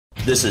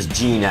This is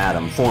Gene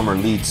Adam, former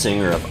lead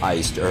singer of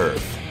Iced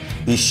Earth.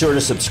 Be sure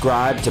to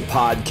subscribe to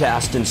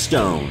Podcast and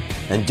Stone,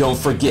 and don't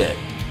forget,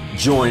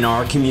 join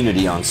our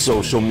community on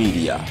social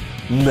media.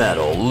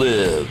 Metal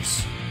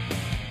lives.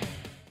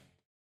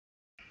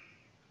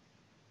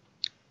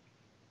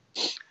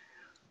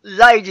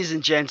 Ladies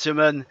and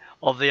gentlemen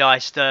of the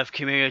Iced Earth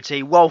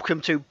community,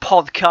 welcome to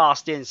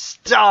Podcast in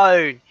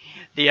Stone,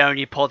 the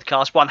only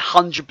podcast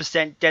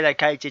 100%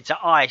 dedicated to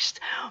iced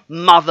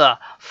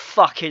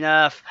motherfucking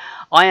Earth.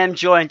 I am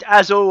joined,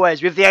 as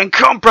always, with the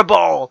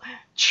incomparable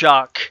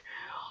Chuck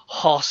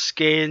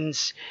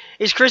Hoskins.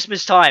 It's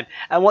Christmas time,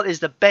 and what is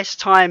the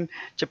best time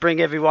to bring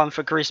everyone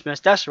for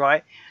Christmas? That's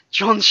right,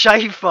 Jon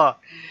Schaffer.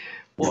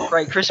 What a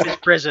great Christmas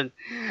present.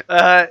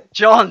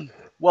 John,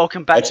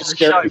 welcome back to the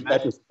show, man.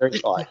 That's a scary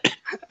thought.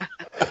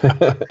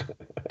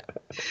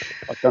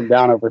 I'll come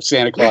down over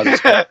Santa Claus.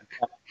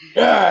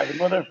 Yeah, the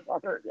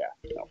motherfucker. Yeah.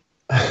 No.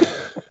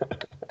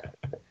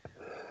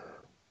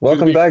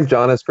 Welcome back,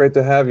 John. It's great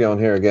to have you on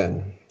here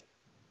again.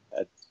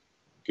 That's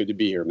good to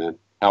be here, man.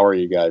 How are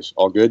you guys?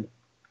 All good?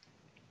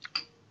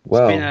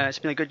 Well, it's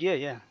been a good year.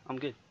 Yeah, I'm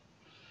good.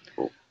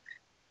 Cool.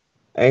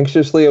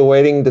 Anxiously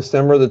awaiting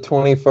December the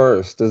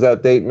 21st. Does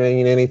that date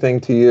mean anything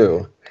to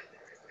you?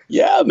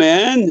 Yeah,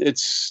 man.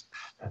 It's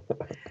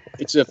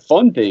a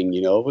fun thing,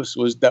 you know.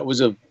 That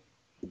was a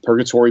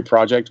Purgatory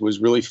project was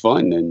really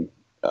fun, and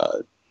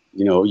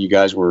you know, you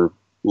guys were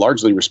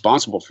largely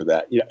responsible for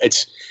that. You know,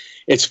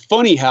 it's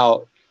funny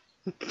how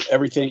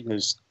everything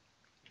has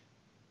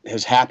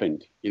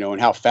happened, you know,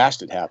 and how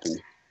fast it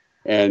happened.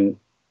 And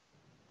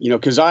you know,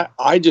 because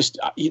I just,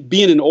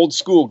 being an old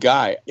school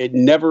guy, it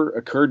never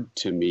occurred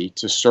to me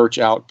to search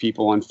out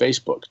people on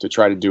Facebook to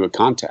try to do a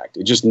contact.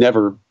 It's just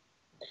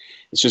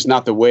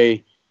not the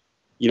way,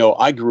 you know,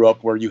 I grew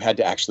up where you had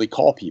to actually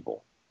call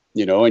people,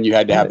 you know, and you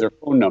had to have their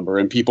phone number,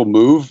 and people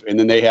move and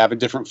then they have a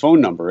different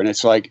phone number, and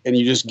it's like, and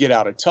you just get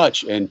out of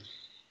touch. And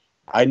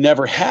I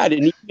never had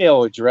an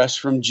email address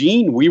from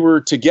Gene. We were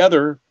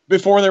together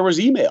before there was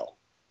email.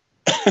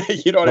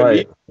 You know what I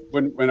mean?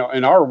 When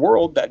in our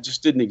world, that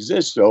just didn't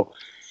exist. So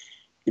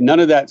none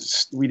of that,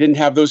 we didn't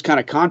have those kind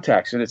of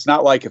contacts. And it's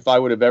not like if I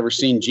would have ever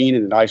seen Gene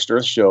at an Iced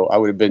Earth show, I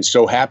would have been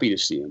so happy to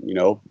see him, you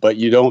know, but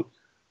you don't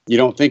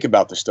think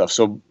about the stuff.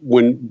 So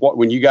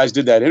when you guys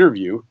did that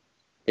interview,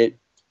 it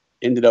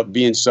ended up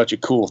being such a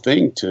cool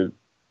thing to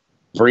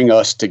bring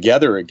us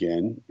together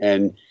again.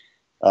 And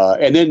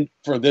then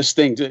for this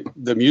thing,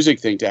 the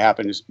music thing to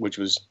happen, which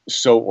was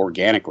so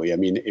organically, I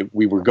mean,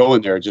 we were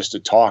going there just to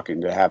talk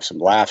and to have some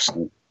laughs,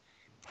 and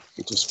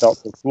it just felt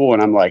so cool.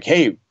 And I'm like,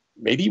 hey,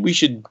 maybe we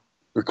should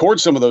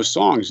record some of those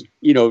songs,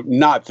 you know,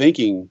 not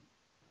thinking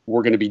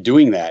we're going to be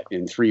doing that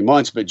in 3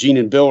 months. But Gene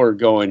and Bill are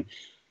going,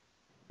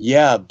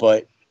 yeah,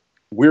 but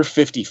we're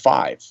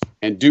 55.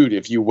 And dude,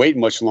 if you wait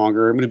much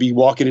longer, I'm going to be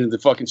walking into the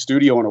fucking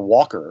studio on a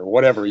walker or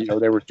whatever, you know,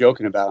 they were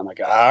joking about. I'm like,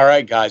 all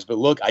right, guys, but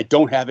look, I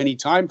don't have any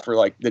time for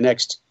like the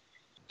next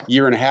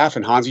year and a half.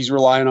 And Hansi's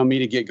relying on me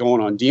to get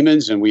going on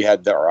Demons. And we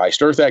had our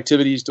Iced Earth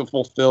activities to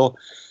fulfill.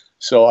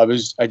 So I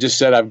just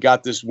said, I've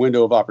got this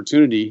window of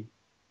opportunity.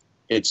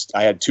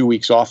 I had 2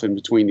 weeks off in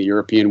between the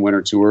European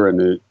winter tour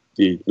and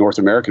the North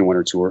American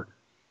winter tour.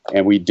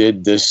 And we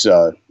did this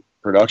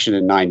production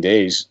in 9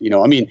 days. You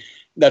know, I mean,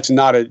 that's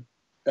not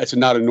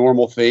a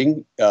normal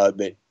thing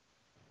that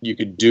you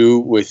could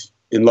do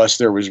unless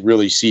there was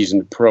really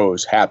seasoned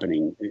pros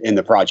happening in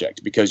the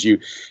project, because you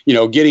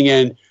know, getting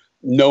in,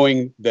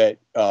 knowing that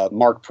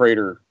Mark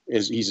Prater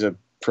he's a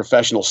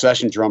professional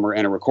session drummer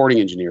and a recording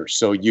engineer.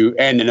 So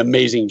and an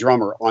amazing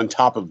drummer on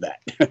top of that.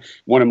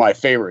 One of my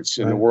favorites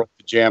in the world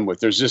to jam with.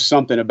 There's just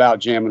something about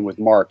jamming with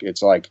Mark.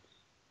 It's like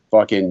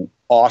fucking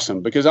awesome,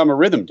 because I'm a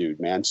rhythm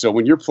dude, man. So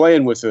when you're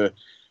playing with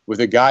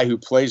a guy who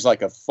plays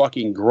like a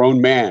fucking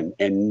grown man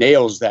and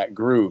nails that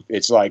groove,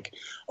 it's like,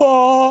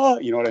 oh,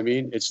 you know what I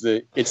mean? It's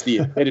the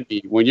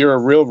epitome. When you're a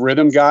real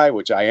rhythm guy,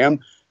 which I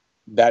am,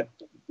 that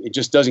it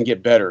just doesn't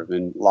get better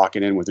than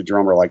locking in with a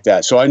drummer like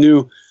that. So I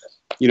knew,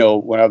 you know,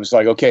 when I was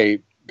like, okay,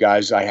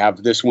 guys, I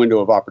have this window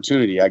of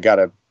opportunity. I got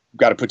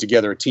to put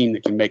together a team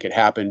that can make it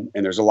happen.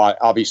 And there's a lot,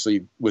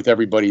 obviously, with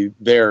everybody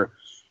there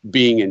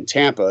being in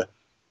Tampa,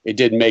 it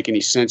didn't make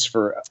any sense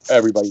for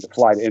everybody to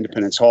fly to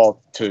Independence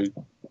Hall to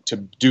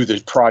do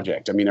this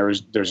project. I mean,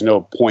 there's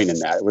no point in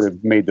that. It would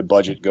have made the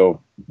budget go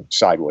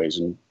sideways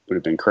and would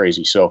have been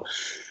crazy. So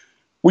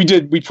we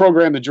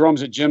programmed the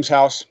drums at Jim's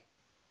house,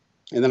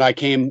 and then I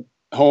came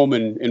home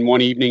and in one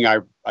evening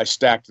I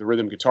stacked the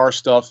rhythm guitar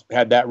stuff,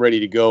 had that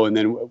ready to go. And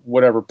then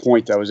whatever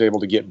point I was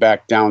able to get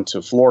back down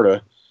to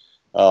Florida,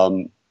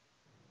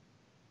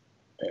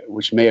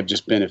 which may have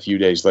just been a few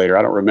days later.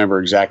 I don't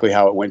remember exactly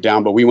how it went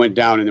down, but we went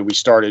down and then we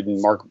started,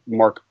 and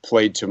Mark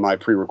played to my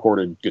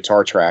pre-recorded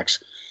guitar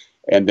tracks.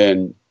 And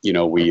then, you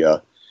know, we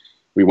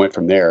went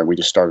from there and we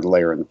just started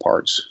layering the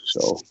parts.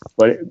 So,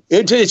 but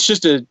it's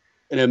just an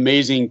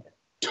amazing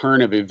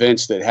turn of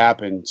events that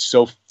happened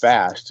so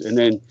fast. And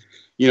then,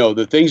 you know,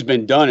 the thing's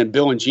been done, and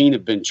Bill and Gene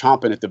have been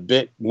chomping at the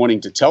bit wanting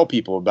to tell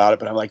people about it.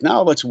 But I'm like,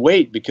 no, let's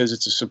wait, because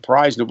it's a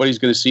surprise. Nobody's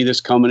going to see this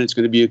coming. It's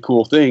going to be a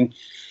cool thing.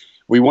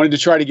 we wanted to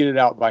try to get it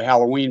out by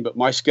Halloween, but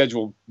my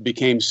schedule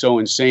became so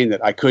insane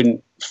that I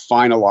couldn't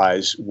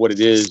finalize what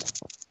it is.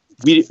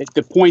 At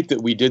the point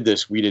that we did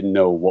this, we didn't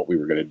know what we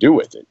were going to do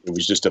with it. It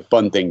was just a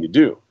fun thing to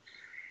do.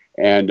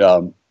 And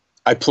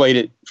I played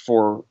it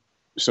for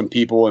some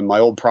people, and my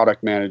old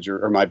product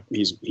manager,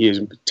 he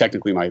is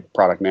technically my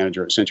product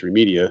manager at Century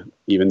Media,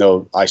 even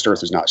though Iced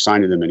Earth is not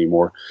signed to them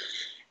anymore.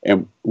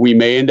 And we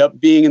may end up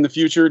being in the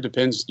future.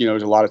 Depends,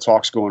 there's a lot of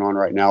talks going on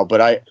right now,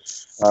 but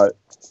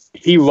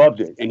he loved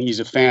it, and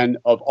he's a fan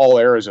of all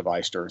eras of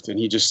Iced Earth. And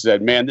he just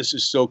said, man, this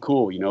is so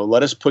cool.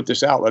 Let us put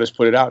this out. Let us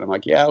put it out. And I'm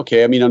like, yeah,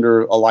 okay. I mean,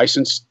 under a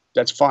license,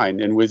 that's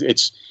fine. And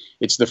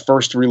it's the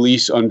first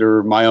release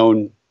under my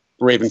own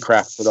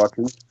Ravencraft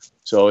production.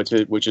 So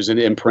which is an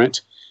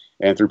imprint,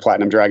 and through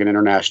Platinum Dragon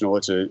International,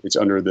 it's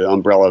under the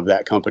umbrella of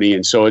that company.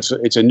 And so it's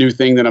a new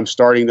thing that I'm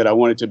starting, that I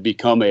wanted to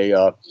become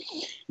a,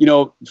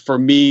 for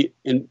me,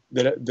 and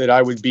that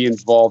I would be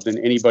involved in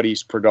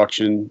anybody's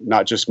production,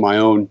 not just my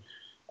own.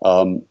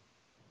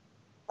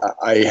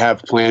 I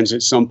have plans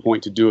at some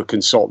point to do a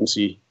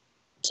consultancy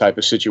type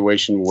of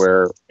situation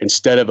where,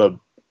 instead of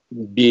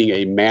being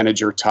a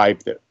manager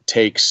type that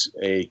takes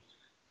a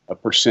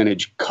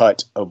percentage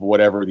cut of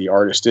whatever the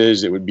artist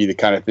is, it would be the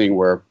kind of thing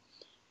where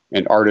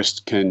an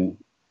artist can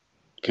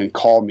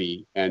call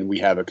me and we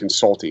have a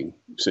consulting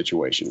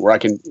situation where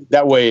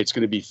that way it's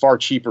going to be far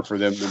cheaper for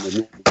them than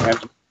the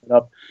management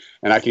up,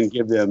 and I can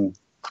give them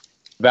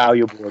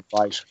valuable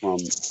advice from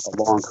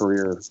a long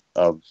career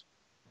of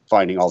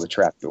finding all the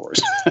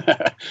trapdoors.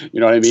 You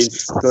know what I mean?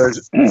 So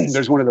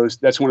there's one of those.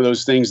 That's one of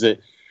those things that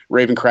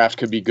Ravencraft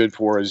could be good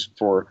for, is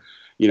for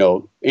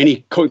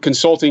any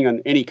consulting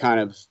on any kind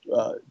of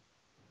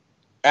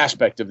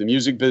aspect of the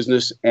music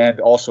business, and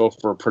also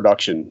for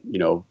production.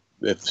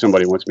 If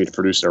somebody wants me to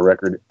produce their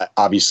record,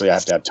 obviously I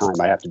have to have time.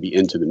 I have to be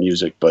into the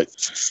music, but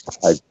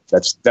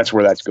that's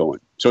where that's going.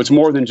 So it's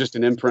more than just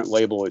an imprint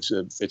label. It's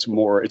going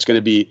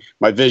to be,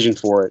 my vision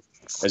for it,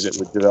 as it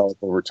would develop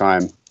over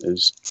time,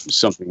 is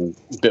something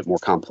a bit more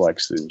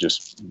complex than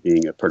just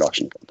being a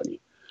production company.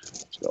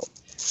 So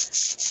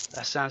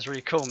that sounds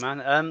really cool,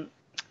 man.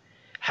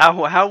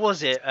 How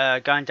was it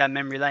going down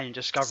memory lane and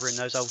discovering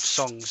those old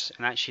songs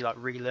and actually like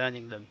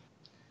relearning them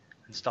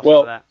and stuff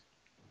like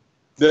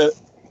that?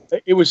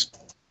 It was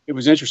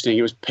interesting.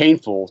 It was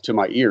painful to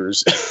my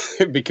ears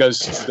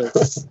because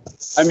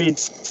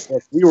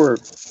we were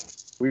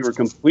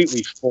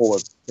completely full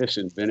of piss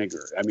and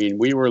vinegar. I mean,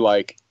 we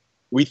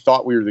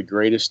thought we were the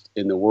greatest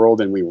in the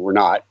world, and we were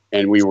not.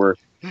 And we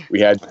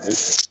had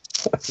this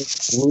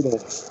brutal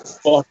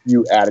fuck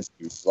you attitude.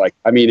 It's,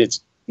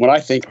 when I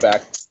think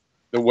back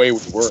the way we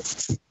were,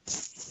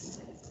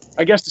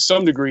 I guess to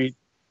some degree,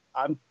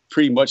 I'm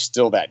pretty much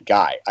still that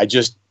guy.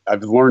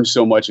 I've learned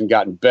so much and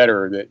gotten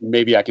better that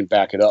maybe I can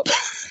back it up.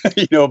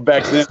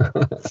 Back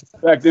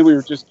then we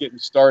were just getting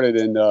started,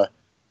 and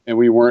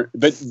we weren't.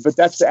 But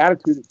that's the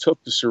attitude it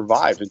took to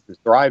survive and to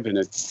thrive in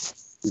a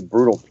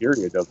brutal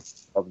period of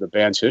the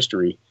band's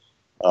history.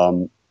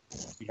 We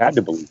had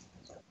to believe,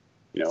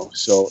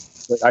 So,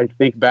 but I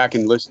think back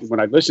and when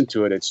I listen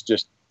to it, it's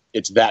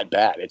that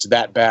bad. It's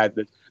that bad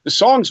that the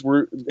songs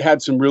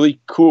had some really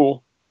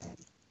cool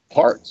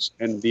parts,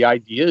 and the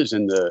ideas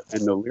and the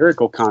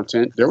lyrical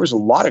content. There was a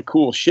lot of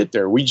cool shit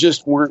there. We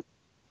just weren't.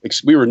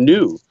 We were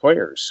new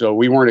players, so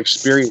we weren't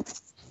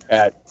experienced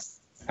at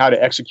how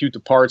to execute the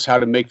parts, how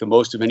to make the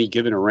most of any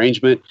given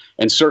arrangement,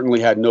 and certainly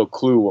had no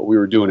clue what we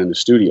were doing in the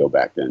studio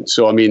back then.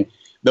 So, I mean,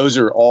 those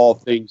are all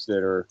things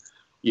that are,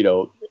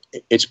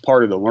 it's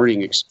part of the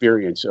learning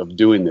experience of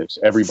doing this.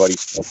 Everybody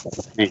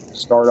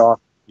start off,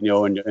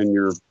 and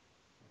you're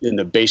in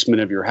the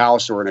basement of your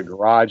house or in a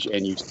garage,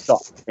 and you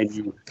suck, and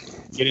you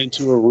get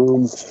into a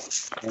room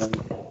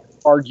and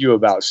argue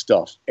about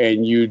stuff,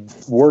 and you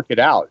work it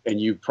out,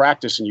 and you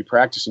practice and you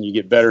practice, and you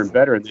get better and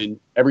better. And then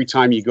every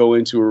time you go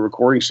into a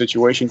recording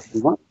situation,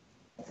 you learn.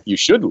 You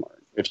should learn.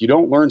 If you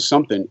don't learn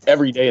something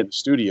every day in the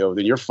studio,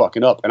 then you're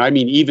fucking up. And I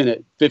mean, even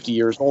at 50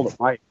 years old at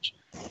my age,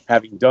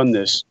 having done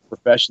this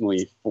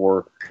professionally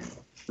for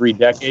 3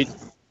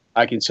 decades,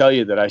 I can tell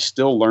you that I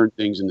still learn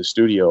things in the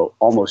studio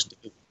almost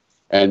daily.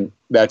 And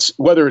that's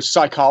whether it's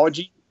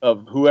psychology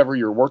of whoever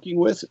you're working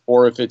with,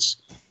 or if it's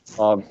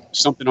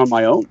something on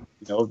my own,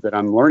 that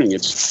I'm learning.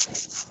 It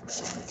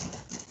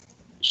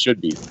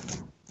should be.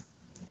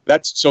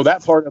 So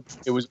that part of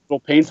it was a little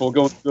painful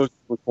going through those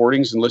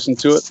recordings and listen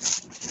to it,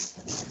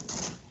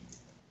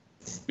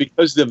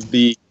 because of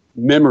the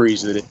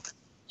memories that it,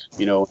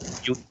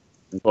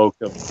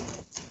 invoked of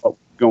what's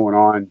going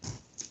on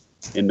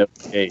in the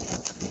day.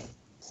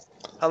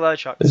 Hello,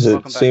 Chuck. Do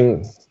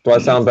I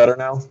sound better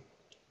now?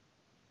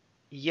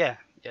 Yeah,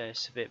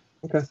 it's a bit.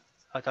 Okay.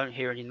 I don't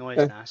hear any noise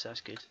now, so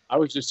that's good. I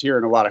was just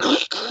hearing a lot of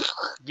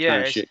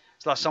kind of shit.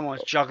 It's like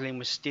someone's juggling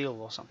with steel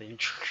or something.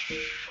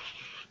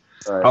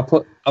 Right. I'll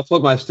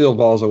put my steel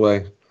balls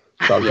away.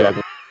 Stop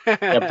juggling.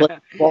 Yeah, put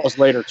balls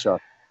later, Chuck.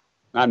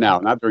 Not now.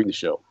 Not during the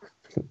show.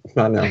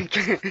 Not now. You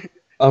can't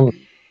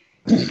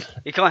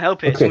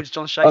help it. It's all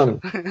Jon Schaffer.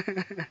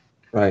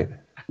 Right.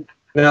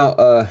 Now,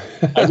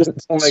 I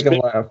just don't make him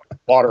laugh.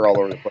 Water all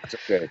over the place.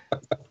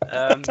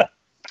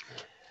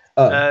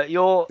 Okay.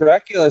 Your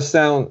Dracula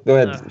sound. Go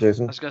ahead, I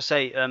Jason. was going to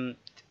say,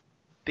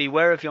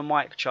 beware of your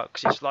mic, Chuck,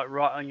 because it's like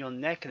right on your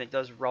neck and it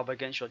does rub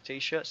against your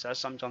t-shirt, so that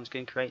sometimes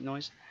can create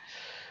noise.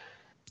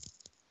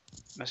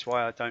 That's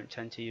why I don't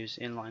tend to use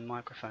inline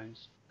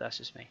microphones. That's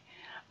just me.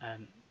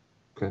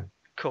 Okay.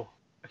 Cool.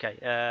 Okay,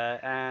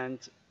 and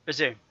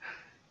resume.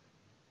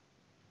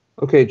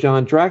 Okay,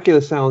 John,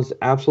 Dracula sounds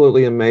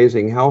absolutely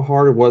amazing. How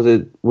hard was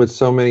it with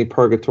so many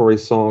Purgatory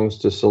songs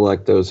to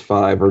select those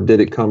 5, or did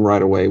it come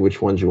right away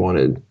which ones you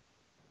wanted?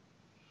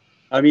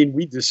 I mean,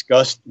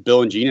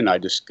 Bill and Gene and I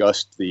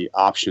discussed the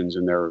options,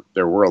 and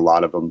there were a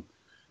lot of them.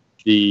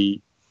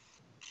 We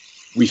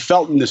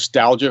felt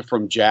nostalgia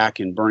from Jack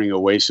and Burning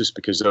Oasis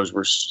because those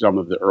were some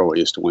of the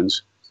earliest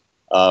ones.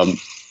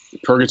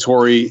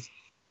 Purgatory,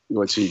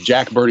 let's see,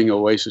 Jack, Burning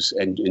Oasis,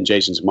 and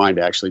Jason's Mind,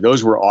 actually.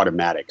 Those were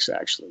automatics,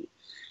 actually.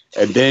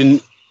 And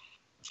then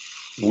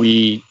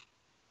we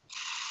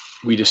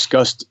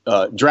discussed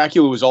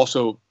Dracula was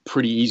also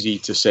pretty easy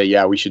to say,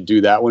 yeah, we should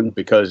do that one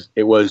because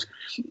I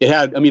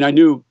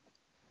knew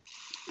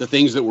the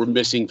things that were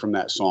missing from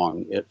that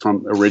song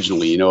from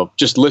originally,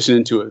 just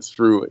listening to it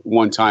through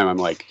one time, I'm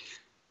like,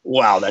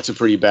 wow, that's a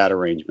pretty bad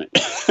arrangement.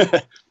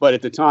 But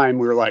at the time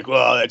we were like,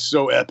 well, that's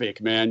so epic,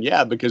 man.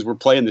 Yeah, because we're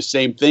playing the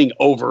same thing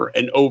over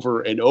and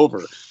over and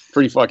over.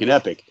 Pretty fucking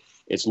epic.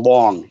 It's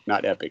long,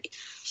 not epic.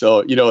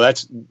 So,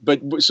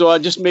 so I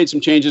just made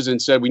some changes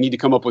and said we need to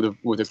come up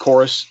with a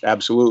chorus.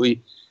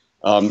 Absolutely.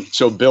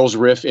 So Bill's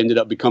riff ended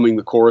up becoming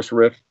the chorus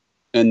riff.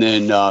 And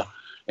then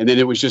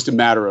it was just a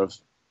matter of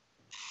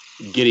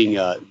getting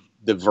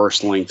the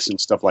verse lengths and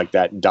stuff like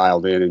that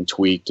dialed in and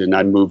tweaked. And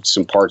I moved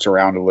some parts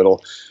around a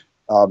little.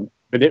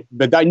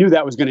 But I knew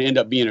that was going to end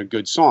up being a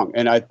good song.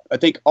 And I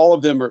think all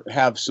of them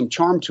have some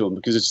charm to them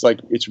because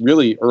it's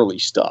really early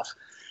stuff.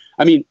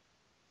 I mean,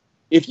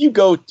 if you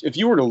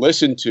were to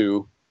listen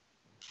to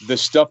the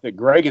stuff that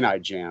Greg and I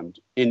jammed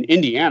in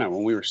Indiana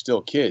when we were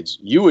still kids,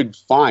 you would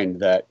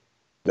find that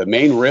the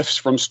main riffs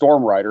from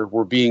Storm Rider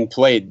were being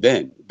played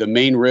then. The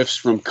main riffs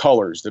from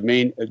Colors, the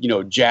main,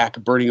 Jack,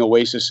 Burning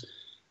Oasis.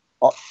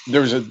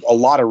 There was a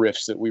lot of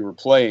riffs that we were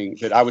playing,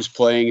 that I was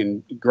playing,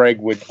 and Greg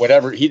would,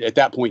 whatever. At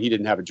that point, he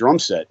didn't have a drum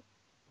set.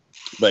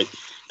 But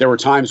there were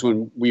times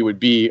when we would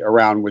be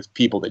around with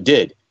people that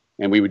did,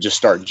 and we would just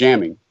start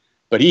jamming.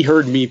 But he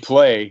heard me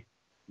play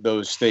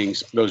those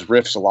things, those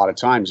riffs a lot of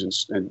times.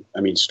 And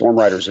I mean, Storm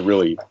Rider is a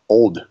really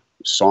old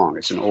song.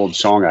 It's an old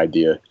song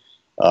idea.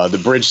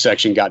 The bridge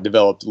section got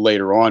developed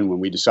later on when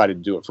we decided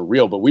to do it for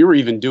real. But we were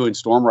even doing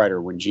Storm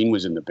Rider when Gene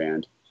was in the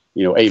band,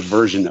 a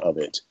version of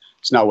it.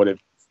 It's not what it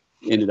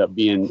ended up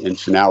being in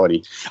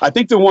finality. I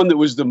think the one that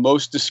was the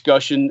most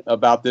discussion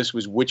about this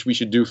was which we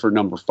should do for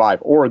number 5.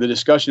 Or the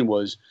discussion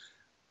was,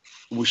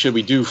 should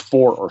we do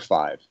 4 or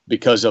 5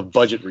 because of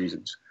budget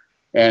reasons?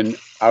 And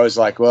I was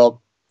like,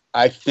 well,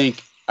 I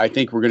think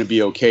we're going to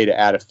be okay to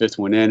add a 5th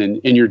one in. And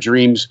In Your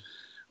Dreams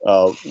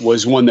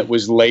was one that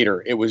was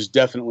later. It was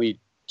definitely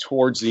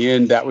towards the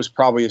end. That was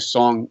probably a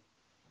song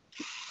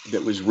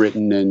that was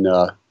written in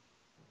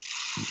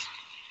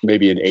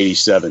maybe in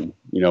 87.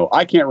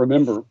 I can't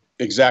remember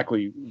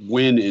exactly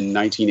when in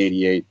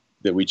 1988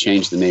 that we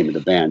changed the name of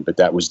the band, but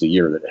that was the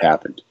year that it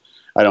happened.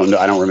 I don't know.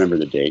 I don't remember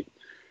the date.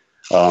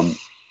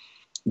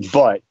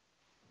 But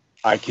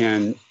I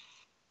can,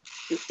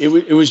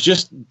 it was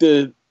just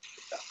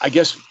I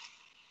guess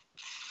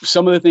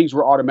some of the things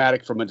were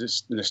automatic from a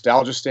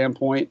nostalgia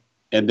standpoint.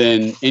 And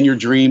then In Your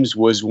Dreams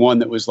was one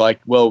that was like,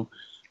 well,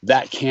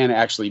 that can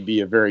actually be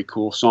a very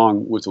cool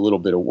song with a little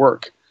bit of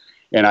work.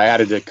 And I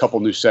added a couple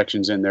new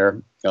sections in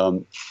there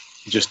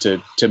just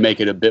to make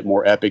it a bit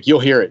more epic. You'll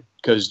hear it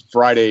because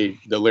Friday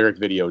the lyric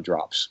video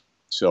drops.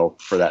 So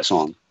for that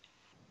song.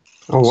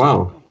 Oh,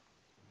 wow.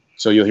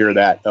 So you'll hear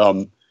that.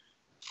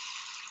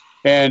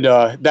 And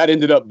that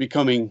ended up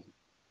becoming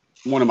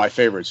one of my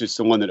favorites. It's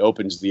the one that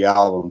opens the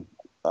album.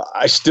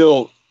 I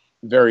still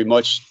very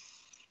much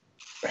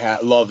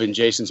love In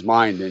Jason's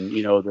Mind. And,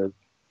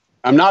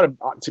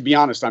 to be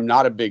honest, I'm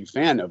not a big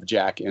fan of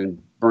Jack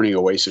and Burning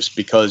Oasis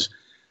because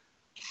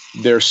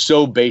they're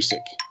so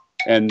basic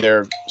and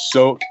they're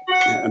so,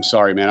 I'm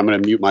sorry, man, I'm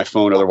going to mute my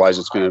phone. Otherwise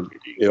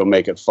it'll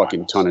make a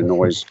fucking ton of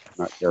noise.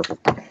 I'm not careful.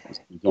 It's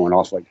going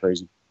off like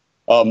crazy.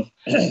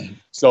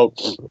 So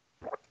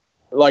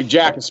like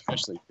Jack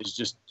especially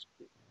is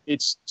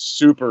it's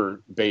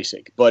super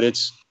basic, but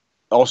it's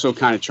also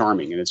kind of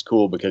charming, and it's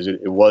cool because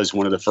it was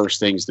one of the first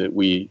things that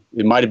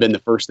it might have been the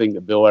first thing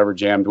that Bill ever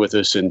jammed with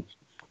us. And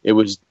it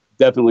was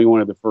definitely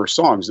one of the first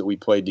songs that we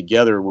played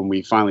together when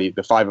we finally,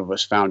 the 5 of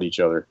us, found each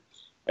other.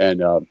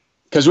 And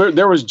because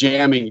there was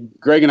jamming,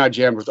 Greg and I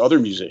jammed with other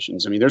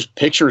musicians. I mean, there's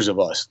pictures of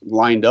us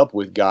lined up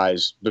with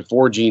guys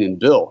before Gene and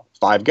Bill,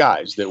 5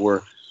 guys that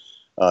were,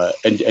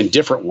 and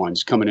different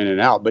ones coming in and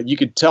out, but you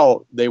could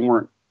tell they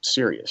weren't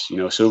serious,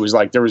 so it was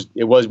like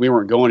we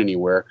weren't going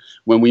anywhere.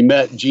 When we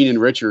met Gene and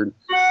Richard,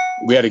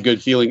 we had a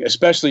good feeling,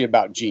 especially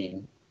about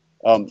Gene.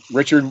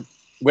 Richard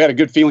we had a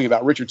good feeling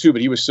about Richard too,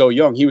 but he was so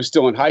young. He was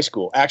still in high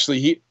school.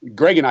 Actually,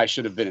 Greg and I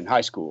should have been in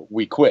high school.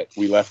 We quit.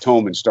 We left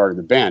home and started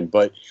the band.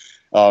 But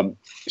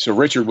so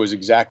Richard was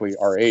exactly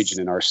our age and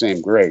in our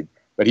same grade,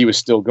 but he was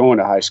still going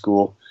to high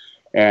school.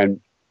 And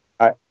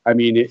I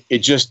mean, it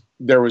just,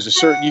 there was a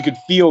certain, you could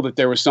feel that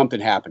there was something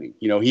happening.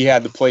 You know, he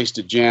had the place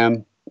to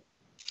jam.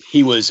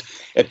 He was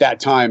at that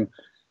time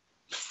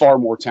far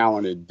more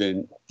talented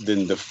than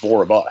the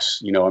four of us.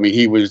 You know, I mean,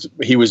 he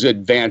was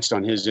advanced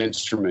on his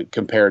instrument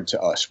compared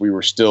to us. We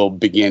were still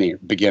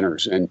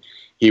beginners, and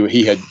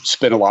he had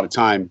spent a lot of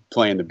time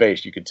playing the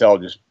bass. You could tell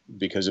just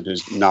because of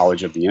his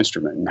knowledge of the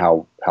instrument and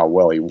how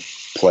well he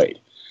played.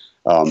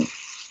 But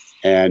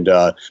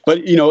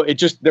you know, it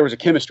just, there was a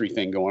chemistry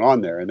thing going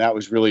on there, and that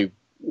was really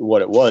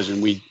what it was.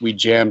 And we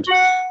jammed.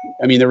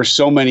 I mean, there were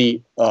so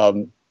many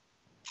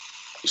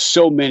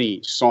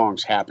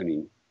songs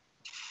happening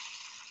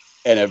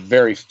at a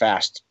very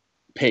fast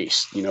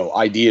pace. You know,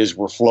 ideas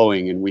were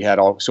flowing, and we had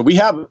so we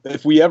have,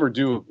 if we ever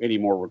do any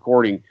more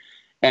recording,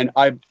 and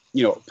I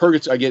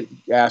get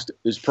asked,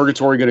 is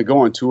Purgatory going to go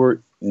on tour?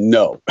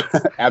 No,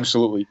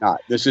 absolutely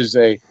not. This is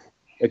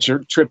it's a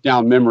trip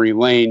down memory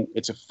lane.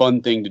 It's a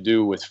fun thing to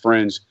do with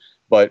friends,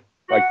 but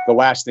like the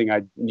last thing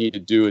I need to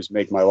do is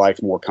make my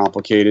life more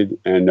complicated.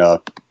 And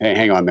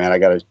hang on, man, I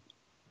gotta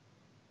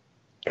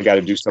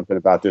do something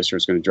about this, or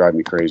it's going to drive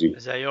me crazy.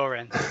 Is that your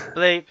end?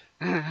 Bleep.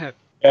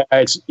 Yeah,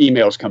 it's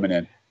emails coming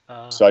in,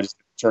 so I just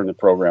turned the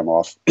program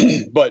off.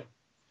 But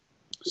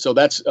so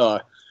that's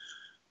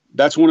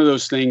one of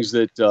those things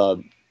that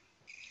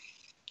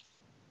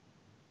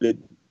that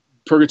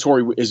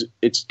Purgatory is.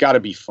 It's got to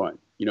be fun,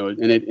 you know,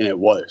 and it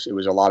was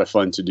a lot of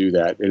fun to do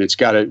that, and it's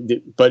got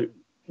to. But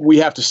we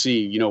have to see,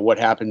 you know, what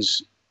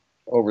happens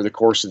over the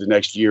course of the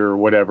next year or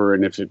whatever,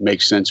 and if it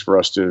makes sense for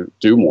us to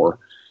do more,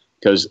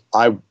 because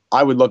I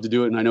would love to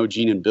do it, and I know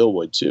Gene and Bill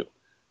would too.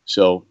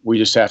 So we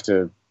just have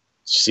to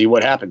see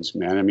what happens,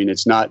 man. I mean,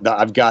 it's not,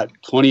 I've got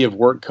plenty of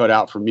work cut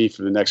out for me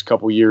for the next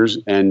couple years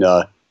and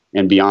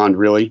beyond,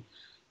 really.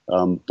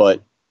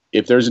 But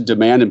if there's a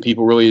demand and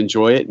people really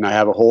enjoy it and I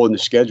have a hole in the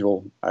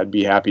schedule, I'd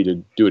be happy to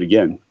do it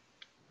again.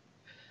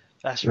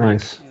 That's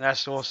nice.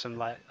 That's awesome.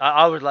 Like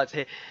I would like to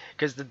hear,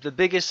 because the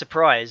biggest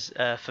surprise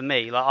for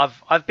me, like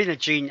I've been a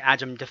Gene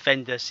Adam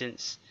defender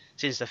since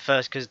the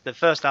first, because the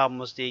first album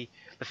was the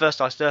first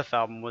Iced Earth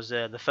album was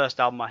the first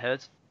album I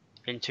heard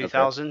in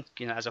 2000. Okay.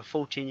 You know, as a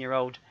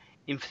 14-year-old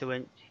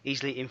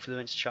easily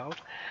influenced child.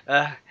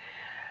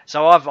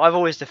 So I've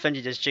always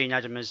defended as Gene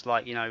Adam as,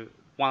 like, you know,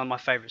 one of my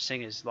favorite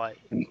singers, like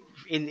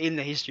in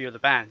the history of the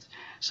band.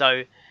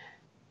 So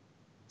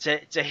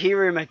to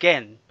hear him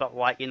again, but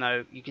like, you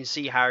know, you can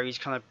see how he's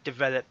kind of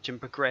developed and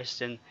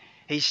progressed, and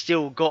he's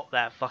still got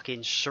that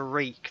fucking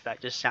shriek that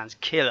just sounds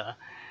killer.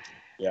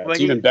 Yeah, it's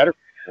even better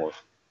before.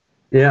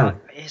 Yeah,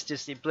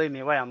 it blew me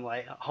away. I'm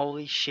like,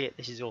 holy shit,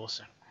 this is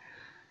awesome.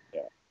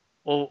 Yeah.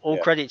 All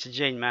credit to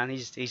Gene, man.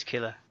 He's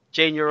killer.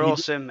 Gene, you're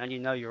awesome, and you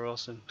know you're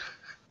awesome.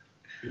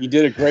 He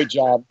did a great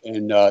job,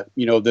 and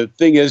you know, the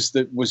thing is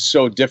that was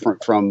so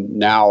different from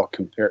now.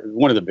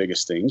 One of the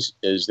biggest things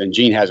is, and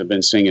Gene hasn't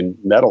been singing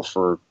metal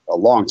for a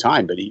long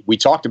time, but we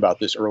talked about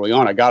this early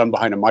on. I got him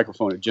behind a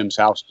microphone at Jim's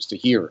house just to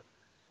hear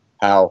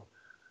how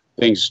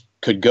things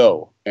could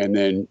go, and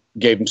then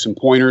gave him some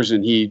pointers,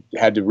 and he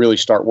had to really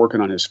start working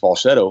on his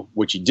falsetto,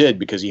 which he did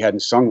because he hadn't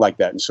sung like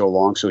that in so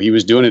long. So he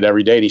was doing it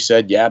every day, and he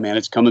said, "Yeah, man,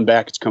 it's coming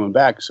back. It's coming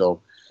back." So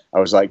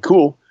I was like,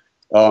 cool.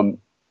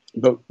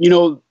 But you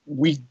know,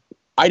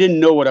 I didn't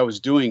know what I was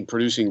doing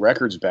producing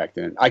records back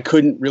then. I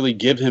couldn't really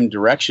give him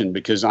direction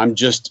because I'm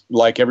just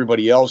like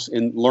everybody else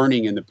in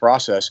learning in the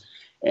process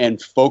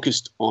and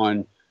focused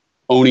on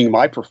owning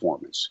my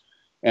performance.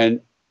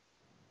 And,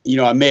 you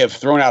know, I may have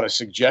thrown out a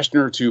suggestion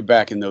or two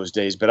back in those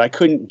days, but I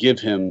couldn't give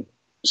him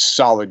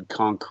solid,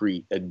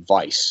 concrete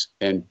advice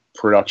and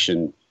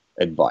production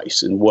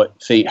advice and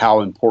how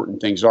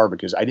important things are,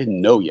 because I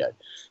didn't know yet.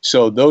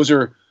 So those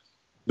are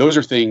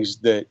things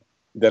that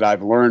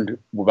I've learned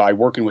by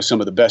working with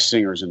some of the best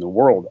singers in the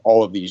world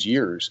all of these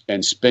years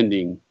and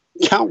spending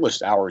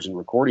countless hours in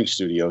recording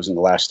studios in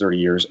the last 30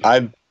 years.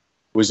 I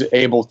was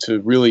able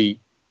to really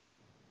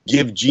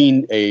give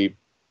Gene a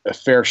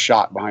fair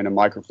shot behind a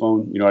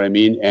microphone, you know what I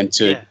mean? And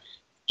to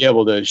be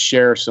able to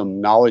share some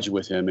knowledge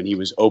with him, and he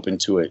was open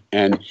to it.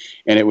 And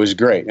it was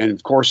great. And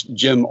of course,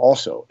 Jim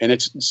also. And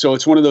it's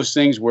one of those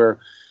things where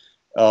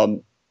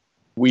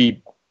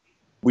we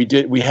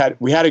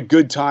had a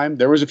good time.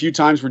 There was a few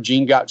times where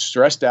Gene got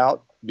stressed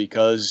out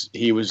because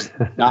he was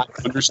not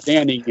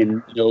understanding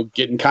and, you know,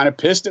 getting kind of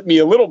pissed at me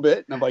a little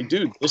bit. And I'm like,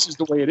 dude, this is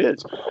the way it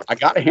is. I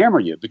got to hammer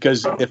you,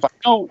 because if I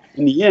don't,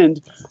 in the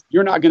end,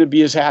 you're not going to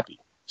be as happy.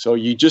 So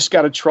you just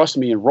got to trust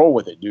me and roll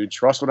with it, dude.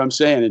 Trust what I'm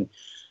saying. And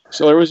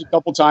so there was a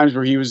couple times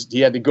where he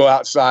had to go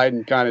outside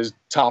and kind of his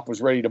top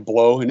was ready to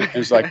blow. And it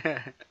was like,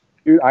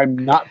 dude, I'm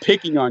not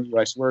picking on you,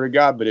 I swear to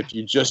God, but if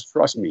you just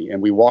trust me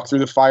and we walk through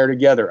the fire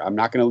together, I'm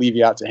not going to leave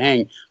you out to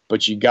hang,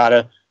 but you got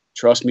to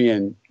trust me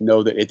and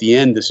know that at the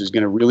end, this is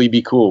going to really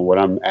be cool, what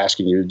I'm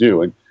asking you to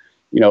do. And,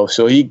 you know,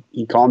 so he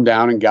calmed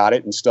down and got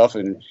it and stuff.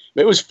 And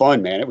it was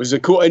fun, man. It was a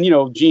cool, and, you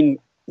know, Gene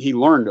he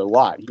learned a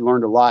lot. He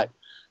learned a lot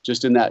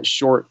just in that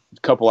short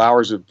couple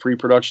hours of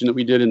pre-production that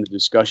we did and the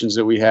discussions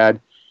that we had.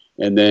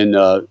 And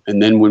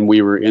then when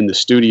we were in the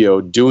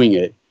studio doing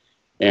it,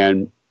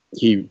 and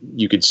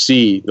you could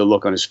see the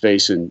look on his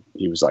face, and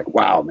he was like,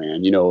 wow,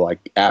 man,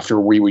 like after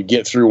we would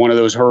get through one of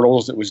those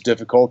hurdles that was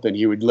difficult, then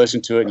he would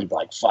listen to it and he'd be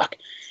like, fuck,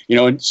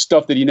 and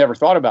stuff that he never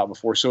thought about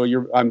before. So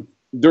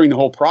during the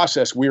whole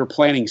process, we were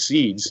planting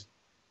seeds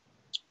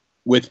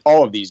with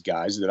all of these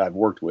guys that I've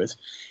worked with.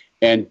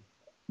 And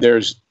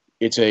it's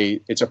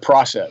a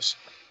process.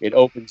 It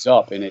opens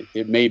up, and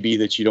it may be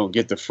that you don't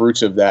get the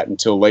fruits of that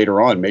until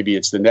later on. Maybe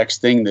it's the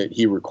next thing that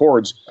he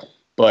records,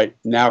 but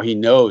now he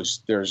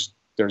knows there's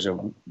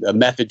a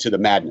method to the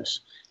madness.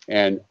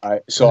 And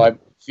I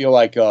feel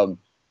like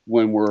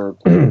when we're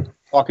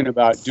talking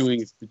about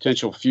doing a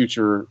potential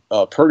future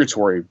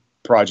Purgatory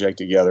project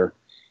together,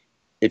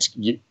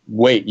 you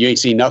ain't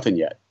seen nothing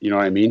yet. You know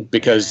what I mean?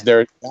 Because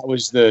that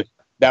was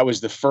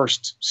the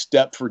first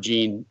step for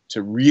Gene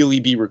to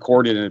really be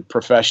recorded in a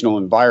professional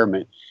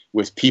environment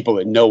with people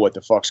that know what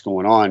the fuck's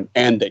going on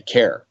and that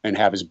care and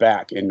have his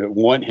back and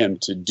want him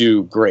to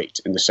do great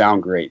and to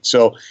sound great.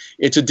 So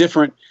it's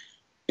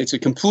a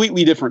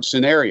completely different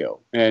scenario.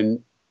 And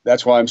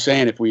that's why I'm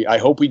saying I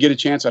hope we get a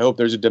chance. I hope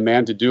there's a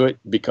demand to do it,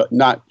 because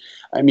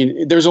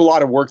there's a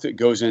lot of work that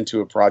goes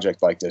into a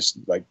project like this,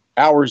 like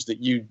hours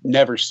that you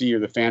never see or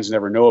the fans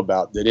never know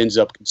about, that ends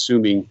up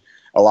consuming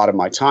a lot of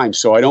my time.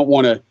 So I don't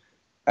want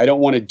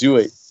to do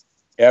it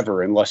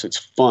ever unless it's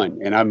fun.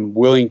 And I'm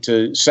willing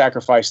to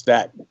sacrifice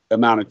that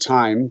amount of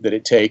time that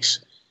it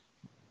takes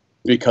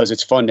because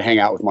it's fun to hang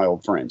out with my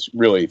old friends.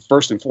 Really,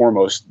 first and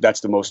foremost,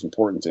 that's the most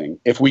important thing.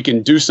 If we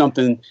can do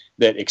something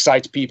that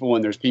excites people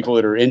and there's people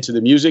that are into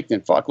the music,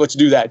 then fuck, let's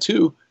do that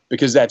too,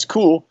 because that's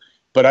cool.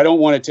 But I don't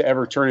want it to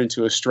ever turn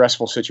into a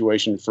stressful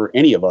situation for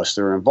any of us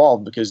that are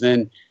involved, because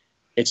then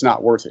it's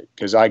not worth it.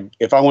 Because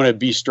if I want to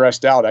be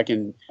stressed out, I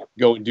can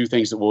go and do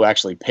things that will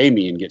actually pay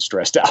me and get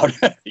stressed out.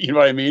 You know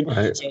what I mean?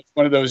 Right. So it's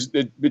one of those,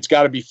 it's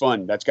got to be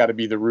fun. That's got to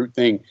be the root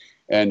thing.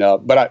 And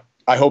but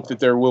I hope that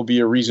there will be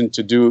a reason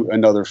to do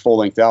another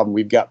full-length album.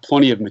 We've got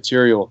plenty of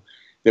material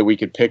that we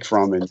could pick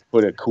from and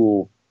put a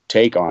cool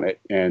take on it.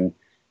 And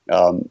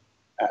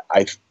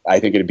I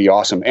think it'd be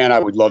awesome. And I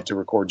would love to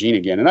record Gene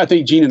again. And I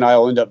think Gene and I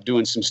will end up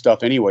doing some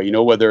stuff anyway,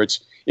 whether it's,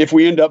 if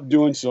we end up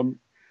doing some,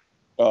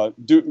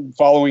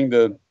 following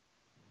the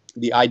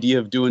idea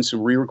of doing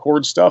some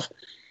re-record stuff,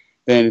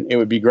 then it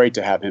would be great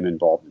to have him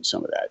involved in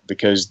some of that.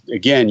 Because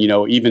again,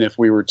 even if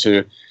we were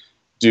to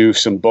do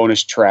some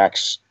bonus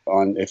tracks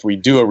if we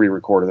do a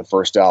re-record of the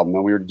first album,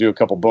 and we were to do a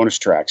couple bonus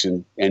tracks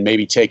and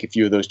maybe take a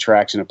few of those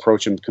tracks and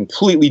approach them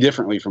completely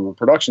differently from a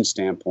production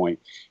standpoint,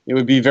 it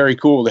would be very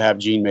cool to have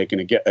Gene making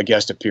a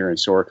guest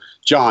appearance, or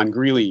John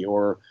Greeley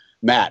or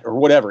Matt or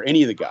whatever,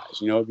 any of the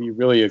guys. It'd be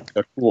really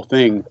a cool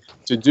thing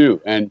to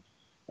do. And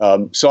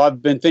so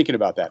I've been thinking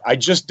about that. I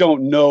just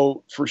don't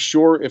know for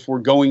sure if we're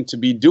going to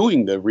be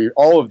doing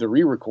all of the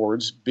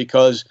re-records,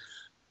 because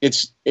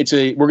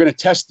we're going to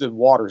test the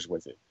waters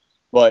with it.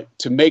 But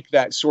to make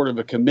that sort of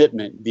a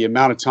commitment, the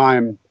amount of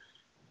time,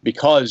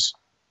 because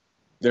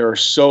there's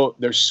so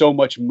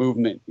much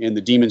movement in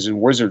the Demons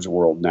and Wizards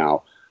world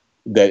now,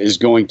 that is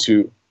going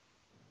to,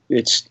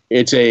 it's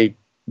a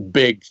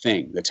big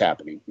thing that's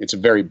happening. It's a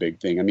very big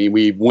thing. I mean,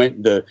 we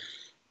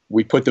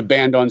put the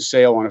band on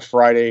sale on a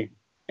Friday,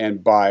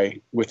 and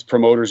with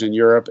promoters in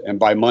Europe, and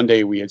by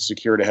Monday we had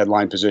secured a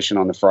headline position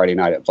on the Friday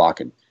night at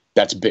Wacken.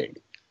 That's big.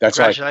 That's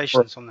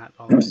congratulations on that,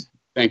 Paul.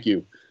 Thank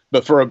you.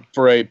 But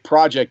for a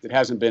project that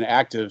hasn't been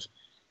active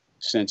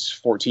since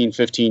 14,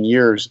 15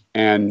 years,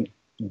 and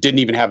didn't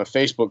even have a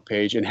Facebook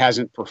page, and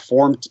hasn't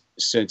performed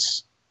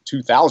since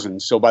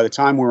 2000. So by the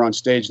time we're on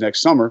stage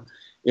next summer,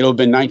 it'll have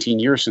been 19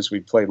 years since we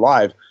played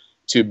live.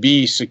 To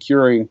be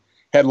securing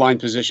headline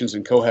positions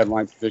and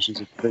co-headline positions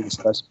at the biggest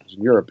festivals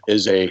in Europe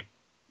is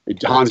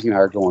Hansi and I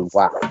are going,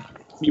 wow. I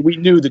mean, we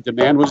knew the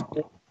demand was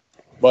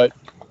there,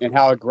 and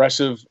how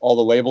aggressive all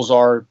the labels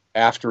are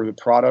after the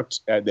product,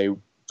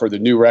 for the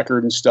new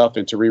record and stuff,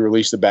 and to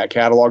re-release the back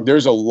catalog.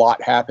 There's a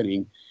lot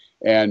happening,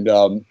 and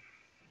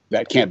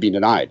that can't be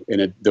denied.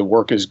 And the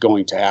work is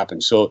going to happen.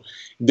 So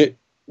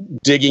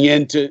digging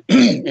into,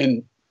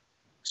 in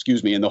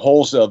the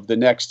holes of the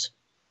next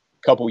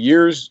couple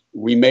years,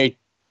 we may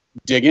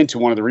dig into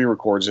one of the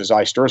re-records as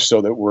Iced Earth,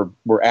 so that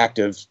we're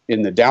active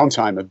in the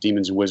downtime of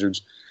Demons and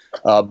Wizards.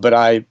 But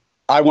I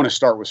want to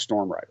start with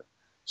Storm Rider.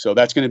 So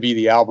that's going to be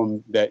the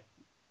album that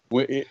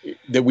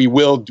we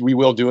will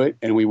do it,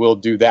 and we will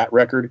do that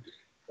record.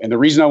 And the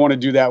reason I want to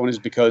do that one is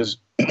because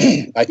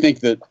I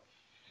think that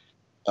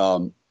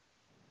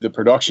the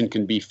production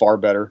can be far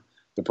better.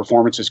 The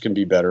performances can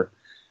be better.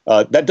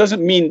 That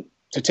doesn't mean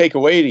to take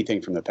away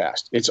anything from the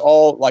past. It's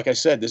all, like I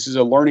said, this is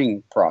a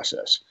learning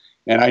process.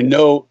 And I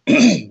know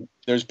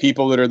there's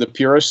people that are the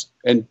purists,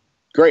 and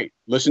great,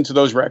 listen to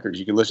those records.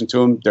 You can listen to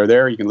them. They're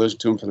there. You can listen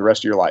to them for the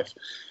rest of your life.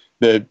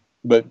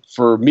 But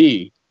for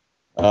me,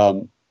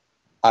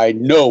 I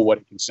know what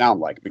it can sound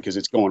like because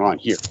it's going on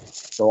here.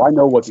 So I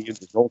know what the end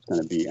result's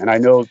going to be. And I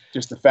know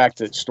just the fact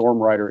that Storm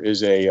Rider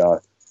is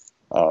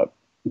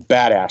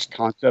badass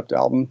concept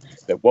album,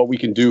 that what we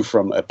can do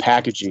from a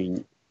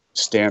packaging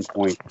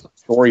standpoint,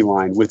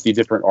 storyline, with the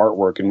different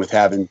artwork, and with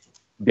having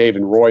Dave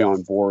and Roy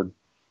on board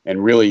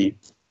and really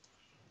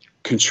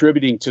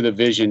contributing to the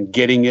vision,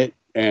 getting it.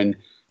 And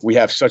we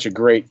have such a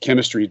great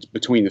chemistry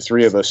between the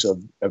three of us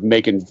of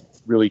making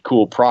really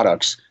cool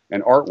products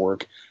and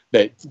artwork,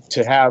 that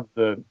to have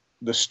the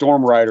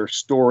Storm Rider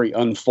story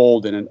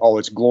unfold in all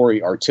its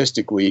glory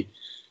artistically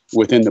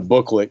within the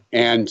booklet,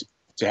 and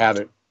to have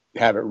it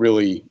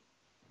really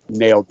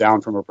nailed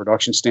down from a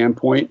production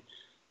standpoint.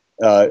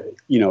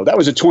 That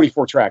was a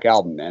 24-track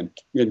album, man.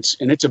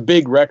 It's a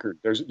big record.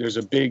 There's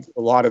a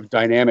lot of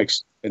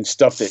dynamics and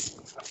stuff that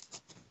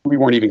we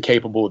weren't even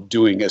capable of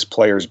doing as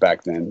players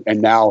back then.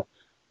 And now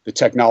the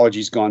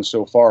technology's gone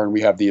so far, and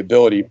we have the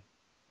ability.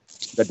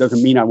 That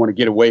doesn't mean I want to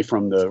get away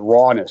from the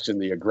rawness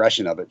and the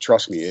aggression of it.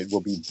 Trust me, it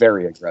will be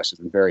very aggressive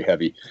and very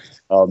heavy.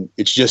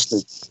 It's just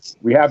that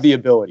we have the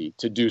ability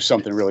to do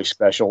something really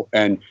special,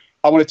 and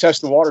I want to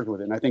test the waters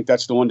with it. And I think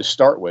that's the one to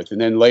start with. And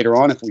then later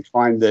on, if we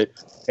find that,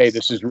 hey,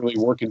 this is really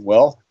working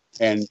well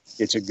and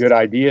it's a good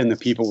idea and the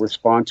people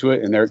respond to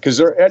it, and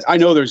I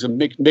know there's a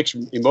mixed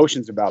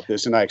emotions about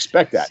this, and I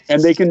expect that.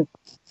 And they can,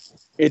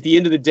 at the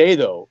end of the day,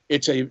 though,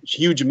 it's a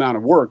huge amount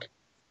of work.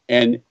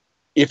 And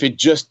if it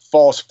just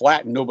falls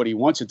flat and nobody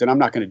wants it, then I'm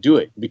not going to do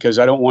it, because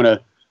I don't want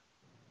to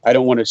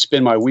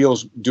spin my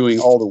wheels doing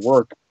all the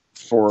work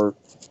for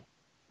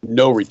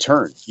no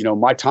return.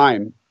 My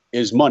time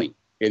is money.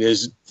 It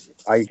is.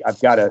 I've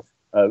got a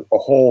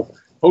whole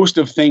host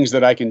of things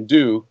that I can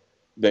do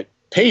that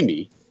pay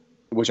me,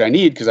 which I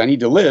need because I need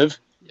to live.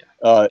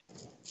 Yeah.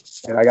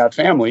 And I got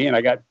family and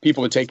I got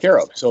people to take care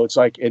of. So it's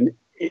like, and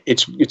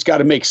it's got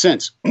to make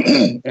sense.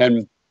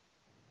 And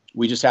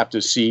we just have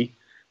to see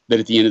that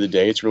at the end of the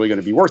day, it's really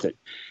going to be worth it.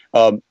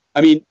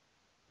 The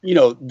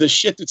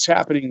shit that's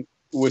happening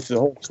with the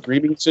whole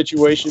streaming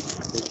situation,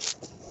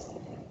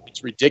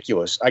 it's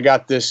ridiculous. I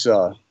got this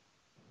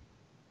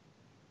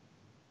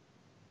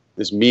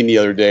meme the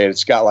other day, and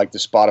it's got like the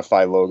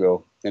Spotify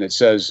logo, and it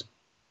says,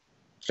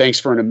 "Thanks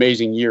for an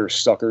amazing year,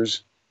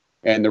 suckers."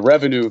 And the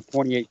revenue of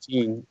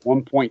 2018,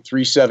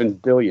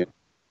 $1.37 billion.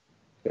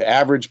 The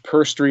average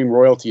per stream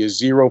royalty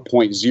is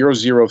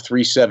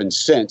 0.0037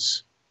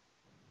 cents.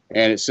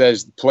 And it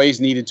says plays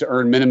needed to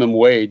earn minimum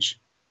wage,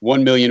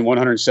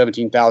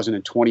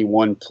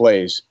 1,117,021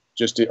 plays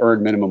just to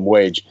earn minimum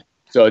wage.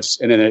 So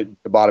and then at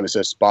the bottom it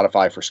says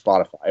Spotify for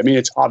Spotify. I mean,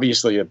 it's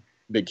obviously a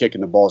big kick in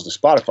the balls to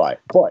Spotify,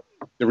 but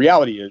the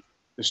reality is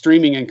the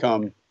streaming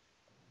income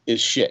is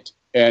shit.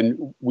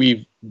 And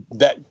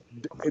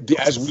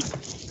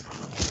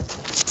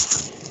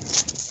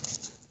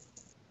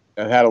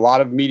I've had a lot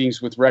of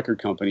meetings with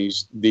record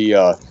companies.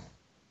 The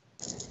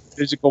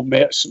physical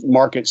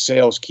market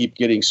sales keep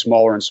getting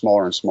smaller and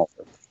smaller and smaller.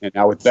 And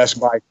now with Best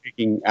Buy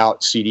taking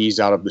out CDs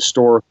out of the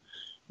store,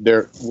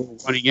 we're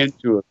running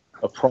into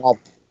a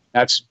problem.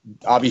 That's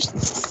obviously,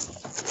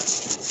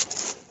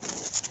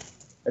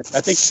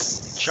 I think.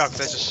 Chuck,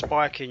 there's a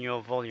spike in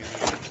your volume.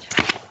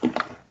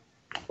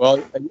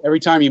 Well,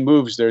 every time he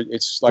moves,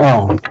 it's like.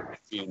 Oh.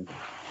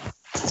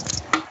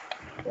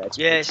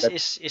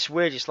 It's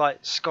weird. It's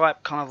like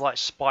Skype kind of like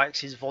spikes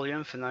his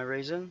volume for no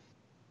reason,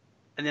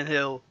 and then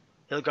he'll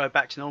go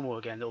back to normal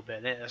again a little bit,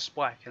 and it'll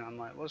spike, and I'm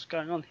like, what's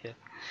going on here?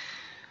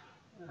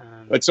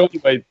 But so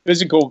anyway,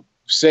 physical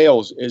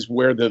sales is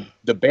where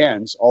the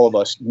bands, all of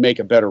us, make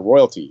a better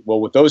royalty. Well,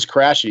 with those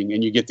crashing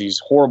and you get these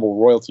horrible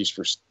royalties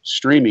for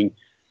streaming,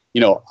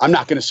 I'm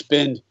not going to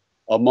spend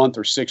a month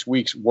or 6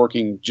 weeks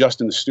working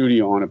just in the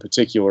studio on a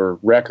particular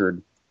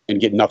record and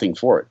get nothing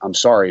for it. I'm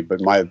sorry,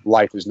 but my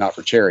life is not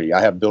for charity.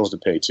 I have bills to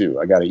pay too.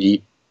 I got to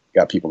eat,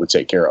 got people to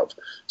take care of.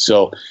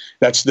 So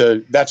that's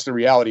the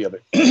reality of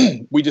it.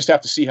 We just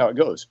have to see how it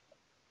goes.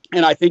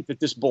 And I think that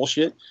this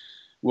bullshit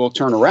will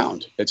turn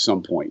around at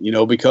some point,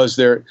 because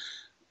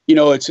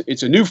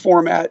it's a new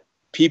format.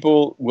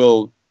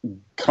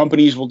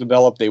 Companies will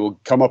develop, they will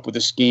come up with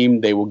a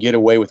scheme, they will get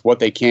away with what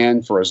they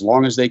can for as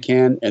long as they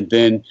can. And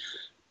then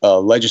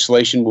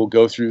legislation will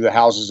go through the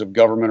houses of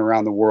government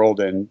around the world,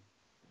 and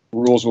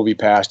rules will be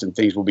passed, and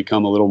things will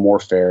become a little more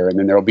fair. And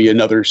then there'll be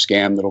another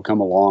scam that'll come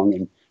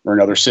along, or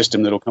another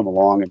system that'll come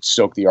along and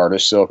soak the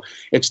artist. So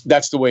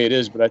that's the way it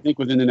is. But I think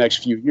within the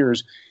next few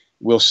years,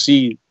 we'll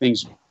see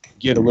things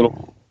get a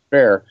little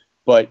fair.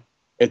 But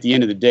at the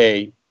end of the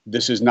day,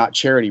 this is not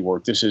charity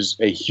work. This is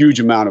a huge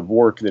amount of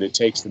work that it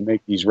takes to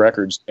make these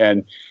records.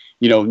 And,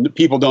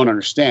 people don't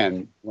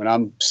understand when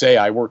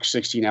I work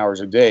 16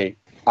 hours a day,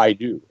 I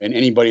do. And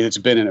anybody that's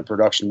been in a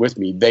production with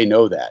me, they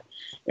know that.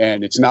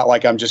 And it's not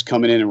like I'm just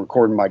coming in and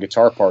recording my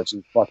guitar parts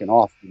and fucking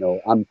off.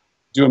 I'm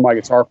doing my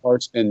guitar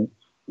parts and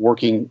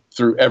working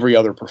through every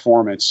other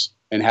performance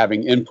and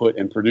having input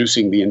and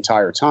producing the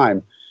entire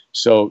time.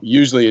 So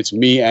usually it's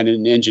me and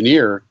an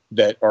engineer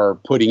that are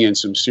putting in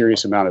some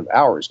serious amount of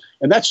hours.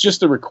 And that's just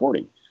the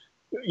recording.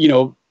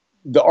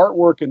 The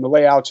artwork and the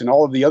layouts and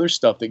all of the other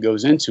stuff that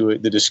goes into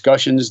it, the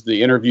discussions,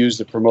 the interviews,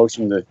 the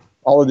promotion,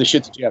 all of the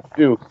shit that you have to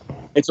do,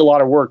 it's a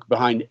lot of work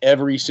behind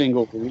every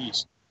single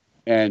release.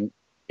 And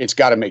it's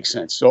got to make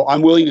sense. So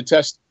I'm willing to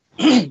test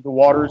the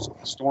waters.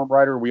 Storm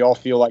Rider, we all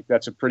feel like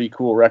that's a pretty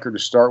cool record to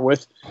start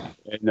with,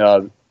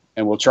 and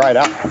we'll try it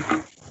out.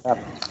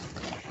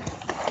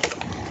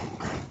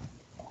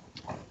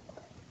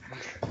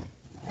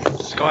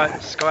 Sky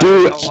is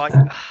not like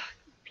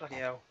bloody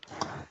hell.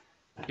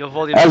 Your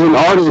volume As an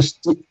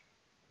artist,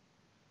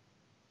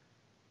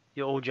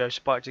 your audio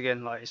spiked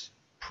again, like it's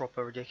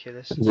proper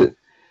ridiculous. is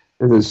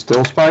it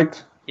still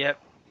spiked? Yep.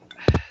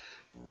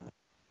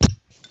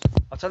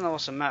 I don't know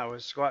what's the matter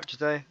with Skype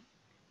today.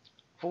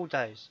 4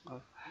 days.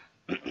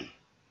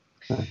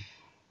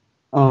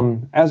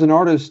 As an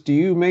artist, do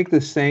you make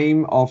the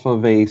same off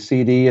of a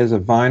CD as a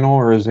vinyl,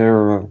 or is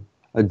there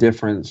a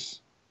difference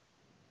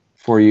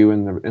for you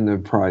in the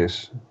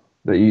price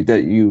that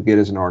you get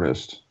as an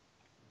artist?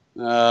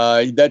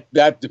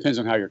 That depends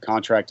on how your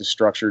contract is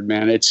structured,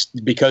 man. It's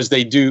because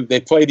they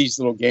play these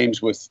little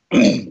games with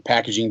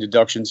packaging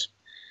deductions.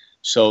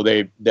 So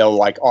they'll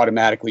like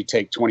automatically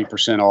take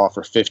 20% off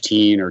or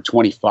 15 or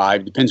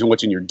 25, depends on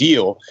what's in your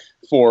deal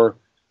for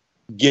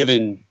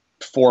given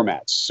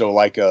formats. So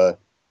like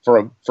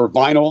for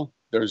vinyl,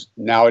 there's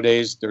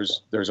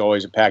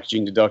always a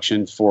packaging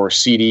deduction. For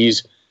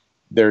CDs,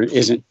 there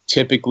isn't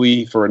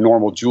typically for a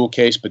normal jewel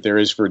case, but there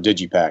is for a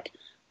digipack.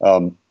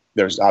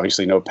 There's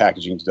obviously no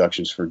packaging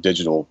deductions for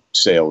digital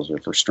sales or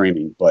for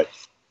streaming, but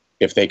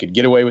if they could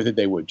get away with it,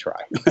 they would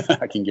try.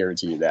 I can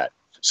guarantee you that.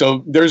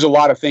 So there's a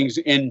lot of things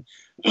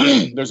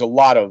there's a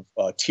lot of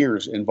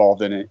tiers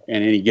involved in it,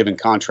 and any given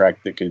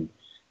contract that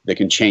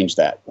can change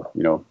that.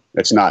 You know,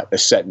 it's not a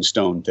set in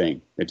stone thing.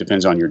 It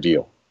depends on your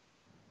deal.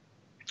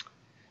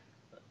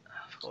 I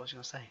forgot what I was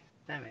going to say.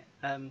 Damn it.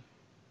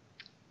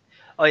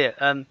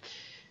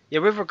 Yeah,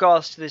 with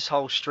regards to this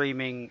whole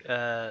streaming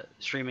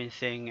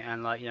thing,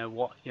 and like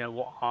what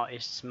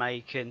artists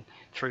make and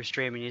through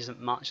streaming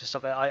isn't much and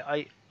stuff.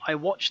 I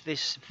watched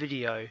this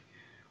video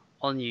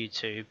on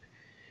YouTube,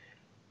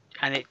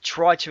 and it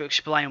tried to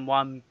explain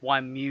why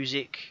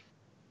music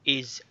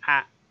is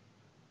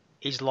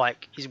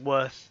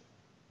worth,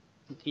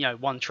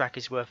 one track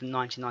is worth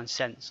 99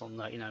 cents on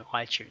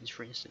iTunes,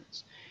 for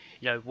instance.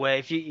 Where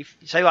if you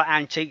say like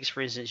antiques,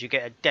 for instance, you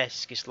get a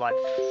desk, it's like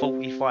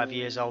 45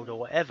 years old or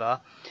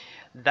whatever,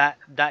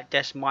 that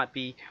desk might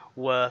be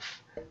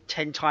worth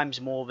 10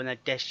 times more than a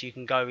desk you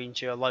can go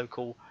into a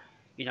local,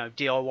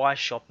 DIY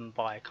shop and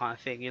buy, kind of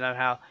thing. You know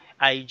how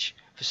age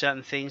for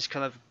certain things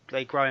kind of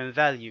they grow in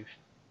value.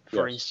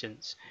 For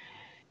instance,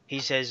 he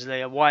says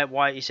why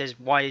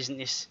isn't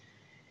this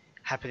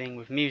happening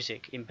with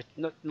music?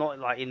 Not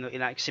like in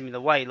that similar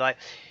way. Like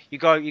you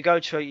go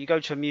to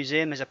a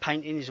museum, there's a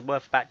painting is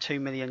worth about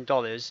 $2 million.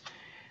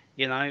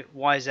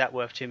 Why is that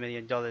worth $2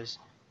 million?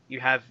 You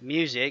have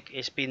music,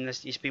 it's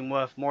been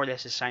worth more or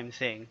less the same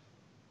thing.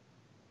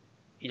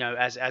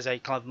 As a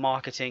kind of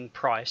marketing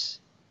price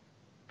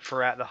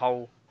throughout the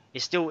whole.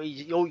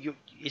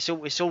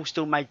 It's all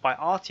still made by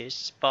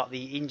artists, but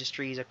the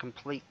industries are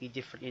completely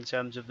different in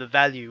terms of the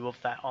value of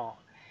that art.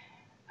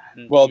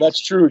 And well, that's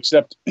true,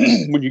 except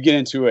when you get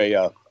into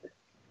a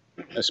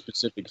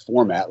specific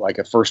format, like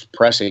a first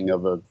pressing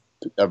of a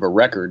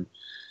record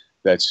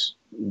that's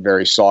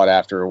very sought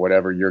after or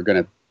whatever, you're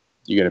gonna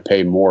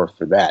pay more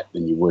for that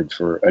than you would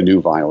for a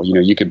new vinyl.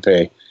 You can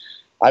pay.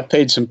 I've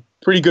paid some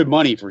pretty good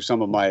money for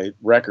some of my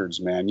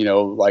records, man.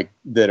 Like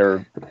that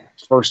are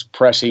first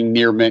pressing,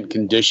 near mint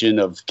condition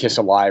of Kiss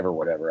Alive or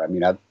whatever. I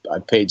mean,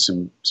 I've paid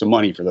some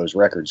money for those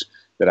records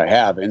that I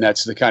have, and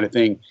that's the kind of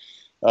thing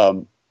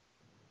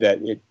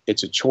that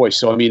it's a choice.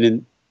 So I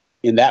mean,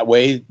 in that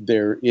way,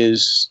 there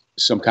is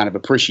some kind of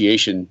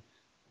appreciation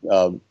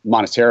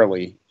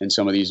monetarily in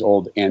some of these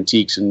old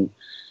antiques and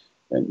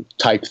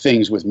type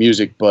things with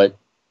music. But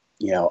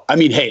I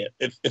mean, hey,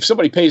 if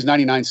somebody pays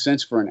 99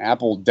 cents for an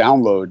Apple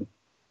download,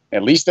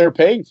 at least they're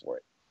paying for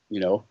it.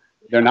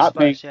 They're not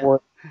paying for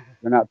it.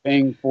 They're not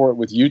paying for it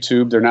with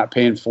YouTube. They're not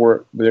paying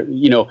for it.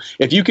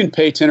 If you can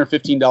pay $10 or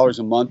 $15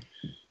 a month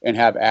and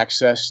have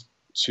access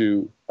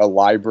to a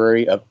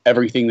library of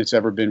everything that's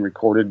ever been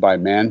recorded by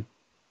man,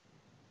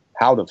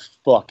 how the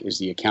fuck is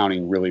the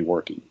accounting really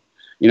working?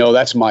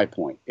 That's my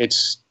point.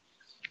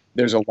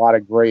 There's a lot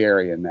of gray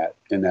area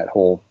in that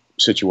whole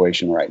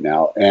situation right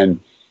now, and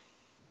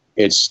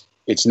it's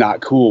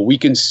not cool. We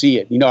can see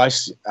it.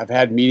 I've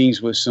had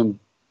meetings with some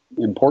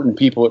important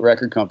people at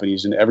record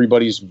companies, and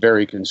everybody's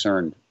very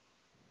concerned.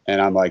 And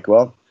I'm like,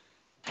 well,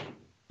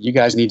 you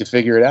guys need to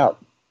figure it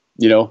out.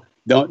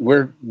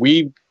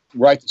 We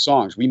write the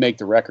songs, we make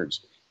the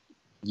records.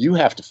 You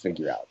have to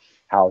figure out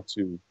how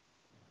to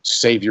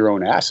save your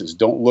own asses.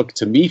 Don't look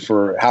to me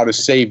for how to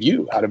save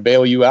you, how to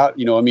bail you out.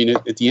 I mean,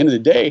 at the end of the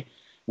day,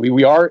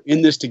 we are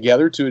in this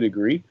together to a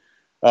degree.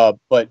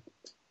 But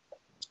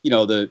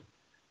the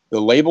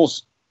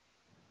labels,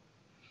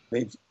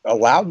 they've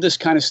allowed this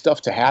kind of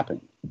stuff to happen,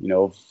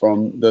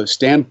 from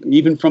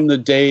even from the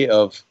day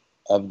of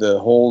the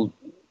whole,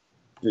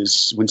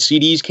 when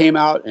CDs came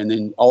out, and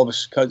then all of a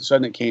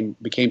sudden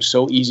it became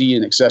so easy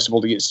and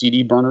accessible to get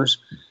CD burners.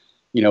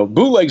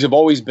 Bootlegs have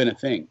always been a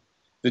thing,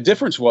 The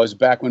difference was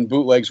back when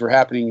bootlegs were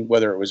happening,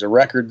 whether it was a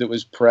record that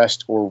was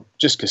pressed or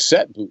just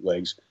cassette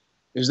bootlegs,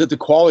 is that the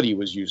quality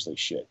was usually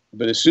shit.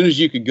 But as soon as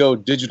you could go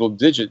digital,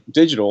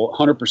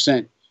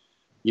 100%,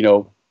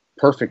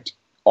 perfect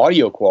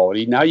audio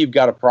quality, now you've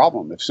got a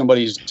problem. If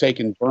somebody's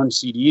taken burned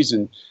CDs,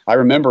 and I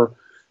remember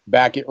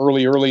back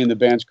early in the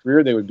band's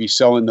career, they would be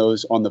selling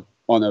those on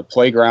the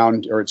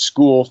playground or at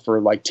school for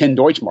like 10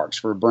 Deutschmarks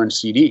for a burned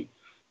CD.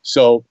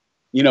 So,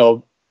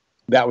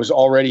 that was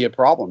already a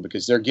problem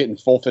because they're getting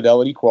full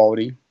fidelity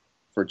quality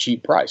for a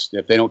cheap price.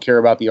 If they don't care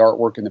about the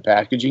artwork and the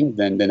packaging,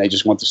 then they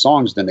just want the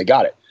songs, then they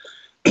got it.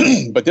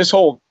 But this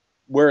whole,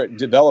 where it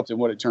developed and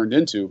what it turned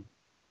into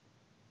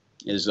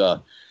is,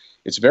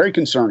 it's very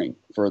concerning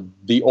for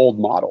the old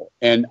model.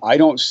 And I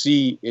don't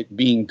see it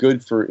being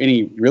good for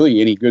any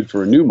good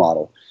for a new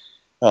model.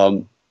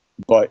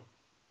 But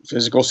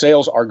physical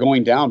sales are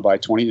going down by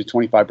 20 to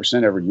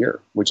 25% every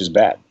year, which is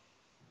bad.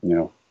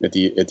 At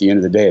the end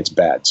of the day, it's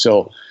bad.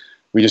 So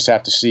we just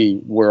have to see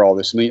where all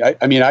this leads.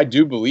 I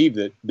do believe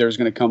that there's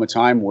going to come a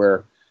time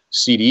where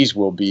CDs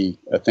will be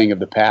a thing of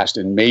the past,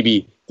 and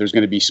maybe there's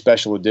going to be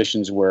special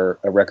editions where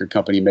a record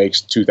company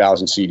makes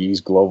 2,000 CDs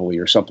globally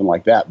or something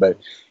like that. But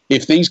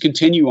if things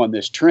continue on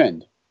this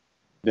trend,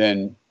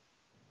 then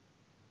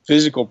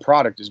physical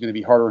product is going to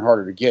be harder and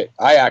harder to get.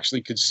 I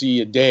actually could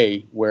see a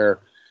day where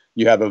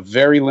you have a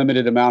very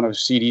limited amount of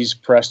CDs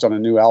pressed on a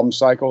new album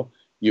cycle.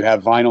 You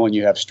have vinyl and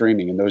you have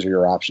streaming, and those are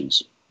your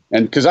options.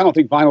 And because I don't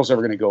think vinyl's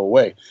ever going to go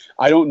away.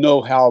 I don't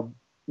know how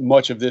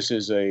much of this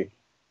is a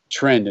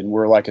trend and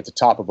we're like at the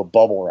top of a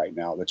bubble right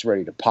now that's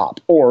ready to pop.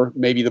 Or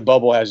maybe the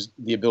bubble has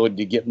the ability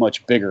to get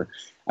much bigger.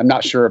 I'm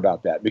not sure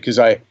about that because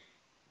I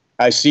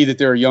see that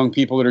there are young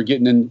people that are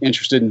getting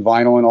interested in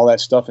vinyl and all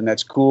that stuff, and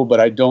that's cool, but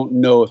I don't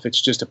know if it's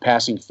just a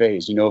passing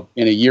phase. In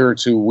a year or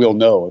two, we'll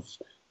know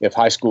if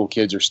high school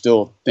kids are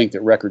still think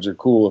that records are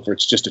cool, if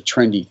it's just a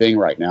trendy thing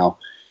right now.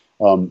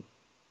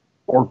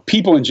 Or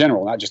people in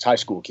general, not just high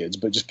school kids,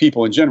 but just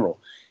people in general.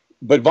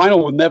 But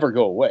vinyl will never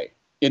go away.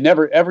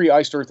 Every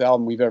Iced Earth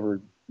album we've ever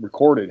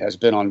recorded has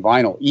been on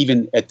vinyl.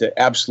 Even at the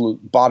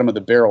absolute bottom of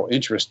the barrel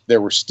interest, there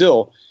were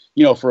still,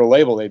 for a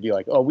label, they'd be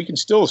like, oh, we can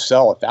still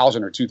sell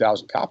 1,000 or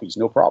 2,000 copies,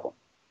 no problem.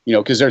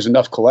 Because there's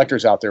enough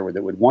collectors out there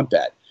that would want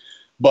that.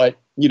 But,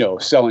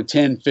 selling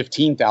 10,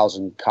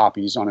 15,000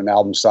 copies on an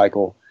album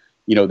cycle,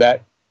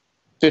 that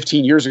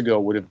 15 years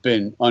ago would have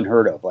been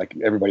unheard of. Like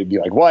everybody'd be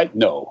like, what?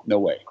 No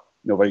way.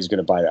 Nobody's going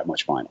to buy that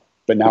much vinyl.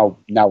 But now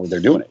they're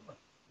doing it.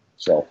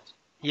 So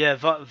yeah,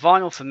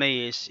 vinyl for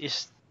me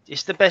is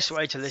the best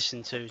way to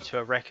listen to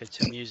a record,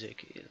 to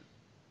music.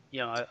 Do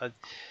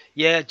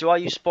I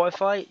use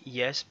Spotify?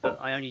 Yes, but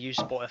I only use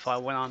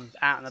Spotify when I'm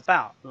out and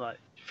about, like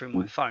through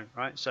my phone,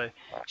 right? So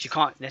you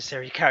can't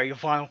necessarily carry your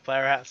vinyl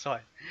player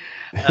outside.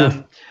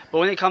 But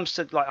when it comes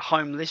to like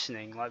home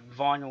listening, like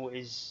vinyl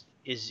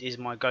is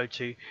my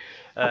go-to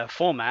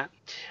format.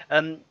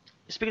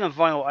 Speaking of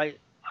vinyl, I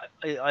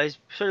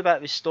heard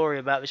about this story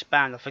about this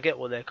band. I forget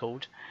what they're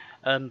called,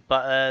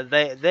 but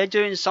they're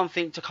doing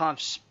something to kind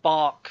of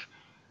spark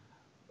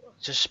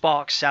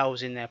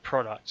sales in their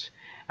product,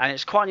 and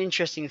it's quite an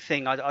interesting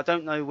thing. I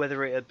don't know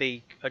whether it would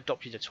be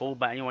adopted at all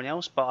by anyone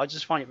else, but I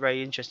just find it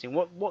very interesting.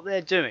 What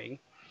they're doing,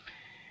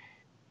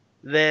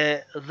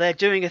 they're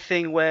doing a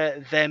thing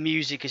where their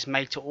music is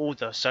made to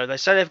order. So they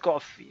say they've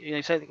got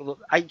an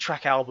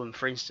 8-track album,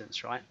 for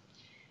instance, right?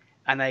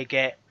 And they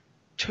get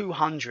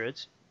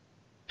 200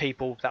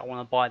 people that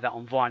want to buy that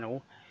on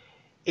vinyl.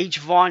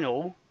 Each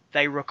vinyl,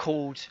 they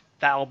record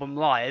that album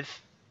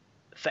live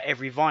for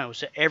every vinyl.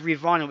 So every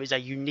vinyl is a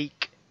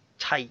unique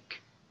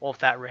take of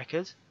that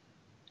record.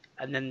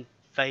 And then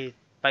they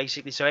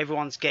basically, so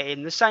everyone's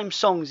getting the same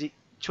songs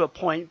to a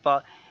point,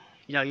 but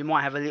you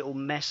might have a little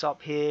mess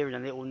up here and a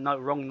little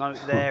wrong note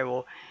there,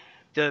 or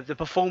the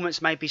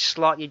performance may be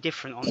slightly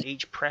different on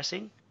each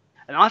pressing.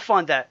 And I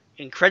find that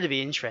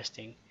incredibly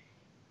interesting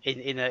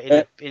in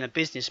a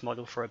business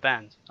model for a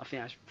band. I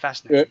think that's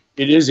fascinating.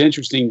 It is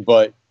interesting,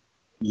 but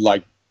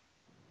like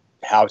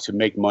how to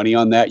make money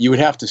on that, you would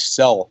have to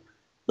sell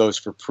those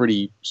for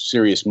pretty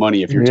serious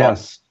money if you're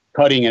talking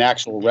cutting an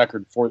actual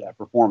record for that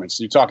performance.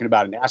 So you're talking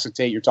about an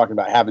acetate, you're talking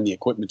about having the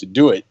equipment to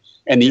do it,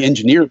 and the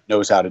engineer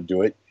knows how to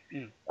do it.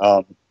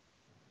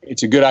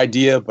 It's a good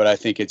idea, but I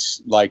think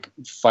it's like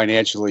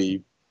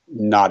financially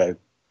not a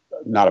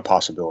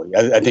possibility.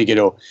 I think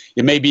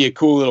it may be a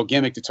cool little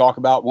gimmick to talk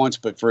about once,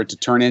 but for it to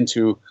turn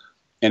into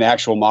an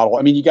actual model,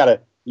 I mean, you gotta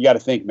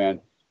think,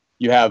 man.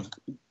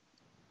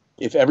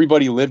 If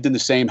everybody lived in the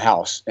same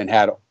house and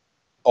had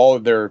all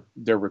of their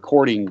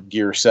recording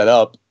gear set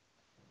up,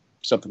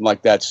 something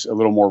like that's a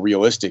little more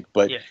realistic.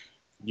 But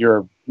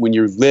when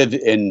you live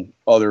in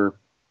other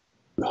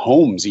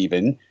homes,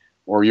 even,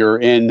 or you're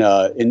in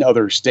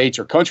other states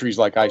or countries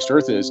like Iced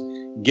Earth is,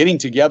 getting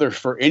together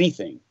for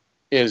anything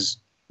is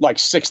like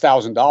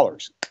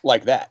 $6,000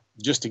 like that,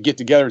 just to get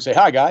together and say,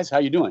 hi guys, how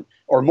you doing?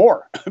 Or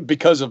more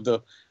because of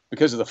the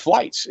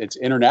flights. It's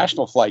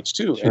international flights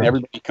too, and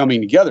everybody coming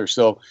together.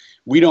 So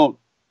we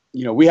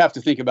have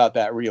to think about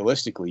that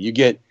realistically. You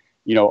get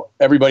you know,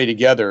 everybody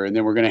together, and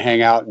then we're going to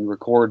hang out and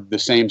record the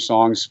same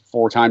songs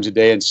 4 times a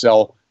day and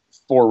sell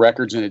 4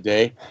 records in a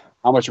day.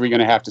 How much are we going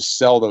to have to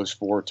sell those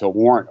for to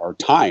warrant our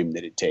time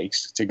that it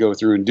takes to go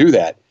through and do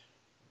that?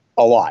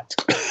 A lot,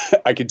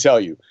 I can tell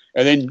you.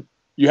 And then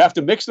you have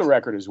to mix the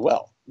record as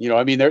well. You know,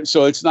 I mean,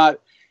 so it's a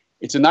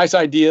nice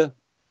idea,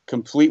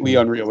 completely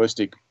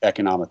unrealistic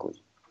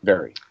economically.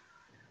 Very.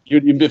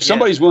 If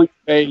somebody's willing to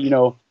pay, you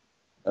know,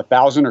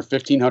 $1,000 or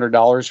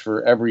 $1,500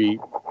 for every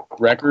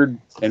record,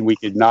 and we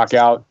could knock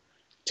out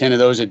 10 of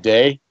those a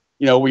day,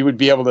 you know, we would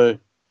be able to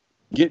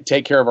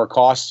take care of our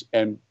costs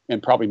and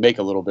probably make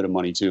a little bit of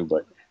money too.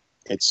 But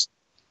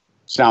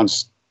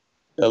sounds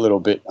a little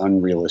bit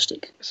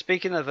unrealistic.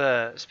 Speaking of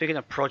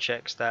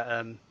projects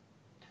a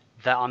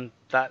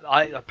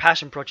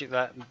passion project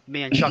that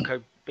me and Chuck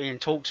are in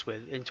talks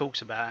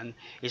about, and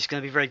it's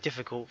going to be very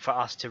difficult for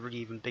us to really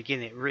even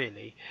begin it.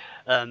 Really,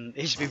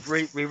 is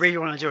we really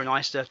want to do an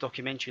Iced Earth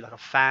documentary, like a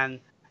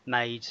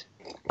fan-made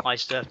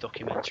Iced Earth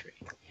documentary.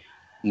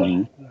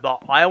 Mm-hmm.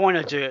 But I want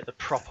to do it the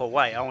proper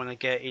way. I want to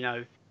get, you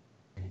know,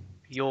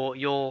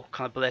 your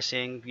kind of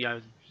blessing, you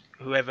know,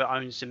 whoever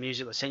owns the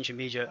music, like Century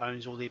Media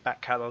owns all the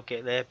back catalogue,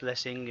 get their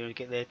blessing, you know,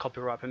 get their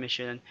copyright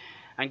permission,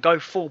 and go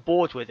full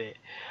board with it.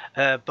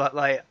 But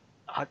like,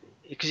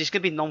 because it's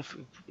going to be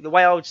the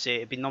way I would see it,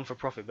 it'd be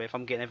non-for-profit. But if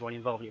I'm getting everyone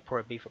involved, it'd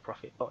probably be for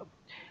profit. But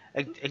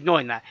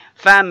ignoring that,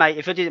 fan-made.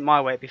 If I did it my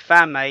way, it'd be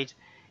fan-made.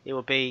 It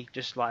would be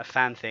just like a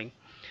fan thing.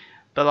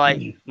 But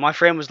like, my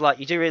friend was like,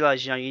 you do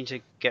realise, you know, you need to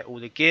get all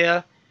the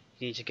gear.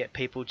 You need to get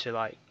people to,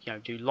 like, you know,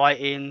 do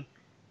lighting,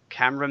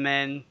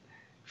 cameramen,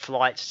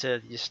 flights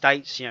to the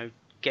States, you know,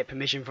 get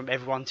permission from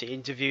everyone to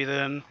interview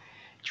them,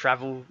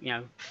 travel, you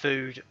know,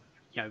 food,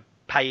 you know,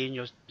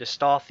 paying the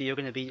staff that you're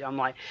going to be. I'm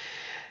like,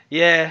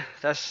 yeah,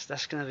 that's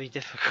going to be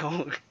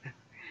difficult.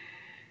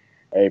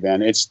 Hey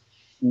man, it's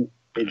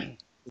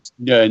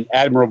an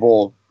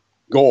admirable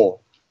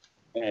goal,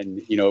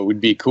 and you know, it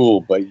would be cool,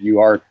 but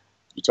you're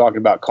talking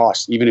about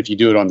costs. Even if you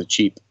do it on the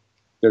cheap,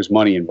 there's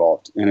money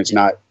involved, and it's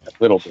not a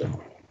little bit.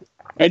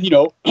 And you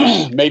know,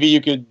 maybe you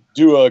could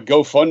do a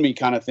GoFundMe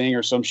kind of thing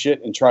or some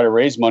shit and try to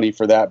raise money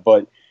for that.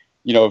 But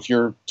you know, if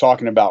you're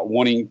talking about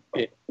wanting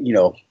it, you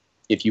know,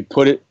 if you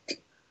put it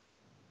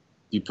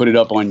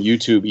up on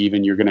YouTube,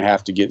 even, you're going to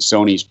have to get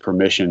Sony's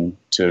permission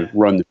to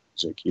run the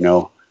music. You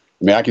know,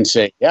 I mean, I can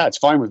say, yeah, it's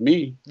fine with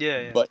me.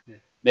 But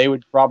they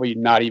would probably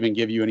not even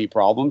give you any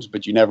problems.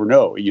 But you never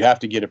know. You have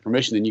to get a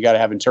permission, and you got to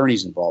have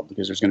attorneys involved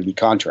because there's going to be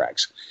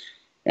contracts,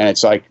 and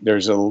it's like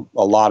there's a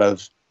lot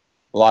of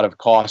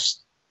costs.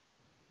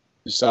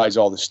 Besides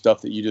all the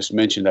stuff that you just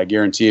mentioned, I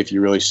guarantee if you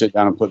really sit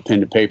down and put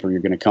pen to paper, you're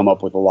going to come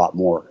up with a lot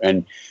more.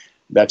 And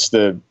that's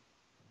the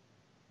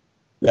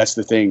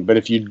thing. But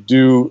if you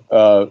do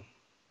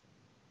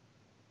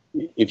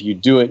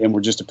it, and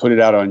we're just to put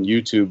it out on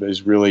YouTube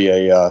as really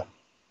a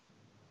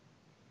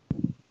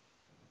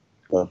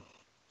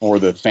for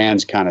the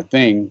fans kind of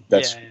thing,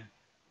 that's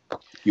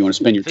you want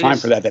to spend your time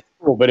for that. That's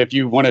cool. But if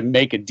you want to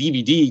make a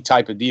DVD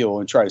type of deal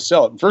and try to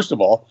sell it, first of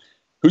all,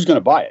 who's going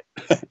to buy it?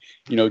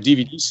 You know,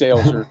 DVD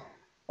sales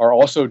are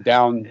also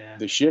down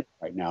the shit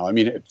right now. I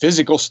mean,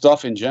 physical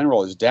stuff in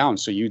general is down.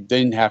 So you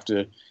then have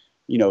to,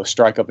 you know,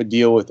 strike up a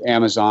deal with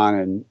Amazon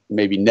and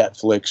maybe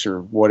Netflix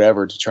or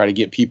whatever to try to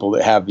get people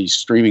that have these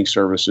streaming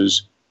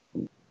services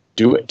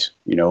do it,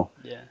 you know?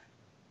 Yeah.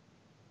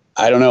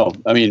 I don't know.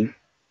 I mean,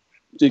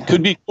 it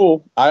could be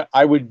cool.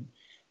 I would,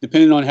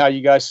 depending on how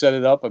you guys set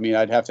it up, I mean,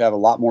 I'd have to have a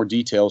lot more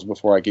details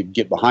before I could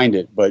get behind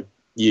it, but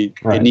it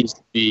needs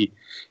to be,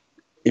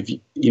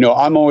 you know,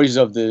 I'm always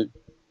of the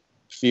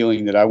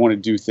feeling that I want to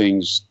do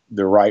things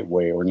the right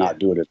way or not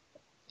do it.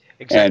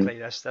 Exactly.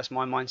 That's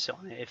my mindset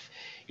on it.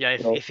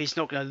 If it's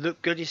not going to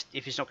look good, if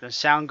it's not going to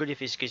sound good,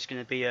 if it's just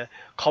going to be a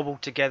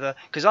cobbled together,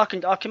 because I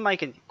can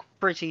make a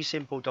pretty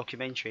simple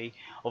documentary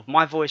of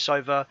my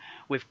voiceover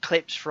with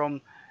clips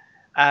from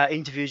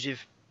interviews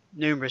with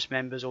numerous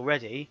members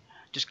already.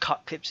 Just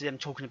cut clips of them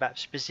talking about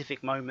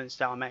specific moments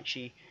that I'm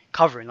actually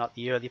covering, like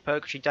the early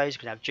Purgatory days.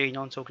 Could have Gene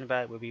on talking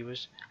about it where we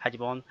had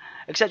him on,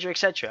 etc.,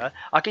 etc.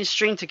 I can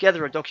string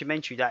together a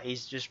documentary that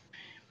is just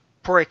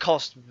probably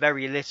cost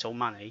very little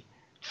money,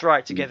 throw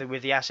it together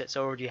with the assets I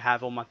already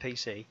have on my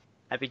PC,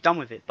 and be done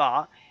with it.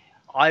 But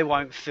I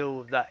won't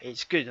feel that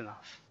it's good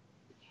enough.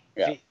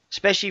 Yeah.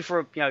 Especially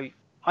for, you know,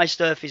 Iced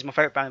Earth is my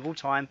favorite band of all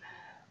time.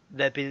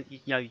 They've been, you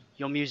know,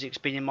 your music's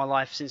been in my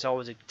life since I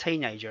was a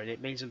teenager, and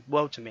it means the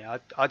world to me.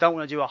 I don't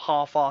want to do a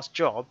half-assed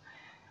job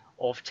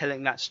of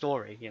telling that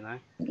story, you know.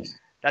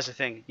 That's the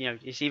thing, you know.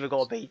 It's either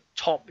got to be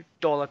top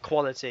dollar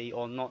quality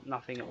or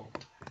nothing at all.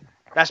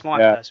 That's my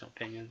personal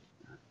opinion.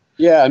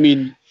 Yeah, I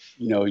mean,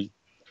 you know,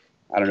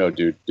 I don't know,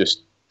 dude.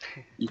 Just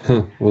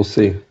we'll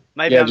see.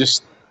 Maybe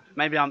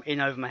I'm in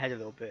over my head a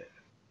little bit.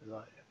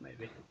 Like,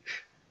 maybe.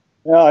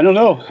 Yeah, I don't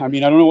know. I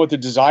mean, I don't know what the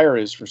desire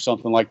is for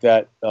something like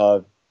that.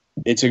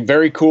 It's a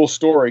very cool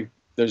story.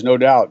 There's no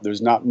doubt.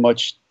 There's not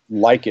much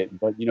like it,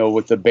 but you know,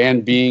 with the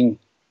band being,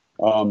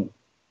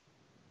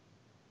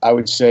 I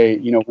would say,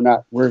 you know,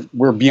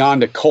 we're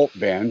beyond a cult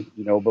band,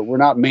 you know, but we're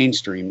not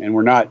mainstream, and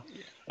we're not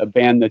a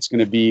band that's going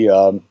to be,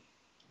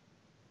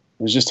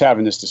 was just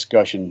having this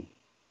discussion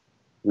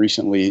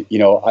recently. You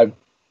know,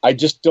 I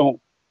just don't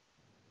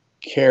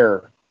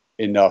care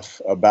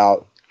enough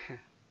about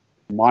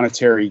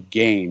monetary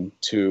gain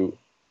to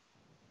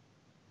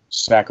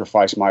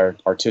sacrifice my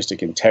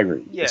artistic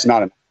integrity. Yeah. It's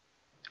not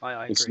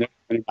I it's agree. never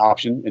been an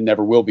option. It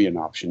never will be an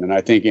option. And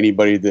I think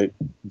anybody that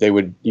they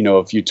would, you know,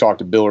 if you talk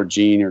to Bill or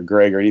Gene or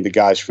Greg or any of the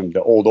guys from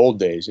the old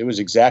days, it was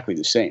exactly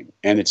the same.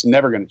 And it's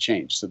never going to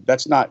change. So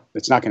it's not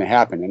going to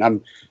happen.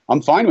 And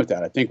I'm fine with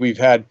that. I think we've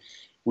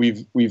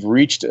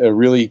reached a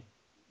really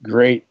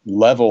great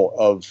level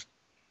of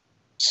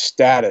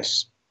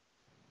status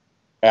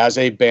as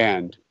a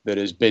band that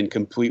has been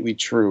completely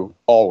true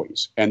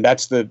always. And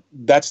that's the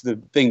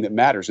thing that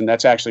matters. And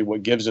that's actually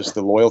what gives us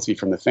the loyalty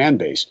from the fan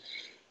base.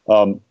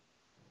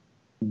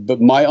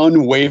 But my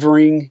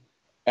unwavering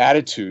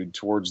attitude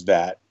towards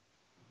that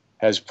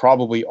has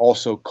probably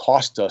also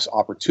cost us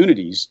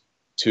opportunities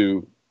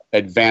to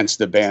advance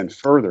the band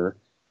further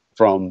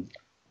from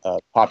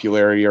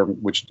popularity,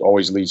 which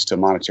always leads to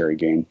monetary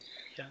gain.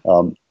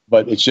 Yeah.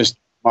 But it's just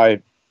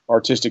my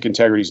artistic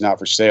integrity is not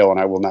for sale, and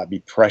I will not be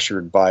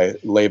pressured by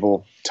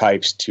label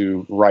types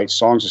to write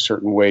songs a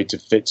certain way to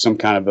fit some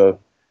kind of a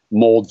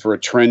mold for a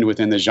trend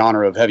within the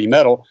genre of heavy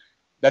metal.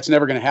 That's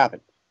never going to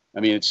happen. I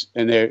mean,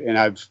 and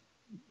I've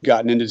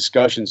gotten into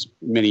discussions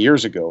many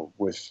years ago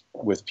with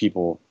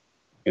people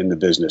in the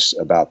business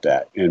about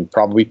that, and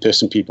probably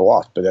pissing people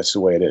off, but that's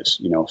the way it is,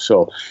 you know.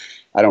 So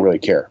I don't really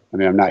care. I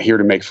mean, I'm not here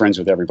to make friends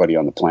with everybody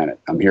on the planet.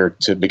 I'm here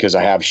because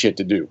I have shit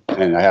to do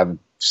and I have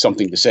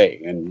something to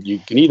say, and you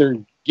can either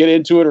get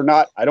into it or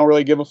not. I don't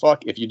really give a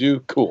fuck. If you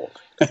do, cool.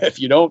 If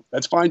you don't,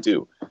 that's fine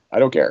too. I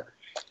don't care.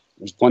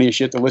 There's plenty of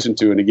shit to listen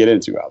to and to get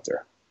into out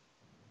there.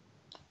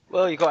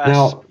 Well, you got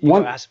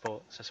our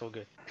support, so it's all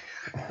good.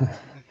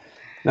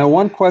 Now,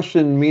 one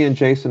question me and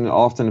Jason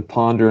often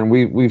ponder, and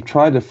we've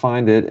tried to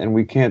find it and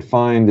we can't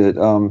find it.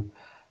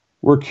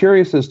 We're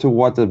curious as to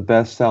what the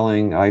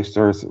best-selling Iced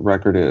Earth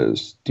record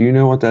is. Do you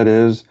know what that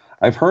is?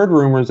 I've heard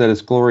rumors that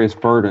it's Glorious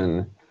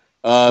Burden.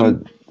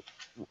 But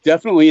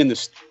definitely in the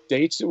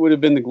States, it would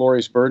have been the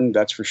Glorious Burden.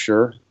 That's for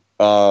sure.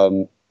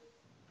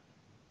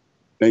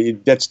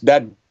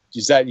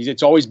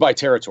 It's always by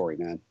territory,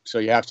 man. So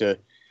you have to.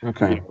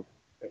 Okay. You know,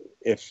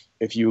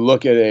 if you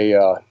look at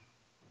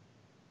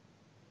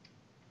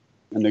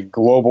and the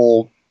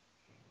globally,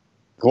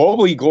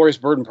 Glorious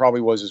Burden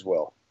probably was as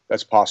well.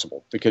 That's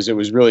possible because it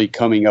was really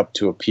coming up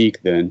to a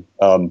peak then.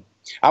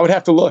 I would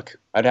have to look.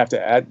 I'd have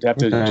to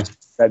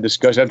just that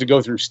discussion. I have to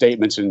go through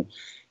statements, and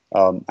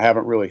I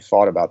haven't really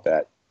thought about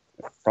that.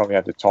 I probably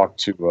have to talk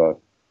to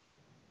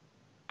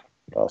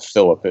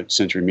Philip at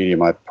Century Media,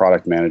 my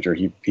product manager.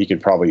 He could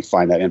probably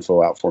find that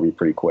info out for me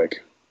pretty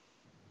quick.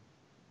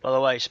 By the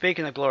way,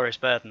 speaking of Glorious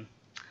Burden,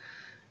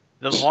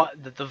 the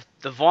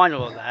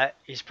vinyl of that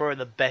is probably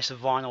the best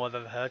vinyl I've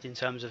ever heard in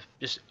terms of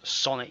just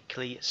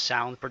sonically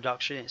sound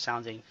production. It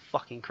sounds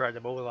fucking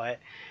incredible. Like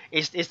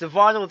it's the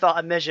vinyl that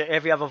I measure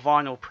every other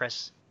vinyl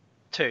press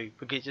to,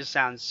 because it just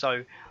sounds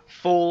so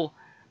full,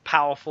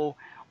 powerful,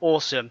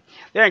 awesome.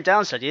 The only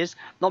downside is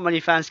not many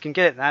fans can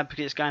get it now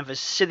because it's going for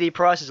silly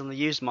prices on the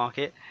used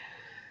market.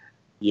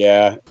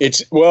 Yeah,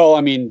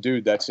 I mean,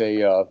 dude, that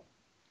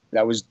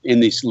was in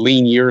these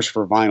lean years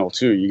for vinyl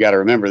too. You got to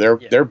remember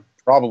there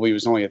probably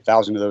was only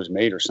 1,000 of those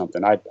made or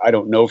something. I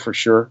don't know for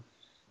sure,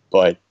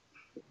 but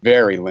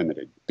very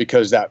limited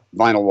because that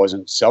vinyl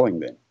wasn't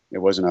selling then. It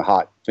wasn't a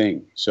hot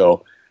thing.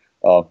 So,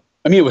 I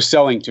mean, it was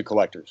selling to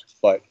collectors,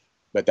 but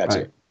that's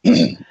right.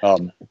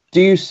 it.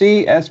 Do you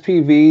see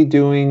SPV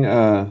doing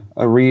a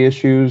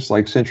reissues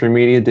like Century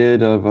Media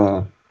did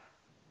of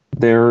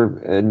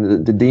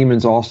and the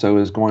Demons also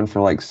is going for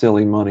like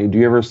silly money. Do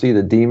you ever see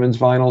the Demons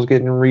vinyls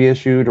getting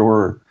reissued,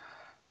 or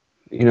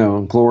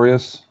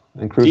Glorious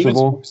and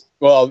Crucible?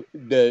 Well,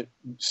 the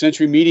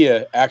Century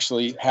Media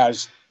actually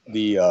has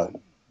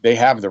they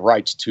have the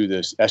rights to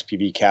this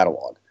SPV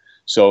catalog,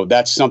 so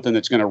that's something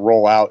that's going to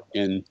roll out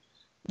in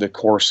the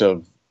course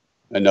of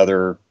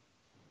another,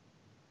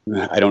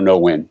 I don't know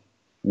when,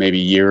 maybe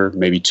a year,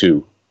 maybe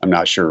two. I'm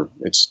not sure.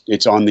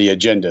 It's on the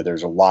agenda.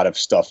 There's a lot of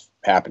stuff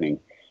happening.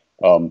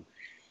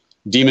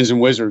 Demons and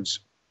Wizards,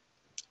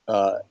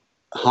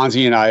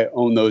 Hansi and I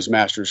own those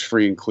masters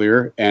free and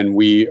clear, and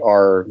we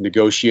are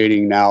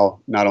negotiating now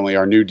not only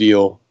our new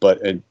deal,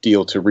 but a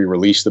deal to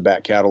re-release the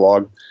back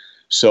catalog.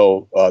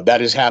 So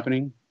that is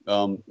happening.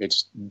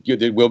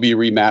 It will be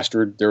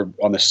remastered. They're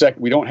on the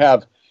second.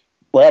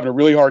 We're having a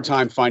really hard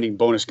time finding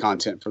bonus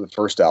content for the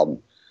first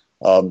album,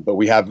 but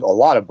we have a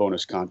lot of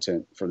bonus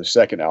content for the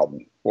second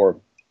album, or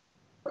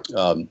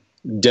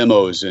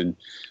demos and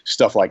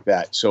stuff like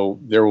that. So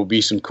there will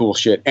be some cool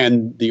shit,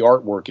 and the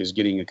artwork is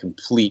getting a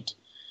complete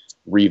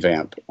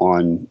revamp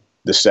on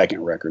the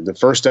second record. The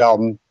first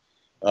album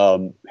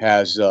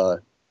has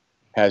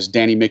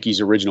Danny Mickey's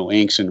original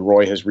inks, and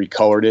Roy has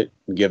recolored it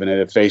and given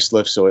it a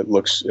facelift, so it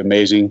looks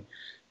amazing.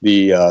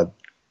 The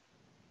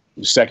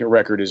second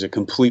record is a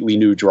completely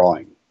new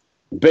drawing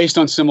based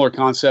on similar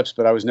concepts,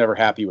 but I was never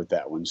happy with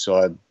that one.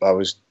 So I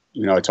was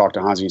I talked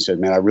to Hansi and said,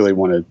 man, I really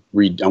want to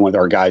I want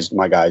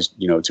my guys, to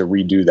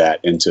redo that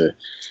and to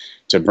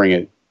bring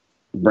it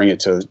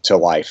to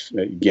life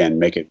again,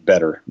 make it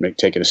better,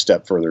 take it a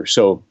step further.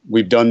 So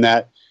we've done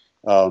that.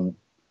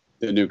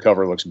 The new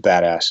cover looks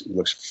badass. It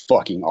looks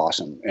fucking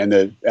awesome.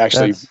 And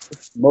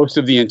most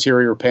of the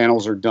interior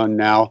panels are done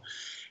now.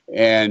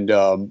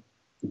 And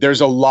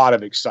there's a lot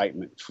of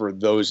excitement for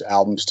those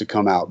albums to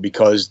come out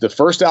because the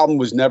first album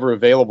was never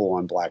available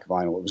on black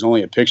vinyl. It was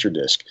only a picture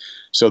disc.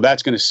 So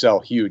that's going to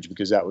sell huge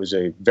because that was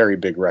a very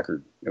big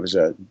record. It was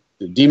the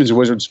Demons and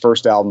Wizards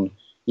first album.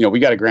 We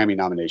got a Grammy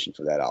nomination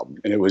for that album.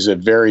 And it was a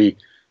very,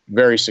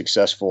 very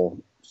successful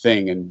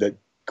thing. And that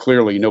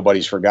clearly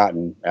nobody's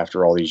forgotten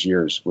after all these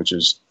years, which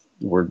is,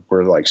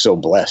 we're like so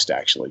blessed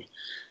actually.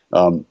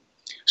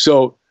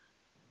 So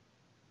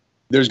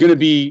there's going to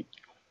be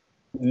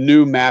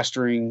new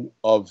mastering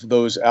of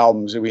those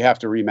albums that we have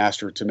to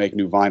remaster to make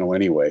new vinyl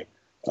anyway.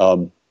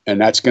 And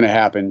that's going to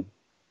happen.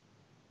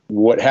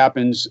 What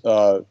happens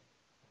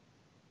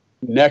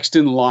next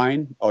in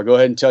line, I'll go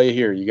ahead and tell you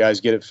here, you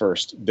guys get it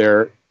first.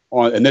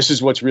 And this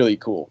is what's really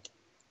cool,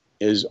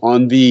 is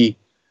on the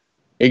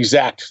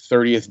exact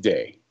 30th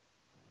day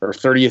or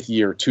 30th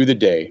year to the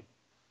day,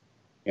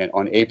 and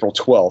on April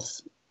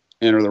 12th,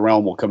 Enter the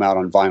Realm will come out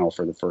on vinyl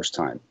for the first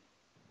time.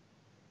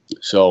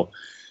 So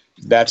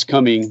that's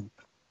coming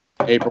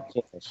April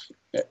 12th.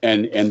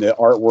 And the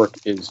artwork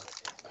is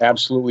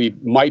absolutely,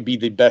 might be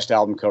the best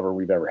album cover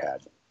we've ever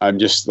had. I'm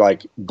just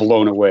like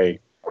blown away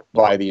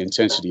by the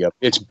intensity of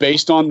it. It's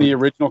based on the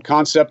original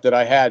concept that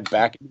I had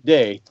back in the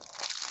day,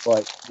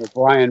 but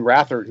Brian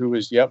Rathert, who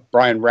was the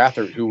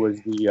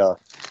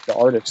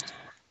artist,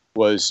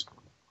 was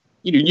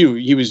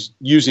he was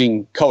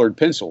using colored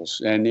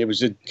pencils, and it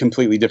was a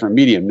completely different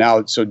medium.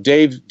 Now, so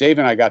Dave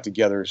and I got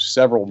together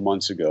several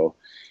months ago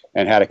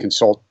and had a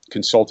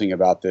consulting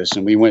about this,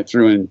 and we went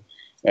through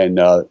and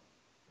him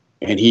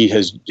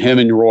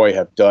and Roy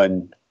have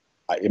done.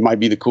 It might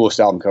be the coolest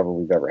album cover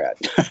we've ever had.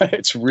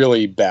 It's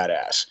really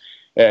badass,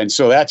 and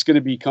so that's going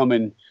to be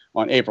coming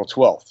on April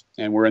 12th,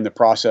 and we're in the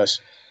process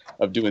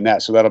of doing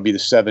that. So that'll be the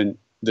second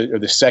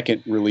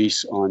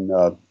release on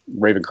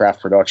Ravencraft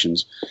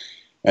Productions.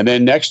 And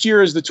then next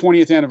year is the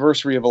 20th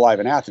anniversary of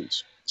Alive in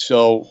Athens.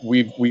 So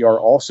we are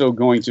also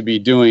going to be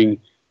doing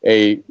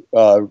a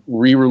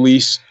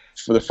re-release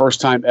for the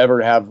first time ever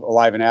to have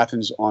Alive in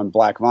Athens on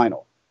black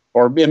vinyl.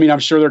 I'm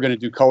sure they're going to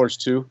do colors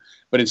too,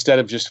 but instead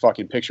of just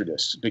fucking picture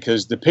discs,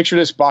 because the picture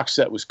disc box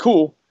set was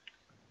cool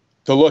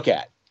to look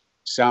at.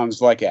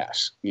 Sounds like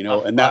ass,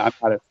 and that I'm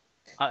not a...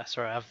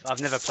 Sorry,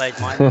 I've never played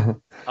mine.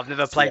 I've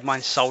never played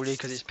mine solely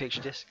because it's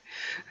picture disc.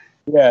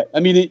 Yeah,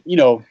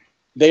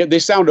 They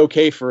sound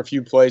okay for a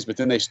few plays, but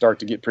then they start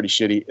to get pretty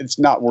shitty. It's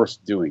not worth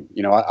doing.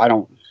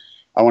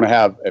 I want to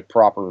have a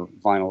proper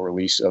vinyl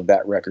release of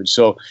that record.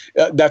 So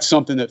that's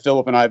something that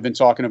Philip and I have been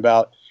talking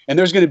about. And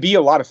there's going to be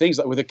a lot of things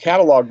like with a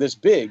catalog this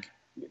big.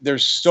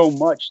 There's so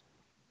much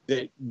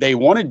that they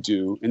want to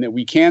do and that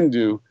we can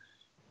do.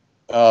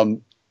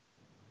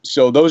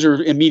 So those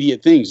are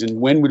immediate things. And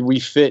when would we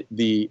fit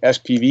the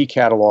SPV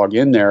catalog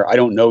in there? I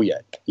don't know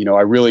yet.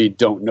 I really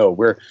don't know.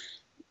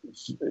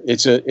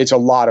 It's a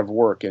lot of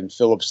work. And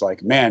Philip's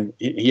like, man,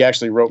 he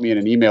actually wrote me in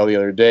an email the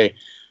other day.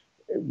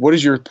 What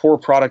is your poor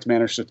product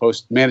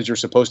manager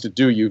supposed to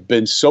do? You've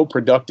been so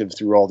productive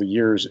through all the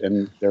years,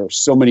 and there are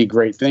so many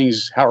great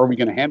things. How are we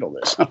going to handle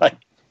this? I'm like,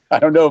 I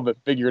don't know, but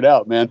figure it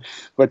out, man.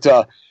 But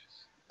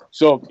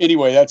so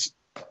anyway,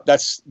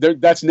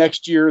 that's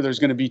next year. There's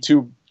going to be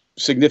 2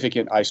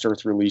 significant Iced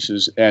Earth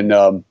releases, and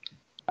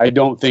I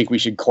don't think we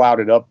should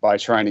cloud it up by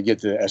trying to get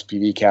the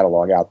SPV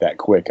catalog out that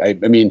quick. I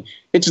mean,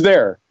 it's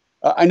there.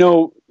 I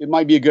know it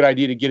might be a good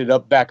idea to get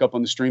it back up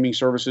on the streaming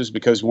services,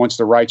 because once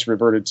the rights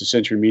reverted to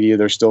Century Media,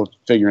 they're still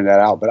figuring that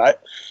out.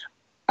 But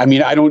a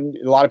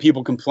lot of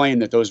people complain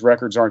that those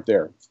records aren't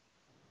there.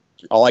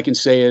 All I can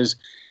say is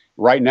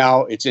right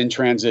now it's in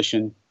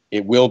transition.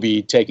 It will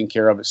be taken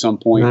care of at some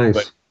point, nice.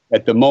 But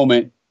at the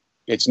moment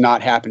it's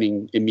not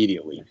happening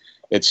immediately.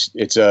 It's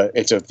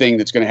a thing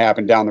that's going to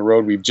happen down the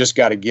road. We've just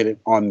got to get it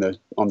on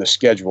the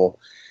schedule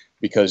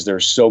because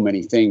there's so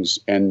many things,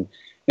 and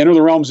Enter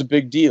the Realm's a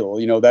big deal.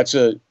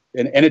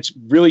 And it's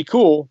really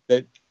cool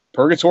that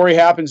Purgatory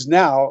happens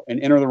now and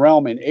Enter the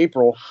Realm in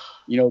April.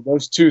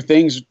 Those 2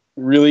 things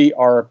really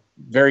are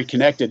very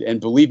connected.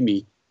 And believe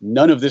me,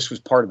 none of this was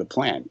part of the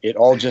plan. It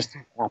all just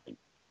happened.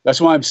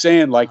 That's why I'm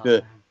saying, like,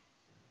 the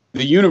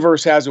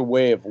universe has a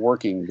way of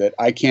working that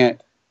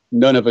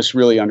none of us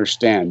really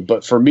understand.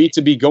 But for me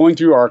to be going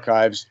through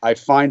archives, I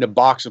find a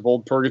box of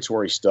old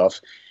Purgatory stuff.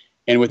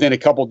 And within a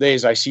couple of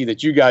days, I see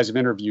that you guys have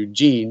interviewed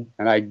Gene,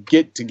 and I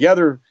get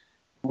together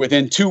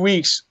within 2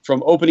 weeks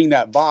from opening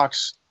that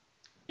box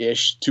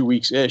 2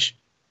 weeks-ish.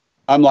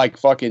 I'm like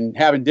fucking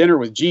having dinner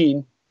with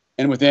Gene,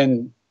 and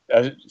within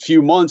a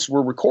few months,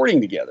 we're recording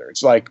together.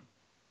 It's like,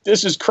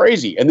 this is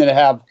crazy. And then to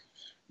have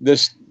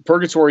this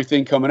Purgatory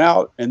thing coming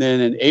out, and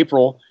then in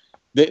April,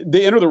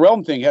 the Enter the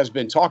Realm thing has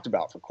been talked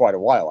about for quite a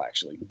while,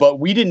 actually. But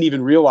we didn't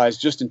even realize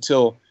just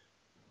until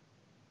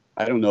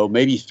I don't know,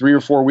 maybe 3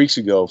 or 4 weeks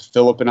ago,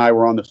 Philip and I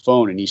were on the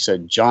phone, and he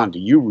said, John, do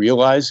you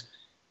realize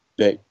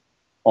that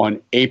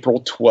on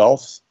April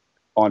 12th,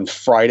 on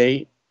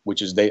Friday,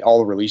 which is all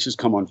the releases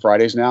come on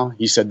Fridays now,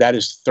 he said that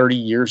is 30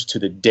 years to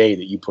the day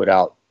that you put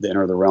out the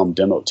Enter the Realm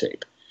demo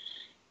tape.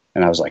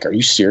 And I was like, are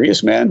you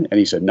serious, man? And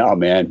he said, no,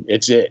 man,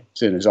 it's it.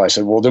 And so I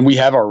said, well, then we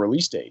have our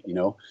release date, you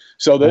know?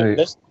 So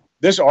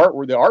this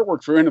artwork, the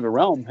artwork for Enter the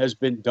Realm has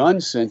been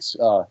done since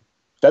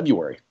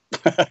February.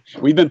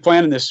 We've been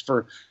planning this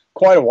for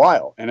quite a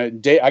while.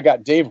 And I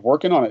got Dave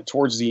working on it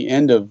towards the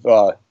end of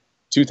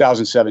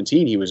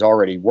 2017. He was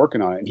already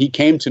working on it. And he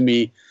came to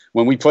me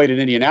when we played in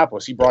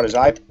Indianapolis. He brought his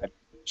iPad,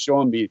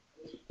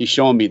 he's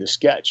showing me the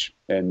sketch.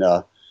 And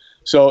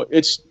so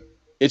it's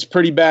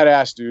pretty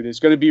badass, dude. It's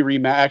going to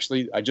be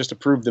Actually, I just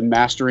approved the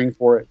mastering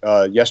for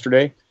it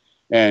yesterday.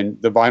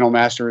 And the vinyl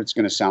master, it's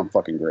going to sound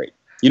fucking great.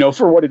 You know,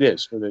 for what it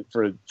is,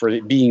 for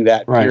it being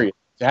that period.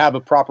 To have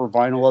a proper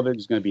vinyl of it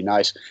is going to be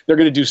nice. They're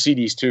going to do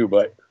CDs too,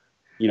 but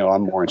you know,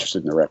 I'm more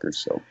interested in the records.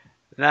 So,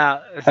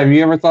 now, have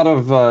you ever thought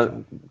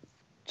of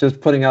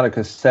just putting out a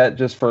cassette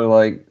just for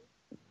like?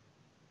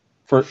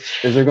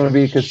 Is there going to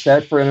be a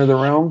cassette for Enter the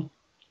Realm?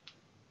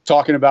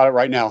 Talking about it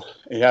right now.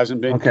 It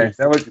hasn't been. Okay,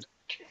 that would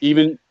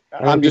even.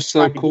 I'm just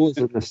so cool as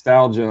a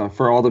nostalgia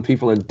for all the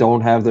people that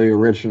don't have the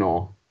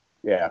original.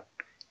 Yeah,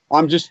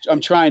 I'm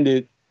trying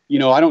to. You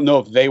know, I don't know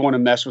if they want to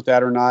mess with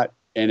that or not.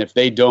 And if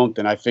they don't,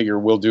 then I figure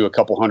we'll do a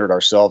couple hundred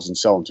ourselves and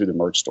sell them through the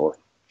merch store.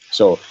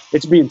 So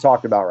it's being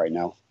talked about right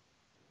now.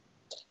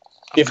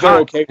 If they're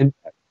okay with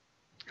that.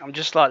 I'm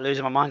just like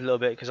losing my mind a little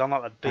bit because I'm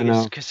not the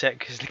biggest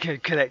cassette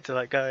collector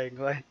like going.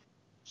 Like.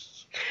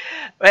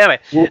 But anyway,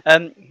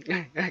 I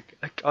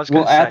was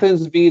will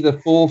Athens be the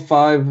full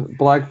 5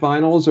 black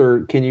vinyls,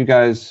 or can you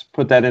guys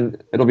put that in?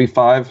 It'll be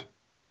 5.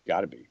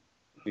 Got to be.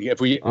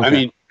 I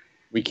mean,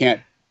 we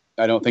can't.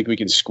 I don't think we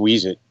can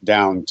squeeze it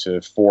down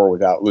to 4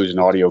 without losing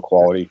audio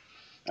quality.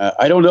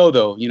 I don't know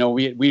though. You know,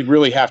 we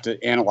really have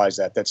to analyze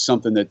that. That's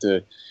something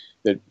that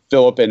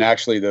Philip and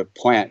actually the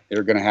plant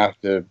are going to have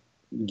to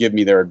give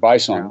me their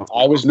advice on.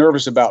 I was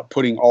nervous about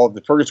putting all of the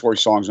Purgatory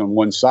songs on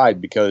one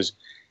side because,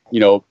 you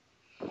know,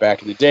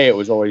 back in the day it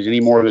was always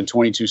any more than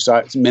 22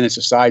 minutes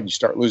aside, you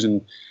start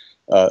losing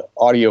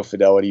audio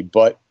fidelity.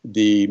 But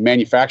the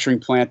manufacturing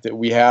plant that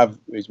we have,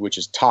 which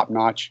is top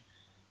notch.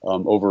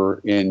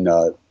 Over in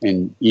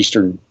former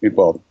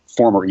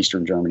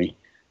Eastern Germany,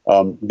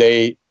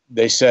 they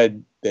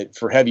said that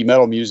for heavy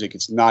metal music,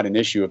 it's not an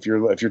issue. If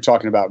you're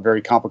talking about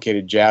very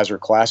complicated jazz or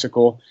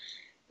classical,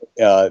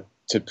 to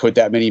put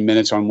that many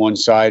minutes on one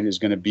side is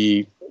going to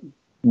be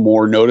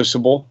more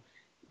noticeable.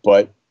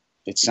 But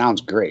it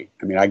sounds great.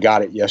 I mean, I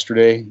got it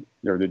yesterday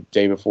or the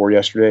day before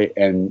yesterday,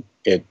 and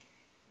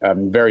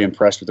I'm very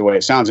impressed with the way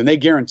it sounds. And they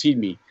guaranteed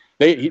me.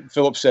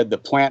 Philip said the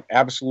plant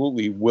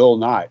absolutely will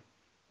not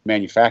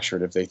manufacture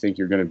it if they think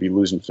you're going to be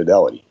losing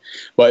fidelity.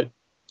 But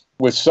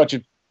with such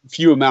a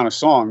few amount of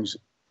songs,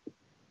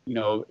 you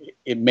know,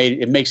 it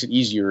makes it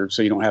easier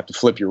so you don't have to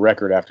flip your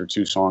record after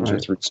 2 songs or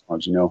 3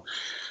 songs, you know.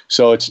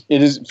 So it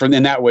is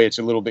in that way it's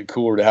a little bit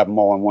cooler to have them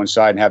all on one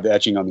side and have the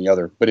etching on the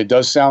other. But it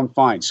does sound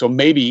fine. So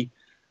maybe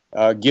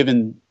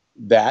given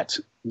that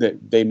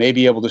they may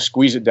be able to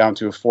squeeze it down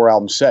to a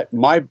 4-album set.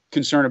 My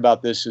concern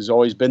about this has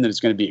always been that it's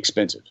going to be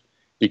expensive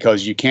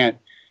because you can't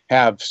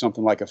have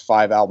something like a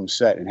 5-album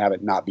set and have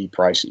it not be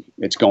pricey.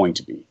 It's going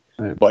to be,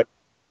 but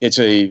it's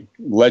a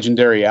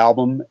legendary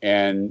album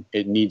and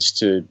it needs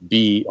to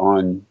be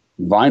on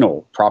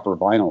vinyl, proper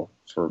vinyl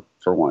for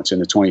once.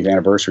 And the 20th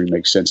anniversary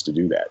makes sense to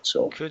do that.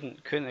 So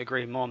couldn't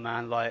agree more,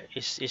 man. Like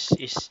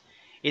it's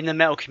in the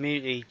metal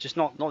community, just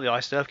not the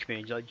Iced Earth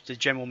community, like the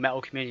general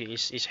metal community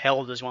is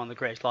held as one of the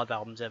greatest live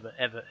albums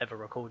ever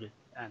recorded.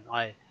 And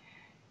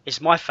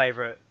it's my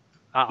favorite.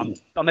 I'm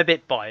a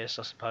bit biased,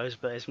 I suppose,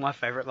 but it's my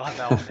favorite live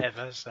album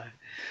ever. So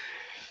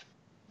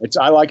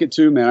I like it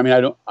too, man. I mean,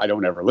 I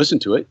don't ever listen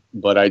to it,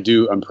 but I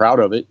do. I'm proud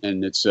of it,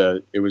 and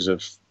it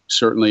was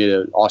certainly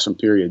an awesome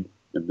period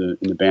in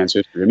the band's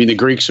history. I mean, the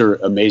Greeks are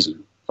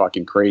amazing,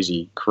 fucking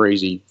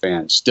crazy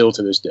fans still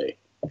to this day.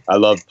 I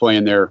love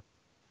playing there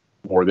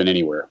more than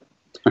anywhere.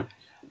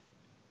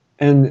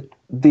 And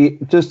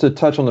just to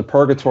touch on the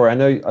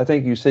Purgatory, I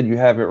think you said you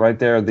have it right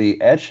there.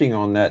 The etching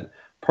on that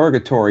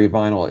Purgatory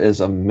vinyl is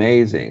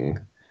amazing.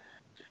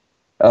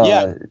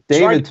 Yeah,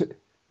 David.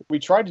 We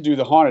tried to do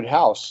the haunted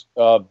house,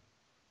 but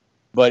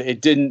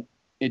it didn't.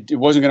 It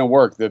wasn't going to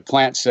work. The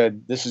plant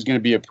said this is going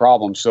to be a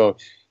problem, so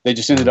they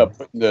just ended up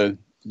putting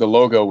the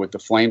logo with the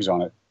flames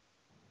on it,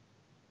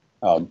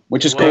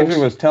 which is cool. David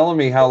was telling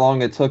me how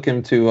long it took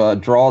him to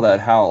draw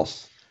that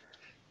house.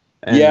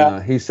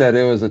 And he said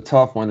it was a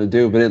tough one to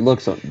do, but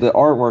the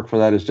artwork for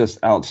that is just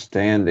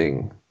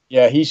outstanding.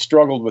 Yeah, he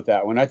struggled with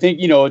that one. I think,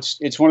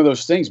 it's one of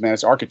those things, man.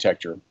 It's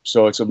architecture.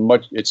 So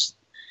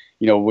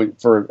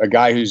for a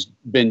guy who's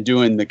been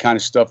doing the kind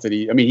of stuff that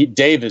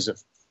Dave is a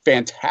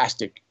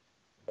fantastic,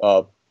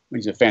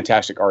 he's a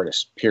fantastic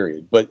artist,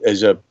 period. But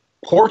as a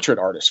portrait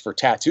artist for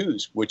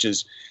tattoos, which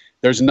is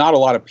there's not a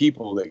lot of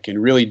people that can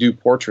really do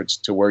portraits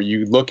to where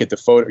you look at the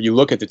photo, you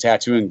look at the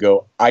tattoo and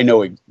go, I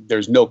know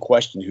there's no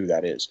question who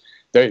that is.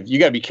 You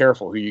got to be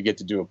careful who you get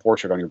to do a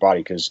portrait on your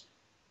body, because,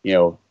 you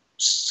know,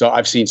 so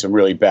I've seen some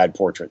really bad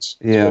portraits.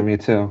 Yeah, so me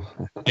too.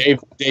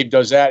 Dave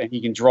does that, and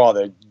he can draw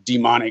the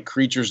demonic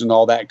creatures and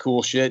all that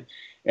cool shit.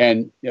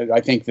 And you know, I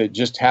think that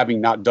just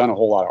having not done a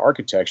whole lot of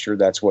architecture,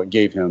 that's what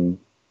gave him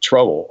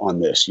trouble on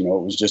this. You know,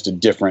 it was just a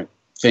different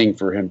thing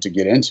for him to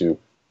get into.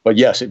 But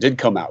yes, it did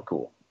come out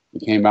cool.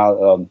 It came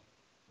out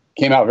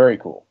very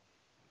cool.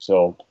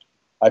 So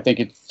I think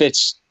it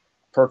fits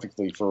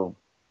perfectly for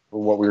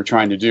what we were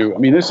trying to do. I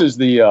mean, this is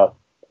the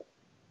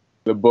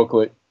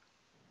booklet.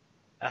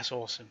 That's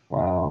awesome.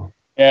 Wow.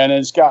 And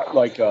it's got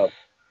like you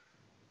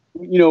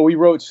know, we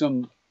wrote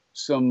some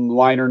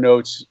liner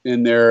notes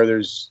in there.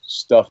 There's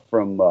stuff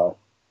from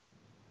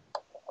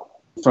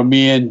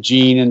me and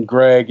Gene and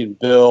Greg and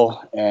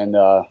Bill, and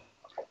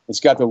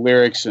it's got the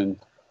lyrics, and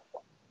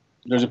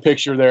there's a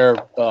picture there,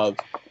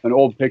 an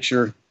old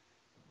picture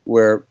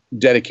where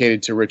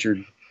dedicated to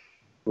Richard,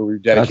 where we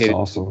dedicated.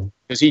 That's awesome.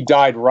 Because he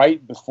died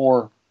right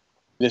before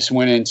this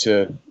went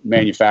into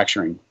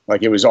manufacturing.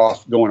 Like, it was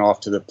going off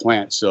to the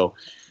plant. So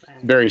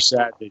very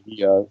sad that he,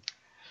 you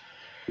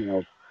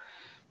know,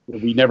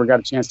 we never got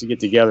a chance to get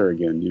together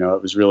again. You know,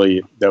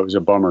 that was a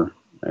bummer.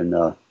 And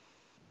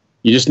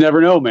you just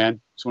never know,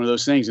 man. It's one of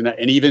those things. And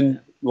even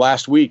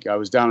last week I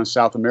was down in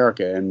South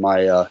America, and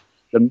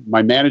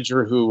my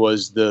manager, who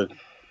was the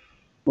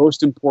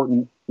most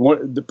important,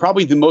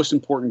 probably the most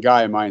important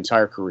guy in my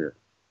entire career,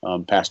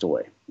 passed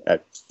away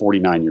at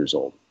 49 years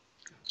old.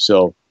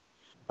 So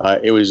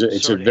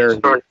it's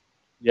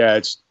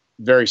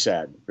very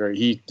sad.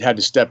 He had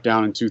to step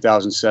down in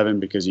 2007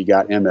 because he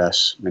got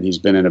MS, and he's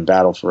been in a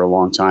battle for a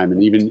long time.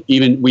 And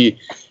even we,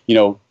 you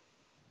know,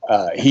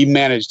 he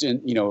managed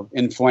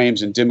In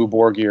Flames and Dimmu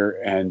Borgir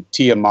and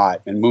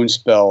Tiamat and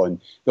Moonspell,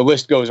 and the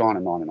list goes on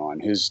and on and on.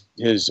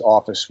 His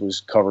office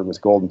was covered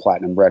with gold and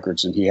platinum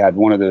records, and he had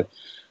one of the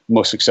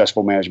most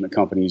successful management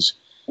companies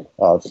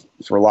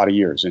for a lot of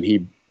years.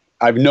 And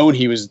I've known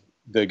he was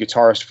the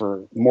guitarist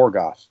for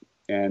Morgoth,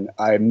 and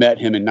I met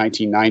him in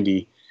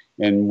 1990,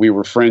 and we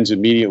were friends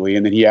immediately.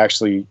 And then he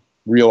actually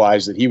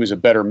realized that he was a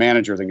better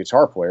manager than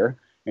guitar player,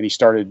 and he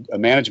started a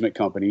management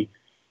company.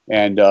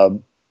 And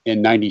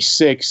in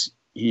 96,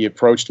 he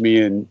approached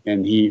me,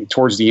 and he,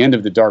 towards the end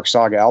of the Dark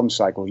Saga album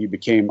cycle, he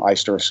became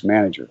Iced Earth's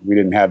manager. We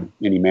didn't have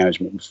any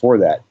management before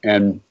that.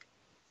 And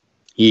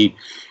we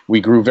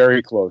grew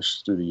very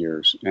close through the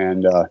years.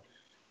 And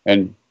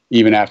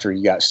even after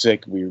he got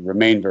sick, we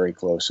remained very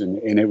close.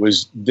 And it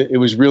was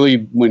really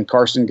when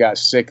Karsten got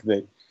sick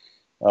that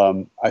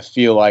I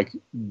feel like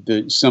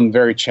some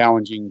very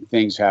challenging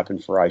things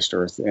happened for Iced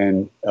Earth.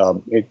 And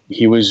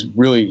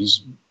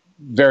he's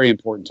very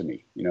important to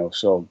me, you know.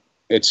 So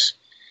it's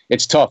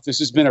tough. This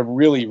has been a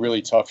really,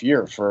 really tough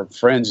year for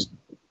friends,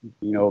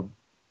 you know,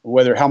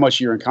 whether how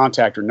much you're in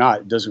contact or not,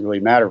 it doesn't really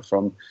matter,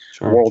 from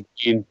Sure.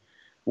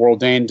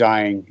 World Dane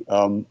dying,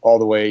 all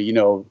the way, you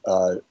know,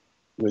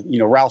 with, you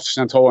know, Ralph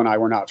Santola and I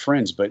were not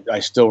friends, but I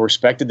still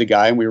respected the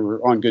guy, and we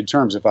were on good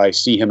terms. If I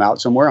see him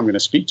out somewhere, I'm going to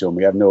speak to him.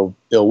 We have no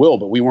ill will,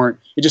 but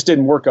it just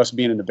didn't work, us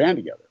being in the band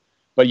together.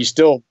 But you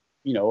still,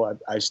 you know,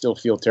 I still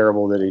feel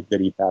terrible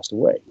that he passed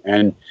away.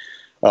 And,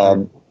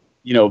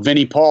 you know,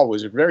 Vinnie Paul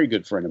was a very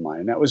good friend of mine,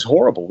 and that was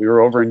horrible. We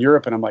were over in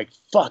Europe, and I'm like,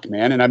 fuck,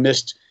 man. And I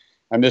missed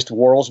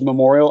Worrell's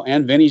memorial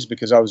and Vinnie's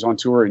because I was on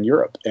tour in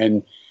Europe,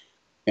 and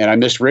I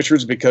missed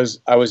Richard's because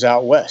I was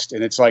out west.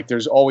 And it's like,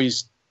 there's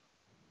always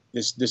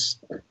this,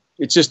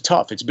 it's just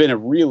tough. It's been a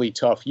really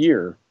tough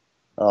year,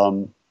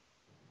 for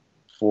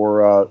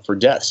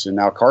deaths, and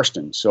now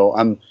Karsten. So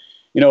I'm,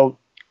 you know,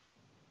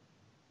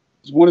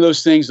 it's one of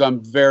those things. I'm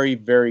very,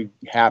 very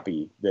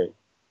happy that,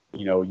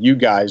 you know, you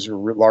guys are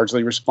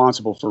largely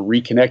responsible for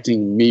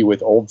reconnecting me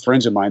with old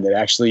friends of mine that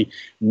actually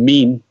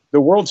mean the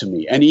world to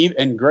me.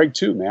 And Greg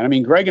too, man. I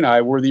mean, Greg and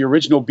I were the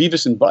original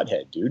Beavis and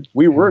Butthead, dude.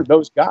 We were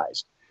those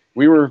guys.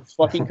 We were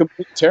fucking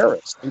complete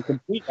terrorists and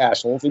complete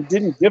assholes, and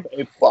didn't give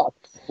a fuck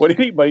what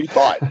anybody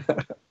thought.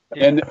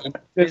 And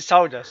He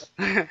told us.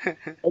 you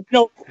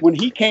know, when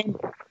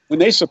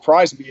they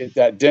surprised me at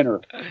that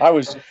dinner, I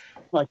was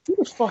like, who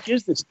the fuck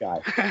is this guy?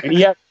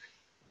 And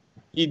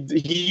he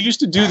used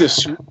to do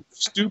this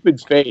stupid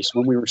face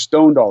when we were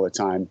stoned all the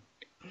time.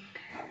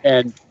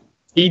 And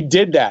he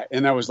did that.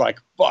 And I was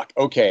like, fuck,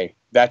 okay,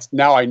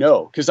 now I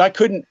know. Because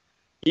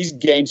he's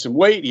gained some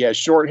weight. He has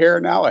short hair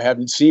now. I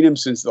haven't seen him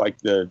since like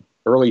the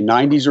early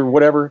 90s or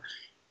whatever.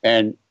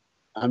 And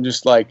I'm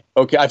just like,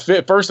 okay,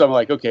 at first I'm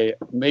like, okay,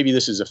 maybe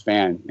this is a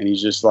fan. And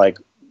he's just like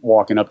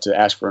walking up to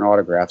ask for an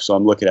autograph. So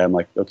I'm looking at him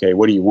like, okay,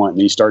 what do you want?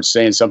 And he starts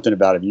saying something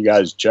about, have you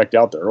guys checked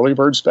out the early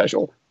bird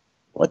special?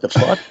 What the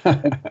fuck?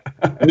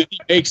 And then he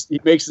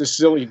makes this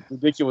silly,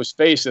 ridiculous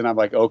face. And I'm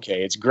like,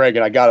 okay, it's Greg.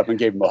 And I got up and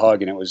gave him a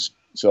hug, and it was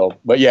so,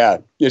 but yeah,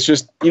 it's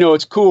just, you know,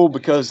 it's cool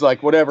because,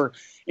 like, whatever,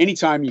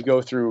 anytime you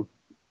go through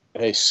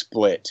a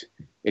split,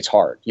 it's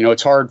hard. You know,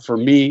 it's hard for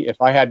me if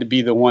I had to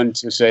be the one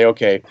to say,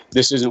 okay,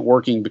 this isn't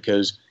working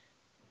because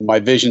my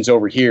vision's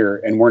over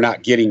here and we're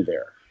not getting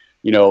there.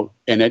 you know,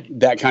 and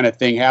that kind of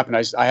thing happened.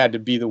 I had to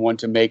be the one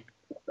to make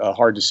a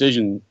hard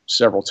decision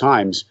several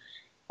times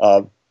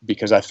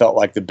because I felt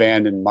like the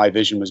band and my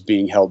vision was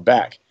being held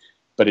back.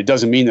 But it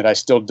doesn't mean that I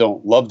still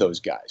don't love those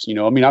guys. You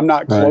know, I mean, I'm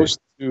not close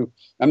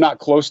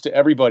to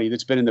everybody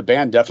that's been in the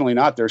band. Definitely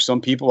not. There's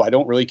some people I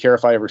don't really care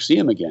if I ever see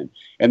them again.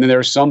 And then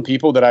there's some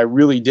people that I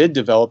really did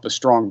develop a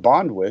strong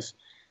bond with,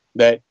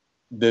 that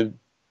the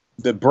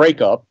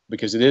breakup,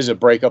 because it is a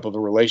breakup of a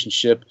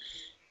relationship.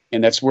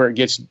 And that's where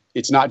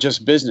it's not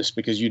just business,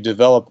 because you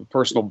develop a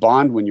personal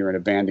bond when you're in a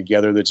band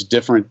together that's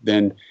different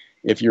than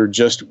if you're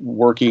just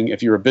working.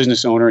 If you're a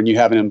business owner and you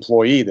have an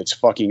employee that's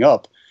fucking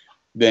up,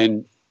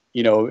 then,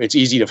 you know, it's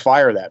easy to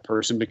fire that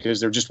person because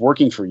they're just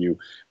working for you.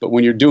 But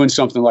when you're doing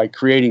something like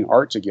creating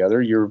art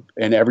together, you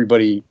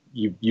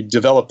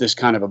develop this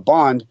kind of a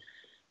bond.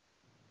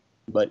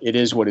 But it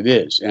is what it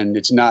is. And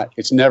it's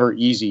never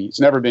easy. It's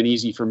never been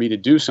easy for me to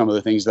do some of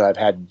the things that I've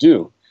had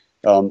to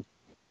do.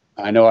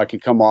 I know I can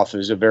come off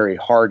as a very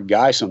hard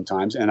guy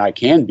sometimes, and I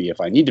can be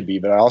if I need to be,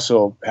 but I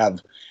also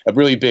have a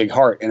really big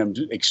heart, and I'm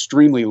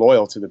extremely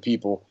loyal to the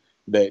people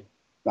that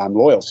I'm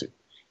loyal to.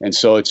 And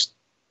so it's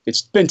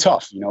been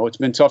tough, you know, it's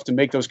been tough to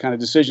make those kind of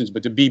decisions,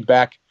 but to be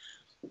back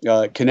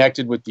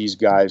connected with these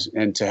guys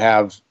and to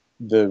have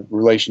the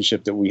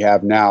relationship that we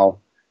have now,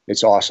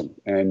 it's awesome.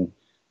 And,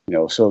 you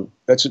know, so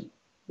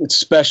it's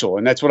special.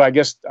 And that's what I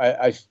guess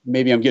I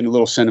maybe I'm getting a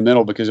little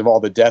sentimental because of all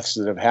the deaths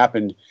that have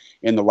happened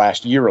in the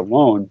last year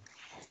alone.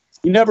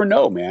 You never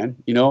know, man,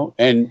 you know.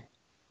 And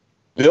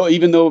Bill,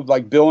 even though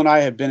like Bill and I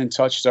have been in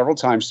touch several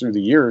times through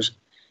the years,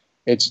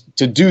 it's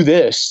to do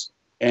this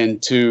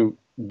and to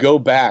go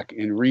back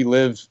and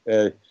relive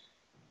a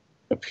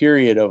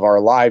period of our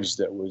lives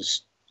that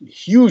was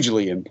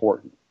hugely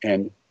important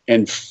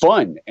and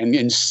fun and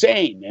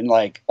insane and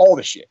like all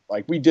the shit.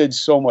 Like we did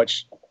so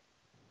much.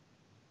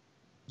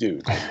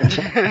 Dude,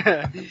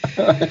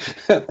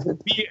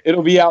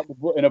 it'll be out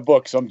in a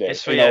book someday.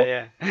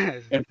 Yeah.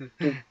 And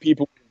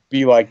people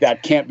be like,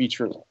 that can't be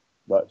true,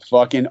 but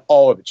fucking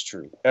all of it's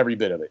true, every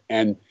bit of it.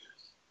 And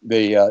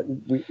we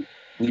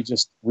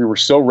were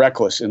so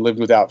reckless and lived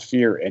without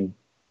fear and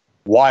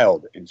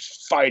wild and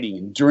fighting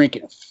and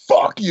drinking,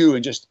 fuck you,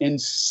 and just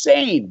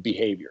insane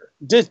behavior.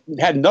 Just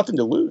had nothing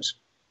to lose,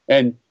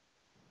 and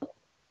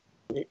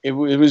it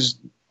was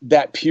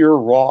that pure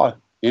raw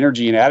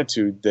energy and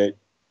attitude that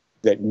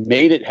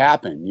made it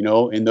happen, you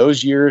know, in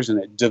those years,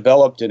 and it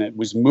developed and it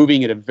was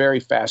moving at a very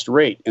fast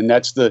rate. And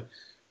I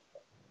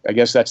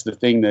guess that's the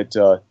thing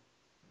that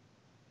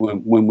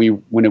when we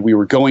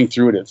were going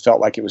through it, it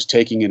felt like it was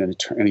taking an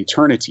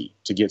eternity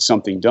to get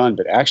something done.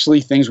 But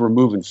actually things were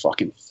moving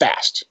fucking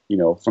fast, you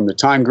know, from the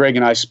time Greg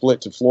and I split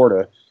to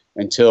Florida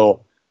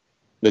until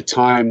the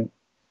time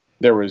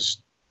there was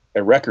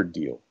a record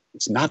deal.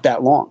 It's not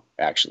that long,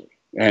 actually.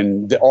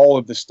 And all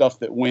of the stuff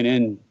that went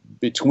in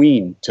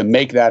between to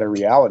make that a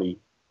reality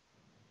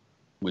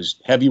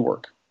was heavy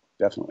work,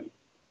 definitely.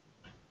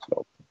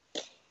 So.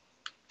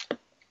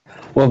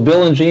 Well,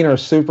 Bill and Gene are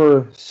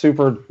super,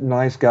 super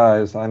nice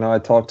guys. I know I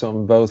talk to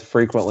them both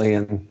frequently,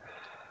 and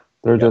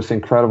they're just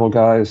incredible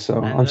guys.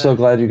 So I'm so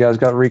glad you guys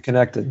got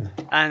reconnected.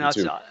 And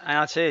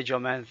I'll tell you,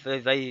 John, man,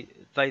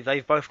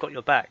 they've both got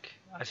your back.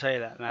 I tell you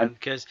that, man,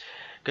 because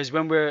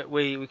when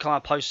we kind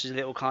of posted a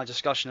little kind of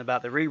discussion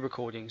about the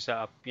re-recordings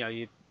that you're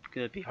going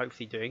to be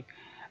hopefully doing,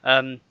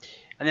 and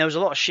there was a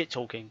lot of shit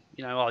talking,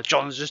 you know, oh,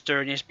 John's just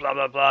doing this, blah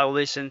blah blah, all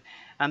this, and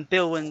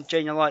Bill and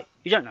Gene are like,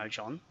 you don't know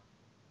John,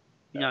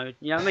 you know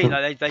what I mean?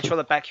 Like they try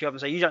to back you up and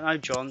say, you don't know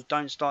John,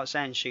 don't start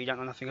saying shit you don't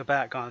know nothing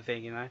about, kind of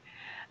thing, you know.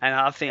 And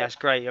I think that's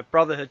great, a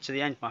brotherhood to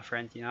the end, my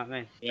friend. You know what I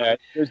mean? Yeah,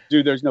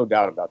 there's no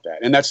doubt about that,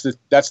 and that's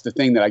the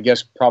thing that I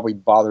guess probably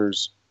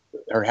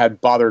had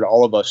bothered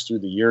all of us through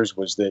the years,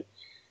 was that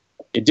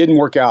it didn't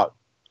work out.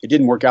 It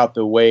didn't work out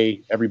the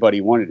way everybody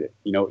wanted it.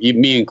 You know,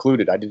 even me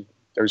included.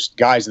 There's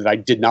guys that I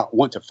did not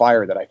want to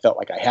fire that I felt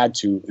like I had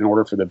to in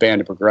order for the band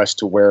to progress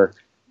to where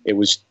I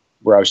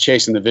was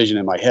chasing the vision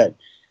in my head.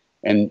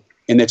 And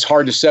it's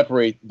hard to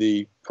separate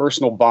the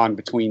personal bond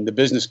between the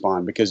business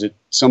bond, because at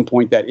some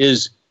point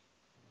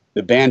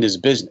the band is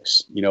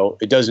business. You know,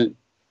 it doesn't,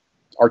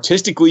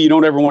 artistically, you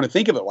don't ever want to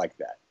think of it like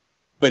that,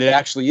 but it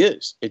actually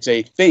is. It's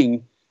a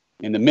thing.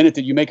 And the minute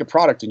that you make a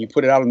product and you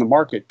put it out on the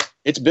market,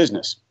 it's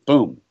business.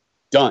 Boom,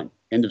 done.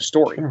 End of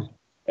story. Sure.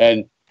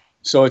 And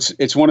so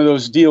it's one of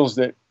those deals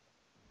that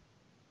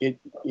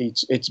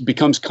it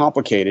becomes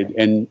complicated.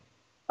 And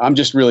I'm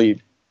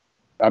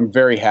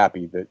very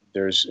happy that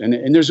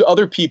there's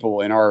other people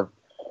in our,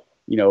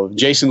 you know,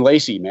 Jason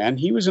Lacey, man,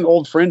 he was an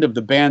old friend of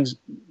the band's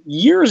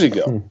years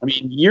ago. I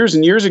mean, years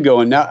and years ago.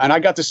 And I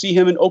got to see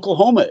him in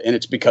Oklahoma, and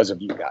it's because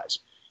of you guys.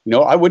 You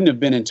know, I wouldn't have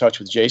been in touch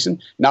with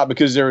Jason, not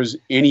because there was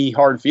any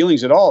hard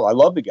feelings at all. I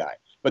love the guy,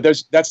 but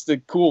that's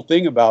the cool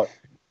thing about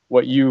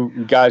what you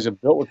guys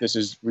have built with this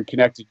is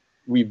reconnected.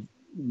 We've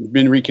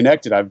been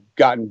reconnected. I've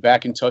gotten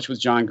back in touch with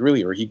John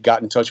Greeley, or he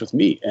got in touch with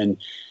me, and,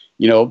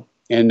 you know,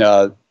 and,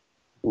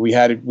 we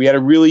had a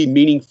really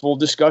meaningful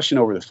discussion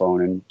over the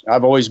phone, and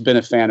I've always been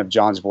a fan of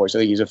John's voice. I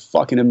think he's a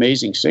fucking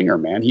amazing singer,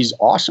 man. He's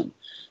awesome.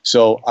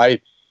 So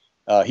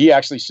He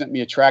actually sent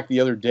me a track the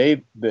other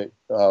day that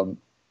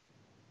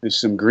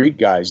some Greek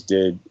guys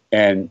did,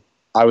 and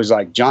I was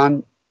like,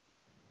 John,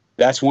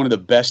 that's one of the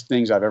best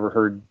things I've ever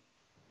heard.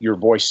 Your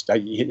voice,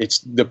 it's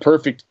the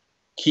perfect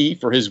key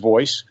for his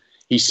voice.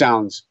 He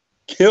sounds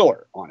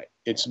killer on it.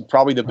 It's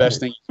probably the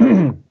best thing.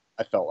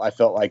 I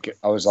felt like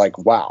I was like,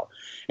 wow.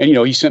 And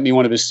he sent me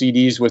one of his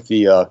CDs with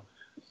the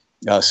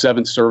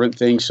Seventh Servant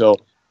thing. So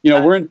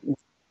we're in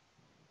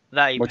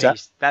that EP.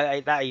 What's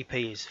That EP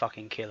is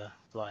fucking killer.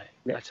 Like,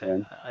 Yeah, that's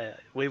it.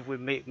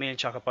 Me and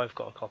Chuck have both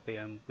got a copy,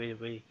 and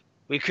we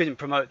couldn't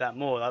promote that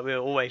more. Like, we were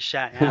always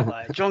shouting out,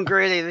 like, John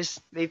Greeley,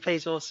 this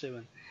EP's awesome.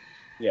 And,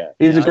 yeah,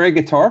 he's a great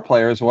guitar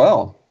player as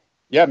well.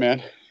 Yeah,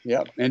 man.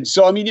 Yeah, and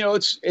so I mean,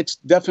 it's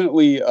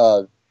definitely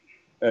a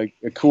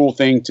cool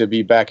thing to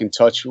be back in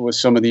touch with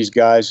some of these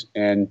guys,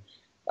 and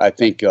I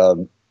think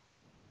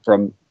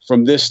from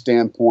this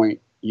standpoint,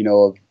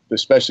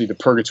 especially the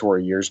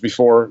Purgatory years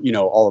before,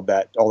 all of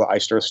that, all the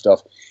Iced Earth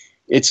stuff,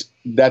 that's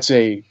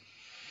the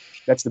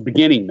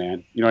beginning,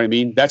 man. You know what I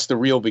mean? That's the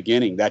real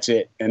beginning. That's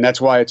it, and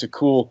that's why it's a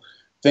cool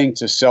thing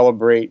to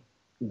celebrate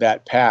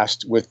that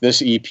past with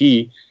this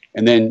EP,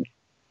 and then.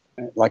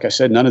 Like I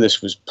said, none of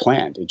this was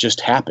planned. It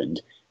just happened.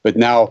 But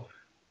now,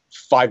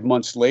 5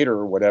 months later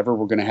or whatever,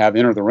 we're going to have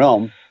Enter the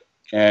Realm.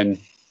 And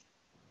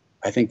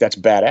I think that's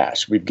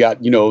badass. We've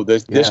got,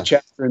 this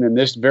chapter and then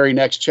this very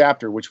next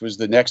chapter, which was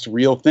the next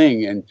real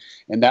thing. And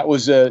that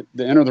was the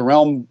Enter the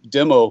Realm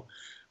demo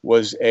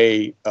was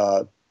it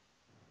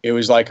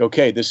was like,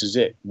 okay, this is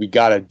it. We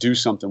got to do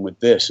something with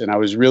this. And I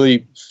was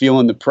really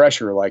feeling the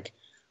pressure. Like,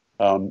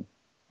 I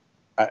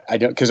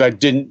don't, because I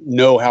didn't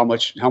know how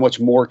much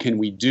more can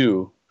we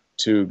do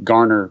to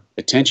garner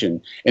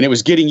attention. And it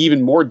was getting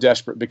even more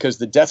desperate because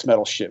the death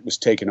metal shit was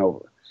taking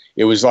over.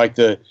 It was like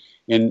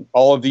in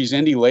all of these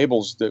indie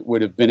labels that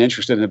would have been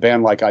interested in a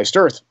band like Iced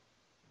Earth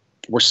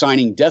were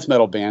signing death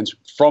metal bands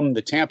from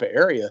the Tampa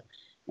area.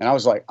 And I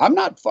was like, I'm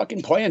not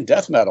fucking playing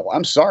death metal.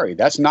 I'm sorry.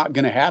 That's not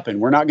going to happen.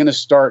 We're not going to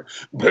start,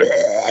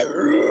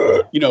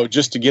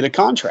 just to get a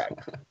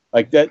contract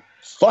like that.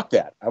 Fuck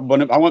that. I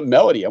want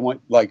melody. I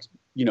want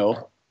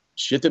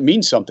shit that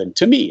means something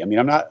to me. I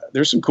mean,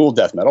 there's some cool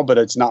death metal, but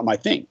it's not my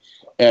thing.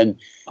 And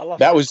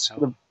that was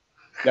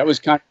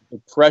kind of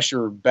the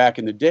pressure back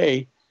in the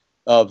day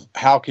of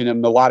how can a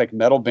melodic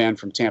metal band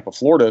from Tampa,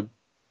 Florida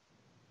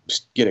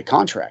get a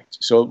contract.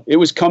 So it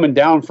was coming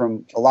down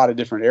from a lot of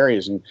different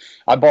areas. And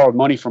I borrowed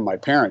money from my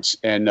parents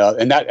and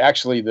that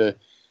actually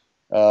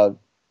I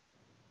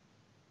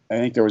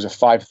think there was a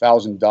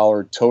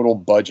 $5,000 total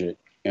budget.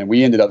 And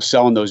we ended up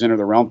selling those Enter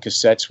the Realm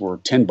cassettes were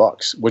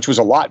 $10, which was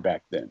a lot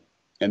back then.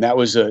 And that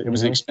was it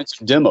was an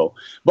expensive demo,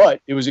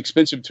 but it was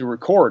expensive to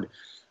record.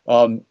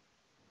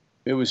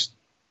 It was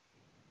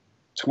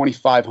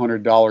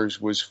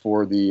 $2,500 was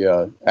for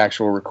the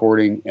actual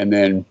recording, and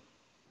then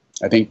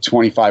I think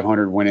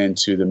 $2,500 went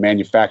into the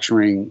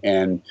manufacturing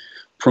and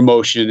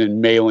promotion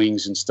and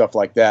mailings and stuff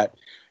like that.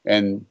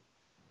 And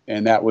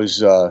that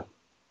was it.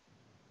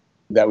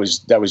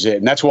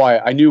 And that's why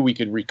I knew we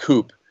could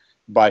recoup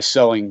by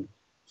selling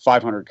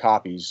 500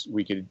 copies.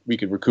 We could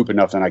recoup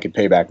enough and I could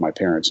pay back my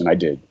parents, and I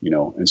did,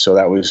 and so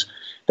it was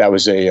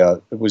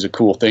a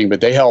cool thing.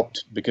 But they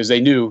helped because they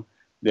knew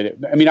that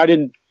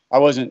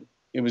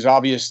it was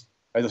obvious.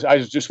 I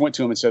just went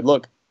to them and said,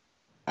 look,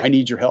 I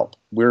need your help.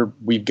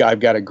 I've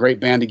got a great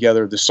band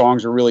together. The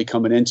songs are really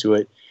coming into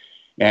it,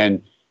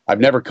 and I've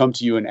never come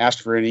to you and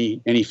asked for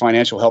any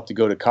financial help to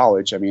go to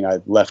college. I mean, I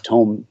left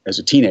home as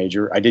a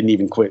teenager. I didn't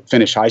even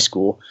finish high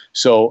school.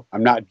 So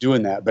I'm not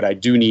doing that, but I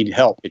do need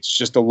help. It's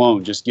just a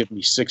loan. Just give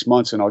me 6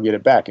 months and I'll get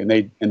it back. And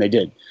they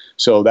did.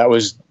 So that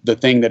was the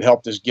thing that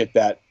helped us get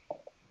that,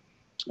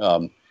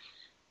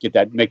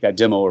 make that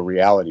demo a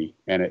reality.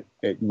 And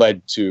it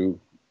led to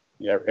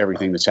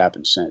everything that's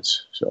happened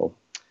since. So,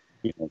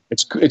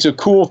 it's a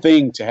cool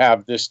thing to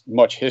have this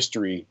much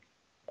history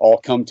all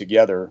come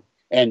together.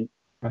 And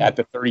at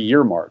the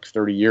 30-year mark,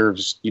 30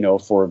 years,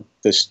 for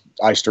this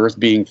Iced Earth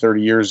being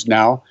 30 years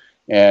now,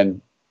 and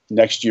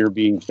next year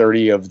being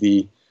 30 of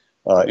the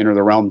Enter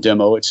the Realm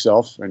demo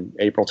itself, and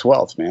April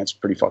 12th, man, it's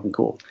pretty fucking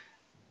cool.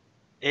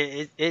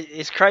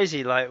 It's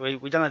crazy. Like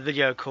we done a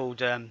video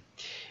called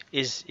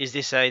 "Is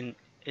this an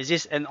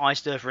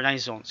Iced Earth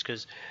Renaissance?"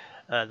 Because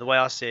the way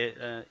I see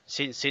it,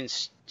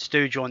 since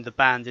Stu joined the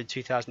band in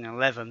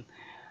 2011,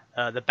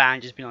 the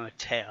band has been on a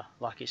tear.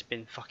 Like, it's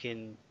been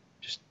fucking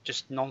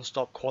just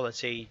non-stop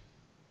quality,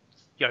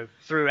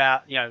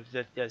 throughout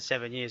the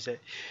 7 years that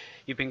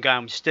you've been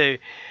going with Stu,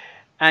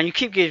 and you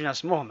keep giving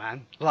us more,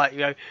 man. Like,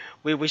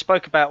 we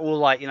spoke about all,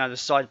 like, the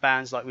side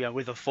bands, like,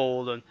 With the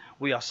Fall and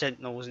We Are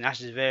Sentinels and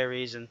Ashes of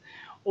Aries and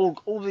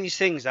all these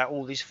things that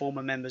all these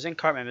former members and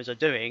current members are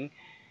doing.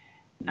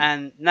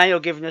 And now you're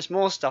giving us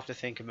more stuff to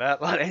think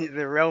about, like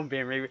the Realm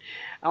being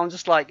I'm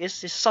just like,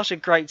 it's such a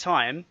great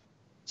time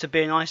to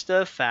be an Iced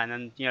Earth fan,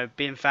 and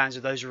being fans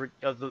of those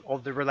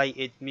of the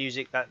related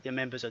music that the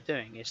members are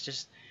doing. It's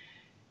just,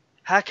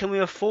 how can we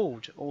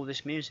afford all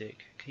this music?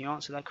 Can you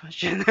answer that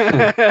question?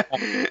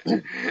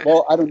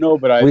 Well, I don't know,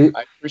 but I We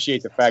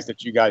appreciate the fact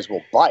that you guys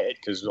will buy it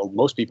because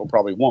most people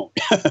probably won't.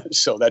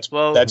 So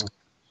Well, that's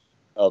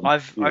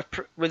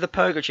with the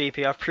Purgatory EP,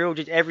 I've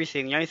pre-ordered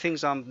everything. The only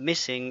things I'm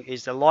missing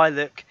is the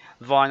lilac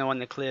vinyl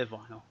and the clear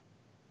vinyl.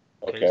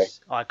 okay.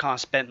 Because I kind of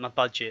spent my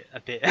budget a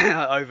bit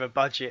over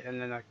budget,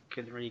 and then I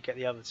couldn't really get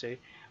the other two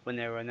when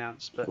they were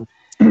announced. But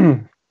Yeah,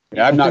 I'm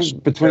I not think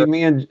sure.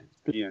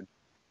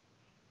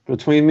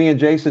 between me and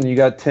Jason, you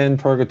got 10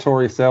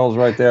 Purgatory sales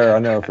right there. I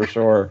know for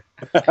sure.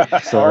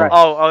 So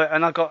All right.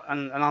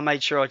 and I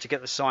made sure to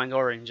get the signed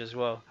orange as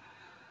well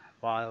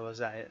while I was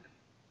at it.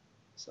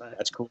 So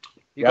That's cool.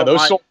 you Yeah, got those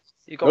my, sold.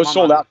 you got Those my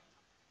sold money. out.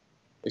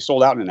 They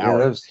sold out in an yeah, hour.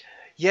 those,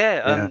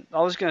 Yeah, Yeah.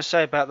 I was going to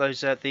say about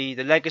those the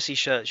legacy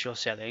shirts you're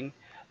selling,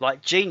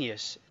 like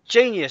genius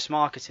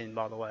marketing,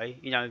 by the way.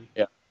 You know,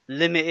 Yeah.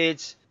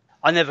 limited.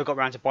 I never got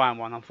around to buying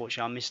one,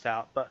 unfortunately. I missed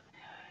out, but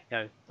you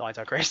know, I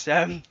digress.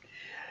 I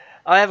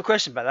have a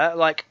question about that.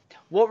 Like,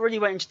 what really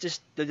went into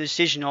the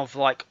decision of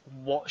like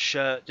what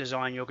shirt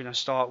design you're going to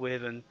start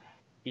with, and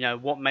you know,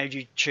 what made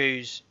you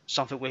choose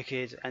Something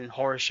Wicked and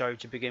Horror Show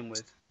to begin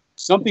with?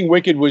 Something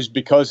Wicked was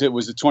because it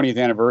was the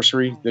 20th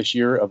anniversary this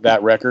year of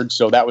that record,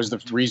 so that was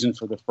the reason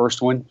for the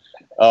first one.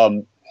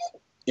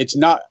 It's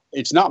not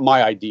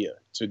my idea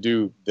to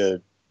do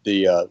the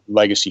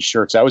legacy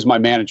shirts. That was my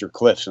manager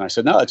Cliff's, and I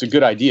said, no, it's a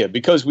good idea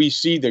because we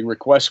see the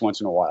requests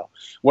once in a while.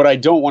 What I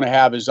don't want to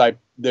have is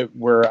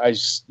where I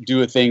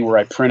do a thing where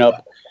I print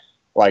up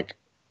like,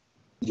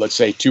 let's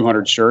say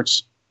 200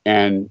 shirts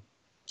and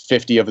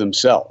 50 of them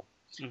sell.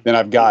 Then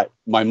I've got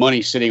my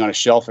money sitting on a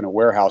shelf in a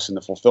warehouse in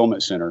the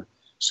fulfillment center.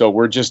 So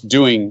we're just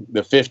doing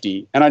the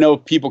 50. And I know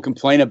people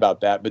complain about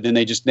that, but then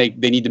they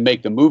need to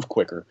make the move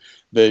quicker.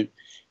 That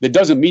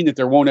doesn't mean that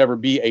there won't ever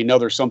be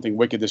another Something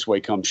Wicked This Way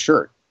Comes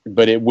shirt,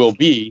 but it will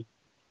be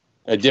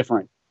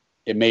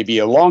it may be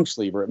a long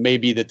sleeve, or it may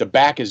be that the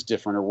back is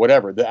different or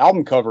whatever. The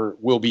album cover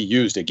will be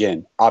used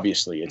again.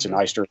 Obviously, it's an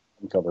Iced Earth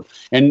album cover.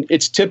 And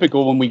it's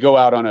typical when we go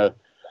out on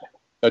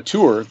a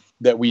tour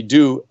that we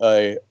do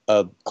a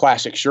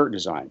classic shirt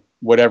design,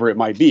 whatever it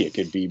might be. It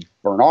could be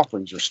Burn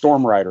Offerings or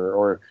Storm Rider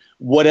or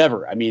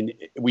whatever. I mean,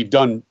 we've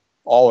done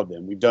all of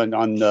them. We've done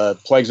on the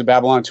Plagues of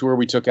Babylon tour,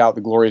 we took out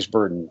the Glorious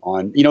Burden.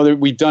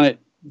 We've done it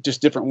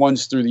just different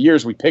ones through the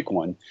years. We pick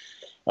one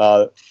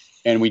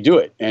and we do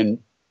it. And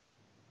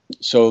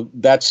so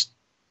that's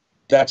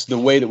the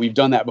way that we've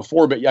done that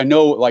before. But I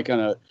know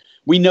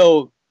we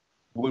know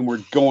when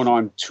we're going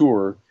on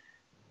tour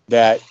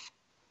that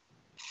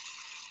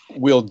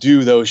we'll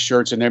do those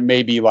shirts, and there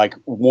may be like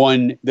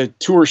the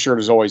tour shirt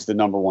is always the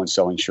number one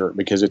selling shirt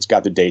because it's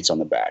got the dates on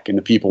the back and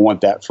the people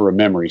want that for a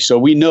memory. So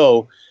we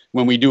know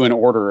when we do an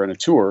order and a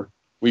tour,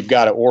 we've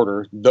got to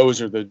order.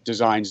 Those are the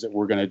designs that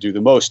we're going to do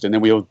the most. And then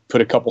we'll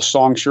put a couple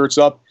song shirts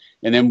up,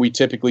 and then we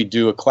typically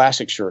do a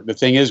classic shirt. The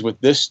thing is with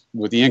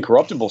the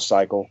Incorruptible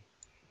cycle,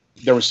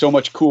 there was so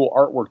much cool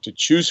artwork to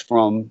choose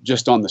from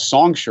just on the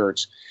song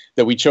shirts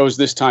that we chose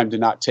this time to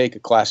not take a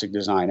classic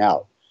design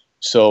out.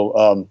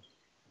 So,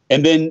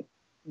 and then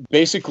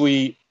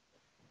basically,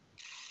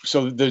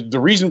 so the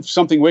reason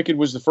Something Wicked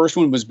was the first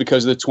one was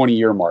because of the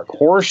 20-year mark.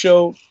 Horror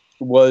Show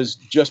was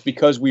just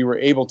because we were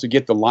able to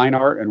get the line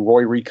art and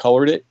Roy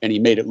recolored it and he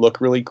made it look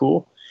really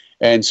cool.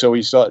 And so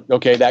we thought,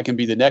 okay, that can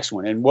be the next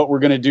one. And what we're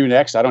going to do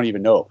next, I don't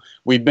even know.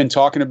 We've been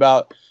talking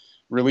about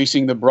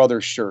releasing the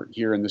Brothers shirt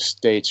here in the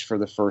States for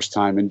the first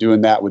time and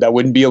doing that. That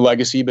wouldn't be a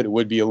legacy, but it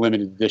would be a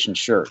limited edition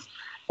shirt.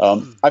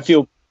 I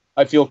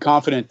feel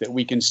confident that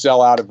we can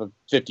sell out of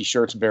 50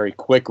 shirts very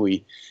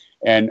quickly.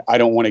 And I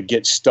don't want to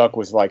get stuck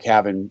with like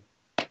having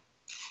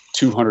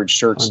 200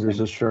 shirts, hundreds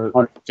of shirts,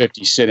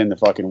 150 sit in the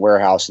fucking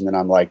warehouse. And then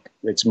I'm like,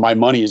 my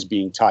money is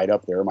being tied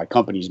up there. My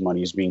company's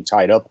money is being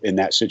tied up in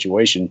that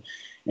situation.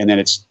 And then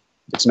it's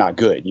not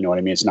good. You know what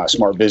I mean? It's not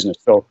smart business.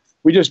 So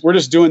we're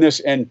just doing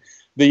this, and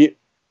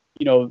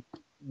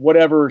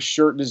whatever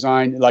shirt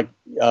design, like,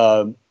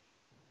 I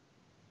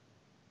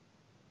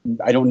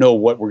don't know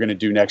what we're going to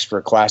do next for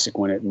a classic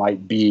one. It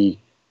might be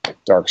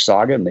Dark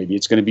Saga. Maybe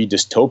it's going to be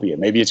Dystopia.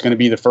 Maybe it's going to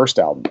be the first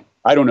album.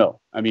 I don't know.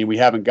 I mean, we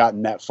haven't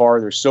gotten that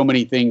far. There's so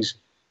many things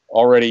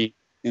already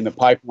in the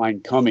pipeline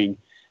coming,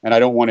 and I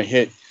don't want to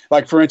hit,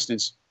 like, for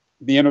instance,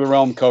 the End of the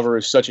Realm cover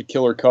is such a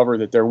killer cover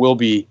that there will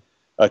be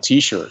a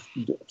t-shirt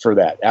for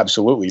that.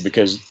 Absolutely.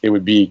 Because it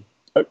would be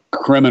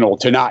criminal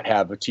to not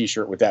have a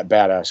t-shirt with that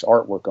badass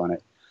artwork on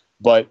it.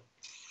 But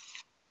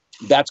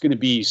that's going to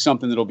be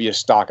something that'll be a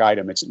stock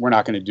item. We're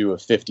not going to do a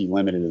 50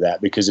 limited of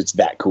that because it's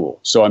that cool.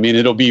 So, I mean,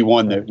 it'll be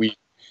one that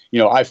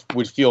I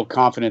would feel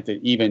confident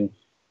that even,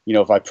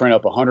 if I print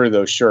up 100 of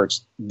those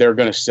shirts, they're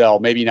going to sell,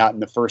 maybe not in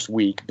the first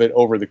week, but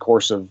over the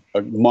course of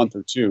a month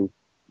or two,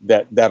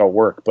 that'll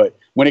work. But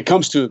when it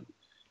comes to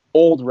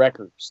old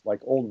records,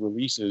 like old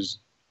releases,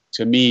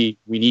 to me,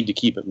 we need to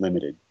keep it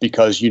limited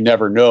because you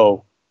never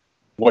know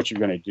what you're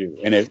going to do.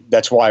 And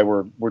that's why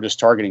we're just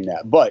targeting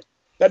that. But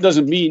that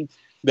doesn't mean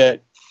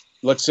that,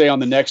 let's say on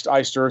the next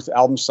Iced Earth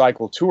album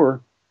cycle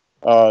tour,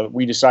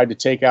 we decide to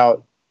take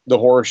out the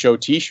Horror Show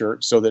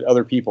t-shirt so that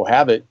other people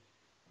have it.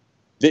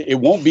 it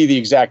won't be the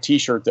exact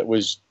T-shirt that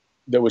was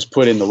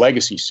put in the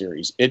Legacy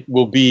series. It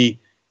will be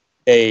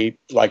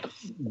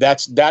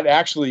that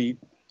actually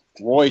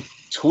Roy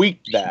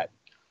tweaked that.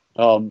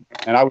 And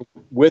I was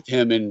with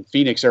him in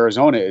Phoenix,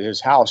 Arizona at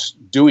his house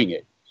doing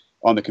it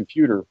on the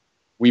computer.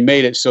 We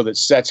made it so that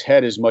Seth's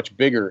head is much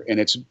bigger, and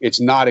it's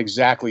not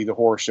exactly the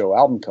Horror Show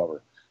album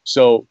cover.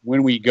 So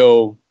when we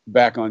go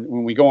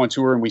on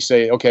tour and we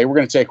say, okay, we're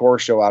going to take Horror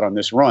Show out on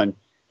this run,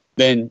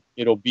 then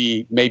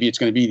maybe it's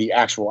going to be the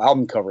actual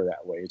album cover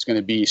that way. It's going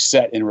to be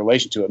set in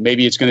relation to it.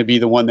 Maybe it's going to be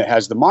the one that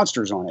has the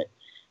monsters on it.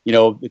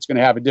 It's going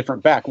to have a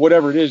different back.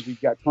 Whatever it is,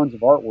 we've got tons of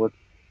artwork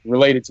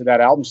related to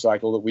that album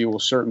cycle that we will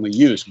certainly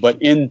use.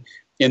 But in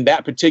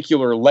that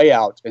particular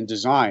layout and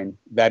design,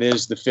 that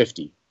is the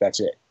 50. That's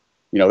it.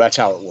 That's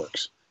how it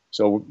works.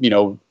 So,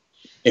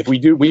 if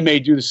we may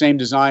do the same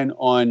design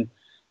on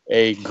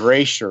a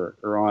gray shirt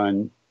or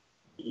on,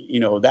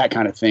 that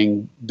kind of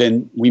thing,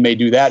 then we may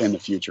do that in the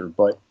future.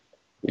 But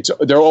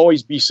there'll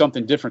always be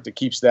something different that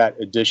keeps that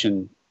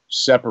edition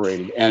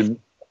separated. And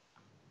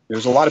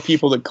there's a lot of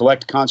people that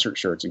collect concert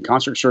shirts, and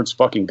concert shirts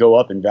fucking go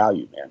up in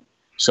value, man.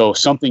 So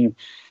something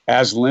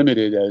as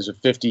limited as a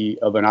 50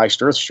 of an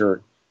Iced Earth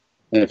shirt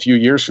in a few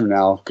years from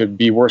now could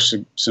be worth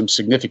some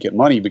significant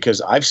money, because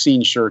I've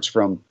seen shirts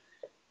from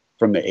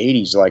the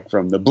 80s, like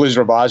from the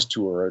Blizzard of Oz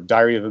tour or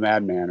Diary of a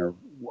Madman,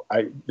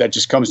 that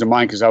just comes to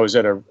mind because I was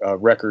at a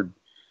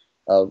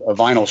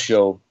vinyl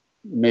show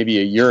maybe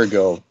a year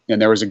ago,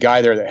 and there was a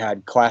guy there that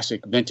had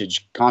classic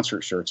vintage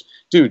concert shirts.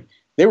 Dude,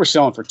 they were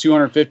selling for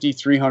 $250,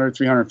 $300,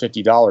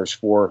 $350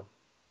 for,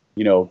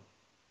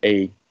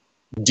 a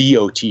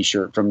Dio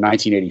t-shirt from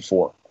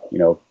 1984.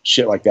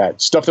 Shit like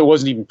that. Stuff that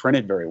wasn't even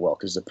printed very well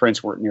because the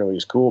prints weren't nearly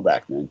as cool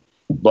back then.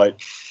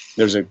 But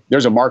there's a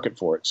market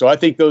for it. So I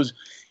think those,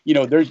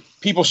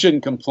 people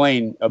shouldn't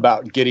complain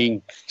about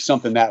getting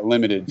something that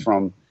limited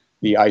from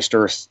the Iced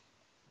Earth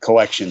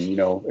collection.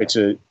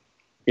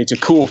 It's a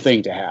cool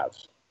thing to have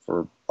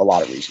for a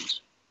lot of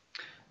reasons.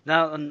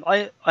 Now,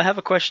 I have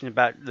a question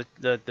about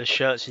the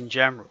shirts in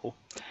general,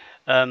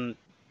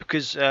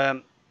 because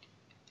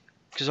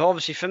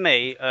obviously for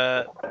me,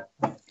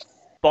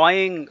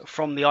 buying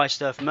from the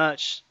Iced Earth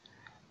merch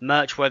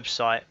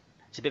website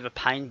is a bit of a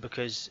pain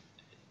because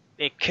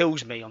it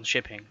kills me on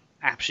shipping.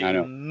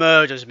 Absolutely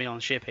murders me on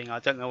shipping. I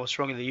don't know what's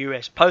wrong with the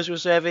US Postal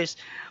Service,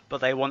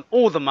 but they want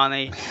all the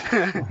money.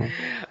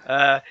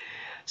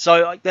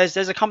 So there's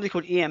a company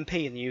called EMP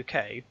in the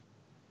UK.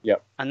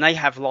 Yep. And they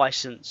have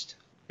licensed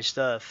Iced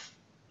Earth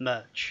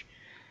merch.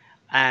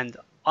 And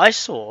I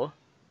saw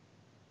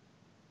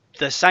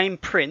the same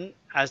print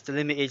as the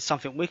limited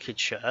Something Wicked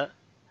shirt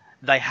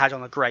they had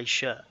on a grey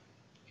shirt.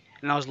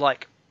 And I was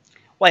like,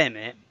 wait a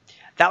minute,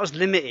 that was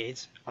limited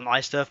on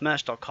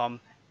IcedEarthMerch.com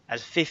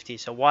as 50,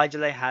 so why do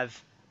they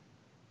have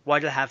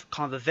kind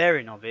of a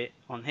variant of it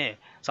on here?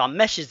 So I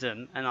messaged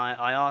them and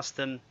I asked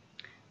them,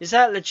 is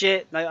that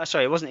legit? No,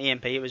 sorry, it wasn't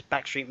EMP, it was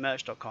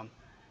BackstreetMerch.com.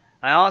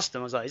 I asked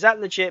them, I was like, is that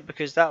legit?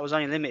 Because that was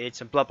only limited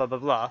to blah blah blah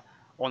blah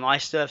on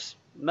Iced Earth's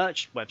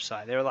merch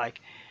website. They were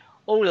like,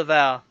 all of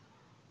our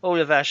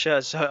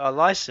shirts are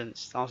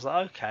licensed. I was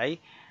like, okay. And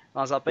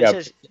I was like,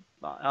 but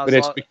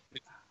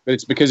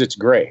it's because it's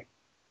gray,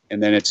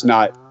 and then it's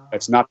not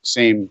the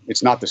same.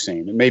 It's not the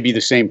same. It may be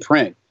the same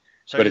print,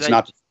 but it's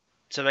not.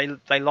 So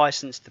they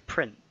licensed the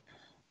print,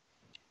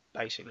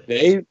 basically.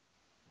 The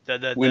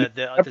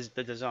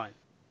design.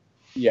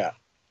 Yeah.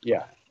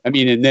 I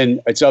mean, and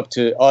then it's up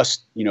to us,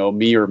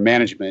 me or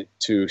management,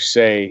 to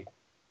say,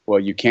 well,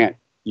 you can't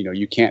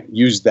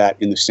use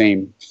that in the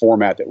same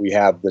format that we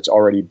have that's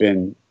already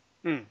been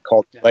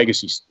called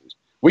Legacy Series.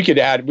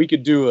 We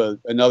could do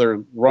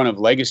another run of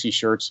Legacy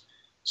shirts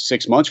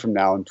 6 months from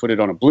now and put it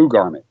on a blue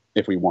garment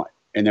if we want,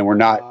 and then we're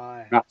not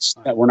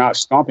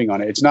stomping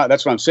on it. It's not.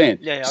 That's what I'm saying.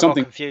 Yeah, I got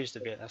confused a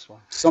bit. That's why.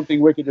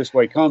 Something Wicked This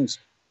Way Comes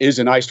is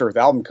an Iced Earth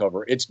album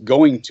cover. It's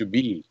going to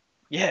be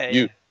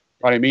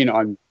what I mean,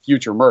 on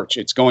future merch.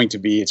 It's going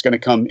to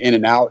come in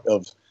and out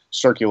of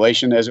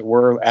circulation, as it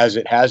were, as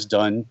it has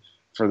done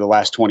for the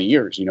last 20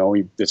 years.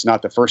 It's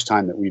not the first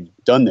time that we've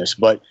done this.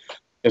 But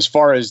as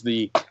far as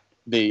the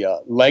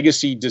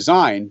legacy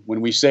design,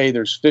 when we say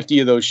there's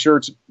 50 of those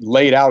shirts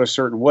laid out a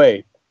certain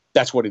way,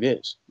 that's what it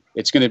is.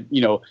 It's going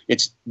to,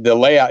 it's the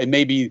layout. It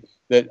may be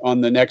that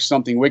on the next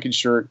Something Wicked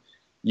shirt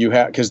you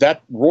have, because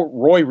that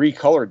Roy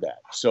recolored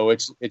that. So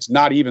it's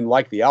not even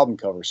like the album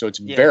cover. So it's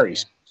very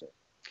specific.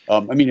 I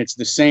mean, it's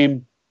the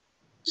same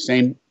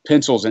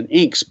pencils and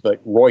inks, but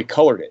Roy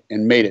colored it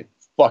and made it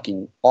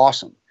fucking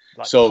awesome.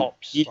 Like so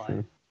pops,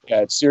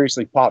 it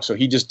seriously popped. So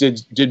he just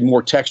did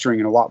more texturing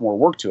and a lot more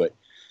work to it.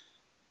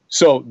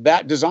 So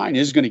that design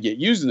is going to get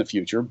used in the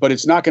future, but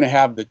it's not going to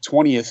have the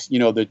 20th,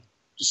 the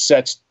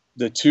sets,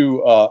 the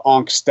two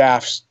Ankh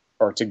staffs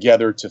are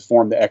together to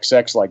form the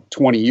XX like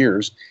 20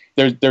 years.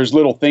 There's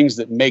little things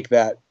that make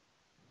that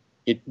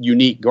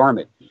unique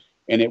garment,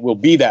 and it will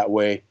be that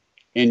way.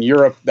 In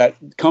Europe, that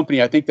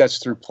company, I think that's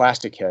through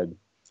Plastic Head,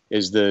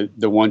 is the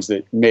ones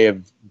that may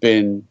have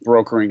been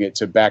brokering it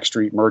to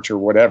Backstreet Merch or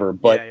whatever.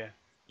 But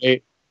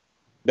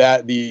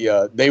that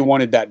they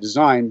wanted that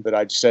design, but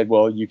I said,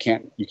 well, you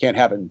can't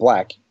have it in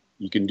black.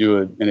 You can do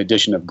an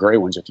edition of gray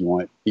ones if you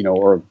want,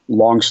 or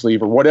long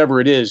sleeve or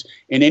whatever it is.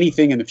 And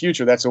anything in the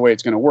future, that's the way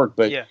it's going to work.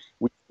 But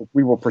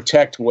we will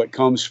protect what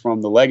comes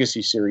from the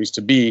Legacy series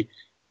to be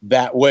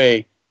that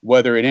way,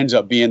 whether it ends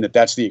up being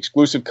that's the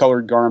exclusive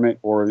colored garment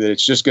or that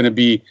it's just going to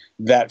be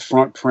that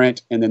front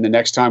print. And then the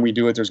next time we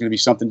do it, there's going to be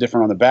something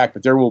different on the back.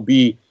 But there will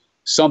be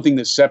something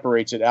that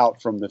separates it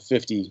out from the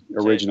 50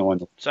 original.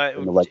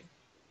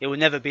 It will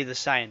never be the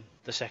same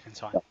the second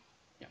time.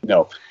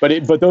 No,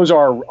 but those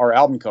are our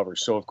album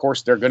covers, so of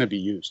course they're going to be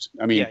used.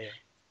 I mean,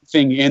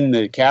 thing in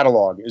the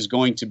catalog is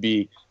going to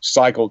be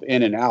cycled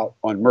in and out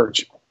on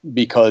merch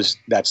because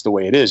that's the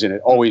way it is, and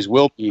it always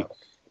will be.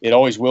 It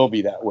always will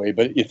be that way.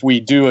 But if we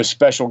do a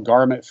special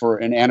garment for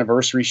an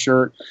anniversary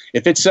shirt,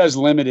 if it says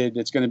limited,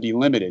 it's going to be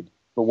limited.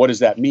 But what does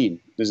that mean?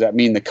 Does that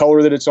mean the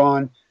color that it's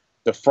on,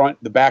 the front,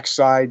 the back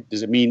side?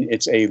 Does it mean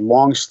it's a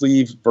long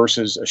sleeve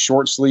versus a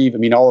short sleeve? I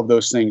mean, all of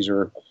those things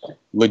are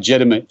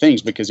legitimate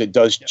things because it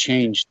does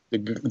change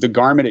the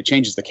garment. It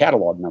changes the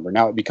catalog number.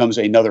 Now it becomes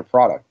another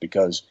product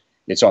because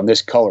it's on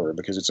this color, or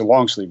because it's a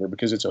long sleeve, or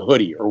because it's a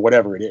hoodie, or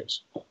whatever it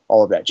is.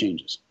 All of that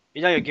changes.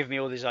 You're giving me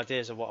all these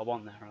ideas of what I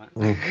want there, right?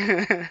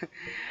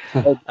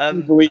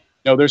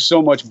 There's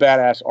so much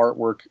badass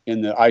artwork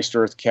in the Iced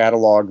Earth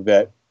catalog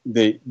that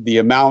the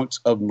amount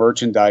of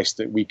merchandise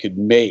that we could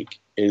make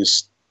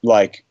is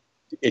like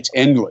it's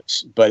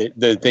endless. But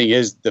the thing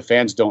is, the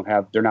fans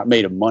they're not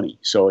made of money,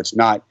 so it's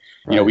not.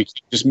 Right. We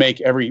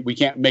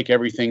can't make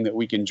everything that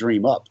we can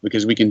dream up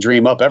because we can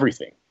dream up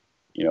everything,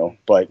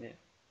 but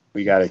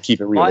we got to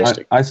keep it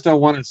realistic. I still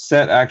want a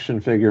set action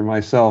figure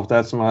myself.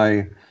 That's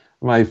my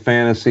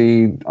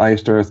fantasy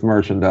Iced Earth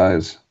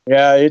merchandise.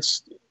 Yeah,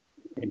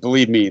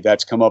 believe me,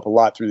 that's come up a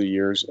lot through the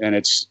years, and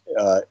it's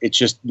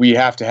just we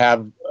have to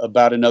have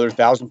about another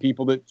 1,000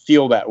 people that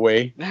feel that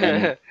way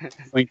and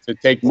to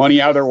take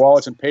money out of their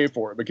wallets and pay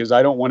for it, because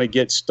I don't want to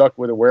get stuck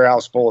with a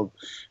warehouse full of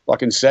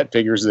fucking set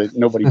figures that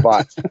nobody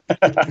bought.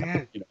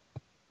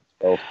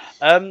 So.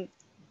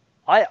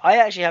 I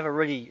actually have a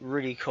really,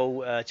 really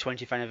cool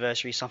 20th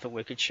anniversary Something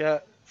Wicked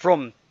shirt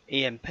from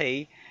EMP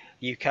UK.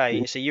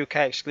 It's a UK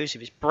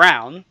exclusive. It's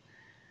brown.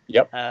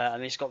 Yep.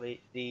 And it's got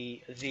the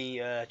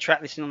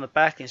track listing on the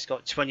back, and it's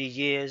got 20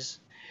 years.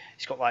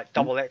 It's got like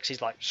double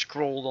X's like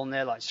scrawled on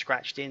there, like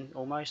scratched in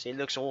almost. It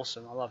looks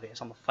awesome. I love it.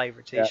 It's on my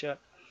favourite T-shirt.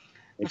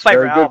 My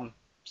favourite album.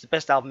 It's the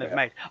best album ever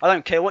made. I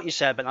don't care what you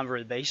say about Number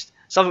of the Beast.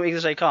 Something We Can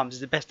Say Comes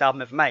is the best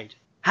album ever made.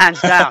 Hands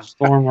down.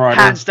 Storm Rider.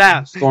 Hands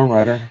down. Storm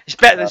Rider. It's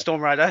better than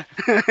Storm Rider.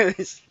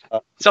 It's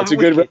a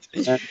good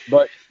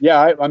but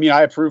yeah, I mean,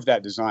 I approve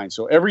that design.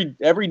 So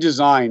every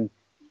design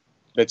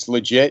that's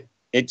legit,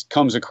 it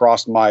comes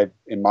across in my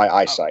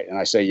eyesight, and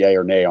I say yay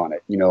or nay on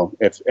it.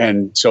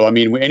 So I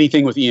mean,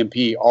 anything with EMP,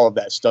 all of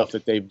that stuff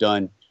that they've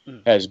done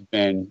has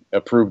been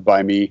approved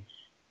by me.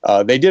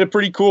 They did a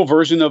pretty cool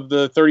version of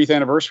the 30th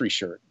anniversary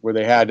shirt where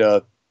they had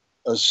a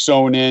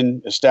sewn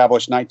in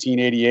established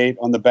 1988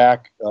 on the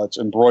back. It's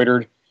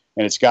embroidered,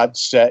 and it's got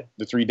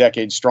the 3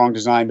 decades strong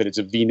design, but it's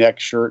a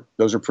V-neck shirt.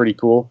 Those are pretty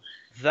cool.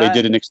 They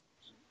did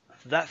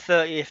that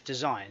 30th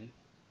design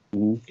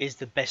is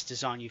the best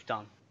design you've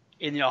done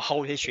in your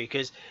whole history,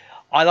 because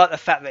I like the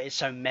fact that it's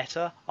so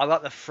meta. I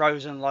like the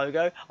Frozen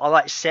logo. I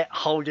like Set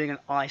holding an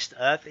iced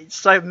earth. It's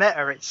so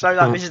meta. It's so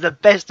like this is the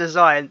best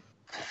design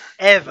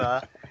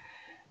ever.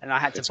 And I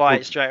had to buy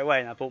it straight away,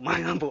 and I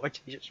bought a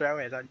t-shirt straight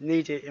away. I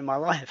need it in my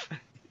life.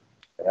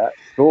 Yeah,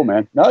 cool,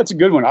 man. No, it's a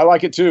good one. I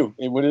like it too.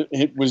 It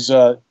was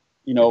cool.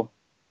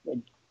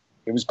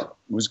 It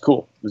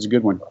was a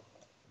good one.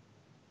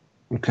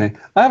 Okay,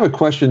 I have a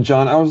question,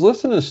 John. I was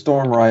listening to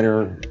Storm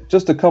Rider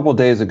just a couple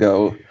days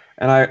ago,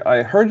 and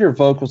I heard your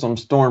vocals on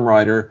Storm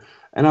Rider,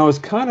 and I was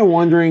kind of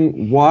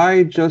wondering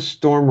why just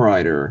Storm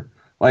Rider?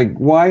 Like,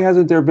 why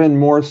hasn't there been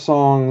more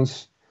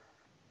songs?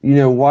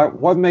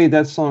 What made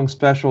that song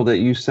special that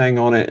you sang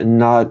on it and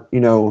not,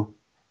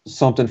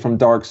 something from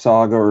Dark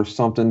Saga or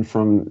something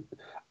from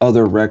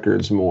other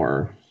records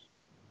more?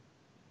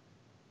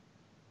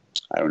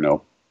 I don't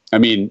know. I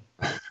mean,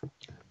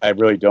 I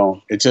really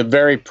don't. It's a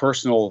very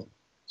personal.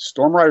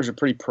 Storm Rider's a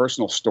pretty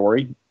personal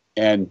story,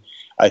 and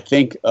I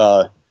think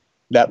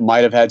that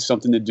might have had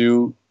something to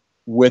do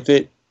with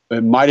it.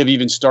 It might have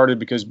even started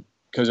because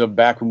of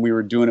back when we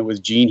were doing it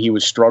with Gene, he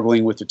was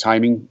struggling with the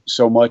timing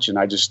so much, and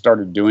I just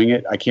started doing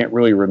it. I can't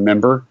really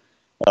remember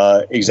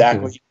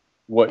exactly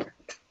what.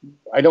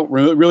 I don't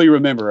really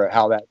remember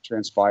how that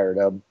transpired,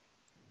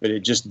 but it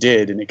just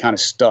did, and it kind of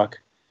stuck.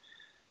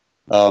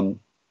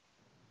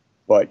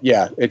 But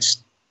yeah,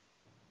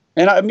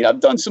 and I mean, I've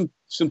done some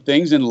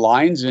things in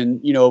lines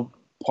and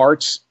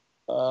parts,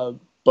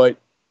 but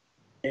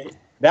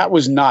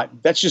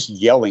that's just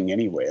yelling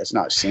anyway. That's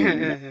not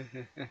singing.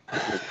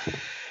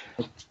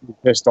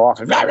 Pissed off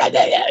and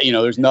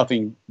there's no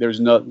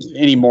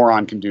any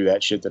moron can do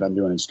that shit that I'm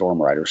doing in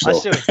Storm Rider. So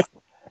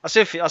I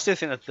still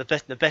think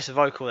that the best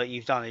vocal that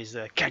you've done is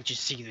 "Can't you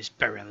see this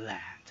barren land?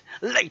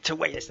 Later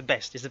away." It's the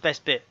best. It's the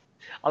best bit.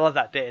 I love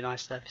that bit in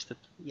Ice Stuff.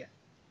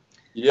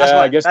 Yeah,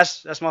 I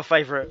guess that's my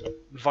favourite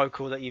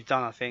vocal that you've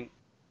done. I think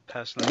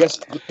personally. I guess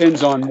it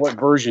depends on what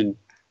version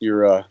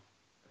you're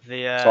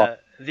The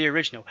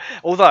original.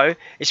 Although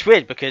it's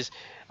weird because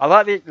I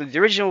like the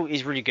original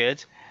is really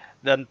good.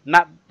 The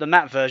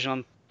map version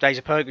on Days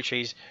of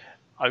Purgatory is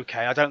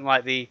okay. I don't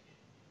like the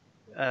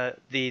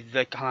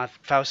kind of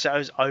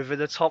falsettos over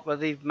the top of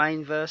the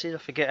main verses. I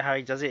forget how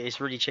he does it. It's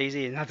really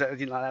cheesy, and I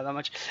didn't like that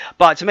much.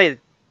 But to me,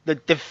 the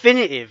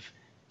definitive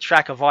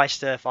track of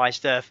Iced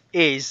Earth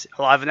is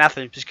Alive and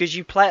Athens because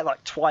you play it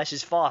like twice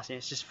as fast, and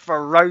it's just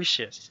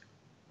ferocious. It's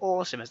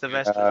awesome. It's the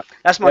best.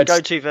 That's my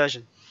go-to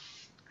version.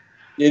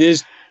 It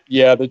is.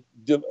 Yeah,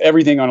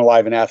 everything on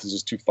Alive in Athens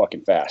is too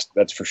fucking fast.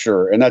 That's for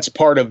sure, and that's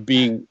part of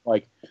being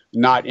like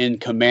not in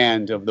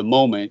command of the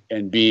moment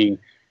and being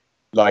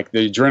like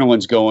the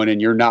adrenaline's going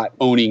and you're not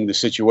owning the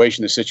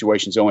situation. The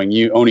situation's owning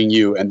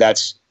you, and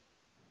that's.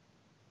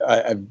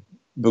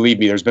 Believe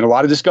me, there's been a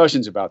lot of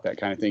discussions about that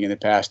kind of thing in the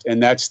past,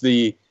 and that's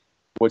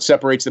what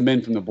separates the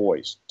men from the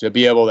boys, to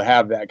be able to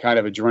have that kind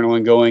of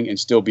adrenaline going and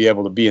still be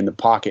able to be in the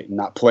pocket and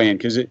not playing.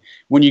 Because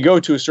when you go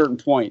to a certain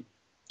point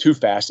too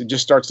fast, it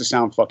just starts to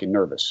sound fucking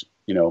nervous.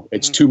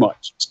 It's too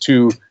much. It's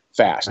too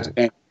fast,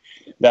 and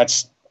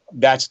that's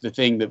the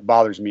thing that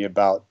bothers me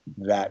about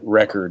that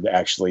record.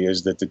 Actually,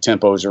 is that the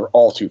tempos are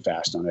all too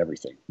fast on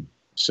everything.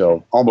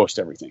 So almost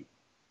everything,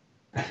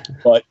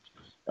 but.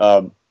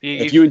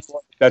 If you enjoy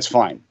it, that's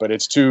fine, but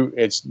it's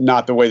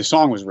not the way the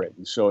song was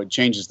written, so it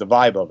changes the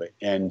vibe of it,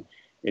 and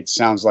it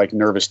sounds like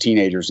nervous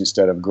teenagers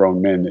instead of grown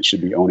men that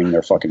should be owning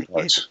their fucking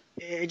parts.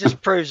 It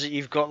just proves that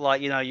you've got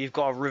you've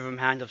got a rhythm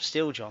hand of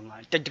steel, John.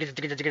 Like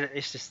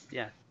it's just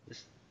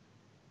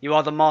you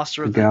are the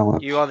master of the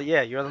you're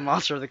the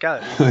master of the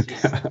gallop.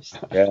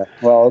 Yeah,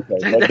 well,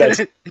 okay, but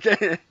that's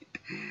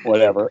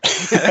whatever.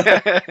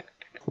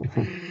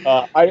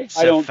 I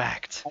don't.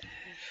 Fact.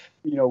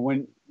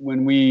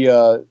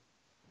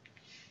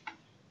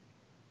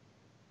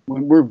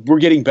 When we're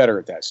getting better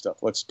at that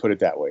stuff. Let's put it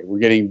that way. We're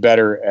getting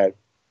better at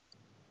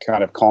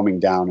kind of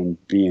calming down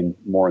and being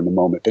more in the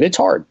moment. But it's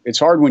hard. It's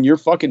hard when you're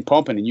fucking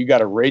pumping and you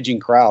got a raging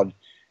crowd.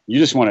 You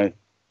just want to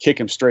kick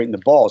them straight in the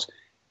balls,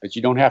 but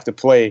you don't have to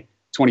play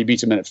 20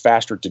 beats a minute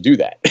faster to do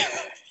that.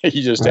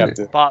 You just have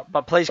to.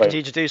 But please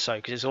continue to do so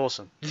because it's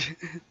awesome.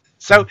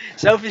 So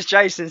Selfish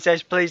Jason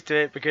says please do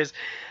it because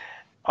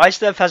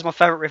Iced Earth has my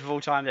favourite riff of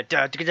all time.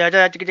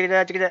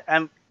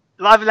 And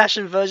Live and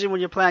Action version, when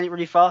you're playing it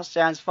really fast,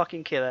 sounds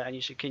fucking killer, and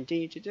you should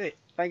continue to do it.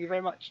 Thank you very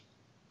much.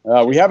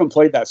 We haven't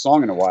played that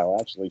song in a while,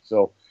 actually.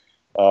 So,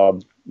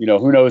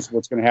 who knows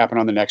what's going to happen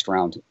on the next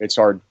round? It's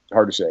hard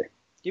to say.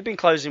 You've been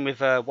closing with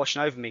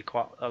Watching Over Me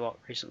quite a lot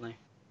recently.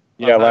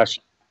 Yeah, last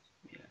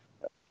year.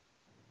 Yeah.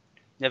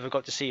 Never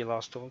got to see you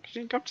last tour because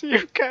you didn't come to the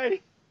UK.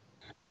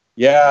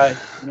 Yeah,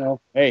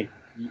 hey,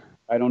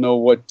 I don't know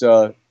what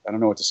to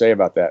say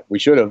about that. We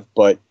should have,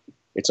 but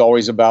it's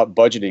always about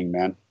budgeting,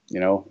 man.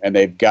 And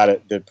they've got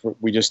it.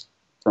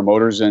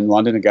 Promoters in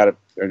London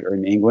or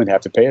in England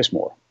have to pay us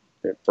more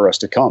for us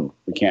to come.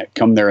 We can't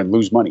come there and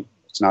lose money.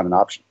 It's not an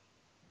option.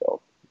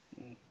 So,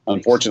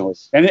 unfortunately,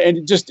 and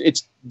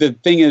it's the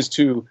thing is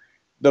too,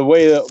 the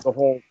way the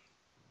whole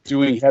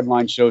doing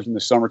headline shows in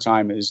the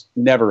summertime is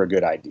never a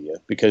good idea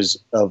because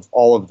of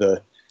all of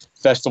the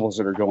festivals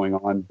that are going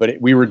on. But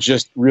we were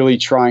just really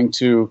trying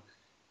to.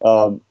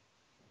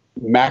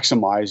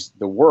 Maximize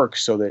the work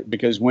so that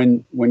because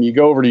when you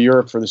go over to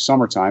Europe for the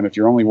summertime, if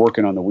you're only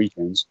working on the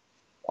weekends,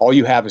 all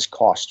you have is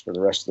cost for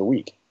the rest of the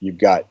week. You've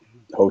got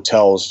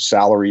hotels,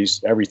 salaries,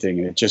 everything,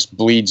 and it just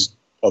bleeds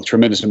a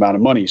tremendous amount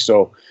of money.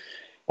 So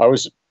I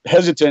was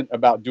hesitant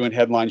about doing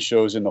headline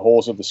shows in the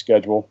holes of the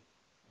schedule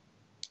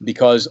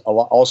because a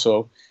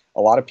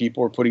lot of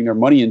people are putting their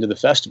money into the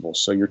festivals.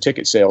 So your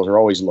ticket sales are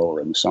always lower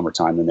in the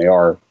summertime than they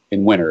are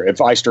in winter. If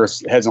Iced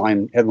Earth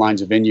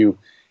headlines a venue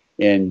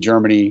in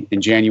Germany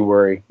in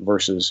January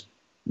versus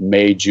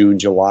May, June,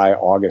 July,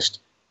 August,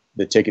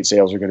 the ticket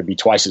sales are going to be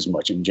twice as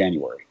much in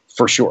January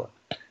for sure.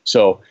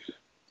 So,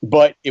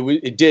 but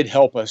it did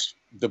help us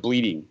the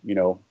bleeding,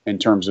 in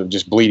terms of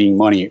just bleeding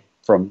money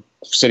from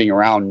sitting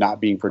around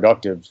not being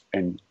productive,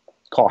 and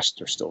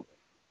costs are still there.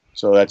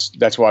 So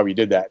that's why we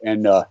did that.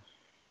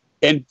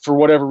 And for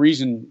whatever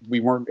reason, we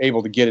weren't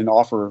able to get an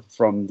offer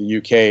from the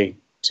UK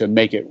to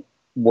make it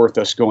worth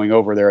us going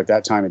over there at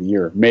that time of the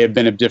year. May have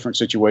been a different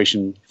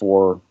situation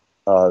for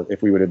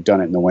if we would have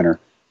done it in the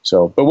winter.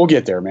 So, but we'll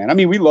get there, man. I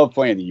mean, we love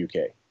playing the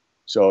UK.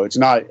 So it's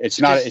never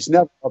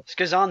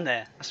because I'm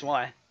there. That's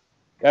why.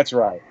 That's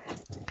right.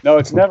 No,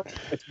 it's never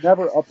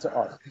up to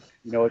us.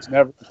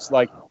 It's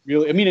like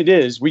really, I mean, it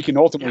is. We can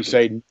ultimately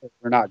say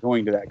we're not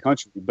going to that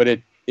country, but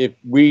if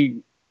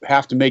we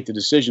have to make the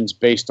decisions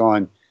based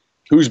on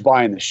who's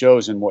buying the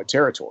shows in what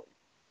territory.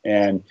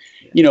 And,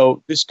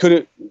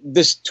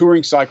 this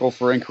touring cycle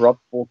for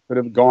Incorruptible could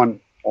have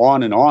gone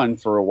on and on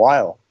for a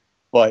while,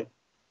 but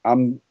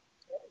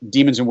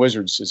Demons and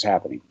Wizards is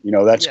happening.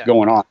 That's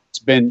going on.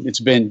 It's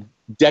been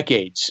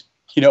decades.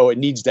 It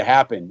needs to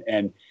happen.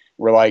 And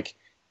we're like,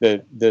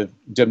 the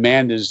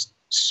demand is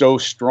so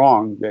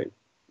strong that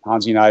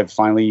Hansi and I have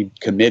finally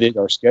committed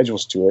our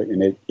schedules to it,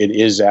 and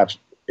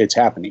it's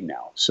happening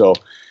now. So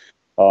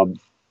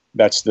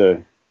that's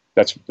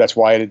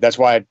why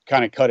I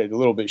kind of cut it a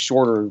little bit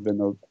shorter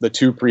than the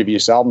two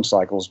previous album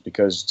cycles,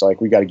 because it's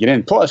like we got to get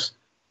in. Plus,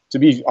 to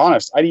be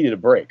honest, I needed a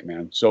break,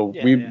 man. So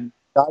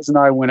guys and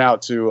I went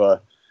out to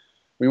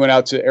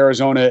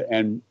Arizona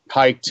and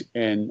hiked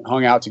and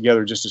hung out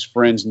together just as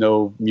friends,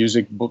 no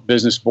music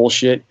business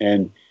bullshit,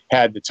 and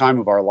had the time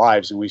of our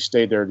lives. And we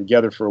stayed there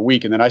together for a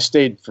week. And then I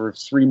stayed for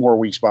 3 more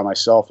weeks by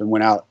myself and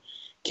went out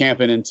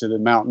camping into the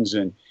mountains.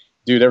 And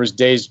dude, there was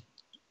days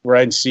where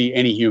I didn't see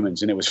any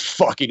humans, and it was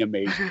fucking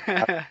amazing.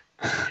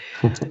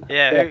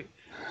 Yeah.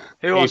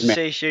 Who wants to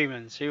see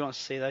humans? Who wants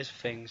to see those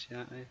things? You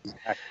know what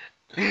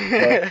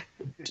I mean?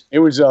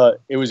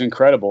 It was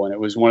incredible, and it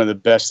was one of the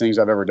best things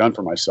I've ever done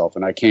for myself.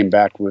 And I came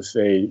back with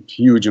a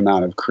huge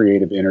amount of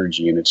creative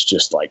energy, and it's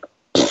just like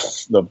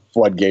the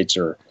floodgates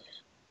are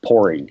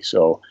pouring.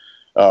 So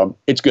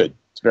it's good.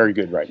 It's very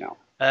good right now.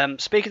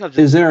 Speaking of,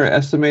 is there an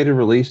estimated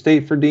release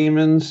date for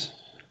Demons?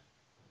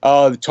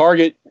 The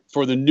target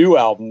for the new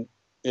album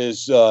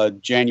is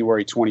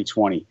January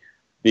 2020.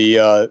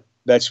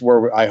 That's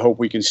where I hope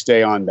we can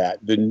stay on that.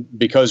 Then,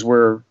 because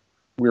we're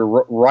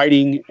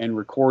writing and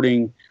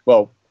recording.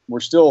 Well, we're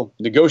still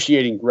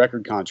negotiating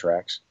record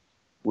contracts.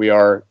 We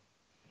are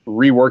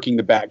reworking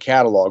the back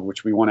catalog,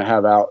 which we want to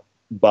have out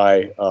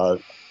by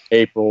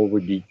April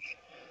would be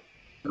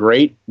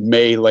great.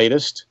 May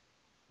latest,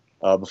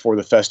 before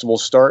the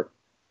festivals start.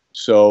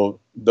 So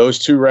those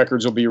 2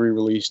 records will be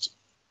re-released,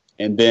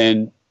 and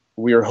then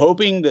we are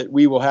hoping that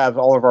we will have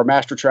all of our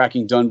master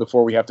tracking done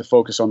before we have to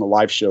focus on the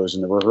live shows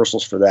and the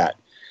rehearsals for that.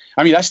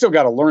 I mean, I still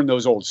got to learn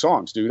those old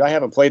songs, dude. I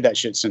haven't played that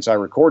shit since I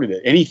recorded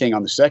it. Anything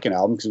on the second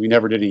album, because we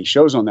never did any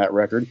shows on that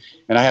record.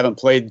 And I haven't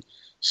played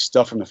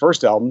stuff from the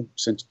first album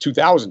since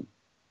 2000.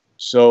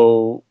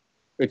 So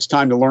it's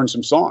time to learn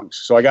some songs.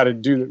 So I got to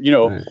do,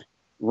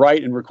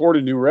 write and record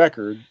a new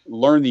record,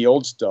 learn the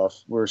old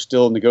stuff. We're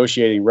still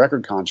negotiating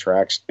record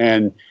contracts.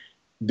 And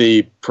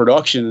the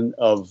production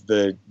of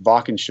the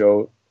Wacken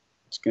show,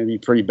 it's going to be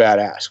pretty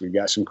badass. We've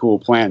got some cool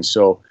plans.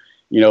 So,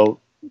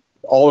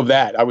 all of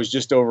that. I was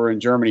just over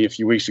in Germany a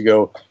few weeks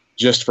ago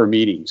just for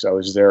meetings. I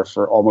was there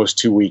for almost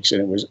 2 weeks,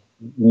 and it was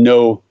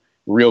no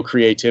real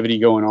creativity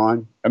going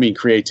on. I mean,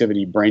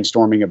 creativity,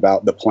 brainstorming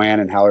about the plan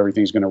and how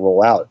everything's going to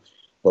roll out.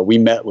 But we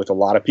met with a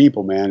lot of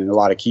people, man, and a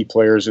lot of key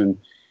players, and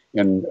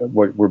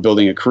we're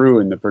building a crew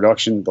and the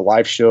production, the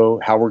live show,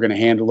 how we're going to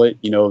handle it.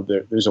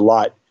 There's a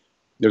lot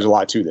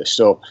to this.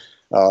 So,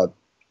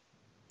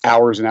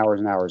 hours and hours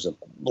and hours of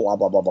blah,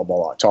 blah, blah, blah,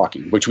 blah,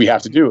 talking, which we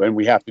have to do. And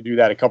we have to do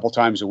that a couple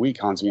times a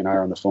week. Hansi and I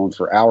are on the phone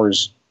for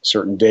hours,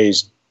 certain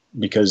days,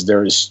 because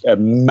there's a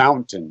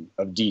mountain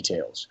of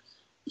details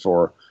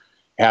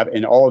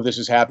and all of this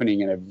is happening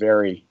in a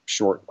very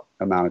short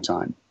amount of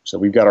time. So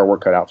we've got our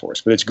work cut out for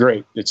us, but it's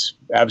great. It's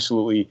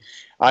absolutely,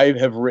 I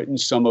have written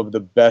some of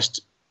the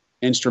best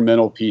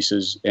instrumental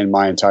pieces in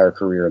my entire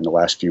career in the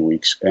last few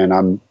weeks. And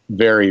I'm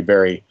very,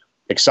 very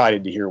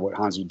excited to hear what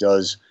Hansi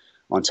does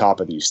on top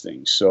of these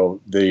things. So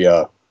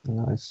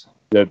nice.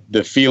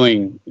 The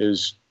feeling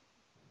is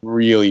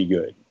really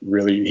good.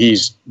 Really,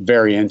 he's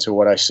very into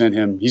what I sent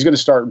him. He's going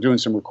to start doing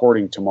some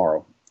recording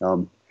tomorrow.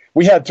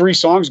 We had 3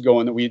 songs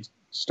going that we had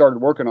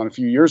started working on a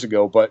few years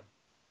ago, but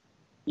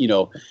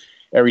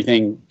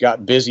everything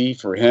got busy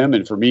for him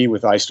and for me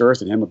with Iced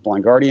Earth and him with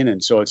Blind Guardian.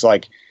 And so it's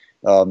like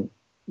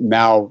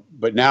now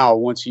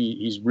once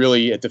he's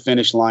really at the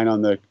finish line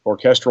on the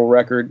orchestral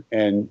record,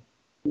 and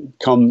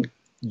come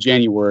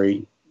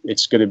January,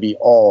 it's going to be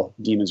all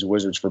Demons and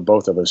Wizards for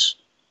both of us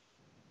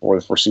for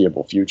the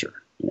foreseeable future,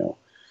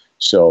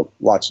 So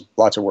lots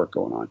of work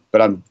going on.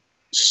 But I'm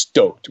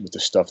stoked with the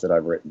stuff that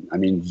I've written. I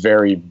mean,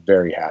 very,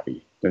 very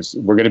happy.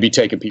 We're going to be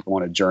taking people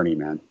on a journey,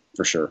 man,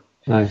 for sure.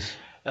 Nice.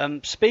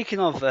 Speaking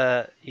of,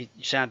 you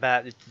sound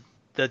about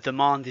the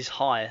demand is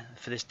high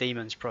for this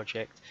Demons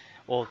project,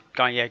 or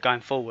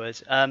going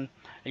forward. And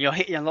you're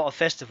hitting a lot of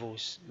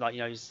festivals, like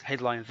you're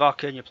headlining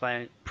Wacken, you're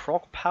playing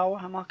Prog Power.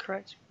 Am I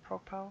correct?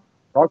 Prog Power.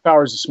 Prog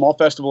Power is a small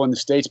festival in the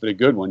States, but a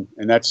good one,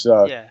 and that's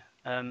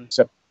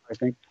September, I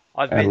think.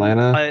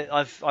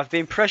 I've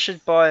been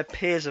pressured by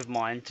peers of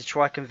mine to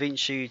try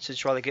convince you to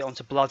try to get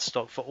onto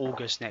Bloodstock for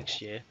August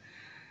next year.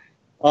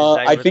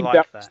 I think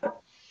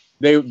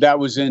that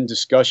was in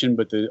discussion,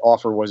 but the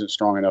offer wasn't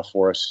strong enough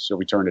for us, so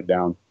we turned it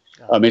down.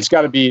 It's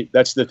got to be.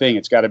 That's the thing.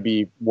 It's got to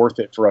be worth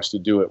it for us to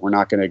do it. We're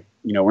not going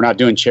to. We're not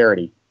doing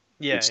charity.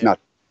 Yeah, it's not.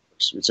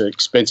 It's an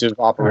expensive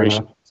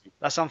operation.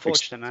 That's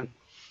unfortunate, man.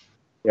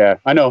 Yeah,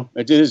 I know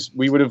it is.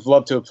 We would have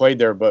loved to have played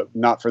there, but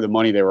not for the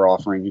money they were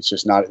offering. It's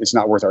just not. It's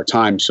not worth our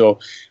time. So,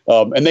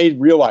 and they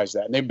realized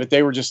that. But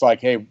they were just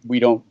like, "Hey, we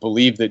don't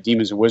believe that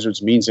Demons and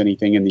Wizards means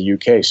anything in the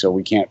UK, so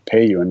we can't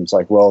pay you." And it's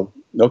like, well,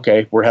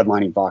 okay, we're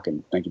headlining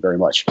Wacken. Thank you very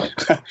much.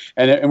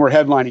 and we're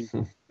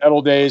headlining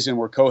Metal Days, and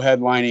we're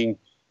co-headlining,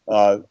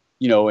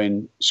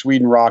 in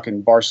Sweden Rock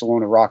and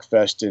Barcelona Rock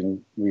Fest,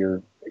 and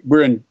we're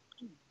in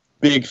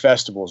big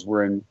festivals.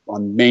 We're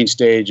on main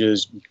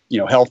stages,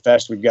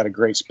 Hellfest. We've got a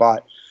great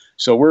spot.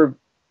 So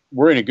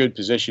we're in a good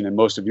position in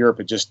most of Europe.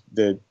 It just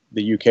the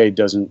UK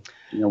doesn't.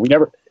 We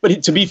never.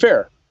 But to be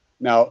fair,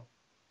 now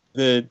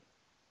the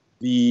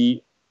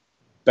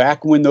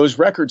back when those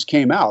records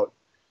came out,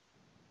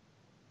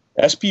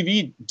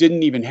 SPV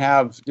didn't even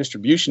have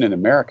distribution in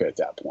America at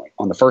that point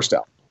on the first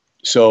album.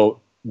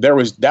 So that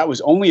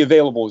was only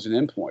available as an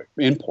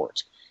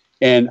import.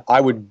 And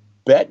I would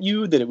bet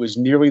you that it was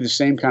nearly the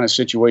same kind of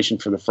situation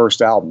for the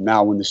first album.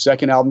 Now, when the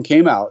second album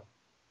came out,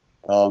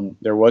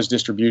 there was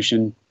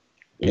distribution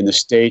in the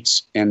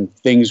States, and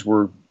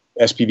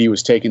SPV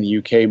was taking the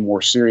UK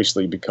more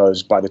seriously,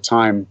 because by the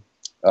time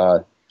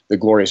The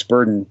Glorious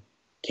Burden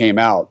came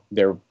out,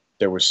 there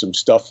was some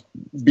stuff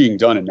being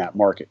done in that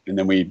market. And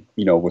then we,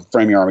 with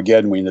Framing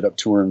Armageddon, we ended up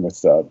touring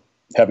with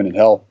Heaven and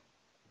Hell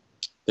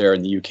there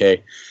in the UK.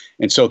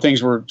 And so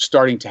things were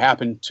starting to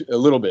happen a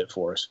little bit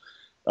for us.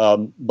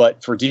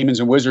 But for Demons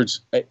and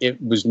Wizards, it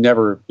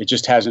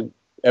just hasn't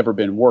ever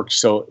been worked.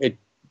 So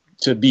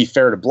to be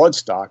fair to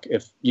Bloodstock,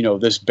 if,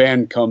 this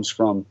band comes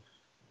from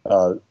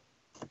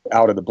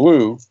out of the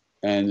blue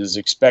and is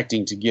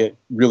expecting to get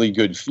really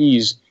good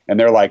fees, and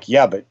they're like,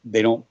 yeah, but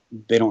they don't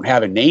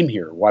have a name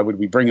here. Why would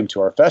we bring them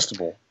to our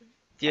festival?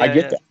 Yeah, I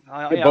get that.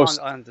 I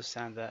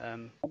understand that.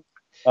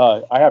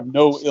 I have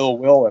no ill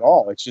will at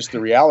all. It's just the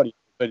reality.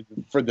 But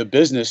for the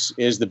business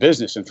is the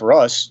business. And for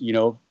us,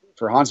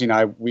 for Hansi and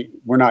I,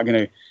 we're not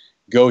going to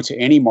go to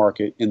any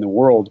market in the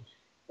world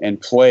and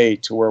play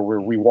to where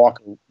we walk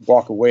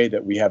away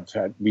that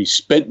we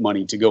spent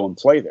money to go and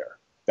play there.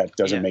 That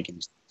doesn't make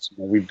any sense.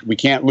 We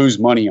can't lose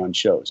money on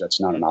shows.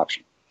 That's not an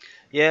option.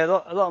 Yeah, a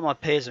lot of my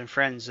peers and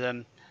friends,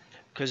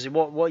 because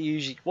what you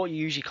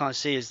usually kind of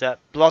see is that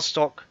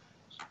Bloodstock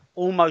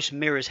almost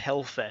mirrors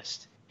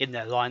Hellfest in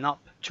their lineup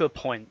to a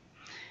point.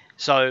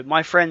 So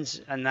my friends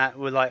and that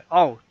were like,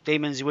 oh,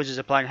 Demons and Wizards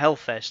are playing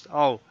Hellfest.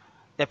 Oh,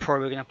 they're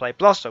probably going to play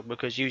Bloodstock,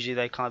 because usually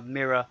they kind of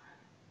mirror,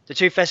 the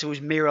two festivals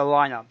mirror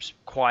lineups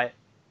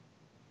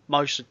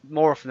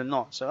more often than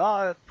not.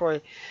 So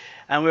probably,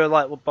 and we were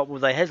like, well, but will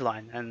they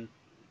headline? And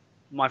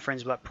my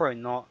friends were like, probably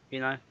not,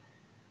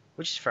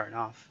 which is fair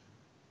enough.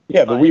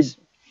 Yeah, but we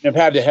have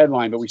had to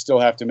headline, but we still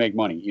have to make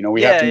money.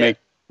 We have to make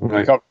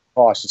cover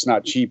costs. It's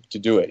not cheap to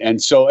do it. And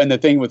the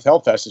thing with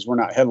Hellfest is we're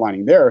not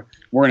headlining there.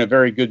 We're in a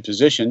very good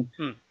position.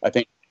 I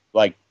think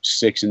like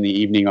 6 in the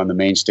evening on the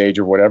main stage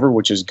or whatever,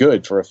 which is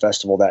good for a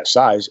festival that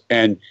size.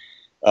 And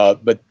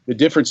but the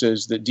difference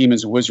is that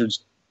Demons and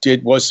Wizards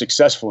was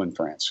successful in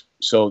France.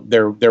 So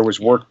there was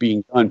work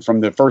being done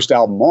from the first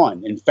album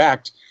on. In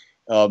fact,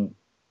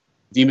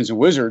 Demons and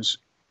Wizards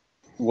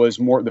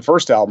the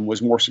first album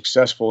was more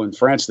successful in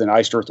France than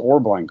Iced Earth or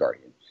Blind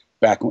Guardian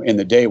back in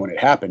the day when it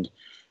happened,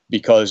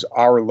 because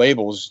our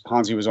labels,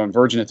 Hansi was on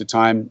Virgin at the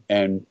time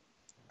and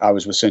I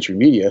was with Century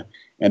Media,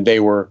 and they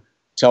were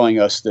telling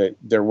us that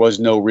there was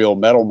no real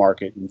metal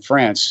market in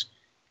France,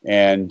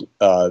 and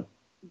that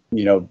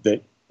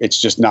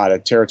it's just not a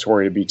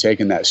territory to be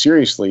taken that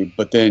seriously.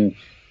 But then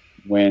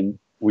when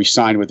we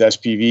signed with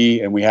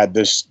SPV and we had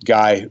this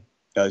guy,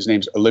 his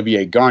name's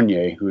Olivier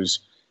Garnier, who's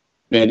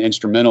been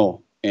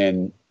instrumental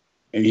and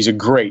he's a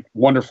great,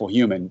 wonderful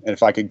human. And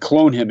if I could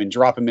clone him and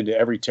drop him into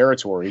every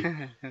territory,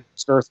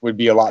 Earth would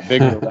be a lot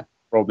bigger around the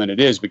world than it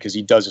is, because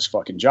he does his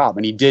fucking job.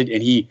 And he did,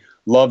 and he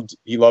loves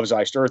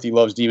Iced Earth, he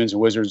loves Demons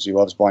and Wizards, he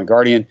loves Blind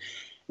Guardian.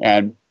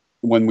 And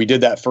when we did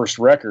that first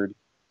record,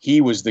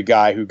 he was the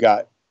guy who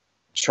got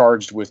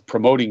charged with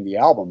promoting the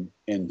album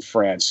in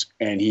France,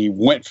 and he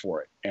went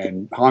for it.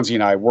 And Hansi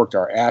and I worked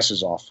our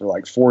asses off for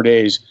like 4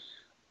 days,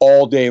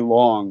 all day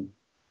long,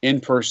 in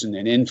person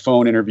and in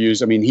phone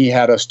interviews. I mean, he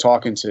had us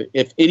talking to,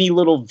 if any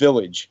little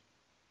village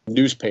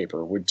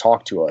newspaper would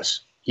talk to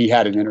us, he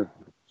had an interview.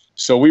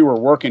 So we were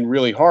working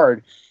really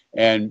hard.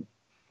 And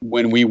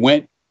when we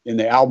went, and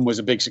the album was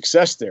a big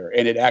success there,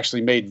 and it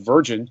actually made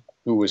Virgin,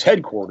 who was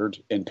headquartered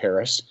in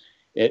Paris,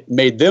 it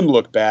made them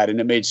look bad,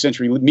 and it made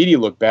Century Media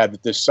look bad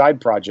that this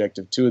side project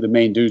of two of the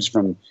main dudes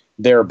from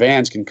their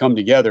bands can come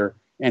together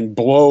and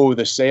blow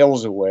the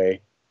sales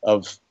away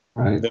of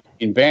the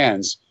main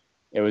bands.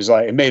 It was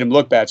like, it made them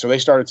look bad. So they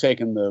started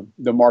taking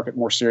the market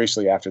more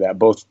seriously after that.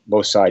 Both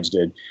sides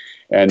did.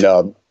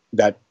 And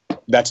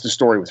that's the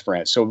story with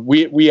France. So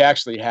we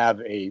actually have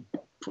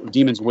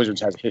Demons and Wizards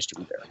has a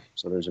history there.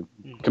 So there's a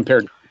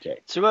compared to UK.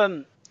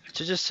 So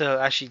just to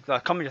actually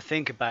like coming to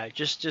think about it,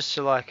 just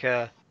to like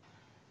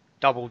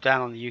double down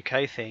on the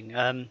UK thing.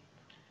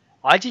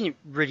 I didn't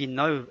really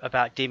know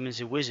about Demons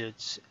and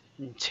Wizards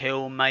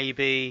until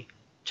maybe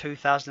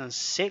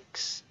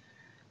 2006.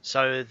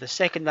 So the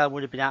second album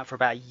would have been out for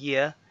about a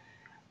year,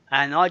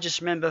 and I just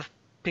remember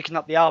picking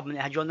up the album and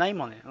it had your name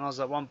on it, and I was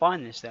like, well, I'm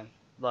buying this then,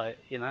 like,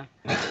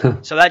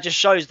 So that just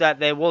shows that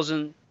there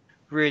wasn't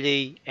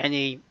really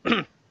any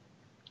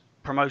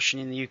promotion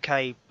in the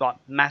UK, like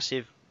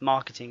massive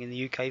marketing in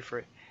the UK for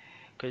it,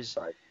 because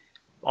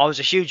I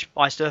was a huge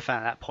Iced Earth fan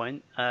at that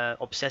point,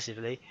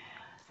 obsessively.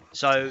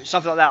 So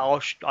something like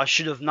that, I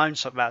should have known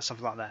something about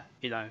something like that,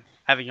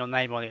 having your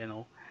name on it and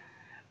all.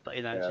 But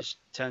it just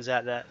turns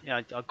out that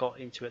I got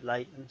into it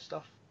late and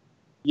stuff.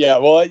 Yeah,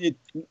 well,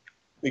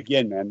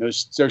 again, man,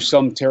 there's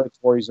some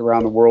territories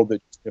around the world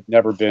that have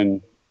never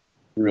been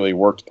really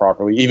worked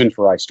properly, even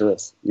for Iced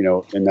Earth, you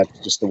know, and that's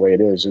just the way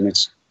it is. And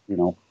it's, you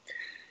know,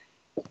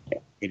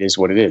 it is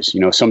what it is. You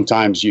know,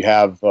 sometimes you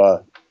have,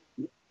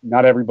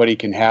 not everybody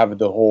can have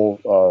the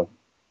whole,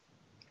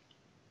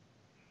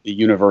 the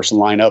universe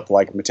line up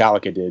like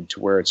Metallica did, to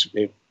where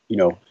it, you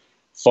know,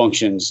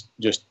 functions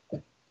just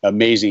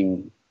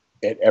amazing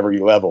at every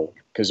level,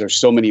 because there's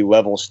so many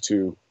levels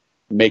to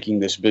making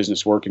this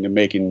business work and to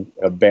making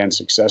a band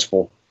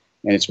successful.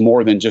 And it's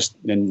more than just,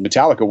 and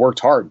Metallica worked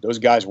hard. Those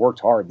guys worked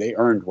hard. They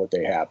earned what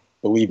they have,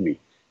 believe me.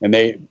 And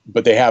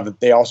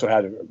they also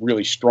had a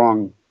really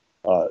strong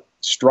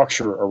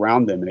structure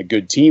around them and a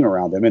good team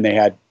around them. And they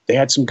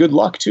had some good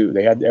luck too.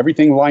 They had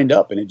everything lined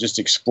up and it just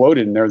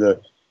exploded. And they're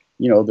the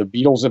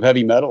Beatles of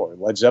heavy metal, or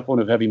Led Zeppelin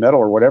of heavy metal,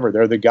 or whatever.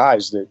 They're the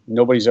guys that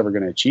nobody's ever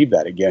going to achieve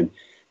that again,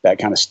 that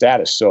kind of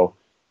status. So,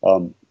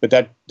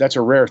 but that's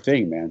a rare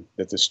thing, man,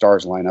 that the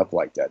stars line up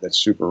like that. That's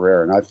super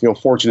rare. And I feel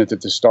fortunate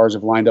that the stars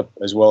have lined up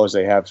as well as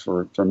they have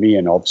for me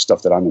and all the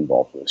stuff that I'm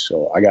involved with.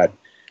 So I got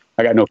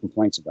no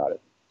complaints about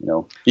it. You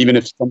know, even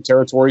if some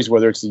territories,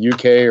 whether it's the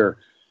UK or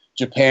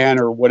Japan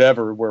or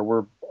whatever, where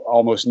we're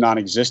almost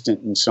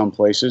non-existent in some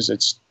places,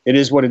 it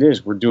is what it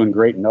is. We're doing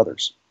great in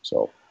others.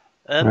 So,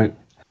 Right.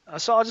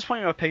 So I just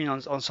want your opinion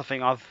on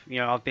something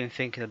I've been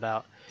thinking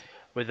about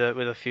with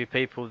a few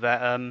people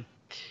that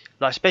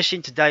like, especially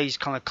in today's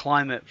kind of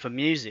climate for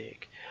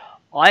music,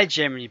 I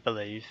generally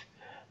believe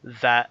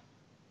that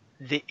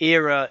the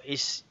era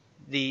is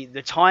the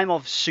time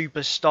of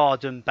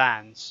superstardom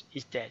bands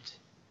is dead.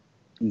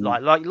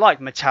 Mm-hmm. Like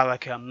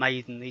Metallica,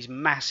 Maiden, these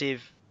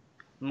massive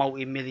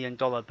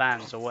multi-million-dollar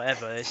bands or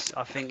whatever.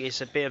 I think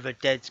it's a bit of a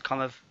dead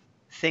kind of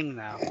thing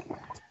now,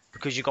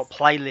 because you've got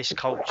playlist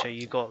culture.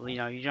 You know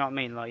what I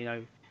mean? Like,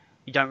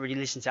 you don't really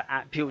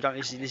people don't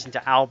listen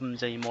to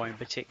albums anymore in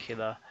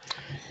particular.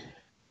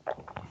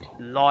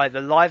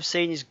 The live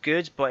scene is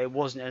good, but it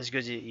wasn't as good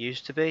as it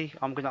used to be.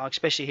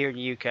 Especially here in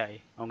the UK,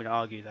 I'm gonna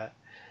argue that.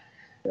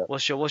 Yeah.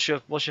 What's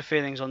your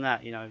feelings on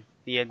that? You know,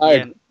 the end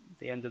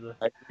of the.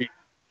 I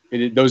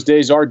agree. Those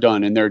days are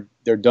done, and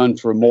they're done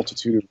for a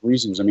multitude of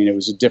reasons. I mean, it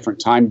was a different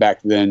time back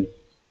then,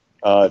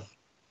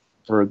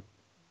 for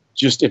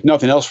just, if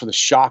nothing else, for the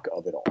shock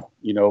of it all.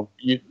 You know,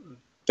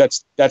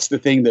 that's the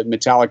thing that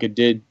Metallica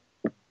did.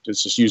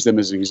 Let's just use them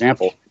as an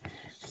example.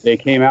 They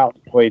came out,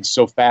 played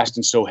so fast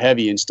and so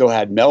heavy, and still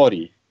had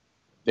melody.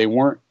 They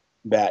weren't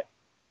that.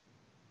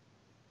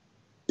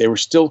 They were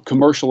still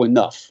commercial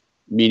enough,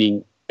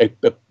 meaning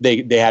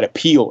they had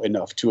appeal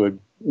enough to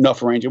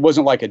enough range. It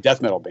wasn't like a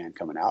death metal band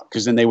coming out,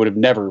 because then they would have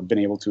never been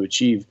able to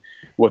achieve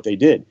what they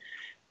did.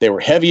 They were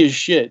heavy as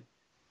shit.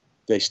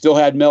 They still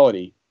had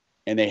melody,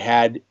 and they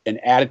had an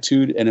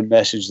attitude and a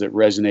message that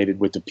resonated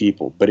with the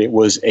people. But it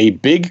was a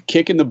big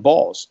kick in the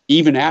balls,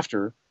 even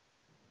after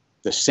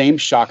the same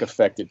shock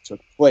effect that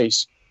took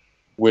place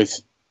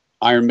with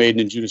Iron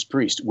Maiden and Judas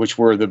Priest, which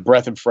were the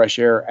breath of fresh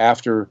air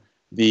after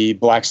the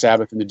Black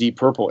Sabbath and the Deep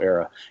Purple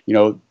era,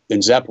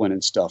 and Zeppelin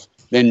and stuff.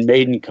 Then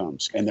Maiden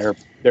comes, and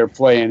they're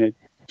playing it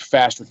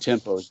faster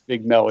tempos,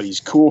 big melodies,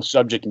 cool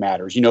subject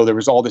matters. There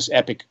was all this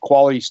epic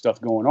quality stuff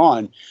going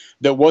on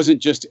that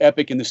wasn't just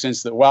epic in the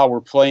sense that, wow,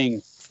 we're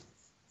playing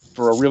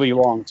for a really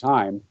long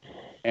time.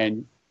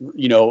 And,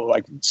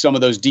 like some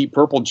of those Deep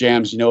Purple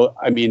jams,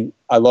 I mean,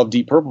 I love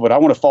Deep Purple, but I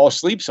want to fall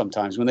asleep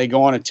sometimes when they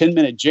go on a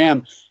 10-minute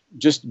jam,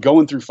 just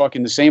going through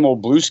fucking the same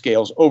old blues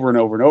scales over and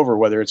over and over,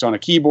 whether it's on a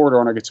keyboard or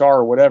on a guitar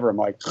or whatever. I'm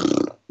like,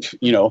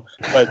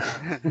 but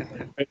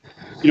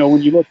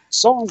when you look at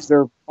songs,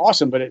 they're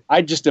awesome, but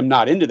I just am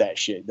not into that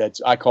shit.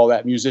 I call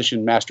that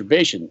musician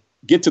masturbation.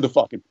 Get to the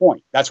fucking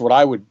point. That's what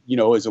I would,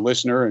 as a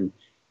listener and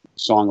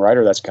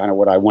songwriter, that's kind of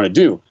what I want to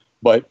do,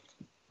 but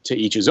to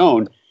each his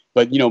own.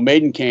 But,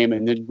 Maiden came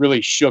and then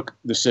really shook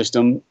the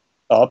system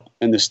up,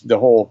 and the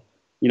whole,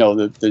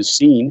 the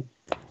scene.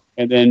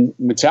 And then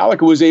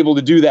Metallica was able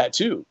to do that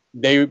too.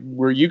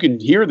 You can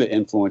hear the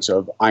influence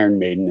of Iron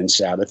Maiden and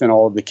Sabbath and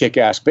all of the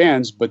kick-ass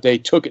bands, but they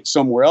took it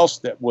somewhere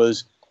else it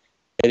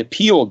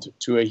appealed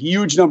to a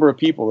huge number of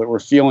people that were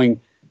feeling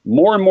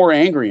more and more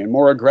angry and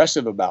more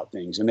aggressive about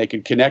things. And they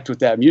could connect with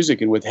that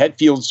music and with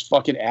Hetfield's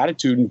fucking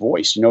attitude and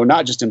voice,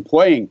 not just in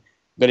playing,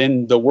 but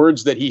in the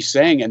words that he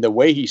sang and the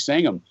way he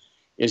sang them.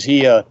 Is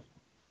he a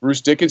Bruce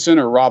Dickinson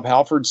or Rob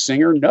Halford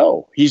singer?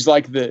 No, he's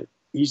like the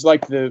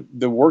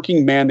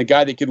working man, the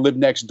guy that could live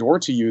next door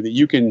to you that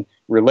you can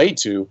relate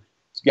to.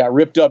 He's got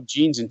ripped up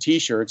jeans and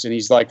t-shirts, and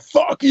he's like,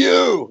 fuck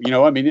you,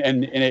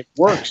 and it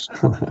works.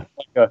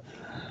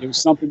 It was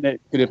something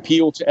that could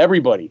appeal to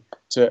everybody,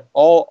 to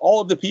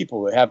all of the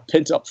people that have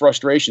pent up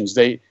frustrations.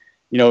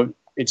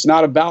 It's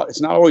not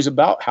always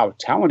about how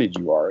talented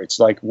you are. It's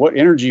like, what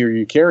energy are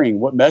you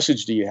carrying? What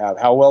message do you have?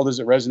 How well does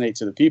it resonate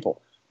to the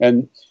people?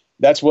 And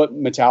that's what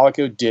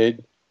Metallica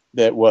did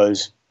that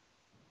was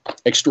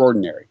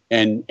extraordinary.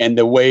 And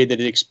the way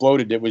that it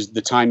exploded,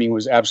 the timing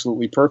was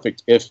absolutely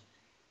perfect. If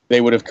they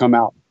would have come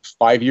out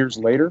 5 years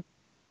later,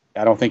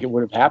 I don't think it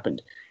would have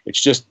happened. It's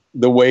just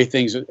the way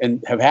things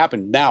have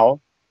happened.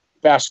 Now,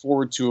 fast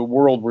forward to a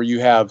world where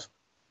you have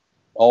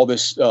all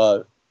this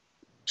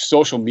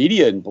social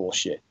media and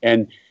bullshit,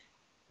 and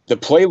the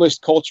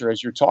playlist culture,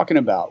 as you're talking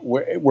about,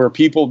 where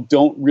people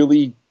don't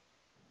really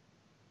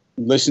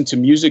listen to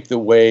music the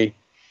way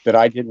that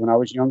I did when I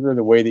was younger,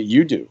 the way that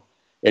you do.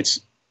 It's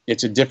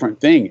a different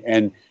thing,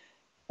 and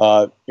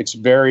it's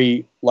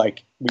very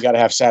like, we got to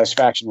have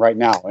satisfaction right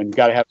now, and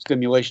got to have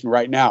stimulation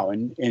right now,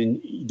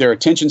 and their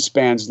attention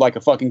spans like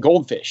a fucking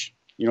goldfish.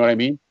 You know what I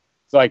mean?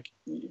 It's like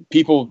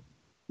people,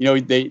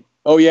 they,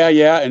 oh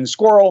yeah, and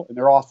squirrel, and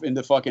they're off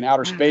into fucking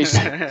outer space.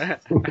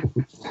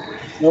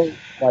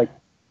 Like,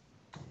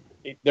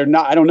 they're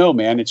not. I don't know,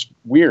 man. It's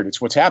weird.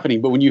 It's what's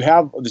happening. But when you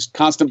have this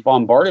constant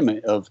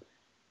bombardment of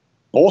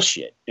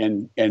bullshit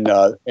and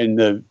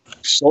the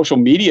social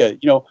media,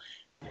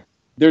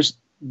 there's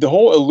the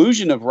whole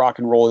illusion of rock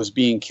and roll is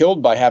being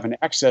killed by having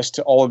access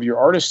to all of your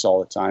artists all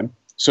the time.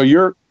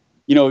 So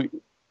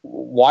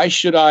why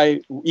should I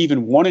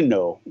even want to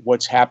know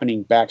what's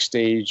happening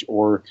backstage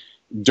or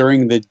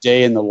during the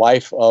day in the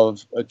life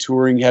of a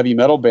touring heavy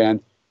metal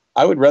band?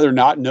 I would rather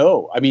not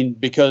know. I mean,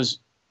 because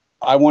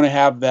I want to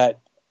have the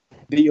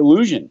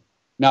illusion.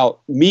 Now,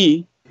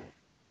 me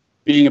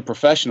being a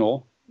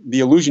professional, the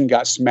illusion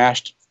got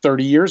smashed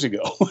 30 years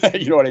ago.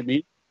 You know what I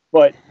mean?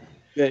 But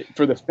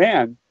for the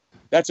fan,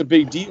 that's a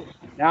big deal.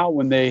 Now,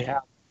 when they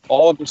have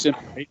all of this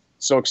information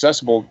so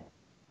accessible,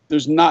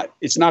 it's not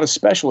as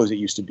special as it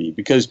used to be.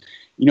 Because,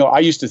 I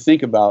used to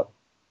think about,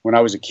 when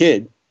I was a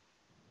kid,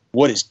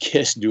 what is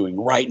Kiss doing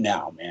right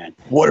now, man?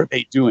 What are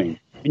they doing?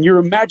 And your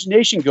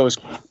imagination goes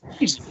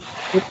crazy.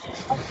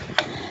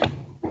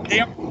 They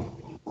are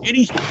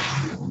anything.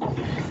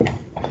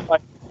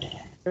 Like,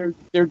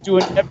 they're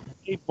doing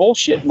everyday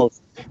bullshit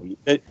mostly.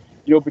 That,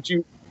 but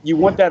you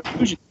want that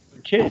illusion for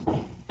a kid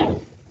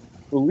to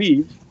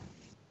believe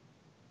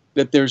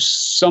that there's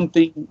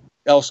something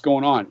else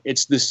going on.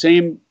 It's the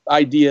same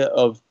idea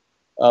of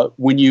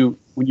when you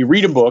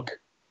read a book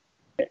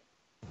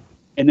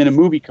and then a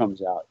movie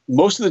comes out.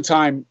 Most of the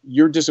time,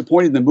 you're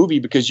disappointed in the movie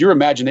because your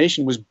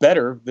imagination was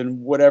better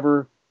than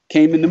whatever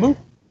came in the movie.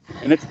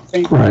 And it's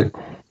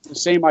the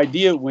same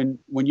idea when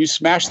you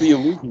smash the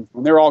illusions,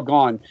 when they're all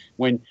gone,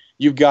 when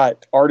you've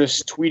got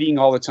artists tweeting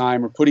all the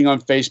time or putting on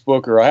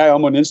Facebook or, hey,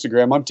 I'm on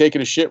Instagram, I'm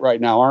taking a shit right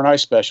now, aren't I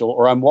special?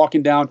 Or I'm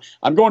walking down,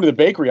 I'm going to the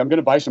bakery, I'm going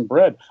to buy some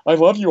bread. I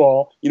love you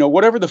all.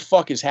 Whatever the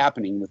fuck is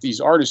happening with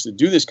these artists that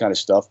do this kind of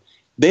stuff,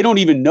 they don't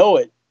even know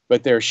it,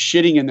 but they're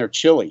shitting in their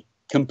chili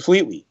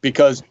completely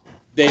because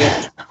they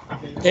have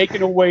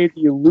taken away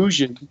the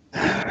illusion,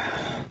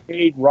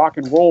 made rock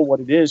and roll what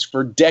it is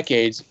for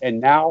decades,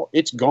 and now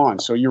it's gone.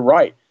 So you're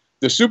right.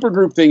 The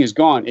supergroup thing is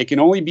gone. It can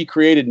only be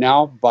created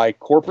now by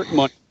corporate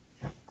money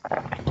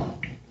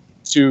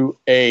to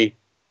an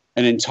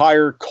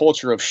entire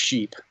culture of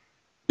sheep.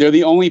 They're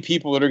the only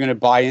people that are going to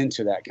buy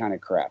into that kind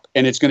of crap.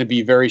 And it's going to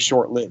be very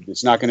short-lived.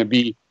 It's not going to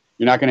be,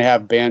 you're not going to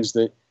have bands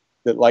that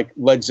like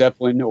Led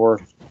Zeppelin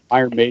or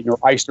Iron Maiden or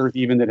Iced Earth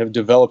even that have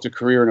developed a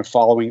career and a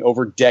following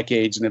over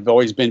decades and have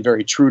always been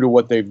very true to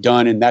what they've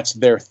done, and that's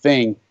their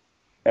thing.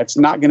 That's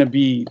not going to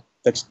be,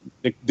 that's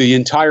the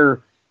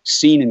entire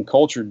scene and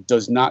culture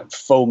does not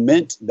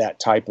foment that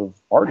type of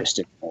artist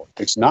anymore.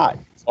 It's not.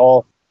 It's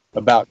all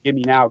about give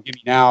me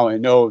now,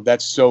 and no,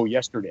 that's so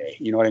yesterday.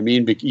 You know what I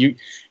mean? But you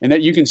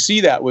can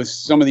see that with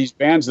some of these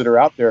bands that are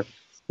out there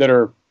that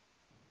are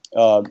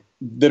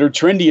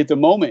trendy at the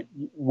moment.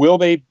 Will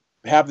they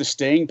have the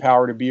staying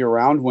power to be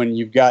around when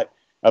you've got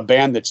a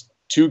band that's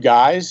two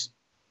guys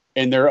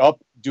and they're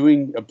up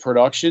doing a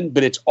production,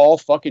 but it's all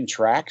fucking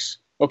tracks?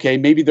 Okay,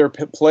 maybe they're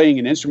playing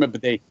an instrument,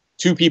 but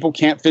two people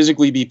can't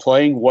physically be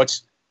playing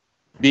what's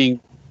being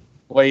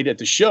played at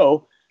the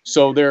show.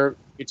 So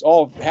it's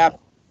all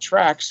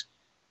tracks,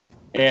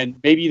 and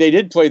maybe they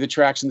did play the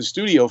tracks in the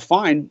studio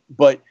fine,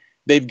 but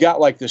they've got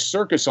like the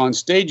circus on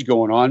stage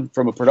going on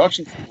from a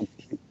production standpoint.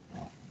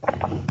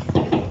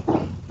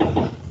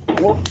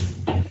 Or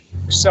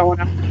selling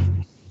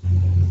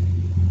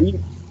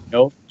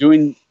out,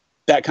 doing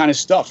that kind of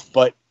stuff.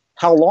 But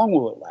how long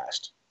will it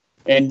last?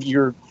 And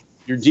you're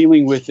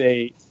dealing with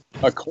a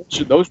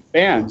culture. Those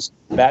bands,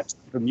 that's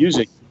the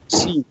music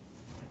scene.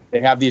 They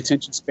have the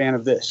attention span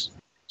of this.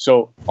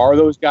 So are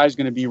those guys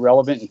going to be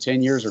relevant in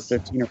 10 years or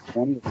 15 or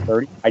 20 or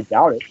 30? I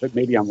doubt it, but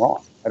maybe I'm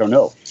wrong. I don't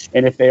know.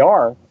 And if they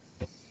are,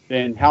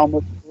 then how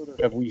much further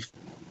have we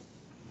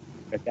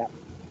at that?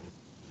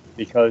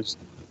 Because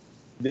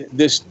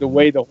the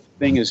way the whole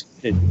thing is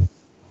hidden,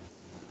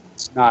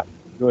 it's not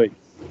good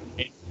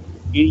at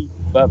any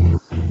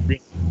level.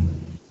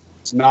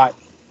 It's not.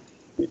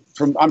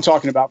 I'm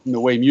talking about from the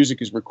way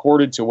music is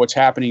recorded to what's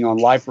happening on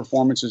live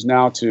performances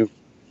now to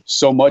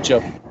so much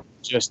of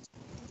just,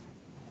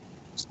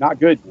 it's not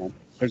good, man.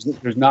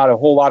 There's not a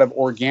whole lot of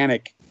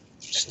organic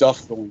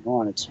stuff going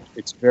on.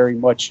 It's very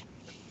much,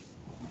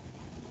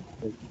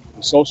 the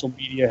social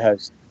media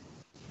has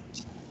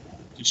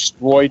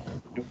destroyed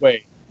the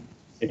way.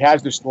 It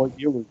has destroyed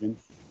the illusion,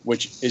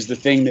 which is the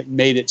thing that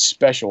made it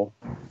special,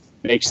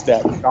 makes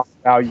that shock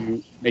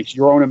value, makes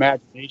your own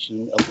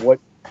imagination of what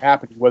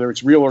happening, whether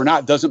it's real or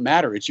not, doesn't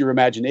matter. It's your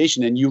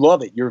imagination and you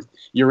love it.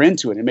 You're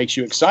into it. It makes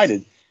you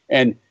excited.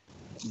 And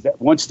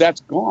once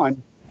that's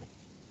gone,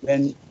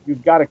 then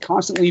you've got to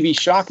constantly be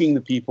shocking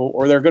the people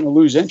or they're going to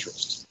lose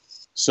interest.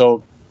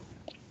 So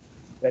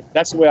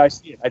that's the way I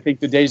see it. I think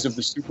the days of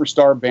the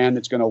superstar band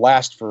that's going to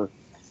last for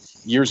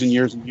years and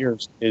years and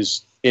years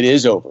is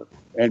over.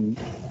 And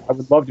I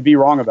would love to be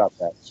wrong about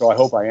that. So I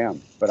hope I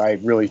am, but I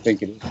really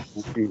think it is.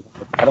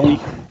 I don't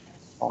think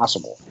it's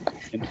possible.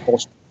 In the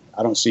culture,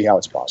 I don't see how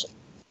it's possible.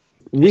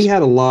 We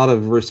had a lot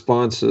of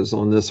responses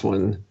on this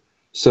one.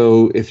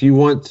 So if you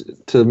want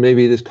to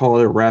maybe just call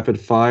it a rapid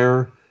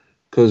fire,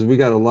 because we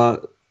got a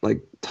lot,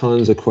 like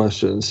tons of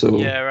questions. So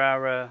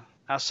yeah,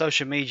 our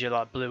social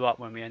media blew up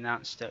when we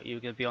announced that you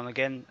were going to be on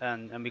again,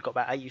 and we got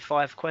about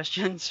 85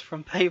 questions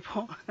from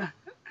people.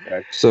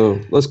 Okay. So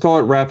let's call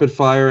it rapid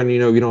fire, and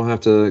you don't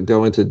have to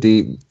go into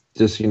deep.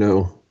 Just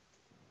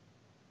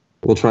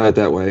we'll try it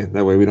that way.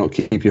 That way we don't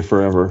keep you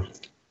forever.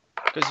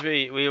 Because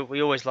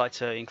we always like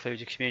to include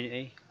the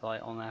community, like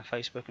on our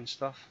Facebook and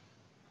stuff.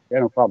 Yeah,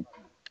 no problem.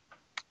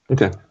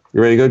 Okay,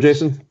 you ready to go,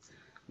 Jason?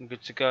 I'm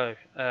good to go.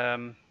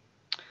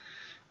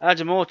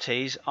 Adam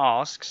Ortiz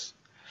asks,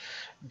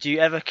 do you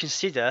ever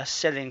consider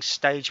selling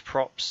stage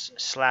props /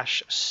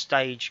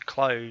 stage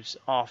clothes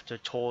after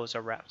tours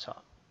are wrapped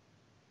up?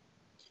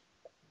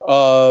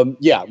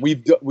 Yeah,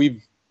 we've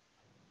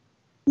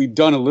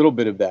done a little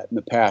bit of that in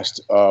the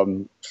past.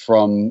 And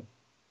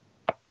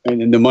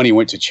the money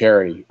went to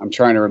charity. I'm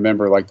trying to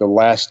remember, like the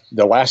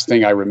last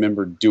thing I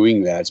remember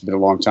doing that, it's been a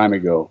long time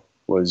ago,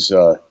 was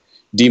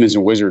Demons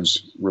and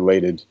Wizards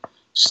related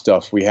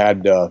stuff. We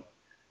had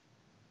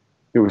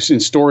it was in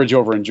storage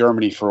over in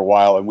Germany for a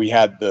while, and we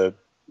had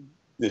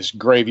this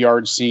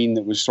graveyard scene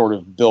that was sort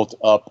of built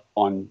up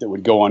that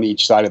would go on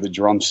each side of the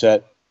drum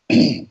set,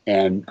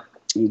 and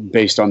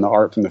based on the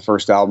art from the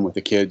first album with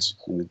the kids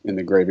in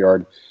the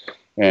graveyard,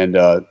 and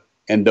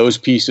those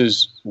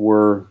pieces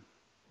were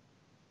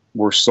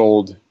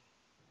sold,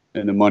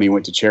 and the money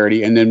went to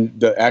charity. And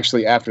then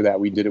actually after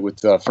that, we did it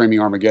with Framing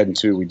Armageddon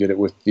too. We did it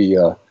with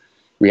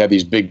we had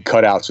these big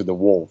cutouts of the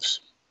wolves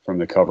from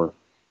the cover,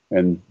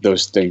 and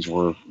those things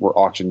were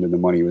auctioned, and the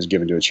money was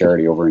given to a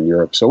charity over in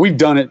Europe. So we've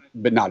done it,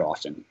 but not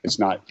often. It's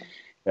not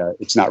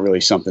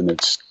really something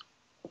that's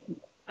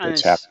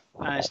happening.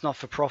 And it's not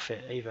for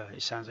profit either.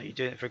 It sounds like you're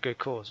doing it for a good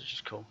cause, which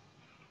is cool.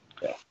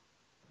 Yeah.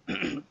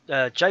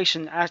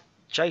 Jason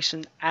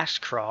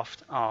Ashcraft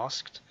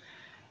asked,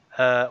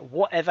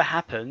 whatever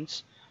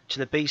happened to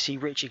the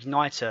BC Rich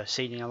Igniter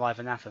seeding alive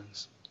in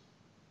Athens?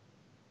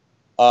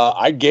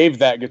 I gave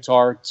that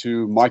guitar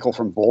to Michael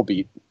from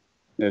Volbeat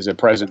as a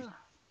present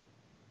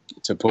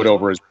to put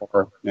over his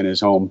bar in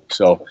his home.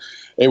 So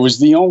it was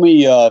the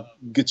only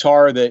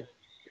guitar that,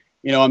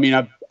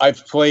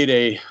 I've played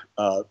a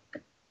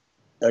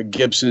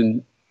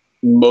Gibson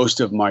most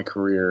of my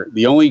career.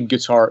 The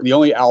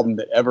only album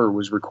that ever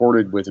was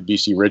recorded with a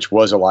BC Rich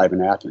was Alive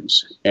in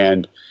Athens,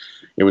 and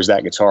it was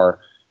that guitar.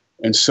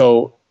 And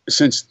so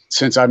since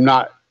I'm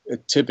not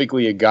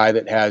typically a guy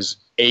that has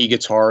a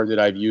guitar that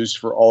I've used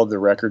for all of the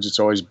records, it's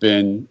always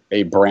been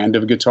a brand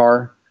of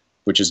guitar,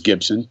 which is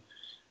Gibson.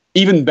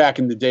 Even back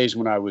in the days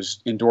when I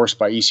was endorsed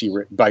by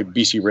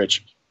BC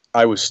Rich,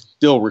 I was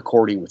still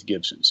recording with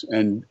Gibsons.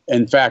 And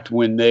in fact,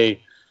 when they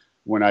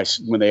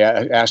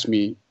asked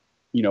me,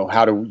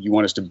 how do you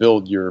want us to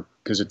build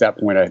because at that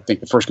point I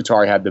think the first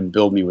guitar I had them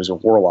build me was a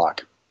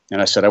Warlock.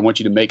 And I said, I want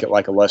you to make it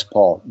like a Les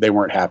Paul. They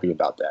weren't happy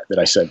about that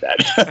I said that.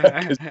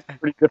 'Cause it's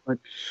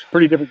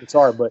pretty different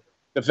guitar. But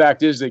the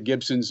fact is that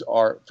Gibsons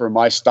are, for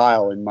my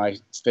style and my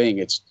thing,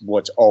 it's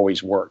what's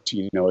always worked.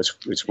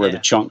 It's where the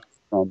chunk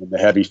from and the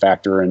heavy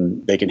factor,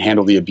 and they can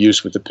handle the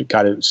abuse with the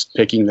kind of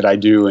picking that I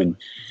do, and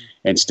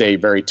stay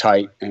very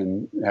tight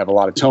and have a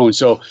lot of tone.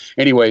 So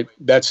anyway,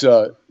 that's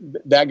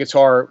that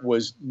guitar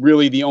was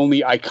really the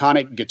only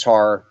iconic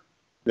guitar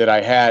that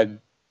I had.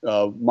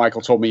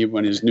 Michael told me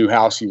when his new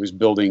house, he was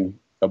building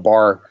a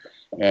bar,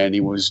 and he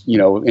was,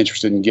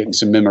 interested in getting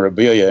some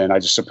memorabilia, and I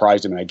just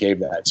surprised him and I gave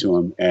that to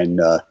him. And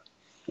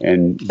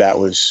that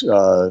was,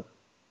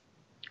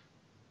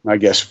 I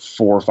guess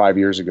 4 or 5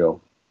 years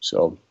ago.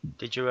 So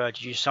did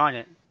you sign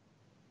it?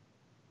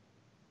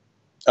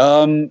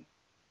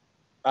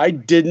 I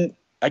didn't.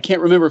 I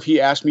can't remember if he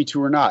asked me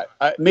to or not.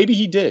 Maybe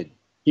he did.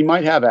 He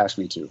might have asked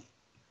me to.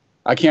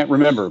 I can't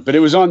remember. But it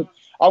was on.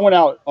 I went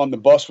out on the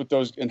bus with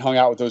those and hung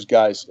out with those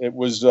guys. It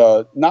was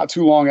not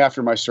too long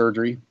after my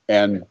surgery,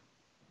 and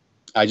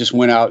I just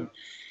went out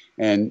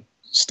and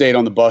stayed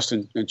on the bus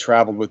and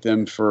traveled with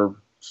them for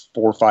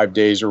 4 or 5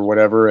 days or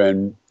whatever,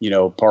 and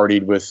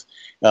partied with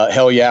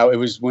Hell Yeah. It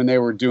was when they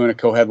were doing a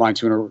co-headline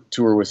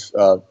tour with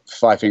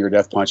Five Finger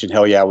Death Punch, and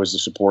Hell Yeah was the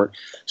support.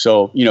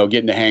 So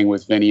getting to hang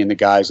with Vinny and the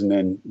guys, and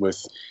then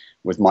with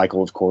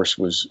Michael, of course,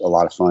 was a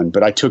lot of fun.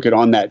 But I took it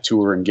on that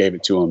tour and gave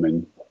it to him,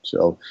 and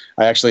so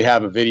I actually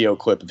have a video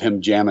clip of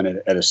him jamming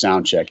it at a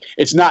sound check.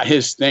 It's not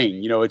his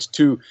thing,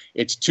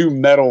 it's too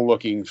metal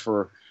looking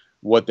for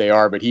what they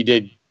are, but he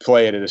did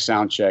play it at a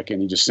sound check, and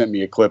he just sent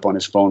me a clip on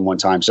his phone one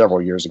time several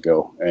years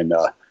ago, and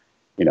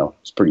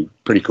it's pretty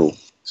cool.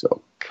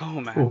 So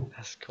cool, man.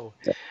 That's cool.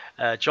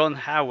 Yeah. John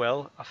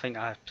Howell, I think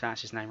I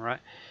pronounced his name right,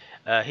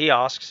 He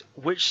asks,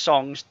 which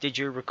songs did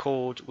you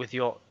record with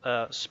your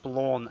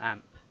Splawn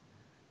amp?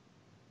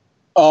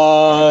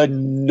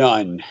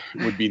 None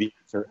would be the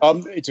answer.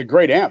 It's a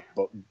great amp,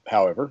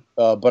 however,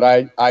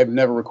 but I've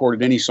never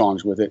recorded any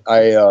songs with it.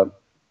 I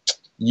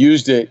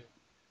used it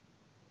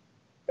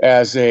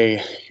as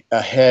a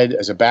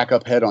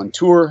backup head on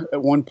tour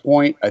at one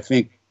point. I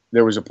think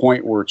there was a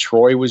point where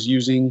Troy was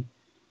using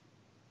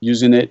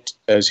it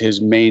as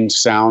his main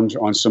sound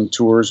on some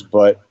tours,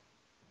 but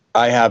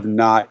I have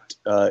not.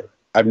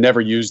 I've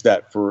never used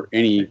that for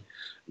any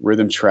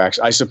rhythm tracks.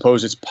 I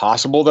suppose it's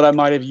possible that I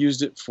might have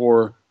used it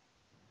for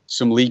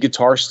some lead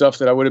guitar stuff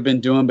that I would have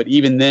been doing, but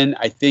even then,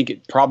 I think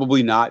it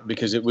probably not,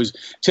 because it was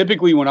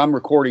typically when I'm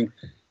recording.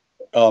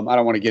 I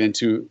don't want to get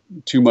into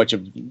too much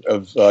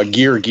of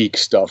gear geek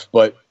stuff,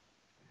 but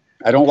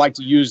I don't like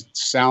to use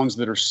sounds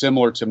that are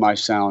similar to my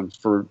sound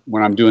for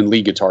when I'm doing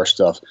lead guitar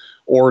stuff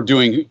or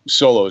doing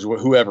solos,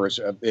 whoever it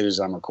is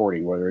I'm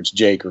recording, whether it's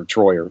Jake or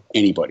Troy or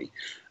anybody.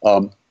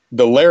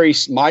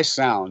 My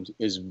sound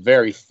is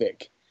very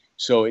thick,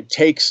 so it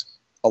takes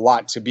a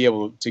lot to be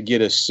able to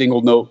get a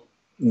single note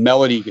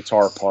melody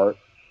guitar part,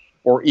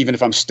 or even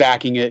if I'm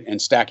stacking it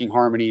and stacking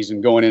harmonies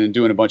and going in and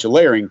doing a bunch of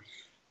layering,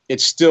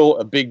 it's still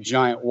a big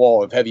giant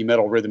wall of heavy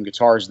metal rhythm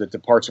guitars that the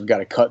parts have got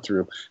to cut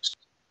through. So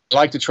I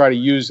like to try to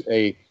use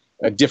a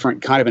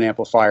different kind of an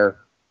amplifier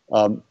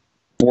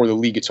for the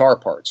lead guitar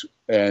parts.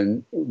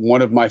 And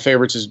one of my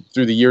favorites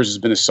through the years has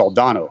been a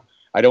Soldano.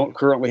 I don't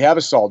currently have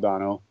a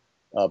Soldano,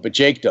 but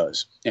Jake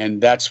does.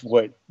 And that's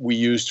what we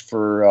used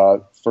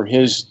for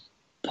his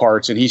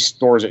parts. And he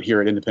stores it here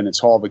at Independence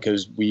Hall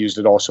because we used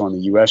it also on the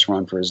US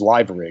run for his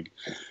live rig.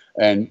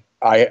 And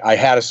I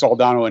had a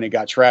Soldano and it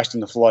got trashed in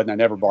the flood and I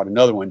never bought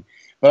another one.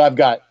 But I've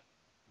got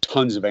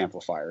tons of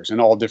amplifiers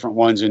and all different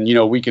ones. And,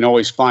 we can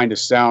always find a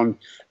sound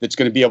that's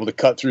going to be able to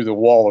cut through the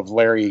wall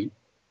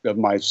of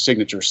my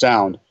signature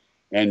sound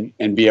and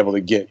be able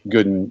to get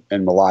good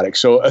and melodic.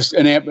 So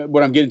an amp,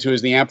 what I'm getting to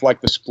is the amp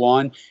like the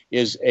Splawn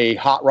is a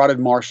hot rodded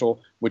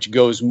Marshall, which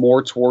goes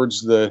more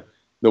towards the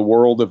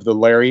world of the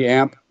Larry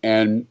amp.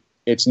 And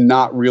it's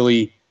not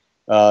really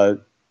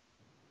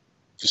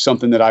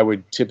something that I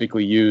would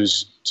typically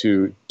use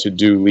to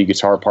do lead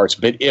guitar parts.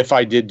 But if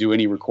I did do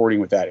any recording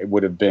with that, it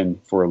would have been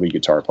for a lead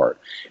guitar part.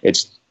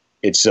 It's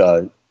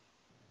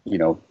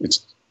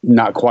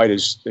not quite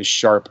as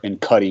sharp and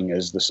cutting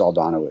as the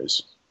Soldano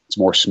is. It's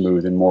more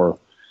smooth and more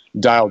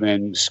dialed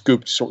in,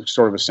 scooped sort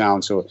of a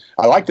sound. So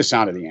I like the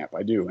sound of the amp.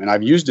 I do. And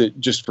I've used it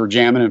just for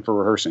jamming and for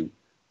rehearsing,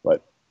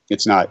 but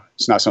it's not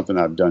something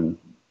I've done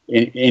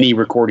in any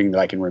recording that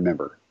I can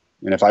remember.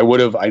 And if I would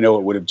have, I know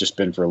it would have just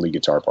been for a lead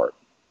guitar part.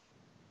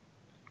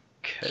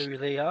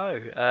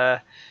 Coolio.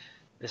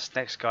 This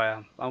next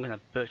guy, I'm going to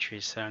butcher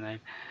his surname.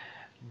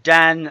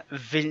 Dan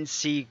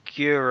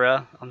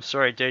Vincigura. I'm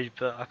sorry, dude,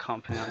 but I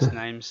can't pronounce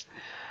names.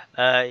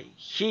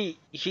 He.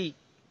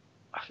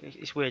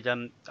 It's weird.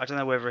 I don't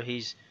know whether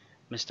he's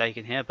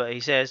mistaken here, but he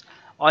says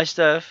Iced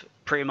Earth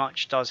pretty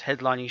much does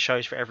headlining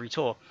shows for every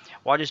tour.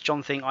 Why does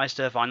John think Iced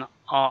Earth are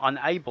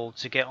unable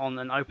to get on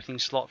an opening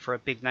slot for a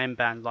big name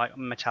band like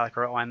Metallica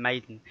or Iron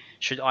Maiden?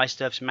 Should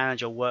Iced Earth's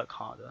manager work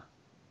harder?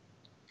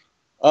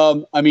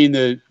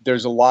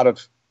 There's a lot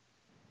of.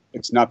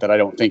 It's not that I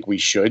don't think we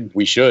should.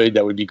 We should.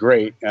 That would be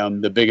great.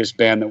 The biggest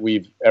band that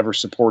we've ever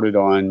supported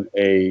on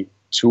a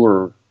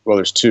tour, well,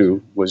 there's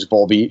two, was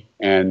Volbeat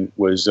and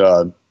was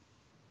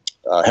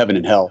Heaven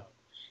and Hell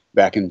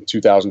back in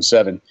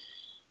 2007.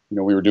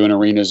 We were doing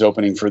arenas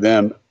opening for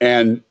them,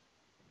 and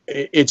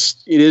it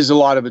is a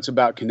lot of it's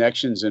about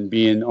connections and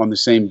being on the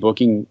same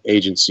booking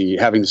agency,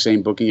 having the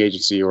same booking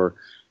agency, or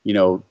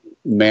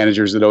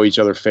managers that owe each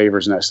other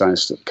favors and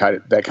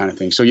that kind of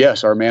thing. So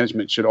yes, our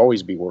management should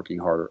always be working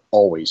harder,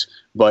 always.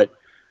 But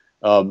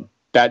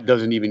that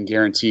doesn't even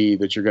guarantee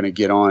that you're going to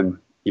get on,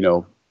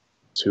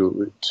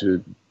 to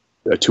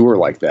a tour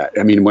like that.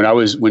 I mean,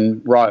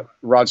 when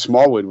Rod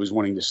Smallwood was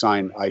wanting to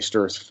sign Iced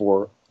Earth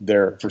for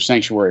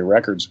Sanctuary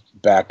Records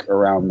back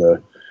around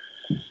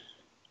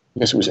I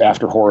guess it was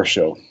after Horror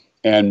Show,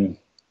 and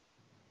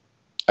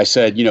I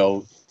said,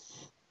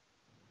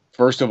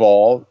 first of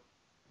all,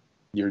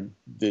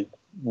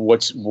 why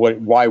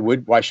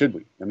should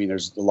we? I mean,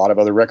 there's a lot of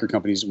other record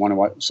companies that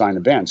want to sign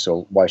the band,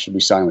 so why should we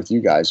sign with you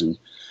guys? And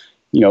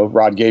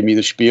Rod gave me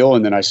the spiel,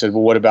 and then I said,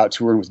 well, what about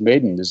touring with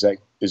Maiden?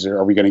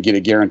 Are we going to get a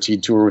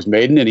guaranteed tour with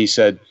Maiden? And he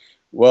said,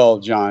 well,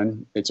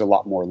 John, it's a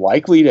lot more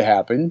likely to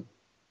happen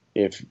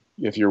if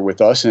you're with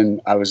us. And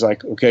I was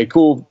like, okay,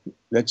 cool,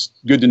 that's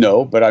good to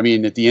know. But I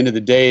mean, at the end of the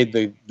day,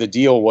 the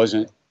deal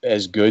wasn't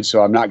as good,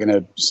 so I'm not going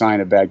to sign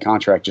a bad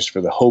contract just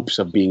for the hopes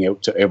of being able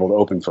to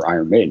open for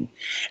Iron Maiden.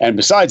 And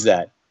besides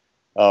that,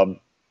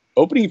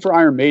 opening for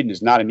Iron Maiden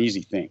is not an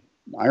easy thing.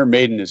 Iron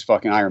Maiden is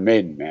fucking Iron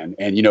Maiden, man.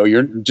 And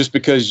you're just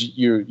because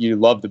you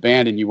love the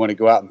band and you want to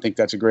go out and think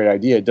that's a great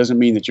idea, it doesn't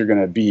mean that you're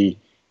going to be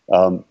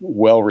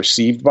well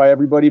received by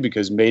everybody,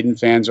 because Maiden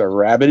fans are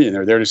rabid and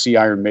they're there to see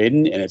Iron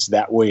Maiden, and it's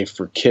that way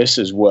for Kiss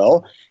as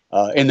well.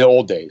 In the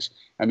old days,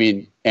 I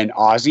mean, and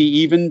Ozzy,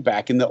 even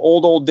back in the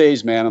old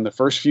days, man, on the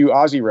first few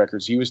Ozzy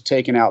records, he was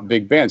taking out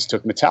big bands,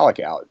 took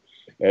Metallica out.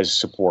 as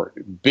support.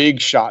 Big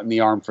shot in the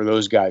arm for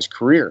those guys'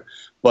 career.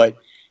 But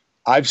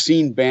I've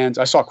seen bands.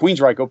 I saw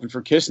Queensryche open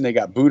for Kiss, and they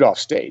got booed off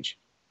stage.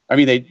 I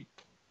mean,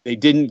 they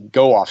didn't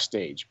go off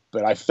stage,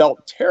 but I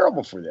felt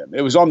terrible for them.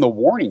 It was on the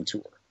Warning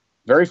tour,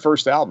 very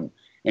first album,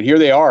 and here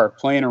they are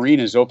playing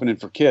arenas, opening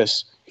for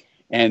Kiss,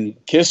 and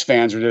Kiss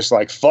fans are just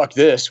like, "Fuck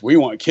this, we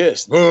want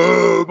Kiss."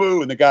 Boo,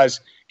 boo, and the guys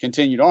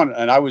continued on.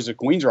 And I was a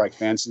Queensryche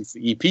fan since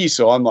the EP,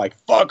 so I'm like,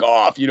 "Fuck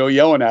off,"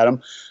 yelling at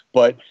them.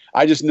 But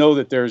I just know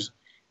that there's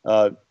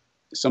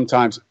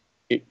sometimes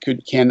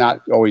it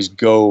cannot always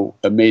go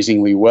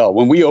amazingly well.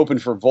 When we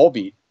opened for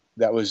Volbeat,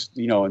 that was,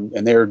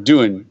 and they're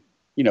doing,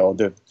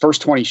 the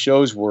first 20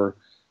 shows were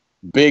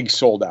big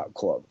sold out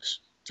clubs,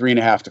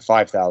 3,500 to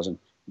 5,000.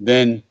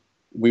 Then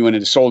we went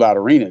into sold out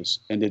arenas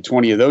and did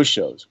 20 of those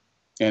shows.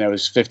 And it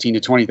was 15 to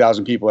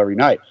 20,000 people every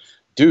night.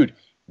 Dude,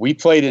 we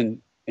played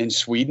in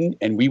Sweden,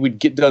 and we would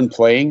get done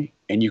playing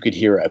and you could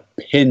hear a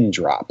pin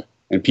drop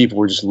and people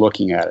were just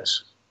looking at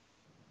us.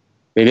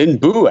 They didn't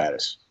boo at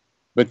us,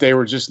 but they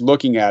were just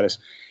looking at us.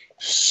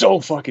 So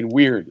fucking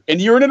weird. And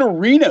you're in an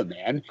arena,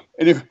 man.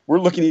 And we're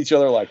looking at each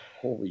other like,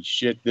 holy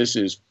shit, this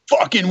is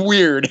fucking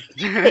weird.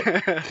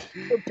 A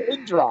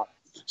pin drop.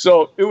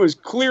 So it was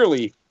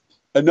clearly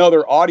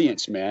another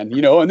audience, man,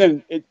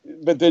 and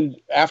but then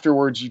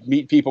afterwards you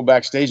meet people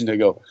backstage and they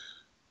go,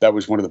 that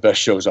was one of the best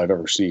shows I've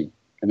ever seen.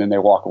 And then they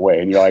walk away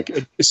and you're like,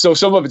 so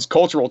some of it's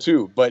cultural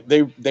too, but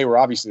they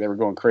were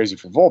going crazy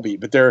for Volbeat,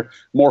 but they're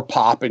more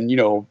pop and,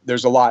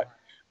 there's a lot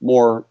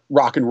more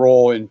rock and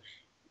roll and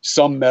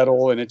some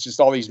metal, and it's just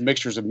all these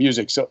mixtures of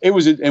music. So it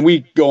was, and we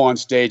go on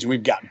stage and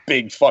we've got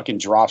big fucking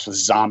drops with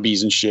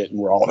zombies and shit. And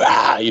we're all,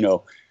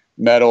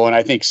 metal. And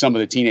I think some of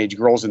the teenage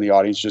girls in the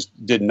audience just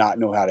did not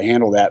know how to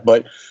handle that.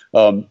 But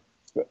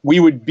we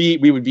would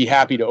be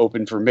happy to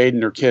open for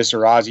Maiden or Kiss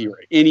or Ozzy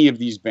or any of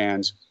these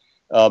bands,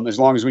 as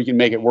long as we can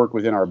make it work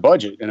within our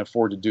budget and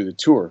afford to do the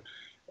tour.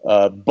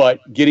 But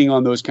getting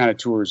on those kind of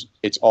tours,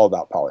 it's all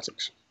about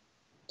politics.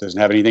 It doesn't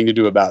have anything to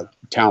do about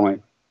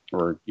talent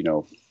or,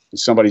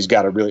 somebody's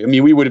got to really,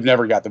 we would have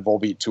never got the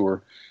Volbeat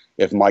tour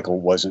if Michael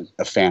wasn't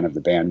a fan of the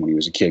band when he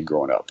was a kid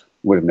growing up.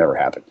 Would have never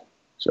happened.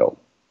 So.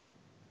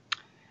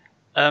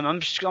 I'm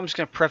just going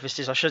to preface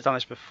this. I should have done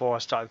this before I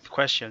started the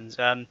questions.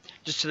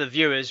 Just to the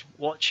viewers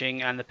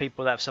watching and the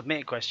people that have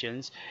submitted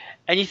questions,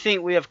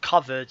 anything we have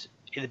covered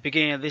in the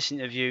beginning of this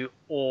interview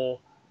or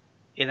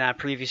in our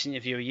previous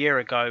interview a year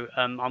ago,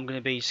 I'm going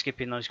to be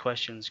skipping those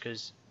questions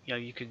because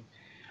you can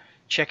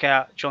check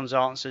out Jon's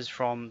answers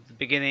from the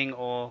beginning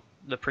or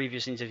the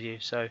previous interview.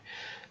 So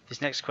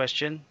this next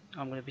question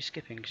I'm going to be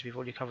skipping because we've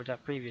already covered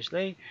that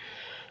previously.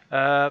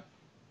 We've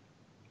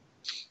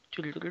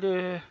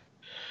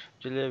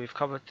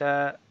covered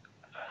that.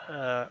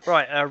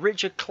 Right.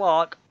 Richard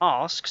Clark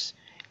asks,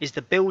 is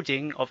the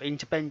building of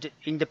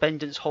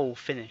Independence Hall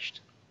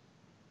finished?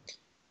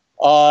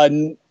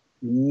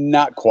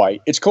 Not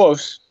quite. It's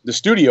close. The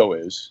studio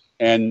is.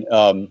 And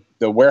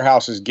the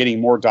warehouse is getting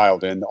more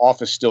dialed in. The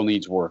office still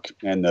needs work.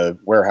 And the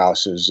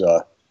warehouse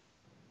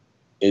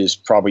is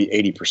probably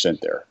 80%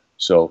 there.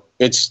 So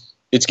it's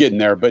getting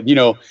there. But,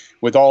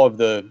 with all of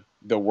the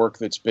work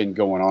that's been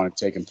going on and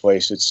taking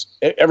place,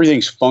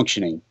 everything's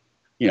functioning.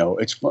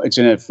 It's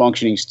in a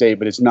functioning state,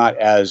 but it's not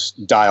as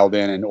dialed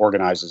in and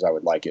organized as I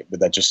would like it.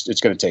 But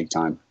it's going to take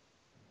time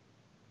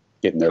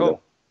getting there.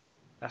 Cool.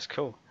 That's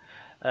cool.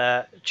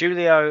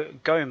 Julio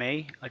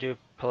Gomi, I do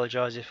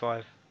apologize if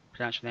I've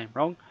pronounced your name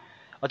wrong.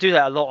 I do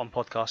that a lot on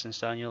Podcasting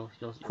Stone. You'll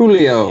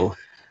Julio.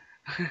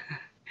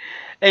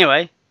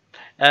 Anyway,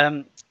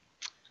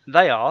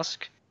 they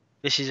ask,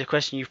 this is a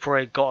question you've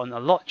probably gotten a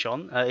lot,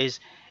 Jon,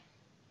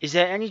 is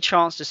there any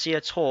chance to see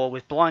a tour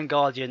with Blind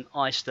Guardian,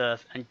 Iced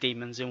Earth, and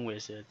Demons and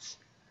Wizards?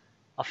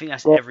 I think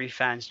that's every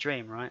fan's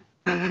dream, right?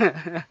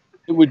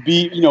 It would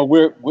be,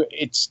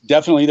 it's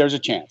definitely, there's a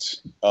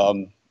chance.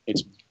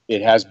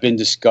 It has been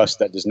discussed.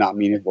 That does not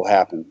mean it will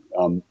happen.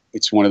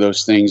 It's one of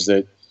those things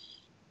that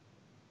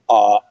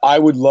I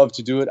would love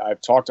to do it.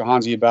 I've talked to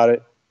Hansi about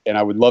it, and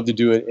I would love to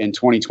do it in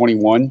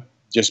 2021,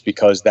 just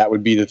because that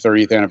would be the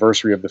 30th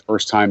anniversary of the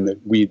first time that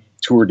we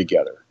toured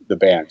together, the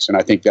bands. And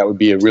I think that would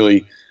be a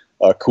really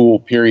cool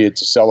period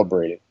to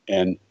celebrate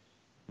it.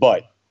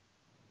 But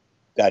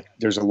that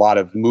there's a lot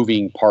of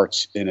moving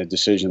parts in a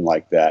decision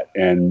like that.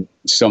 And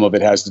some of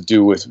it has to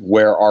do with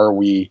where are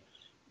we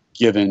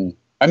given.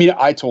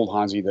 I told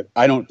Hansi that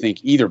I don't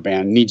think either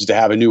band needs to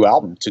have a new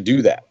album to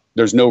do that.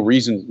 There's no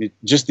reason.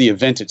 Just the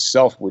event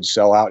itself would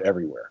sell out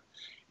everywhere.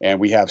 And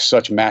we have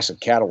such massive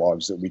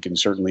catalogs that we can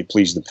certainly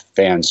please the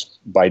fans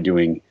by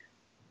doing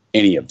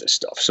any of this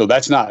stuff. So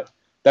that's not,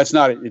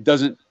 it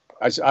doesn't,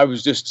 I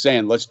was just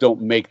saying, let's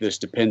don't make this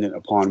dependent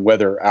upon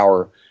whether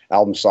our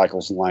album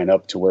cycles line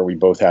up to where we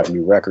both have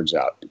new records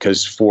out.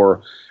 Because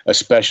for a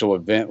special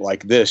event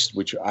like this,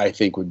 which I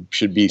think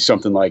should be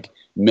something like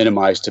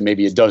minimized to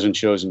maybe a dozen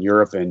shows in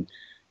Europe and,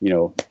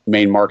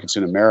 main markets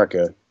in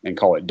America, and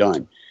call it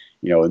done.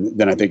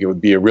 Then I think it would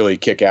be a really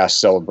kick-ass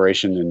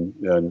celebration,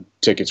 and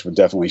tickets would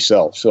definitely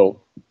sell. So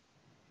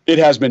it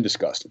has been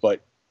discussed,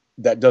 but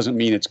that doesn't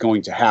mean it's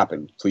going to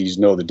happen. Please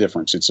know the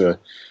difference.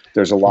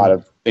 There's a lot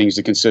of things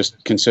to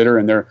consider,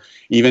 and they're,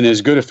 even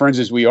as good of friends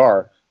as we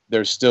are,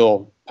 there's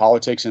still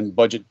politics and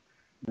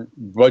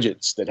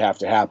budgets that have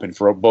to happen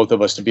for both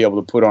of us to be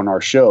able to put on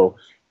our show.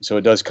 So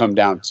it does come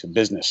down to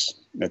business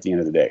at the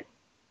end of the day.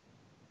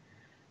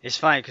 It's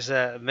funny because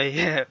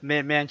me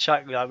and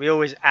Chuck, like, we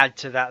always add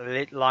to that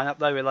lineup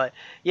though. We're like,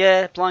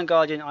 yeah, Blind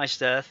Guardian,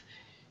 Iced Earth.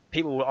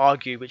 People will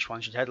argue which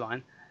one should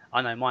headline.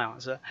 I know my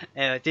answer.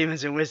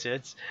 Demons and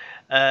Wizards.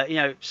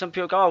 Some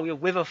people go, oh,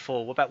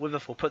 Witherfall. What about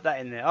Witherfall? Put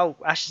that in there. Oh,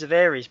 Ashes of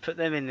Ares. Put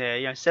them in there.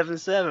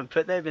 7-7.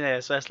 Put them in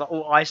there. So it's like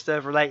all Iced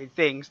Earth related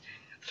things.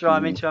 Throw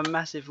them into a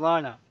massive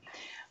lineup.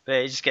 But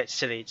it just gets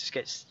silly. It just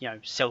gets,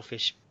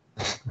 selfish.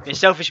 It's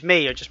selfish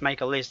me, or just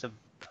make a list of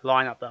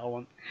lineup that I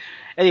want.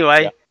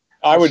 Anyway. Yeah.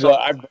 I've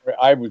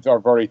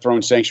already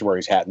thrown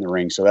Sanctuary's hat in the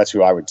ring, so that's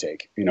who I would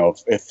take.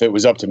 If it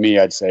was up to me,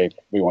 I'd say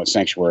we want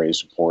Sanctuary to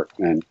support,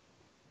 and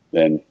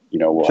then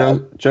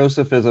we'll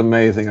Joseph is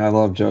amazing. I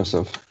love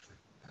Joseph.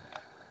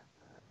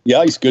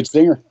 Yeah, he's a good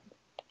singer.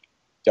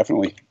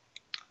 Definitely.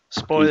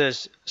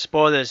 Spoilers.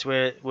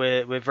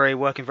 We're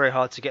working very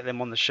hard to get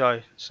them on the show,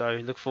 so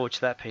look forward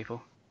to that,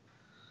 people.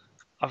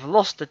 I've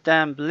lost the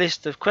damn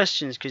list of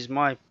questions because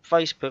my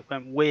Facebook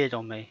went weird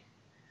on me.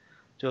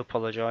 Do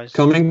apologize.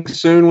 Coming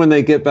soon when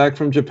they get back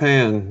from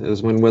Japan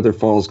is when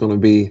Witherfall's going to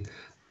be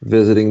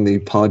visiting the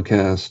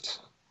podcast.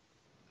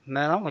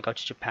 Man, I want to go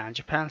to Japan.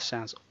 Japan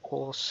sounds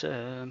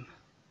awesome.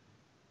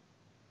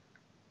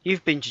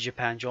 You've been to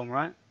Japan, John,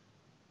 right?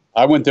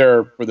 I went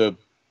there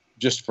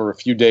just for a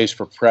few days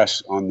for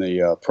press on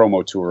the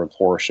promo tour of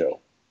Horror Show.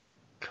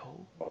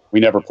 Cool. We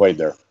never played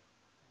there.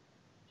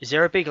 Is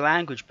there a big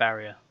language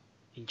barrier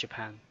in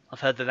Japan? I've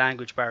heard the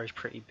language barrier is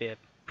pretty big.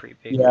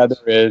 Yeah,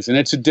 there is, and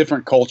it's a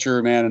different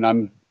culture, man. And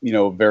I'm,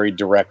 a very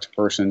direct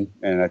person,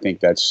 and I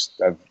think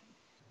I've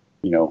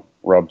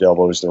rubbed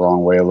elbows the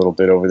wrong way a little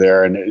bit over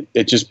there, and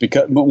it just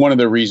because one of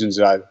the reasons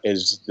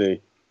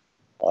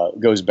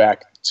goes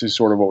back to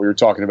sort of what we were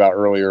talking about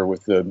earlier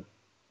with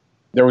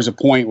there was a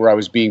point where I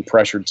was being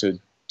pressured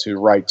to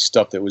write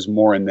stuff that was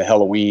more in the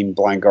Halloween,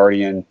 Blind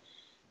Guardian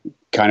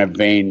kind of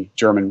vein,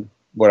 German,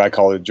 what I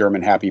call it,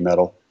 German happy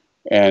metal,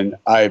 and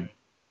I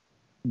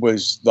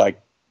was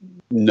like,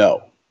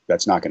 no.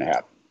 That's not going to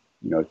happen.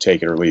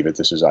 Take it or leave it.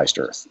 This is Iced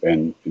Earth.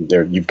 And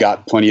you've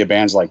got plenty of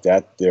bands like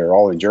that. They're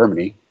all in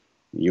Germany.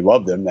 You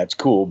love them. That's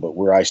cool. But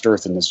we're Iced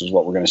Earth, and this is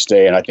what we're going to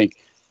stay. And I think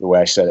the way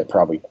I said it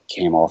probably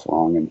came off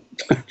wrong. And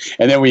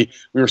and then we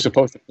were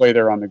supposed to play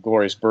there on the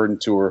Glorious Burden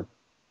tour,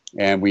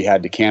 and we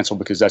had to cancel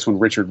because that's when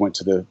Richard went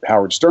to the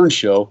Howard Stern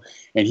show,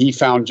 and he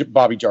found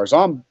Bobby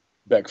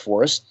Jarzombeck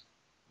for us.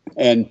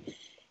 And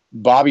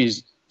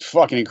Bobby's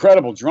fucking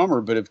incredible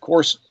drummer, but of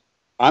course,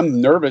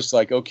 I'm nervous,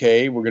 like,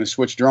 okay, we're going to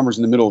switch drummers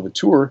in the middle of a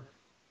tour,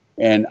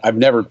 and I've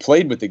never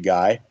played with the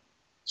guy.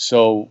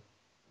 So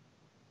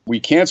we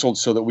canceled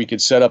so that we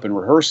could set up and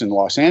rehearse in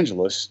Los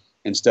Angeles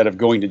instead of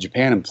going to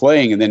Japan and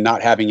playing and then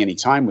not having any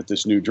time with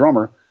this new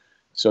drummer.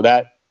 So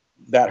that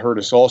hurt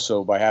us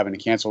also by having to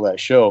cancel that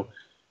show.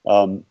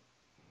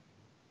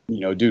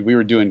 Dude, we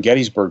were doing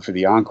Gettysburg for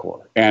the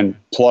encore, and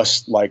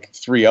plus like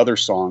 3 other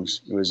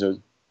songs. It was a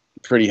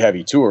pretty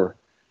heavy tour,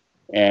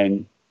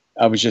 and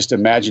I was just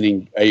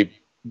imagining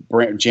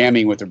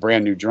jamming with a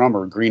brand new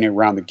drummer, green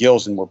around the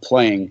gills, and we're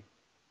playing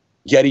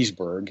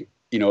Gettysburg,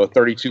 a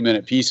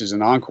 32-minute piece as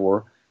an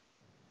encore,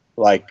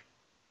 like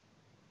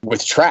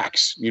with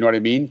tracks, you know what I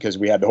mean? Because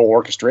we had the whole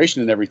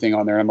orchestration and everything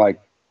on there. I'm like,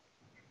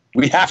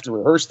 we have to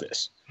rehearse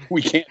this.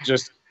 We can't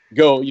just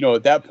go,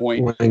 at that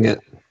point,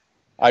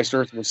 Iced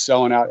Earth was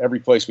selling out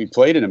every place we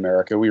played in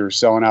America. We were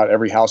selling out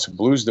every house of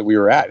blues that we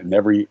were at and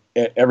every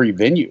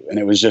venue. And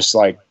it was just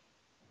like,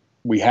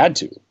 we had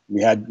to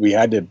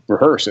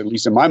rehearse, at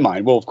least in my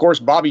mind. Well, of course,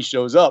 Bobby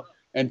shows up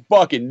and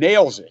fucking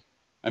nails it.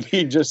 I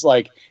mean, just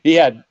like he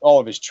had all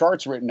of his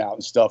charts written out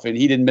and stuff, and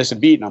he didn't miss a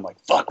beat. And I'm like,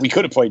 fuck, we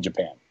could have played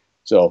Japan.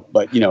 So,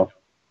 but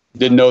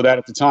didn't know that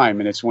at the time.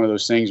 And it's one of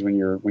those things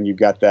when you've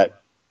got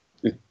that,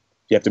 you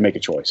have to make a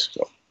choice.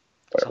 So,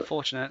 it's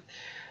unfortunate.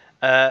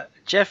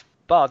 Jeff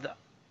Budd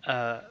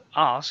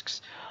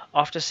asks,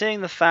 after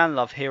seeing the fan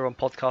love here on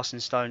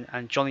Podcasting Stone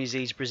and Johnny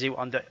Z's Brazil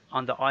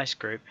under Ice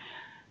group,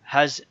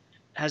 has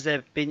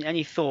there been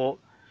any thought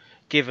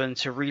given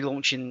to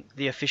relaunching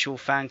the official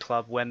fan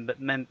club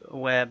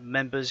where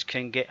members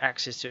can get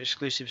access to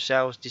exclusive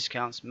sales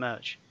discounts,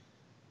 merch?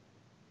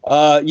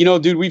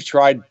 Dude, we've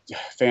tried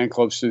fan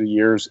clubs through the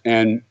years,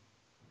 and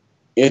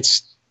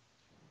it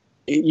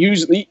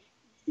usually,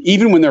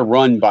 even when they're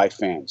run by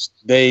fans,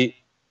 they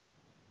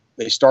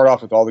start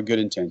off with all the good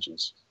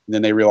intentions, and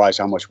then they realize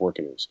how much work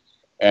it is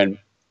and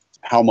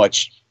how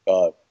much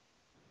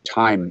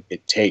time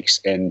it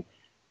takes, and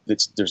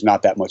there's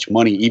not that much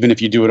money. Even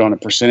if you do it on a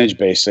percentage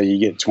base, say you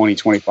get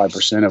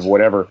 20-25% of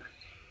whatever,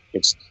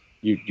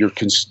 you're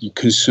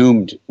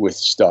consumed with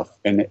stuff,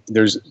 and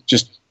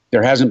it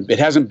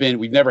hasn't been,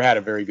 we've never had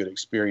a very good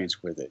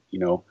experience with it.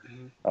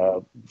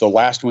 The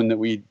last one that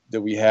we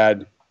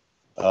had,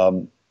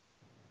 I'm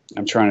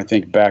trying to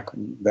think back,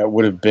 that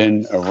would have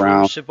been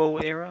around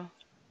Crucible era.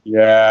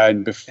 Yeah,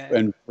 and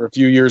for a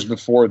few years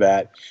before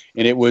that,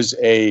 and it was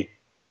a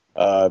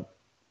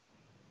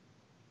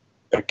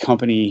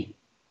company.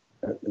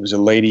 It was a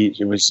lady.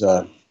 It was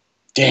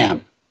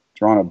drawing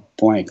a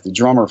blank. The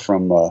drummer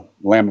from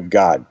Lamb of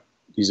God.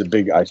 He's a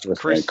big Ice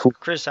Earth fan. Cool.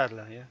 Chris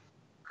Adler, yeah.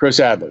 Chris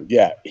Adler,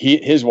 yeah.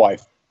 His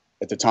wife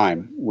at the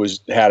time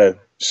had a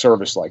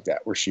service like that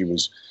where she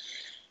was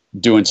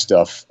doing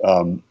stuff,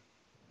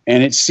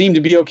 and it seemed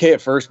to be okay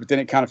at first, but then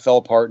it kind of fell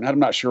apart, and I'm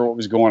not sure what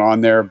was going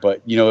on there.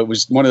 But it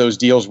was one of those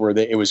deals where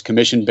it was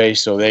commission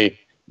based, so they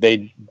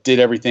did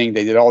everything.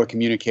 They did all the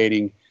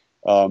communicating,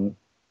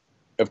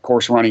 of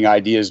course, running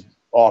ideas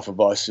off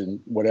of us and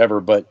whatever,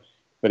 but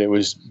it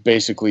was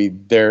basically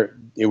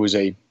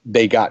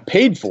they got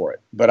paid for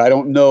it. But I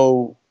don't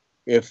know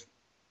if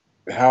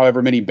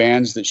however many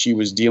bands that she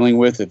was dealing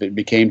with, if it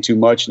became too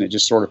much and it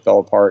just sort of fell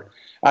apart.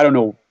 I don't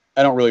know.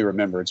 I don't really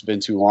remember. It's been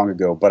too long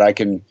ago, but I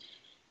can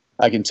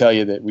tell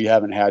you that we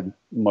haven't had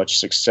much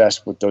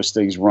success with those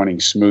things running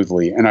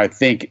smoothly. And I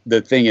think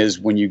the thing is,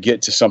 when you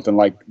get to something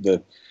like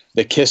the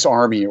Kiss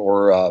Army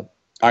or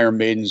Iron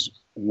Maiden's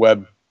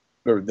web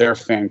or their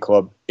fan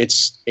club,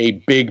 it's a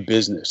big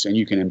business, and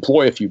you can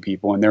employ a few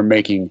people, and they're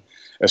making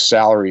a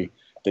salary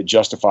that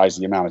justifies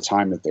the amount of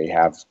time that they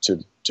have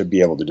to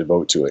be able to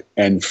devote to it.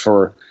 And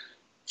for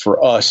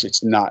us,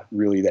 it's not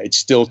really that. It's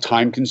still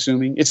time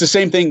consuming. It's the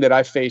same thing that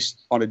I face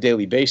on a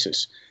daily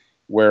basis,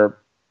 where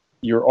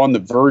you're on the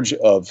verge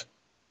of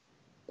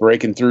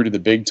breaking through to the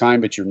big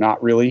time, but you're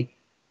not really,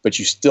 but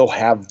you still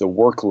have the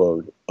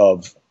workload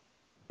of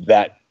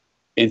that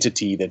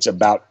entity that's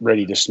about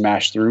ready to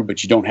smash through,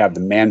 but you don't have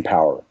the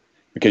manpower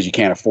because you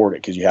can't afford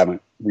it because you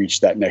haven't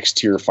reached that next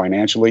tier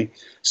financially.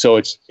 So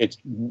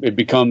it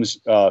becomes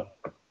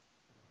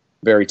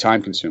very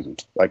time consuming.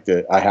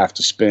 I have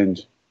to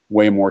spend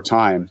way more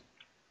time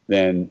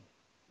than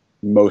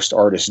most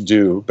artists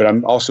do, but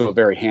I'm also a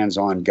very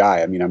hands-on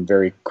guy. I mean, I'm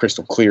very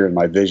crystal clear in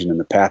my vision and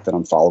the path that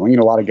I'm following.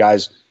 A lot of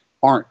guys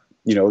aren't,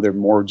 they're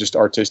more just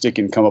artistic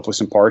and come up with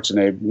some parts, and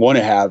they want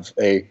to have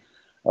a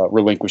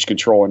relinquish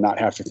control and not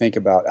have to think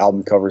about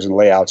album covers and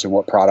layouts and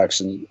what products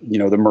and,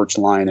 the merch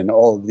line and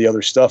all of the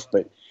other stuff.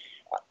 But,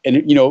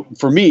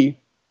 for me,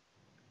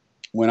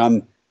 when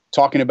I'm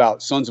talking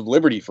about Sons of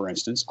Liberty, for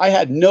instance, I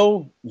had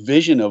no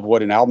vision of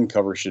what an album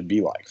cover should be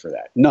like for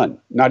that. None,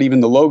 not even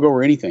the logo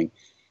or anything.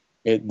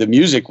 The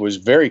music was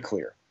very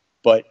clear,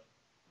 but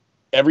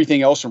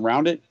everything else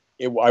around it,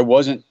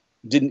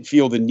 didn't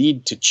feel the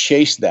need to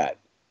chase that.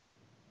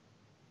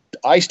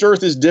 Iced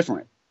Earth is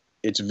different.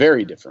 It's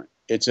very different.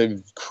 It's a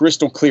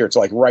crystal clear. It's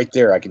like right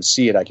there. I can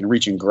see it. I can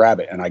reach and grab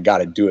it, and I got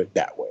to do it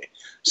that way.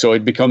 So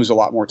it becomes a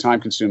lot more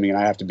time consuming, and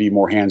I have to be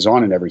more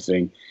hands-on in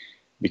everything,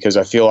 because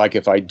I feel like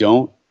if I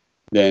don't,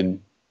 then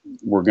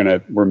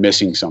we're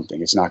missing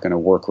something. It's not going to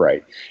work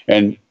right.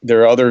 And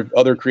there are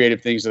other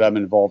creative things that I'm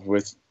involved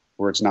with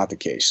where it's not the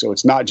case. So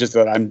it's not just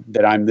that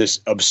I'm this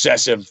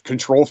obsessive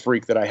control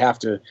freak that I have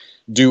to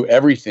do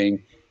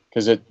everything,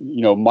 because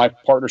my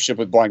partnership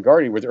with Blind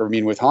Guardian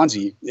with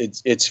Hansi,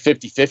 it's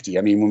 50-50.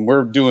 I mean, when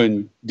we're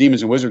doing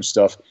Demons and Wizards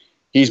stuff,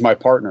 he's my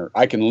partner.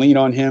 I can lean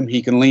on him.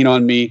 He can lean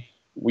on me.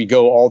 We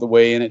go all the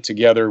way in it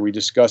together. We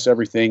discuss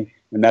everything,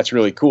 and that's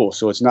really cool.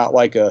 So it's not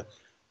like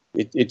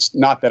it's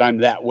not that I'm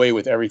that way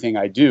with everything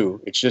I do.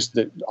 It's just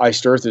that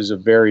Iced Earth is a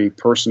very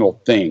personal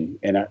thing,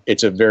 and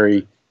it's a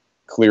very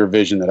clear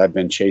vision that I've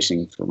been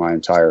chasing for my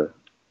entire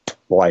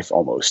life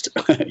almost,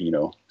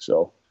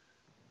 so.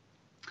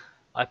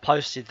 I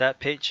posted that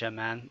picture,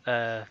 man,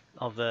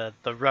 of the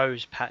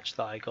rose patch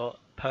that I got,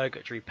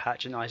 Purgatory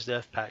patch, and Iced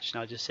Earth patch,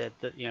 and I just said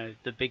that,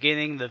 the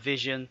beginning, the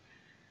vision,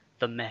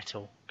 the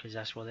metal, because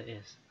that's what it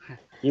is.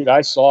 Dude,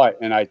 I saw it,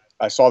 and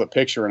I saw the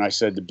picture, and I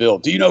said to Bill,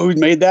 "Do you know who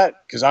made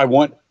that? Because I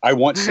want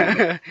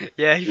something."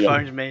 Yeah, he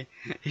phoned me.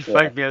 He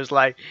phoned me. I was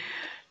like,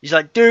 he's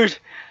like, dude,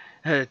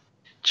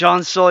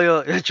 John saw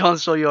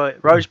your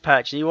rose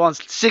patch, and he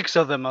wants 6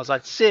 of them. I was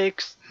like,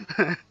 6?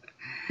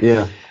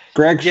 Yeah.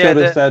 Greg showed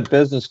us that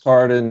business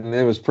card, and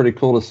it was pretty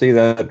cool to see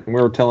that. We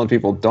were telling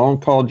people, don't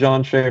call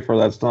Jon Schaffer.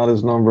 That's not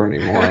his number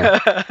anymore.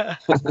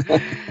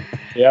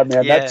 Yeah,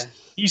 man.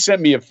 He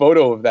sent me a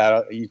photo of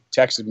that. He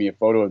texted me a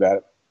photo of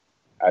that,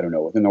 I don't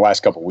know, within the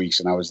last couple of weeks.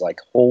 And I was like,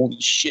 holy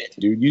shit,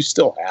 dude, you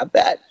still have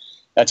that?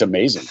 That's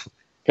amazing.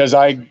 Because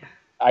I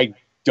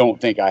don't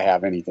think I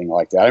have anything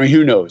like that. I mean,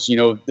 who knows?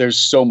 There's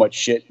so much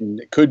shit, and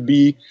it could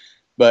be,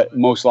 but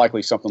most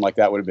likely something like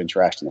that would have been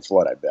trashed in the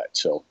flood, I bet.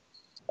 So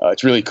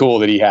it's really cool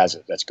that he has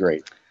it. That's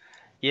great.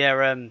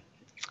 Yeah,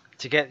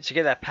 to get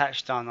that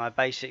patch done, I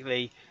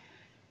basically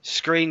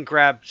screen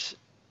grabbed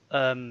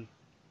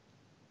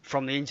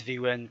from the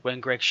interview when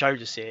Greg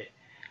showed us it,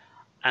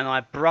 and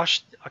I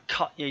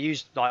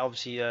used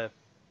obviously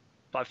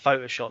like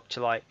Photoshop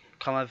to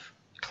kind of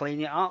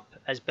clean it up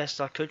as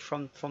best I could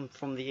from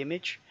the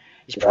image.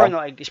 It's probably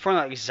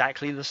not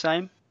exactly the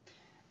same,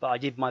 but I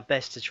did my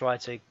best to try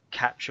to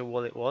capture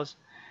what it was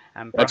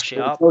and brush it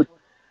up.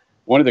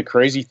 One of the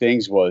crazy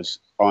things was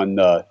on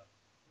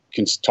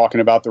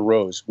talking about the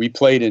Rose. We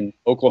played in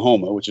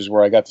Oklahoma, which is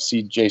where I got to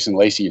see Jason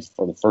Lacey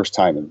for the first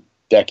time in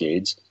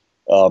decades.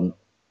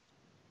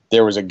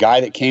 there was a guy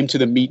that came to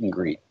the meet and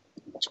greet.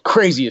 It's the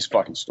craziest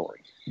fucking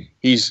story.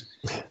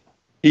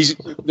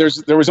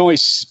 There was only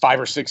 5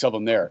 or 6 of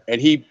them there.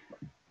 And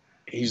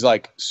he's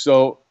like,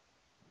 so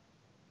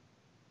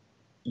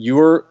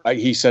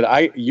he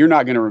said, you're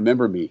not going to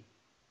remember me,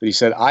 but he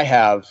said, I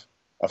have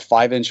a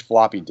 5-inch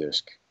floppy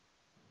disk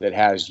that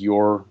has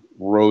your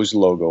Rose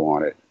logo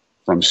on it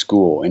from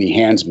school. And he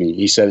hands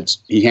me 3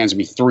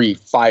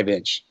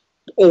 5-inch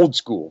old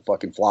school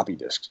fucking floppy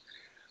disks.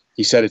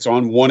 He said, it's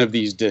on one of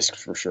these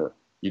discs for sure.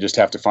 You just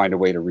have to find a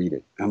way to read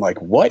it. I'm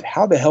like, what?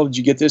 How the hell did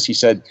you get this? He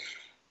said,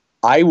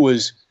 I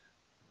was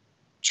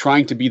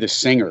trying to be the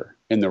singer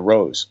in the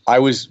Rose. I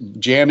was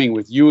jamming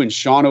with you and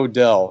Sean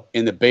O'Dell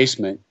in the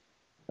basement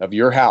of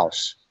your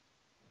house.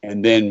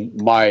 And then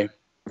my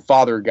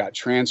father got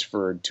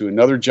transferred to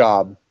another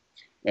job.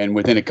 And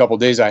within a couple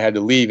of days I had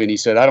to leave. And he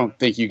said, I don't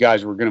think you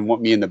guys were going to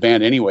want me in the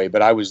band anyway,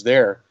 but I was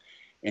there.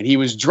 And he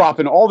was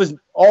dropping all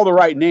the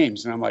right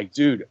names. And I'm like,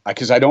 dude,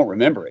 because I don't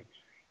remember it.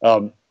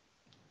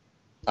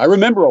 I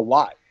remember a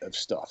lot of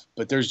stuff,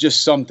 but there's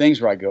just some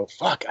things where I go,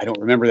 fuck, I don't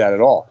remember that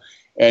at all.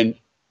 And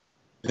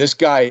this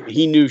guy,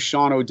 he knew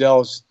Sean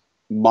O'Dell's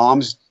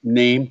mom's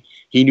name.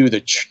 He knew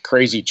the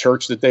crazy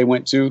church that they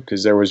went to,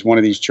 because there was one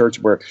of these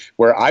churches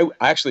where I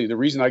actually, the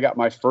reason I got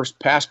my first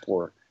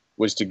passport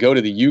was to go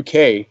to the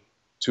UK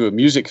to a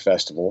music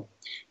festival.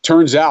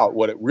 Turns out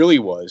what it really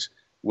was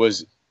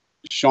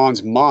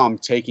Sean's mom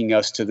taking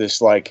us to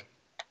this like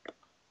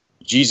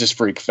Jesus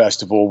freak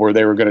festival where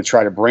they were going to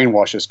try to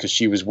brainwash us because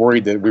she was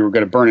worried that we were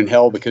going to burn in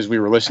hell because we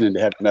were listening to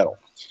heavy metal.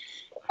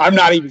 I'm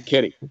not even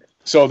kidding.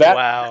 So that,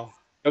 wow.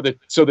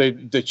 So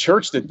the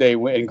church that they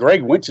went, and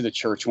Greg went to the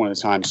church one of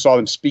the times, saw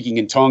them speaking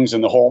in tongues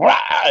and the whole rah,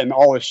 and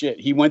all this shit.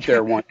 He went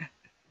there one,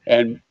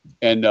 and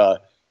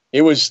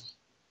it was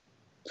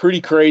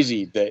pretty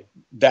crazy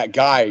that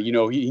guy, you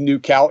know, he knew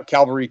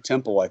Calvary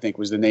Temple, I think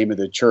was the name of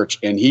the church,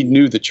 and he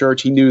knew the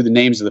church, he knew the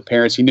names of the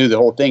parents, he knew the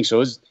whole thing.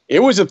 So it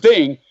was a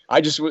thing.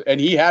 And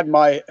he had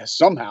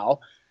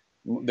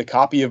the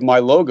copy of my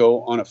logo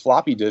on a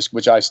floppy disk,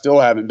 which I still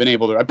haven't been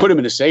able to. I put him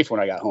in a safe when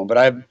I got home,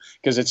 but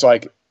because it's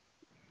like,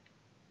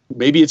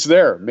 maybe it's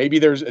there.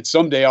 Maybe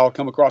someday I'll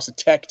come across a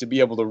tech to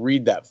be able to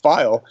read that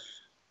file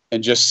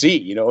and just see,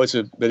 you know, it's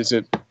a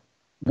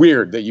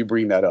weird that you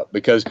bring that up,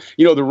 because,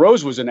 you know, the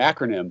Rose was an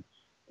acronym,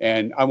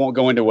 and I won't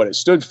go into what it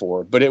stood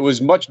for, but it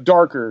was much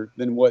darker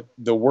than what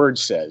the word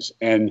says.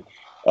 And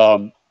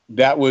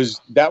that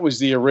was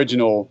the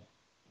original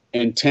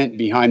intent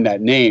behind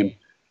that name.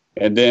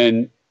 And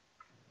then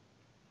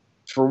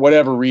for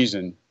whatever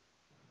reason,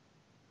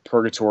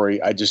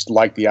 Purgatory, I just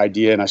liked the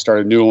idea, and I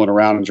started noodling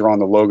around and drawing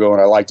the logo,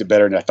 and I liked it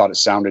better, and I thought it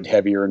sounded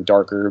heavier and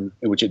darker,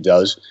 which it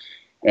does.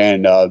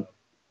 And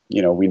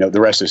you know, we know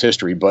the rest is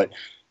history, but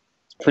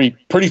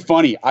pretty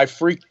funny. I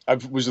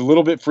was a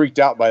little bit freaked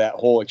out by that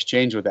whole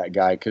exchange with that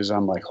guy, because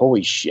I'm like,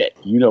 holy shit,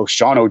 you know,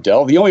 Sean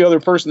O'Dell. The only other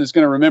person that's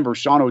going to remember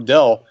Sean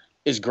O'Dell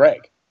is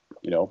Greg.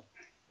 You know,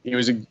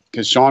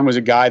 because Sean was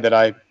a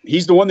guy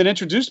he's the one that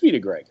introduced me to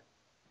Greg.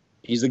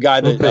 He's the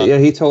guy that yeah,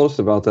 he told us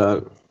about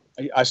that.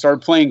 I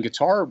started playing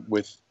guitar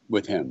with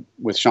him,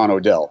 with Sean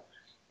O'Dell,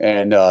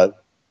 and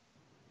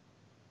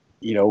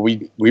you know,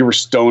 we were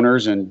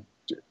stoners and,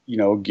 you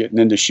know, getting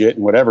into shit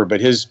and whatever.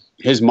 But his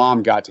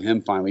mom got to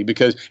him finally,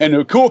 and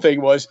the cool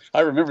thing was,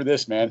 I remember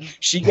this, man.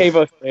 She gave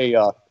us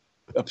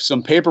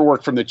some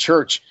paperwork from the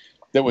church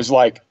that was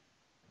like,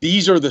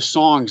 these are the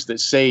songs that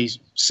say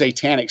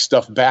satanic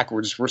stuff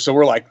backwards. So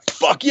we're like,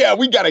 fuck yeah,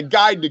 we got a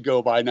guide to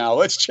go by now.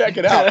 Let's check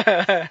it out.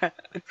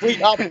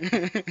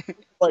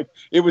 Like,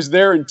 it was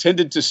there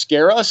intended to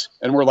scare us.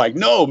 And we're like,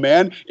 no,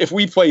 man, if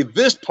we play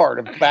this part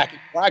of Back in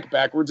Black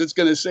backwards, it's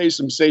going to say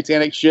some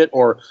satanic shit,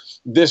 or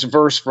this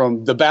verse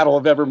from The Battle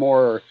of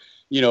Evermore, or,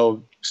 you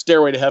know,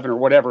 Stairway to Heaven or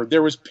whatever.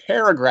 There was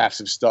paragraphs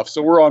of stuff.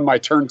 So we're on my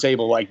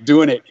turntable, like,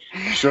 doing it.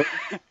 Sure.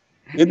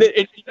 And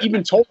it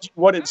even told you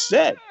what it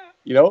said.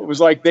 You know, it was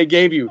like they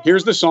gave you,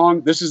 here's the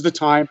song, this is the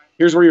time,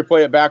 here's where you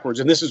play it backwards,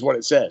 and this is what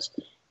it says.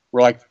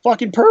 We're like,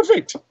 fucking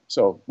perfect.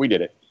 So we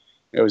did it.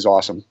 It was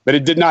awesome. But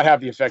it did not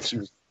have the effect she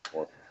was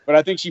looking for. But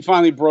I think she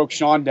finally broke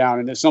Sean down,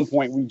 and at some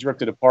point we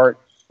drifted apart.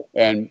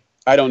 And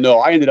I don't know,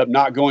 I ended up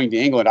not going to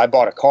England. I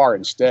bought a car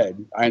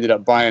instead. I ended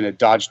up buying a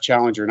Dodge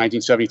Challenger,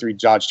 1973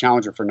 Dodge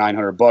Challenger for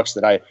 $900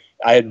 that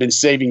I had been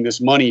saving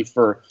this money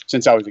for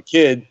since I was a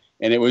kid.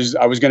 And I was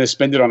going to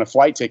spend it on a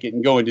flight ticket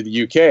and go into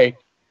the UK.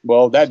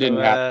 Well, that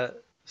didn't happen.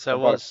 So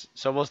was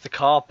the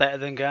car better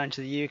than going to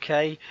the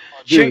UK?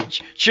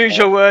 Choose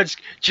your words.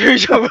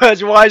 Choose your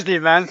words wisely,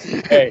 man.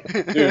 Hey,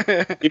 dude,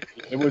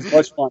 it was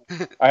much fun.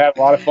 I had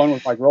a lot of fun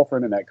with my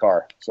girlfriend in that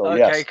car. So okay,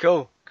 yes.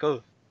 Cool.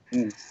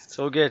 It's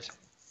all good.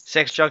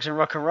 Sex, drugs, and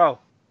rock and roll.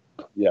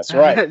 Yes,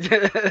 right.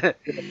 A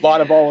lot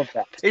of all of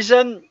that. Is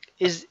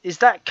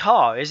that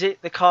car? Is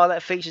it the car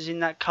that features in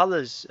that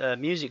Colours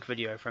music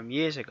video from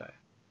years ago?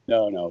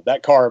 No.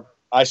 That car,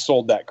 I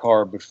sold that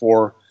car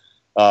before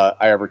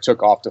I ever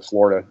took off to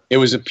Florida. It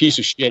was a piece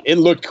of shit. It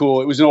looked cool.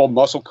 It was an old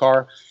muscle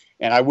car,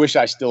 and I wish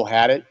I still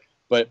had it.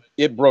 but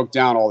it broke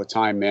down all the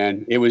time,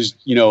 man. It was,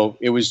 you know,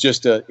 it was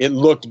just it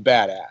looked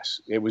badass.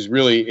 It was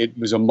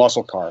a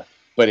muscle car,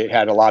 but it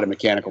had a lot of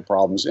mechanical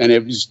problems. And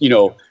it was, you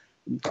know,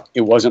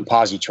 it wasn't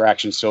posi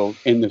traction. So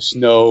in the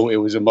snow, it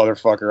was a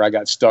motherfucker. I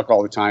got stuck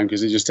all the time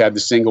because it just had the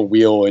single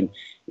wheel, and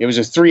it was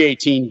a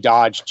 318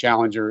 Dodge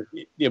Challenger.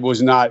 It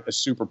was not a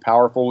super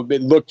powerful,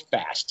 it looked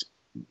fast,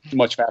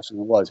 much faster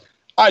than it was.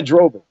 I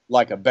drove it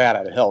like a bat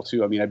out of hell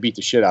too. I mean, I beat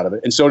the shit out of it.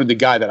 And so did the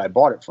guy that I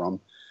bought it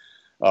from.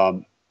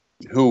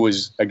 Who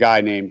was a guy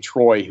named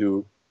Troy,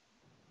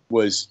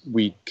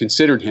 we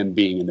considered him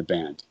being in the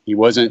band. He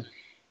wasn't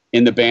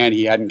in the band.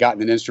 He hadn't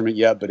gotten an instrument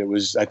yet, but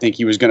I think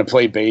he was going to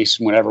play bass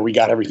whenever we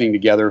got everything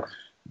together,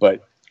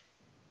 but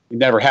it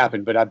never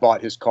happened. But I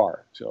bought his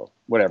car. So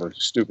whatever,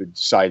 stupid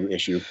side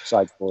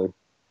story.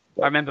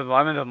 But I remember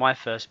my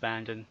first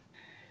band, and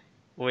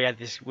we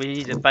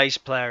needed a bass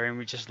player, and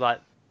we just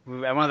like,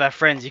 one of our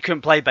friends, he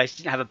couldn't play bass,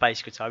 he didn't have a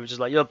bass guitar. We were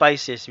just like, you're a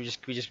bassist.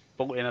 We just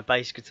bought him a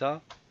bass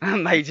guitar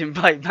and made him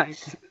play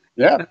bass.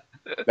 Yeah,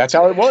 that's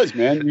how it was,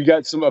 man. You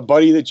got a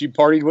buddy that you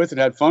partied with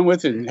and had fun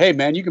with, and hey,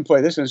 man, you can play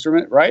this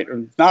instrument, right?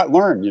 Or not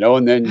learn, you know,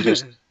 and then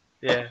just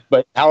yeah.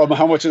 But how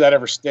much of that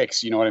ever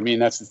sticks? You know what I mean?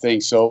 That's the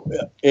thing. So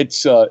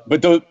it's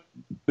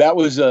that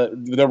was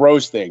the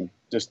Rose thing.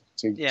 Just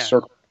to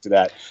circle to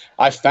that,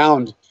 I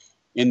found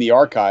in the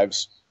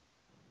archives.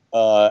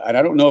 And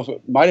I don't know if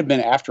it might have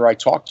been after I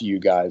talked to you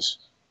guys,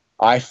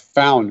 I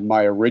found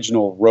my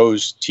original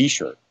Rose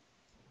T-shirt,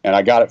 and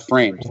I got it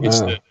framed.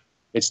 Wow.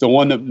 It's the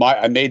one that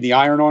I made the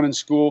iron on in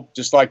school,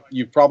 just like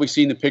you've probably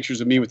seen the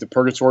pictures of me with the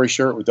Purgatory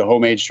shirt, with the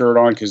homemade shirt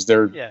on, because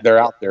they're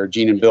out there.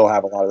 Gene and Bill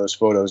have a lot of those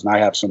photos, and I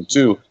have some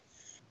too.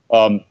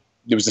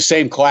 It was the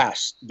same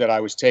class that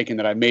I was taking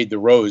that I made the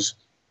Rose,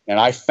 and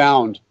I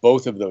found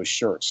both of those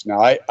shirts.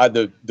 Now,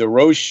 the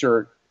Rose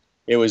shirt,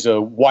 it was a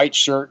white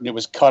shirt, and it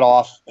was cut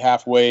off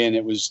halfway, and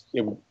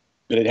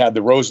it had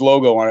the Rose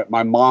logo on it.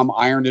 My mom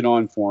ironed it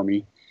on for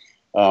me.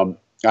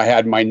 I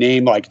had my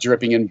name like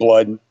dripping in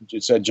blood.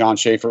 It said Jon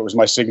Schaffer. It was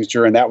my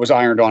signature, and that was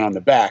ironed on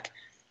the back.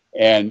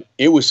 And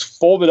it was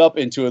folded up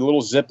into a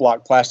little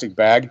Ziploc plastic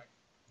bag.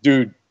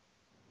 Dude,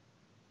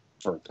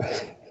 for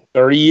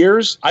 30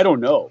 years? I don't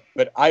know.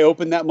 But I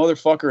opened that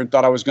motherfucker and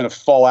thought I was going to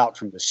fall out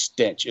from the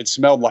stench. It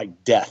smelled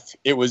like death.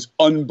 It was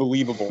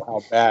unbelievable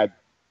how bad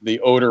the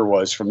odor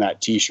was from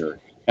that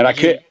T-shirt. And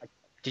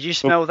Did you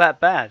smell that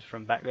bad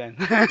from back then?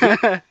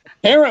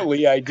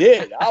 Apparently I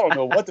did. I don't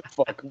know what the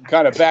fuck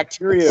kind of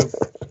bacteria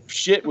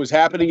shit was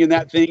happening in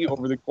that thing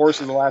over the course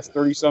of the last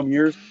 30-some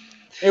years.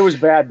 It was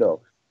bad,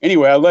 though.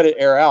 Anyway, I let it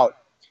air out,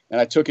 and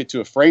I took it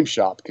to a frame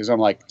shop because I'm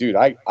like, dude,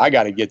 I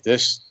got to get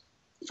this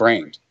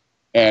framed.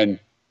 And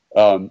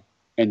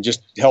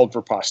just held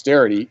for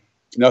posterity,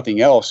 if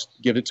nothing else,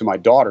 give it to my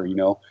daughter, you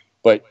know.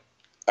 But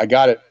I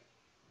got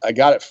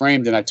it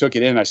framed, and I took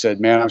it in. I said,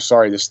 man, I'm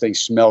sorry, this thing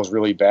smells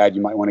really bad.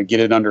 You might want to get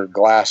it under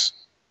glass,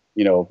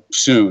 you know,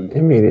 soon.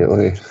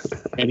 Immediately.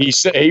 And he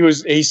said,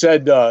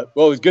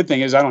 well, the good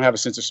thing is I don't have a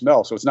sense of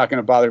smell, so it's not going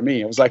to bother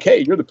me. I was like,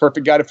 hey, you're the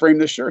perfect guy to frame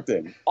this shirt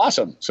then.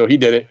 Awesome. So he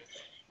did it.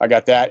 I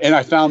got that.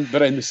 And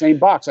but in the same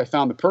box, I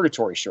found the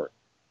Purgatory shirt.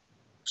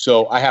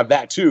 So I have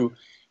that too.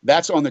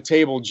 That's on the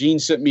table. Gene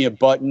sent me a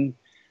button.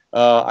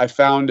 I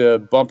found a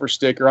bumper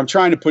sticker. I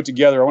want to put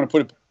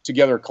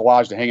together a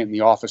collage to hang it in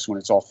the office when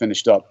it's all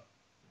finished up.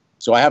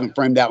 So I haven't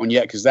framed that one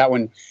yet because that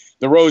one,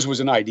 the Rose was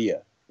an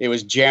idea. It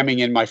was jamming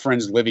in my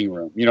friend's living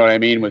room. You know what I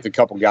mean? With a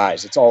couple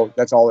guys. That's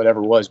all it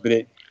ever was.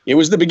 But it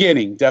was the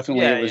beginning.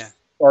 Definitely. It was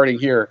starting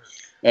here.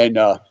 And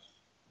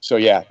so,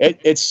 yeah,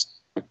 it's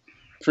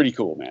pretty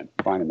cool, man,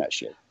 finding that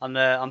shit.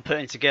 I'm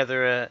putting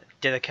together a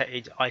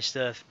dedicated Iced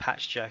Earth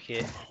patch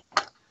jacket.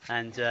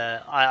 And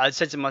I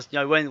said to myself, you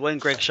know, when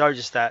Greg showed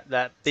us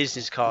that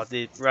business card,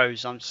 the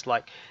Rose, I'm just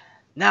like,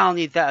 now I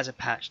need that as a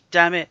patch.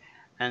 Damn it.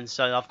 And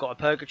so I've got a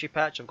Purgatory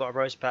patch, I've got a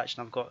Rose patch,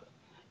 and I've got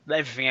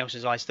everything else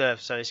is Iced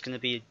Earth. So it's going to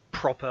be a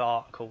proper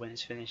article when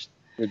it's finished.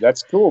 Dude,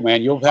 that's cool,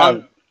 man. You'll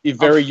have be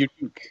very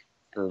unique.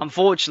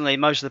 Unfortunately,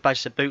 most of the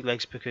patches are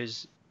bootlegs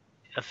because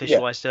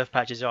official Iced Earth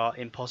patches are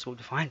impossible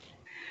to find.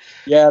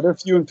 Yeah, they're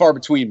few and far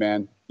between,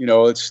 man. You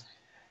know, it's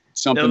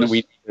something that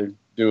we need to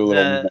do a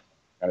little more.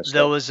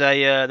 There was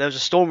a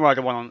Storm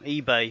Rider one on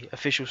eBay,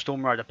 official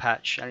Storm Rider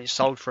patch, and it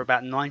sold for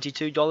about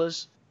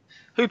 $92.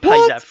 Who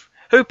pays that?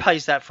 Who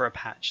pays that for a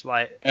patch?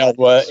 Like,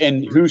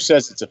 and who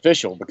says it's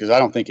official? Because I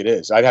don't think it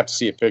is. I'd have to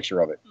see a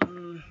picture of it.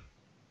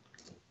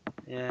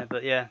 Yeah,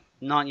 but yeah,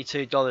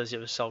 $92 it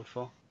was sold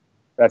for.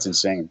 That's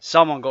insane.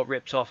 Someone got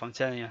ripped off. I'm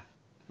telling you.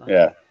 Like,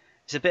 yeah.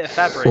 It's a bit of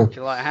fabric.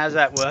 Like, how's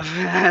that worth?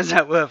 How's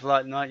that worth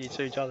like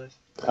 $92?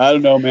 I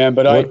don't know, man.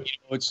 But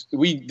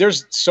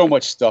there's so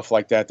much stuff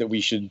like that we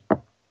should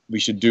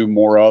do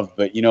more of.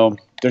 But you know,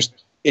 there's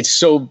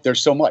so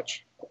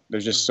much.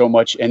 There's just so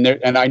much, and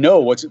I know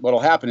what'll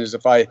happen is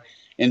if I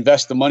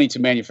invest the money to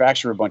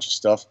manufacture a bunch of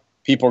stuff,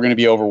 people are going to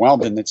be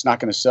overwhelmed, and it's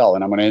not going to sell,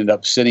 and I'm going to end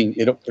up sitting.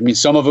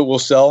 Some of it will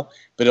sell,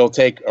 but it'll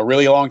take a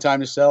really long time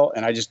to sell,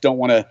 and I just don't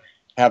want to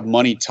have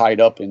money tied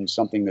up in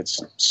something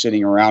that's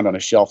sitting around on a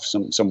shelf,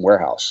 some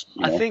warehouse.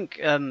 You know? I think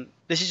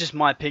this is just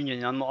my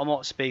opinion. I'm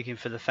not speaking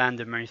for the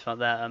fandom or anything like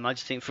that. I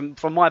just think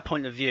from my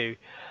point of view,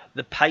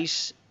 the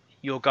pace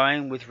you're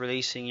going with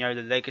releasing,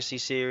 the Legacy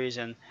series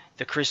and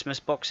the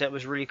Christmas box set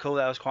was really cool.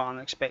 That was quite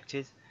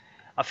unexpected.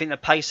 I think the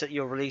pace that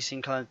you're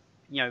releasing kind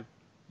of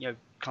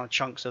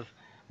chunks of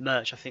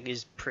merch, I think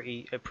is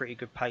a pretty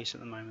good pace at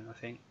the moment, I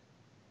think.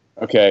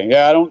 Okay.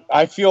 Yeah,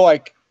 I feel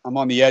like I'm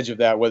on the edge of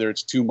that, whether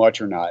it's too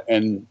much or not.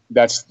 And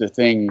that's the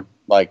thing,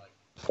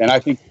 and I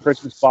think the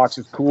Christmas box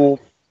is cool.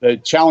 The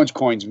challenge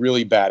coin's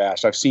really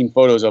badass. I've seen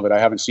photos of it. I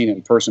haven't seen it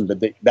in person,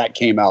 but that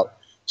came out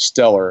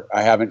stellar.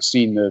 I haven't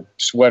seen the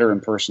sweater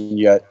in person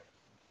yet,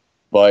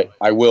 but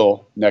I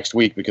will next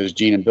week because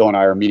Gene and Bill and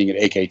I are meeting at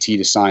AKT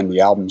to sign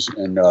the albums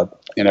and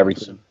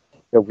everything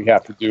that we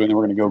have to do, and then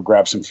we're going to go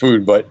grab some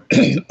food. But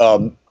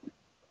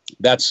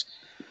that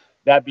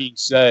being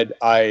said,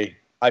 I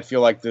feel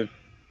like the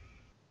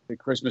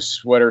Christmas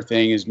sweater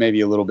thing is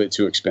maybe a little bit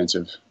too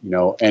expensive,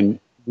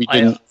 and we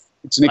didn't.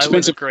 It's an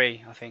expensive. I would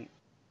agree. I think.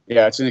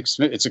 Yeah, it's an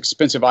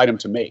expensive item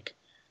to make,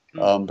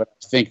 but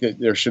I think that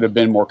there should have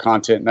been more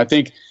content. And I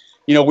think,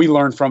 we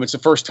learned from it's the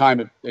first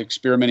time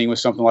experimenting with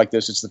something like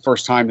this. It's the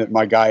first time that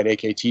my guy at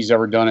AKT's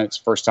ever done it. It's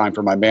the first time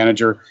for my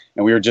manager,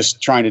 and we were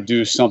just trying to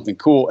do something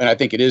cool. And I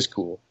think it is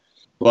cool,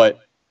 but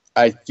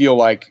I feel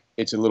like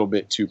it's a little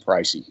bit too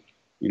pricey,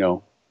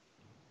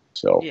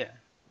 So yeah,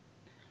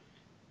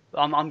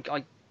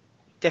 I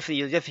definitely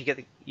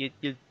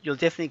you'll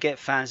definitely get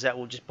fans that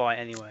will just buy it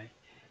anyway.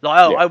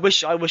 I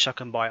wish I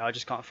can buy it. I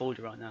just can't afford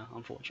it right now,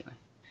 unfortunately.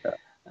 Yeah.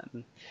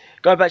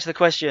 Going back to the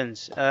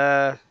questions,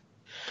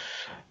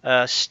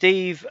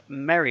 Steve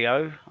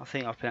Merio, I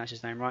think I've pronounced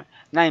his name right.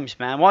 Names,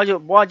 man. Why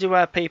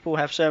do people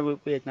have so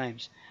weird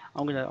names?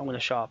 I'm gonna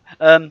shut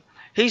up.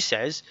 He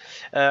says,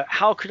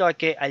 how could I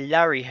get a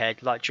Larry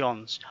head like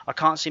Jon's? I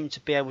can't seem to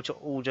be able to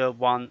order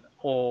one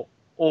or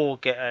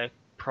get a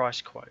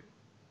price quote.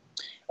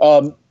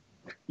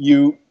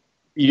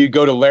 You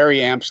go to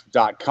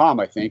larryamps.com,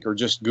 I think, or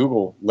just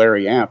Google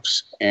Larry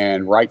Amps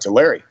and write to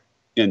Larry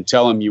and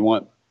tell him you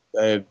want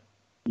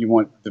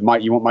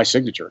my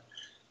signature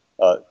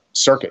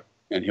circuit,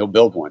 and he'll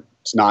build one.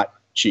 It's not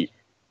cheap.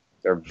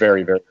 They're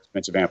very, very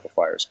expensive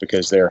amplifiers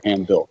because they're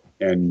hand built,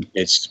 and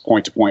it's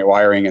point-to-point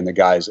wiring, and the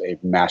guy's a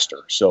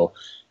master. So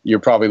you're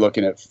probably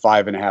looking at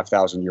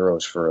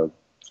 €5,500 for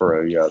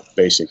a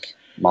basic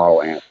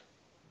model amp,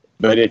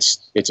 but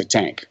it's a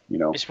tank.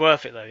 It's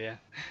worth it though, yeah.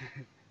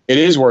 It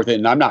is worth it,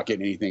 and I'm not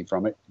getting anything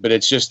from it. But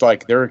it's just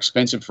like they're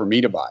expensive for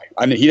me to buy.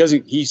 I mean,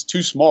 he's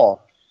too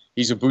small.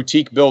 He's a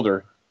boutique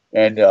builder,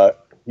 and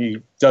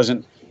he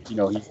doesn't. He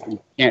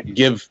can't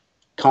give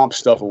comp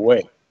stuff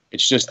away.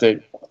 It's just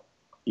that,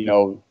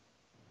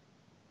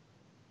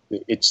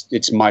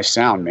 it's my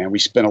sound, man. We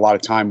spent a lot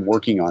of time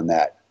working on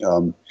that.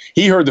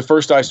 He heard the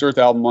first Iced Earth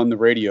album on the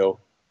radio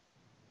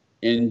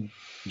in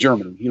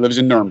Germany. He lives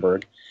in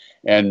Nuremberg,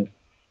 and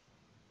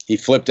he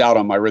flipped out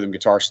on my rhythm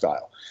guitar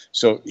style.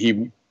 So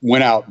he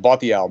went out,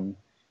 bought the album.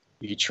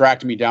 He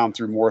tracked me down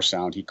through More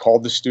Sound. He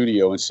called the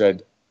studio and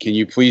said, "Can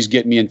you please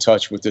get me in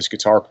touch with this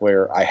guitar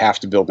player? I have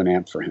to build an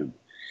amp for him."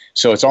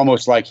 So it's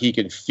almost like he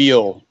could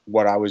feel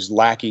what I was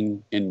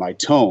lacking in my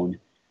tone,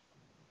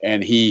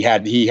 and he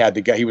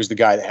was the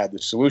guy that had the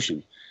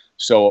solution.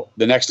 So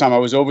the next time I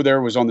was over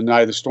there was on the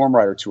night of the Storm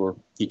Rider tour.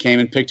 He came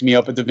and picked me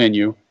up at the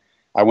venue.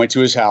 I went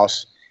to his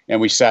house, and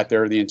we sat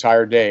there the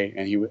entire day.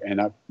 And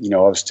I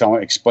was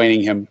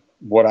explaining him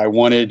what I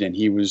wanted, and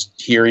he was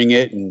hearing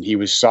it, and he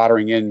was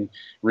soldering in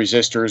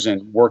resistors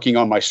and working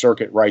on my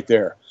circuit right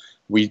there.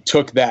 We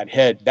took that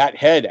head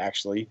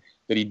actually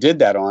that he did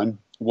that on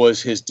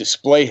was his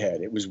display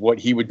head. It was what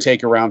he would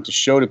take around to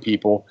show to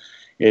people.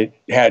 It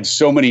had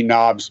so many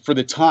knobs. For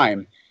the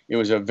time, it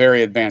was a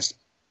very advanced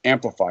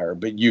amplifier,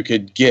 but you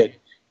could get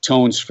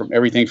tones from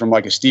everything from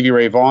like a Stevie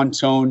Ray Vaughan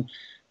tone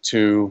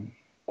to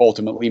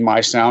ultimately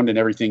my sound and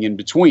everything in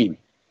between.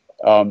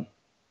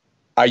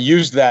 I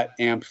used that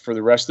amp for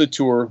the rest of the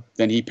tour.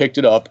 Then he picked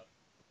it up.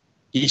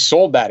 He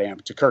sold that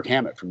amp to Kirk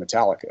Hammett from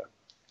Metallica,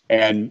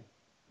 and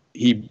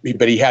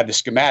but he had the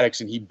schematics,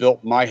 and he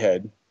built my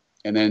head.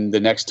 And then the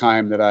next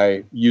time that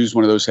I used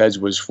one of those heads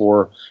was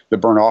for the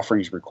Burnt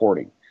Offerings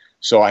recording.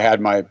 So I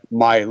had my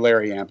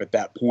Larry amp at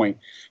that point.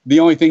 The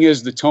only thing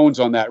is the tones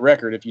on that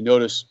record, if you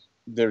notice,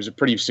 there's a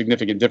pretty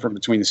significant difference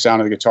between the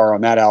sound of the guitar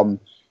on that album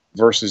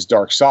versus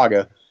Dark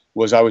Saga,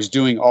 was I was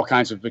doing all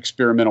kinds of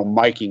experimental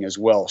miking as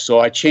well. So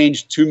I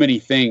changed too many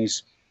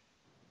things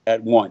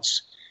at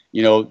once.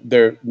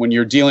 When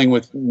you're dealing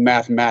with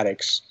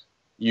mathematics,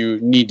 you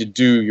need to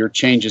do your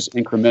changes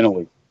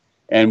incrementally.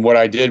 And what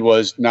I did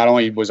was, not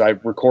only was I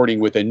recording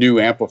with a new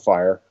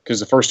amplifier,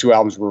 because the first two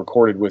albums were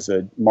recorded with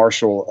a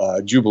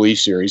Marshall Jubilee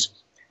series.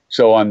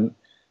 So on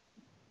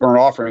Burnt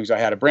Offerings, I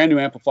had a brand new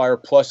amplifier,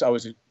 plus I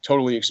was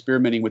totally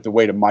experimenting with the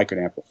way to mic an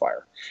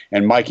amplifier.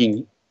 And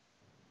miking,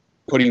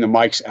 putting the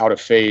mics out of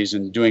phase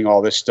and doing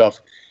all this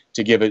stuff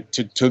to give it,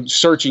 to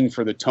searching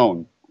for the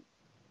tone.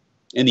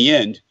 In the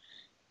end,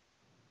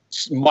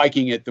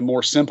 miking it the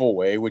more simple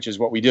way, which is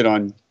what we did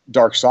on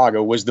Dark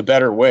Saga, was the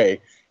better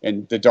way.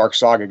 and the Dark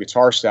Saga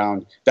guitar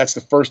sound, that's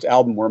the first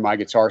album where my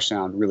guitar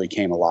sound really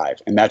came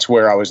alive. And that's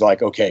where I was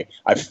like, okay,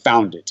 I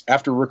found it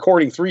after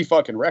recording 3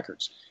 fucking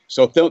records.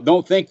 So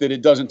don't think that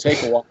it doesn't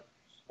take a while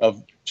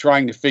of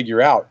trying to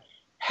figure out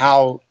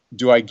how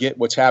do I get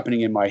what's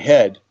happening in my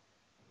head.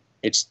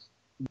 It's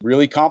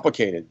really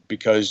complicated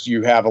because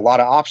you have a lot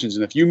of options.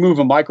 And if you move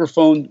a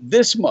microphone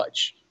this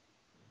much,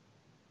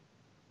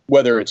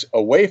 whether it's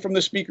away from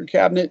the speaker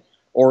cabinet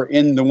or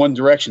in the one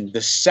direction,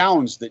 the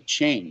sounds that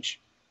change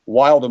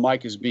while the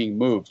mic is being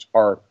moved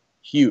are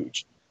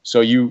huge.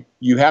 So you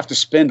have to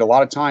spend a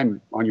lot of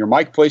time on your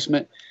mic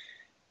placement.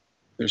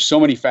 There's so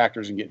many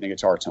factors in getting a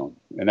guitar tone.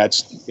 And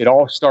it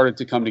all started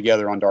to come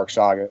together on Dark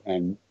Saga,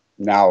 and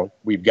now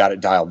we've got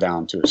it dialed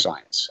down to a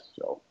science.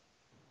 So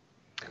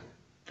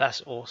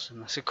that's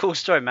awesome. That's a cool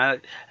story, man.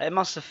 It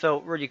must have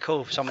felt really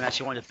cool for someone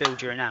actually wanted to build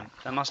you an amp.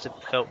 That must have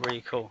felt really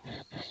cool.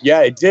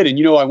 Yeah, it did. And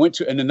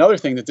and another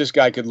thing that this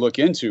guy could look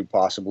into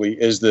possibly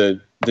is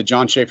the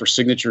Jon Schaffer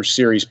Signature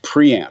Series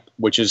preamp,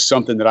 which is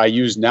something that I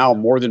use now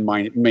more than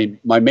my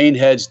main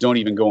heads don't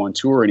even go on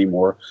tour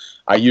anymore.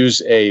 I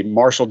use a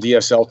Marshall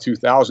DSL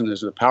 2000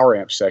 as the power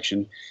amp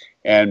section,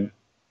 and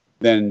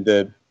then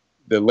the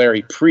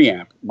Larry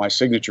preamp, my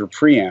signature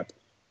preamp,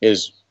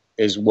 is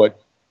what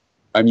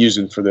I'm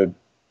using for the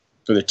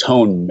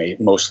tone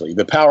mostly.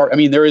 The power,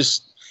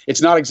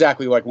 it's not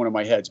exactly like one of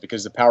my heads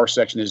because the power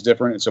section is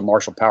different. It's a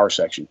Marshall power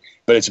section,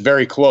 but it's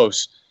very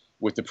close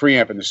with the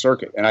preamp and the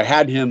circuit. And I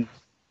had him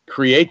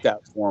create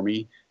that for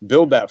me,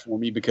 build that for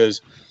me,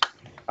 because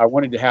I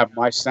wanted to have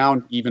my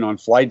sound even on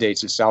flight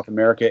dates in South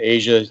America,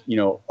 Asia,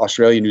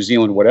 Australia, New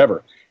Zealand,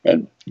 whatever.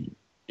 And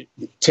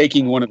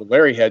taking one of the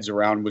Larry heads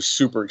around was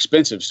super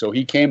expensive. So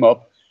he came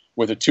up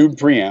with a tube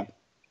preamp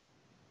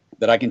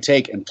that I can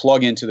take and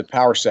plug into the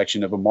power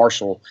section of a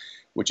Marshall,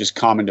 which is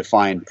common to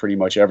find pretty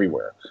much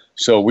everywhere.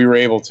 So we were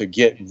able to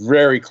get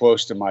very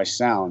close to my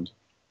sound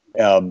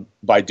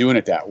by doing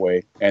it that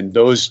way. And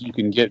those you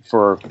can get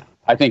for,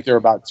 I think they're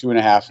about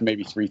 2,500,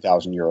 maybe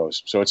 3,000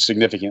 euros. So it's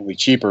significantly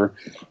cheaper.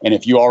 And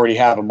if you already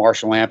have a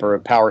Marshall amp or a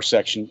power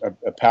section,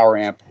 a power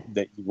amp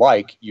that you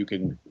like, you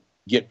can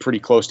get pretty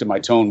close to my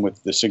tone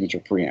with the signature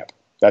preamp.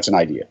 That's an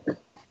idea.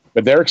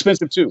 But they're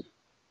expensive too.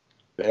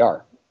 They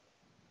are.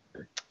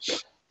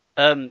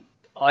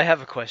 I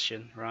have a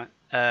question, right?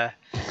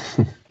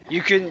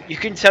 You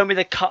can tell me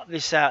to cut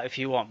this out if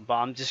you want, but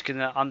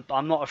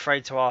I'm not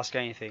afraid to ask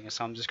anything,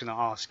 so I'm just gonna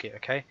ask it,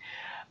 okay?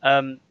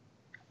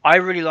 I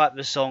really like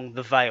the song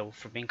 "The Veil"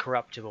 from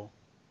Incorruptible.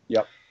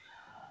 Yep.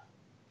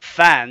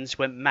 Fans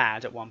went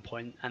mad at one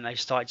point and they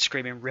started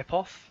screaming "rip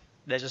off."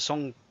 There's a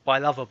song by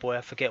Loverboy,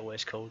 I forget what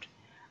it's called,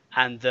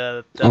 and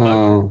the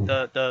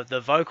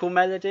vocal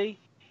melody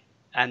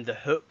and the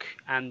hook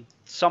and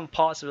some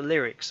parts of the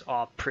lyrics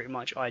are pretty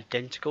much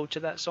identical to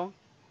that song.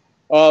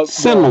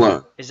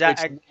 Similar. Is that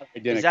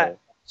identical?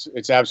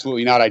 It's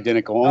absolutely not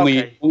identical.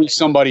 Only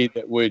somebody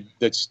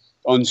that's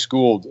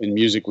unschooled in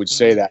music would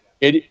say that.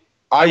 I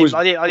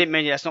didn't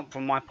mean it. That's not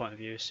from my point of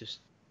view. It's just.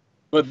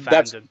 But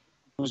it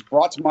was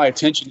brought to my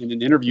attention in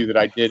an interview that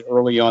I did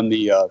early on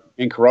the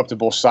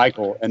Incorruptible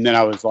cycle, and then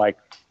I was like,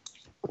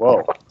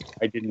 "Whoa!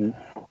 I didn't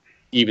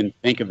even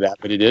think of that."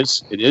 But it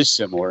is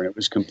similar, and it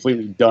was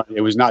completely done.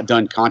 It was not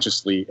done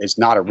consciously. It's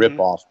not a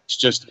ripoff. It's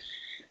just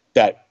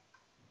that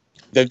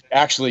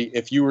actually,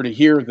 if you were to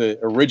hear the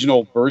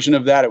original version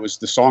of that,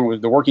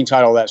 the working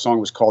title of that song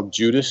was called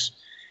Judas,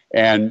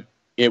 and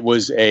it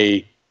was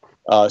a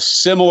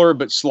similar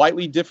but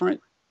slightly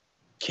different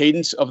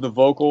cadence of the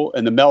vocal,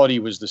 and the melody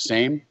was the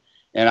same.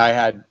 And I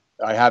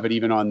have it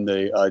even on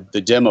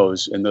the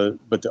demos,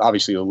 but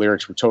obviously the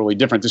lyrics were totally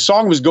different. The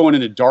song was going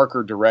in a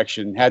darker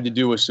direction, had to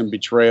do with some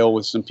betrayal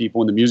with some people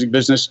in the music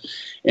business,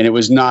 and it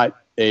was not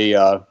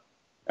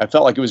I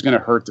felt like it was going to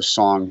hurt the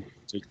song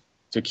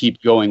to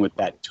keep going with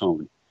that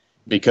tone,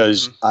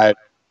 because I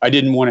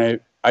didn't want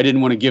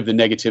to give the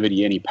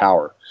negativity any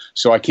power.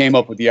 So I came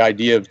up with the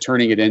idea of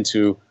turning it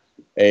into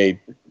a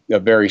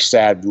very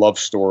sad love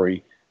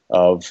story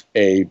of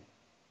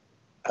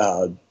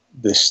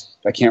this,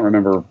 I can't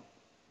remember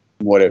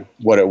what it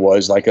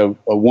was, like a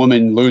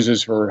woman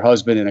loses her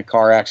husband in a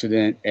car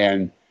accident,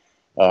 and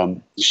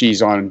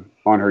she's on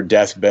her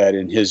deathbed,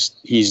 and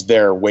he's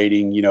there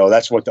waiting.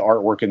 That's what the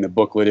artwork in the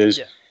booklet is.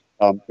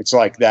 Yeah. It's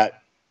like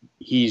that.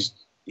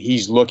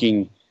 He's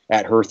looking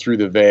at her through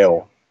the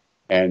veil,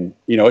 and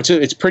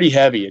it's pretty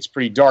heavy. It's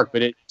pretty dark,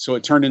 but it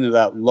turned into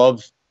that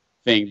love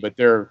thing. But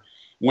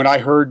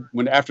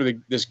after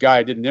this guy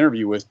I did an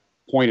interview with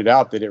pointed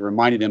out that it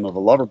reminded him of a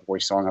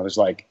Loverboy song, I was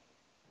like,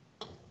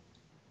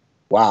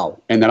 wow.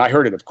 And then I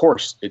heard it. Of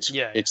course, it's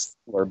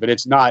similar, but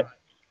it's not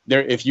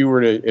there.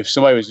 If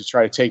somebody was to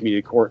try to take me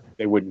to court,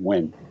 they wouldn't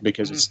win,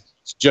 because it's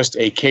just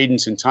a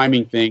cadence and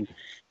timing thing.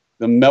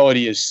 The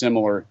melody is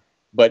similar,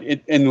 but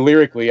and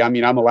lyrically, I'm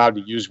allowed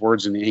to use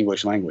words in the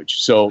English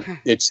language, so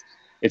it's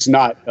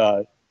not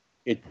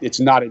it's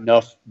not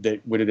enough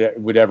that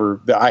would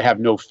ever. I have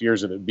no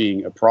fears of it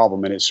being a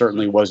problem, and it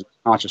certainly wasn't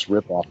a conscious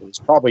ripoff. It was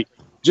probably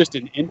just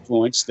an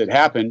influence that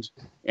happened,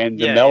 and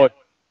the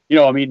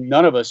melody.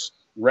 None of us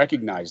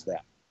recognize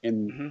that.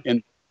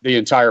 in the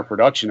entire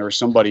production, or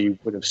somebody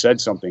would have said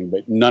something,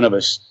 but none of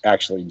us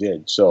actually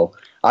did. So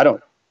I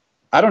don't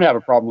have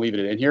a problem leaving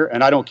it in here,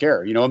 and I don't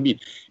care. I mean,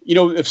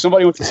 if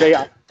somebody wants to say,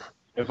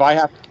 if I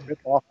have to rip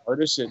off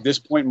artists at this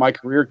point in my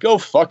career, go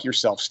fuck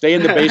yourself. Stay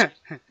in the basement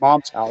of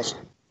mom's house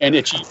and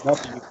achieve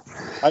nothing.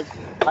 I've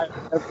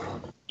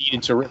never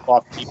needed to rip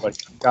off anybody.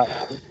 I've got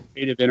more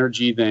creative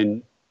energy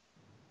than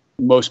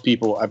most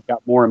people. I've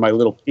got more in my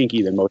little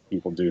pinky than most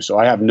people do. So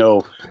I have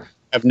no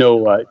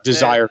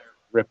desire to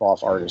rip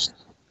off artists.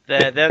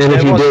 And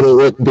if you did, it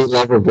would be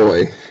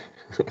Loverboy.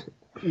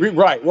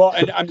 Right. Well,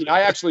 and I mean,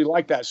 I actually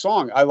like that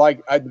song.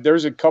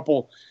 There's a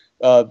couple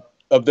of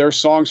their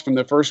songs from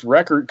the first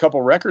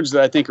couple records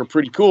that I think are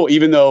pretty cool,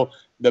 even though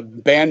the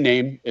band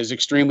name is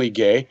extremely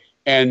gay,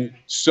 and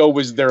so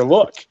was their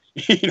look.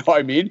 You know what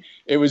I mean?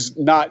 It was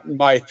not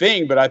my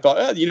thing, but I thought,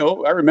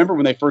 I remember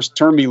when they first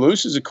Turned Me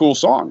Loose is a cool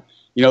song.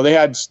 They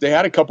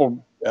had a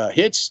couple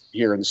hits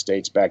here in the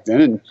States back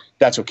then, and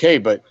that's okay.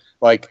 But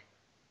I'm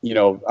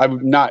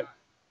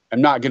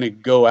not going to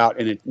go out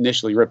and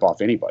initially rip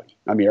off anybody.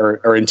 I mean,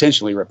 or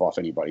intentionally rip off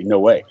anybody. No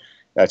way.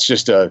 That's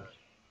just an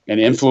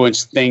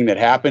influence thing that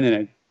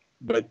happened,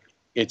 but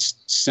it's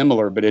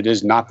similar, but it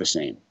is not the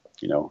same.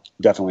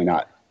 Definitely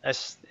not.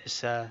 That's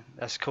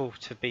cool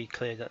to be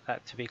cleared up,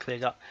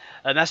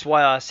 and that's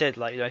why I said,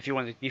 if you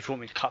want me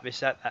to cut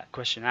that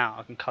question out,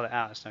 I can cut it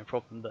out. It's no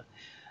problem. But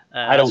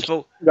I don't.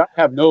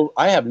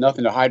 I have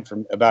nothing to hide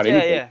about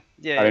anything.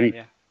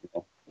 Yeah.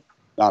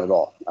 Not at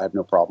all. I have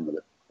no problem with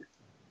it.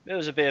 There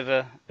was a bit of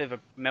a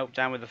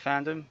meltdown with the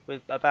fandom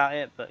about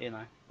it, but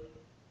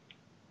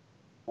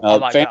I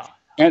like that.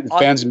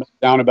 Fans melt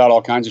down about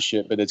all kinds of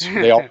shit, but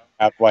they all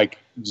have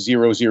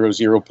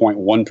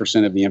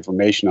 0.1% of the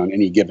information on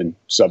any given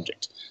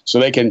subject. So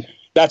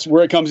that's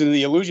where it comes into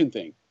the illusion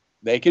thing.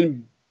 They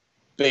can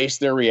base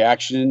their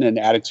reaction and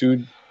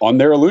attitude on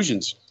their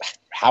illusions.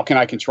 How can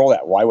I control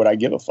that? Why would I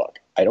give a fuck?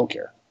 I don't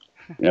care.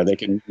 They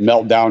can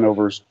melt down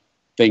over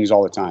things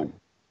all the time.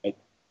 I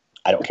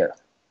don't care.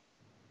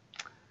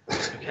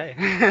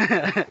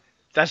 Okay.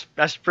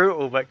 That's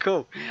brutal, but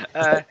cool.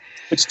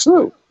 It's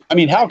true. I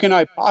mean, how can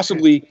I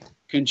possibly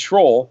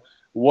control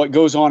what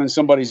goes on in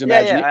somebody's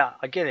imagination? Yeah,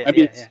 I get it. I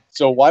mean,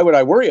 so why would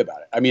I worry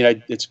about it? I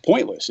mean, it's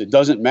pointless. It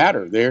doesn't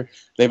matter.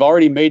 They've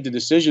already made the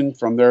decision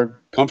from their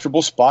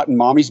comfortable spot in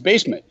mommy's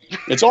basement.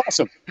 It's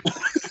awesome.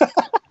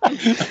 I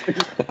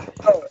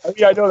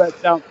mean, I know that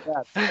sounds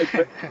bad,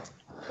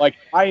 but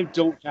I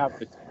don't have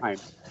the time.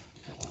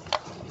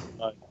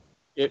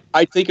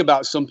 I think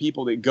about some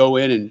people that go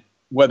in, and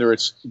whether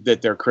it's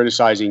that they're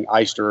criticizing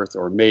Iced Earth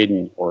or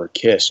Maiden or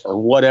Kiss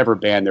or whatever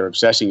band they're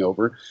obsessing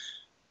over.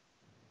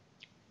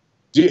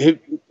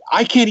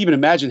 I can't even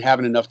imagine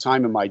having enough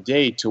time in my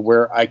day to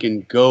where I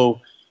can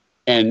go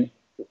and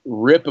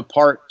rip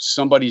apart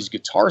somebody's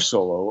guitar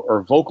solo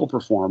or vocal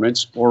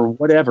performance or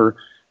whatever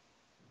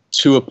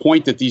to a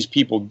point that these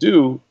people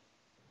do.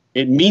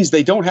 It means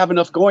they don't have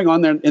enough going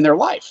on in their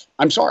life.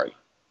 I'm sorry.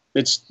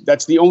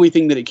 That's the only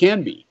thing that it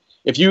can be.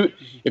 If you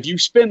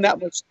spend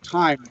that much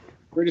time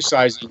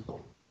criticizing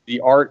the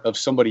art of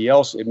somebody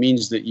else, it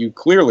means that you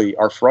clearly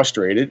are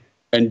frustrated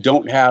and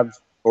don't have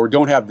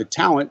the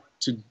talent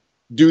to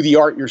do the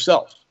art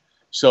yourself.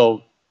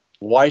 So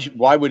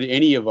why would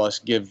any of us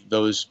give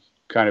those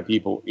kind of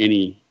people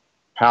any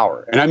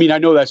power? And I mean, I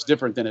know that's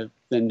different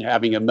than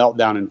having a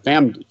meltdown in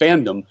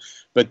fandom,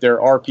 but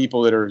there are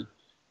people that are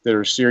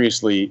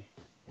seriously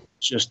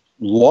just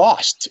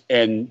lost,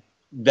 and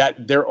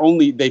that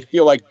they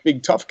feel like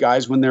big tough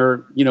guys when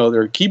they're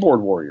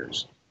keyboard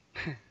warriors.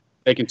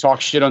 They can talk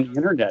shit on the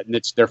internet, and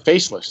they're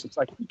faceless. It's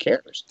like, who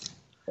cares?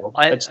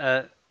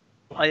 I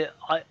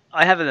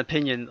have an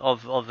opinion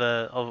of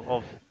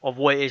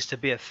what it is to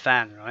be a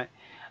fan, right?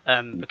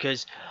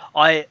 Because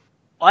I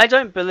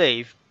don't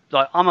believe,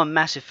 I'm a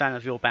massive fan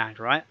of your band,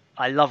 right?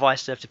 I love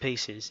Iced Earth to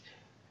pieces.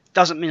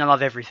 Doesn't mean I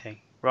love everything,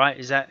 right?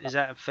 Is that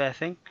a fair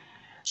thing?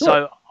 Sure.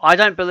 So I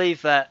don't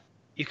believe that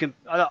you can.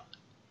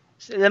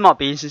 There might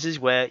be instances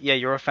where,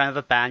 you're a fan of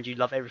a band, you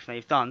love everything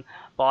they've done,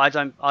 but I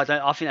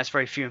think that's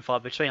very few and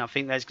far between. I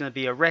think there's going to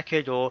be a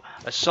record or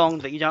a song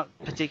that you don't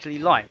particularly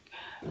like.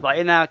 Like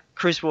in our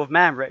Crucible of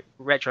Man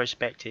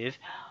retrospective,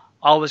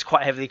 I was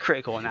quite heavily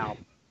critical on that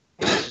album.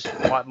 That's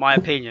just my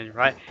opinion,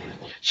 right?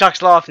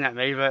 Chuck's laughing at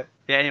me, but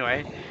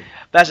anyway.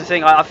 That's the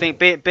thing. I think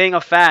being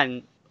a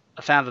fan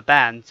of a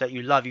band that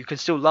you love, you can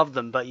still love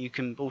them, but you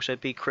can also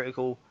be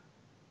critical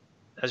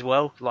as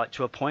well,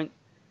 to a point.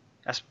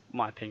 That's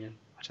my opinion.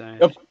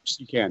 Of course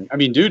you can. I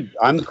mean, dude,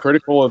 I'm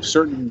critical of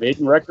certain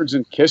Maiden records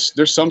and Kiss.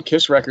 There's some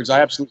Kiss records I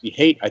absolutely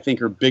hate. I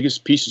think are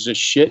biggest pieces of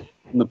shit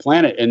on the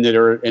planet, and that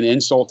are an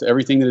insult to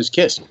everything that is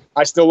Kiss.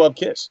 I still love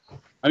Kiss.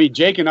 I mean,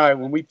 Jake and I,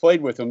 when we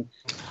played with them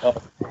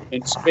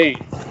in Spain,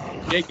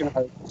 Jake and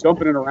I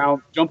jumping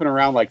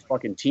around like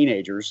fucking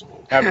teenagers,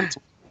 having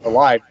time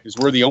alive, because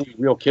we're the only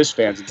real Kiss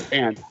fans in the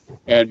band,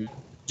 and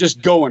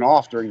just going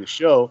off during the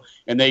show.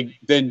 And then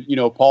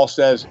Paul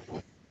says,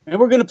 and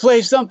we're going to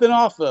play something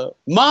off of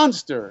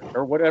Monster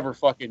or whatever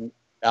fucking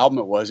album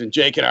it was. And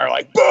Jake and I are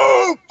like, boo!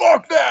 boo,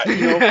 fuck that.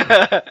 You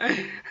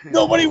know,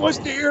 nobody wants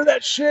to hear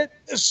that shit.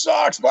 This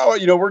sucks. Blah, blah.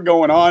 You know, we're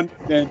going on.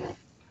 Then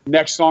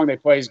next song they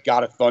play is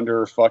God of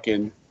Thunder or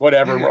fucking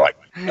whatever. We're like,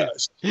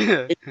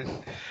 it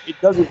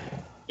doesn't.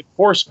 Of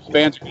course,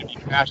 fans are going to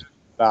be passionate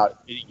about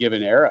any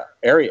given area.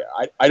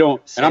 I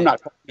don't, and I'm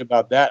not talking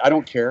about that. I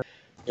don't care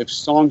if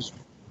songs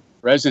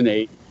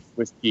resonate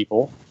with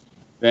people,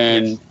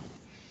 then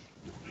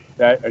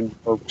that, and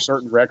or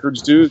certain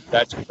records do.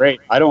 That's great.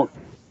 I don't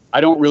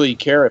really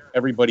care if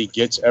everybody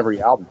gets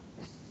every album.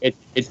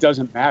 It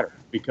doesn't matter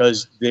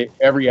because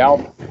every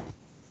album is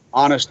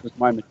honest with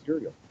my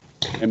material,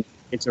 and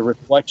it's a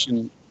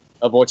reflection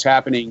of what's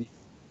happening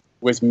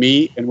with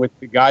me and with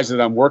the guys that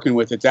I'm working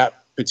with at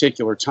that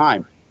particular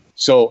time.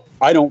 So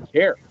I don't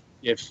care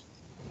if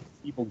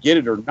people get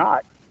it or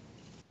not,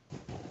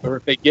 or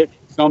if they get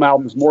some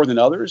albums more than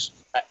others.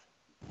 I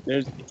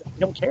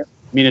don't care.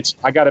 I mean,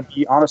 I got to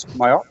be honest with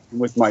my art and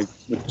with the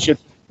shit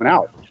that's coming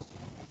out,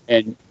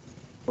 and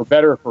for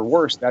better or for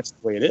worse, that's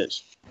the way it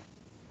is.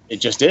 It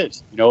just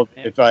is. You know,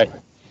 if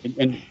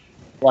and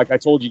like I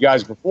told you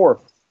guys before,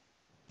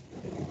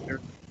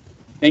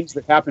 things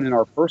that happen in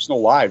our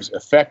personal lives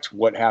affect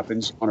what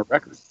happens on a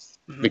record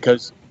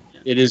because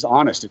it is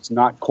honest. It's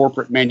not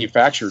corporate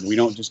manufactured. We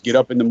don't just get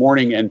up in the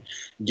morning and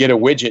get a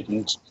widget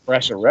and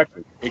press a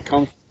record. It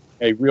comes from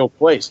a real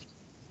place.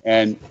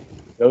 And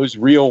those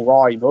real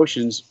raw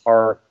emotions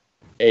are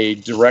a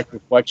direct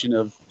reflection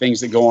of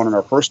things that go on in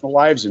our personal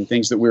lives and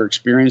things that we're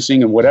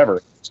experiencing and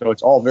whatever. So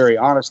it's all very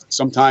honest.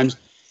 Sometimes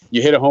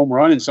you hit a home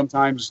run and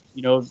sometimes,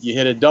 you know, you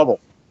hit a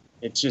double.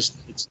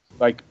 It's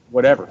like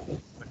whatever.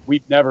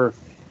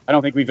 I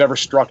don't think we've ever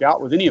struck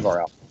out with any of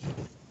our albums.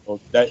 So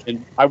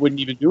and I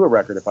wouldn't even do a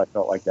record if I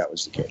felt like that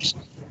was the case.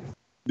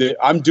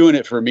 I'm doing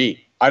it for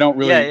me. I don't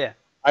really.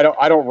 I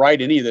don't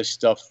write any of this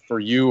stuff for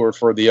you or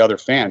for the other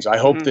fans. I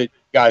hope that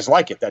guys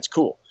like it. That's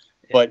cool.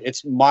 But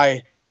it's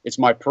my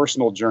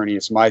personal journey.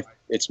 It's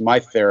my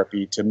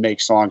therapy to make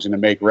songs and to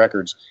make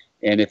records.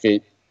 And if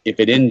it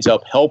ends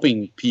up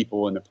helping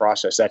people in the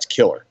process, that's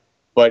killer.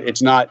 But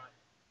that's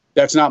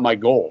not my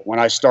goal. When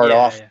I start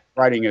off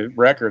writing a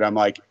record, I'm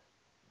like,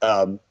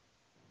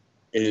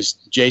 is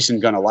Jason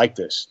gonna like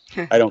this?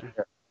 I don't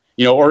care,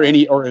 you know, or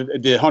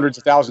the hundreds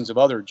of thousands of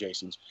other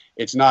Jasons.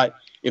 It's not.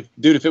 If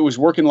it was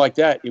working like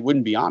that, it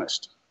wouldn't be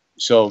honest.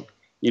 So,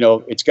 you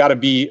know, it's got to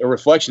be a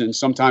reflection. And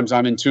sometimes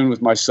I'm in tune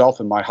with myself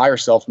and my higher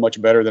self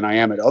much better than I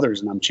am at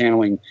others, and I'm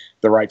channeling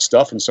the right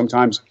stuff. And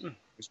sometimes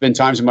there's been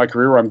times in my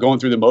career where I'm going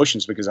through the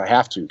motions because I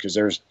have to, because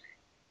there's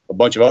a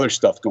bunch of other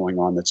stuff going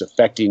on that's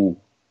affecting,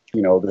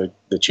 you know,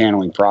 the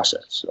channeling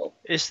process. So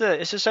it's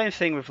the same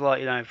thing with, like,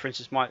 you know, for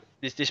instance,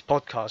 this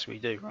podcast we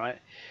do, right?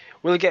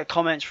 We'll get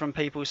comments from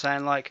people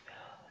saying like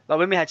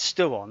when we had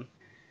Stu on,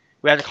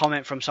 we had a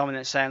comment from someone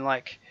that's saying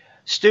like,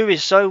 Stu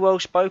is so well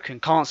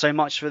spoken, can't say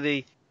much for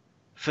the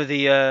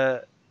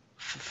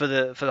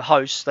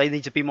hosts. They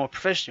need to be more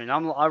professional.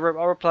 And I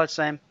replied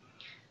saying,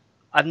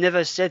 I've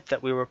never said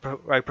that we were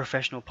a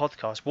professional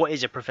podcast. What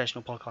is a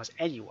professional podcast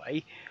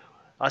anyway?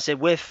 I said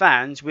we're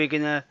fans. We're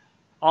gonna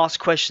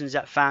ask questions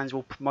that fans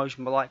will most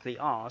likely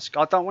ask.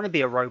 I don't want to be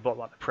a robot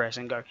like the press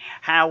and go,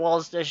 how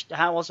was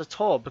the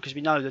tour? Because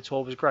we know the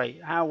tour was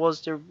great. How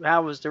was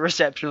the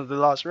reception of the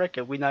last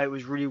record? We know it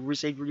was really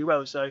received really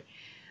well. So,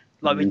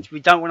 like, we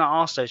don't want to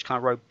ask those kind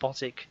of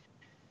robotic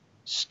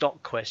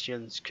stock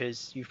questions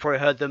because you've probably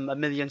heard them a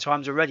million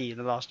times already in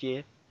the last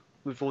year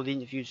with all the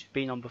interviews you've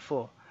been on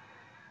before.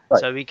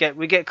 Right. So we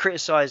get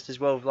criticised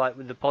as well, like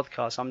with the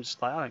podcast. I'm just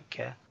like, I don't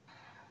care.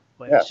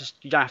 But it's just,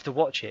 you don't have to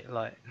watch it,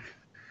 like.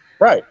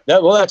 Right.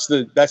 That's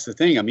the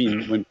thing. I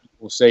mean, when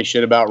people say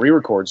shit about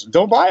re-records,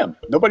 don't buy them.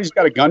 Nobody's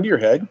got a gun to your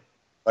head.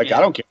 Like, I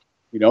don't care.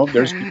 You know,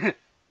 there's people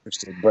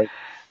interested, but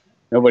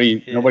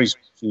nobody's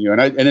you.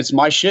 And it's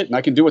my shit, and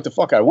I can do what the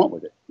fuck I want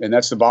with it. And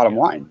that's the bottom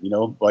line. You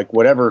know, like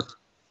whatever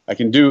I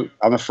can do.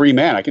 I'm a free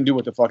man. I can do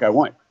what the fuck I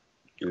want.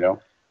 You know.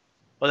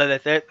 Well,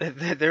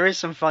 there is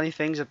some funny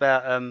things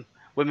about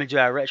when we do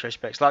our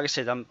retrospects. Like I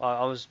said,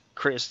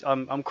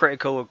 I'm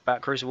critical about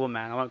Crucible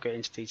Man. I won't get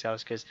into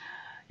details because,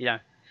 you know.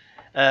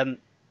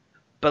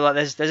 But like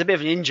there's a bit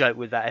of an in-joke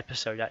with that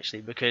episode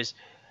actually, because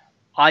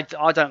I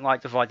don't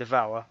like Divide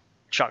Devour.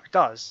 Chuck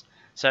does.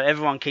 So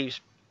everyone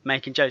keeps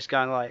making jokes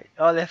going like,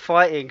 oh, they're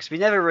fighting, because we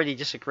never really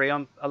disagree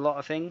on a lot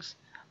of things,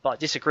 but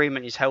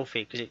disagreement is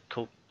healthy because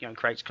it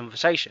creates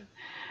conversation.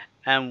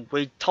 And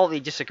we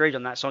totally disagreed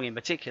on that song in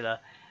particular,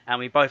 and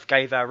we both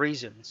gave our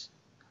reasons,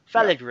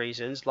 valid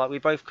reasons. Like we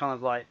both kind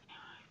of like,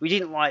 we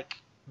didn't like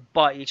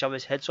bite each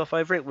other's heads off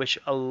over it, which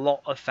a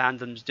lot of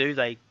fandoms do.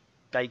 They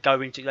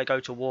go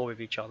to war with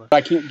each other.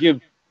 I can't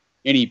give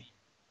any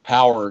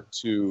power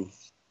to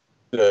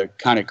the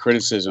kind of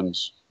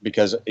criticisms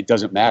because it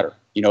doesn't matter.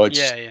 You know,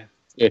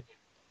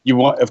 you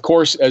want, of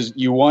course, as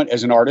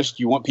an artist,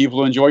 you want people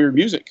to enjoy your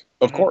music,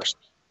 of course.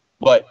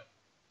 But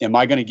am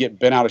I going to get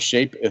bent out of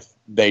shape if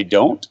they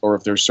don't, or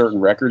if there's certain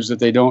records that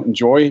they don't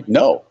enjoy?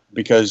 No,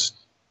 because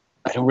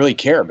I don't really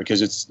care,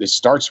 because it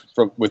starts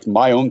with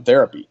my own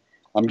therapy.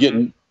 I'm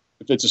getting,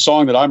 if it's a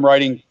song that I'm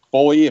writing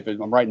fully, if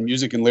I'm writing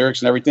music and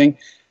lyrics and everything,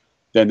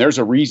 then there's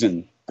a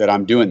reason that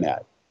I'm doing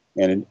that.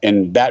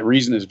 And that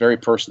reason is very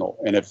personal.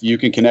 And if you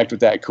can connect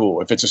with that,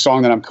 cool. If it's a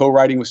song that I'm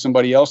co-writing with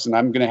somebody else, then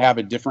I'm going to have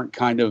a different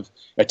kind of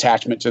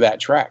attachment to that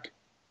track,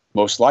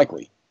 most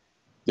likely,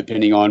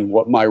 depending on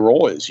what my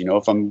role is. You know,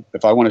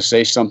 if I want to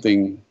say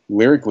something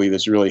lyrically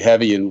that's really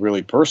heavy and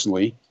really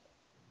personally,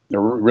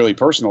 or really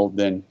personal,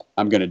 then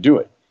I'm going to do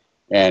it.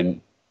 And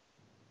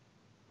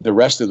the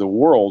rest of the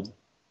world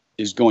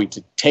is going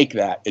to take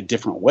that a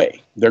different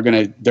way. They're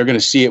going to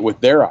see it with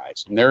their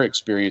eyes and their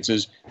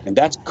experiences, and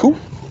that's cool.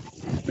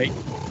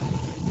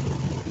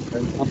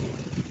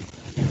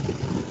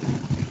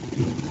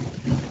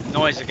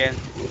 Noise again.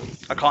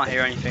 I can't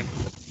hear anything.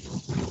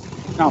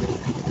 No.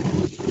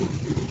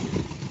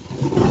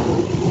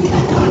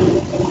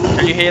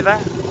 Can you hear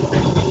that?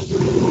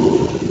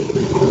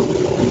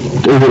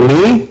 Is it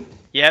me?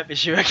 Yep,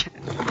 it's you again.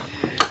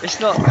 It's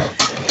not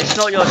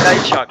your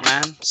day, Chuck,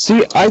 man.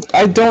 See,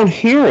 I don't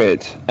hear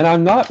it, and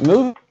I'm not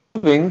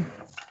moving.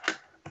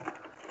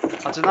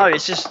 I don't know.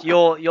 It's just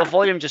your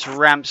volume just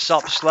ramps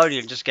up slowly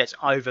and just gets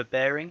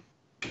overbearing.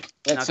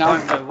 And I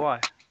don't know why.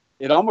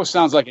 It almost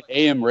sounds like an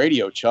AM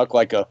radio, Chuck,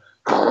 like a,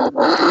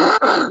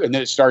 and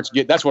then it starts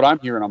that's what I'm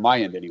hearing on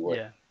my end anyway.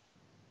 Yeah.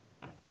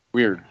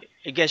 Weird.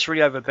 It gets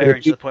really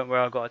overbearing to the point where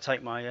I've got to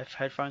take my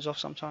headphones off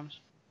sometimes.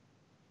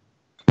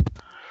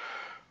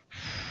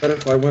 What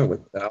if I went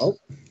without?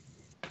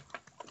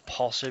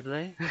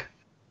 Possibly.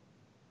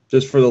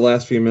 Just for the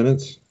last few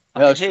minutes?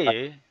 I can hear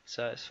you,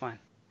 so it's fine.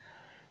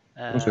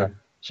 Okay.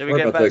 Shall we Sorry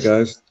get about back? that,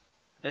 guys.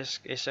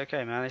 It's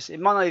okay, man. It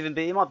might not even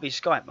be. It might be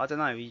Skype. I don't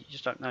know. You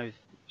just don't know.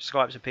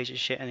 Skype's a piece of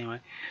shit anyway.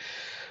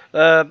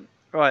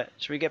 Right.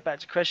 Shall we get back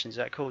to questions? Is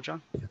that cool,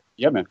 John?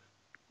 Yeah, man.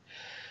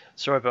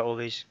 Sorry about all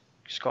these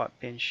Skype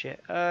being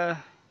shit. Where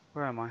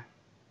am I?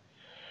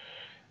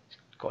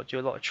 Got to do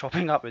a lot of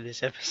chopping up with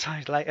this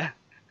episode later.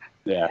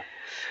 Yeah.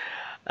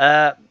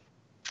 Oh,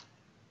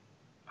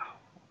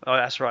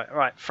 that's right.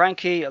 Right.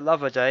 Frankie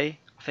Loverday.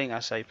 I think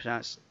that's how you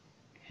pronounce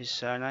his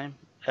surname.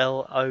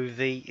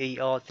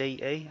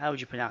 Loverde. How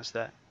would you pronounce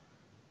that?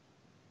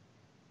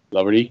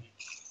 Loverty.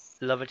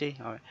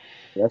 Loverty. All right.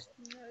 Yes.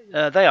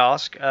 They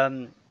ask,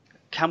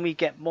 can we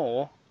get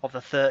more of the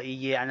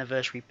 30-year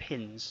anniversary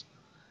pins?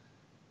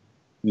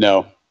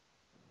 No.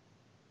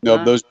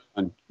 No, those.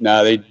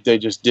 No, they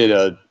just did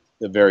a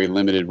very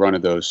limited run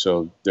of those,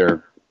 so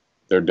they're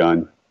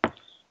done.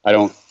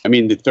 I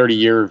mean, the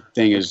 30-year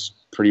thing is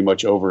pretty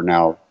much over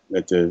now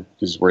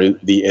because we're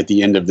at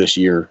the end of this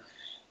year,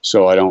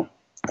 so I don't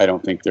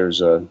think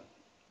there's a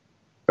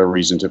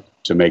reason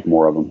to make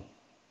more of them.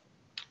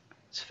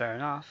 It's fair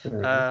enough.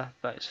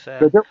 But it's fair.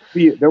 But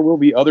there will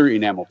be other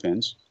enamel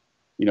pins,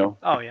 you know.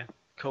 Oh yeah,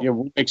 cool. Yeah,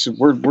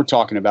 we're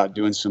talking about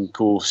doing some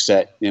cool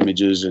set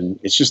images, and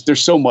it's just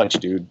there's so much,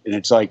 dude. And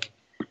it's like,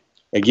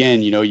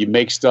 again, you know, you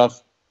make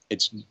stuff.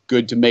 It's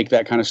good to make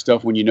that kind of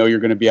stuff when you know you're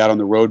going to be out on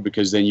the road,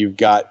 because then you've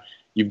got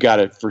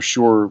a for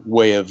sure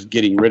way of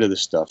getting rid of the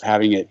stuff.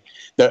 Having it,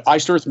 the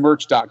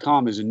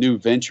IcedEarthMerch.com is a new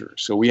venture,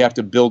 so we have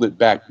to build it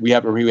back. We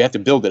have to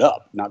build it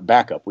up, not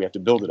back up. We have to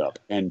build it up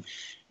and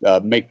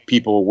make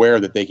people aware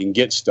that they can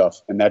get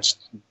stuff, and that's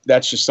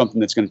just something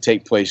that's going to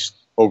take place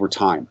over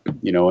time,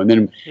 you know. And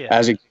then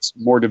as it gets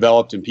more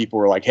developed, and people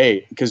are like,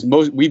 hey, because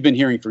we've been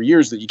hearing for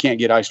years that you can't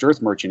get Iced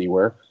Earth merch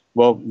anywhere.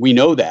 Well, we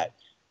know that.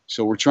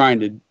 So we're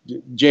trying to,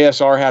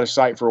 JSR had a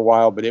site for a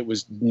while, but it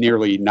was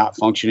nearly not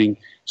functioning.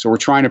 So we're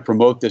trying to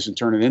promote this and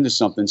turn it into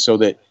something so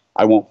that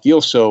I won't feel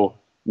so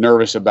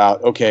nervous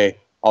about, okay,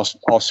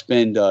 I'll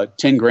spend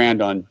 10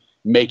 grand on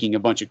making a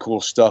bunch of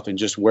cool stuff and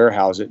just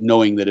warehouse it,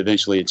 knowing that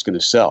eventually it's going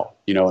to sell,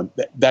 you know, and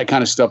that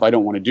kind of stuff I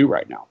don't want to do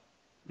right now.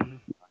 Mm-hmm.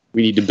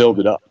 We need to build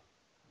it up.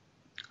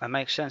 That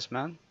makes sense,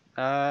 man.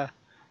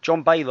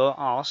 John Baylor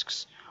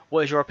asks,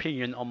 what is your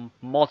opinion on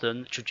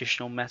modern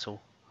traditional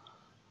metal?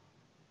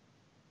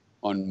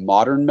 On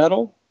modern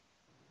metal?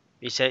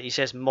 He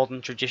says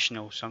modern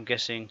traditional, so I'm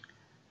guessing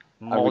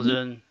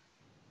modern.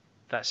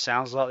 That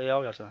sounds like the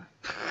old. I don't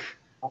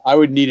know. I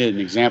would need an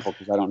example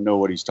because I don't know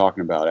what he's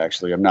talking about.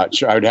 Actually, I'm not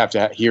sure. I would have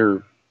to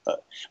hear.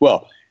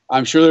 Well,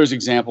 I'm sure there's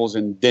examples,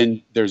 and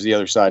then there's the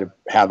other side of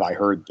have I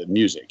heard the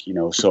music? You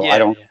know, so I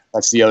don't. Yeah.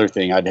 That's the other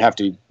thing. I'd have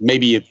to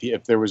maybe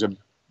if there was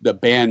the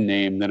band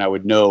name, then I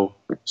would know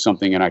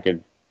something and I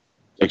could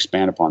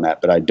expand upon that.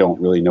 But I don't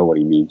really know what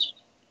he means.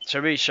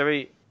 Shall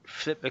we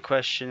flip the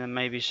question and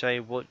maybe say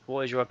what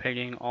is your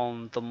opinion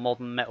on the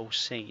modern metal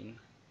scene?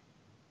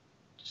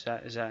 Is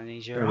that an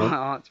easier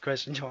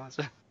question to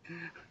answer?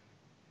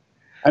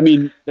 I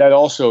mean, that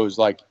also is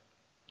like,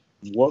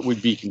 what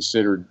would be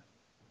considered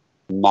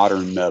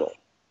modern metal?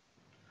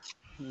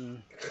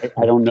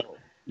 I don't know.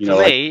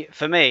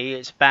 For me,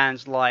 it's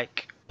bands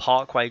like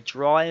Parkway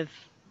Drive,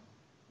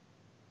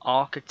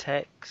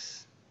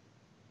 Architects,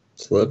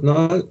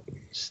 Slipknot.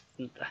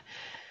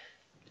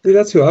 See,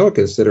 that's who I would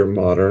consider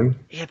modern.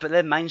 Yeah, but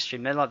they're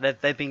mainstream. They're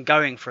like they've been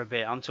going for a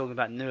bit. I'm talking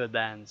about newer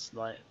bands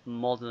like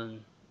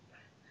modern.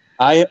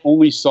 I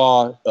only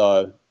saw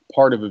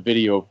part of a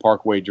video of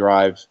Parkway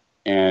Drive,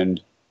 and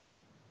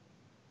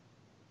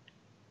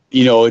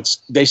you know,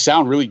 they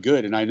sound really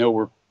good, and I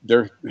know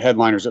they're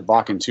headliners at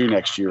Bakken 2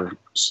 next year.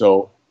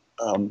 So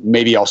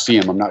maybe I'll see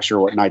them. I'm not sure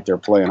what night they're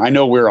playing. I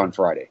know we're on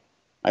Friday.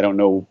 I don't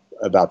know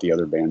about the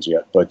other bands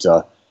yet, but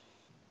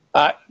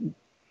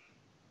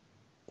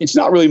it's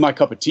not really my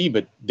cup of tea,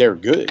 but they're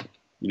good.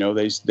 You know,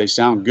 they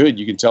sound good.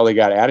 You can tell they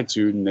got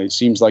attitude, and it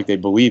seems like they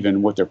believe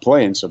in what they're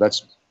playing. So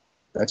that's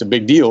a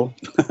big deal,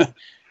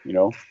 you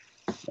know.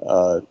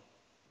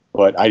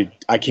 But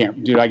I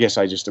can't, dude. I guess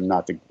I just am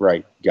not the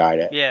right guy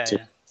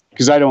to,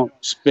 because I don't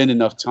spend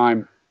enough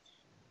time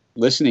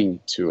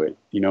listening to it.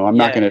 You know, I'm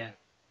not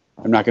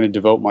gonna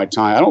devote my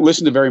time. I don't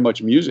listen to very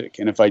much music,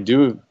 and if I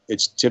do,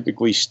 it's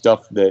typically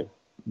stuff that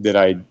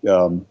I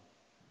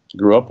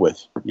grew up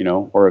with. You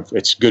know, or if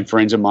it's good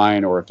friends of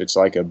mine, or if it's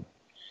like a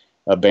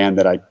band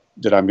that I'm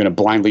going to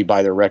blindly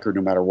buy their record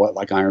no matter what,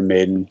 like Iron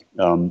Maiden.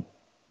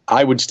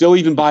 I would still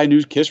even buy a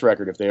new Kiss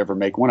record if they ever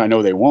make one. I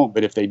know they won't,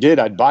 but if they did,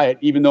 I'd buy it,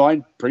 even though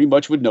I pretty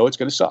much would know it's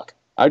going to suck.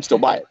 I'd still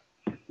buy it,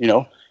 you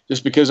know,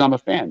 just because I'm a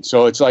fan.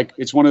 So it's like,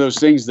 it's one of those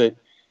things that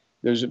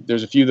there's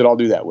a few that I'll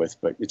do that with,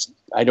 but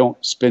I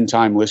don't spend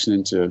time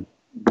listening to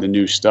the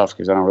new stuff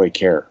because I don't really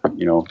care.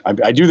 You know,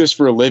 I do this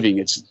for a living.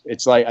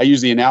 It's like, I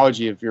use the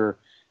analogy, if you're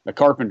a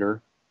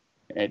carpenter,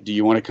 do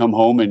you want to come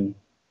home and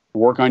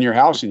work on your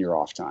house in your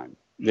off time?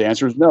 The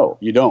answer is no,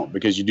 you don't,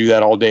 because you do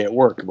that all day at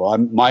work. Well,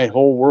 my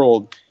whole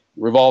world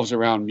revolves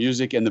around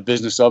music and the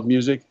business of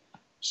music.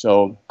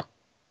 So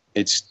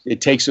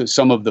it takes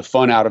some of the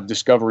fun out of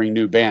discovering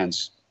new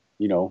bands.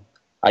 You know,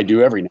 I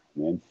do every now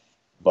and then,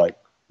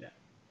 but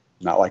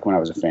not like when I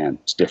was a fan.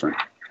 It's different.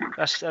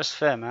 That's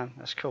fair, man.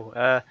 That's cool.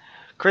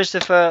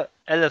 Christopher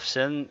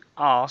Ellefson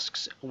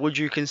asks, would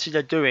you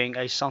consider doing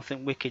a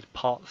Something Wicked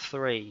Part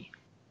 3?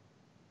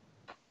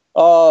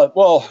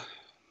 Well,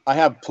 I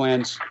have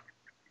plans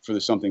for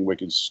the Something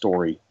Wicked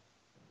story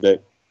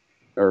that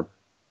are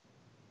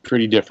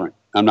pretty different.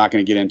 I'm not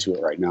going to get into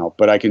it right now,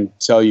 but I can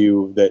tell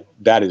you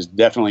that is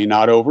definitely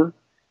not over.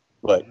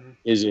 But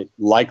is it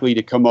likely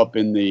to come up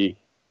in the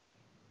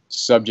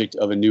subject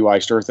of a new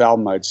Iced Earth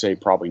album? I'd say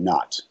probably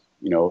not.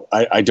 You know,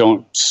 I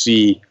don't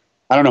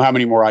know how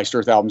many more Iced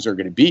Earth albums there are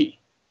going to be,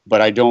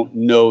 but I don't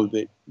know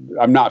that.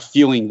 I'm not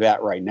feeling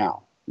that right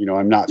now. You know,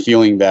 I'm not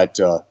feeling that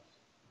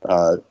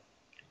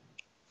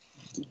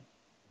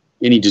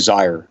any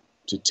desire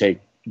to take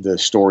the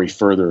story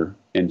further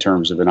in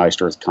terms of an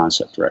Iced Earth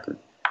concept record.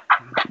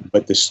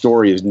 But the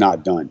story is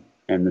not done,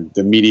 and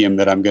the medium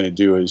that I'm going to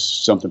do is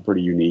something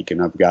pretty unique,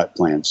 and I've got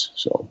plans.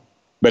 So,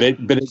 but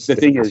the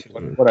thing is,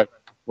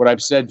 what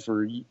I've said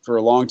for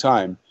a long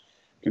time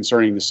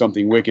concerning the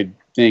Something Wicked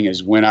thing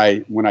is, when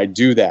I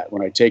do that,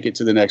 when I take it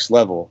to the next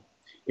level,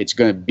 it's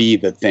going to be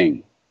the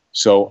thing.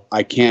 So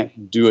I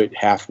can't do it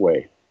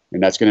halfway,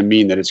 and that's going to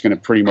mean that it's going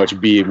to pretty much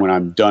be when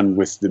I'm done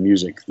with the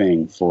music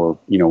thing. For,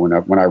 you know,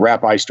 when I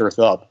wrap Iced Earth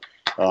up,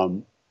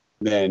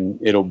 then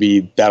that'll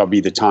be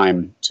the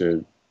time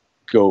to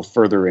go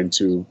further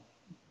into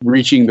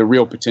reaching the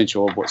real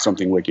potential of what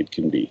Something Wicked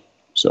can be.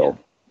 So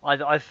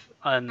I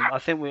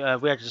think we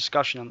had a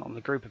discussion on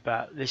the group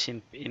about this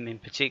in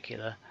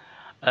particular,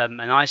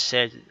 and I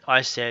said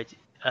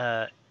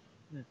the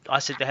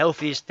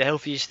healthiest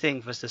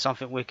thing for the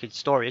Something Wicked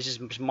story. This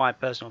is my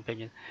personal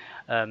opinion.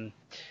 The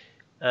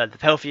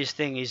healthiest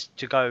thing is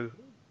to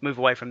move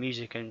away from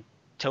music and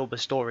tell the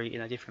story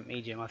in a different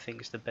medium. I think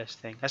it's the best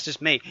thing. That's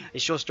just me.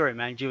 It's your story,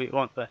 man. Do what you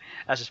want, but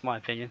that's just my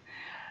opinion.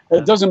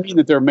 It doesn't mean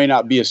that there may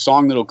not be a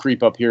song that'll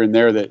creep up here and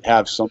there that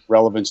have some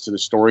relevance to the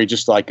story,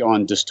 just like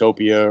on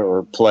Dystopia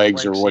or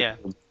Plagues or what. Yeah.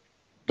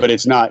 But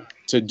it's not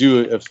to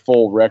do a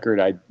full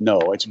record. No,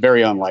 it's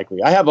very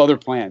unlikely. I have other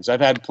plans.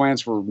 I've had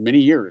plans for many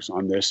years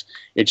on this.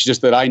 It's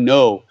just that I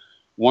know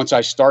once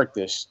I start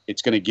this,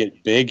 it's going to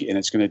get big, and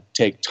it's going to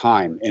take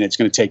time, and it's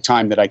going to take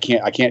time that I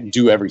can't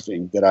do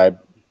everything. That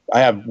I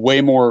have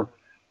way more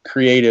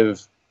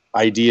creative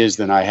ideas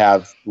than I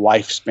have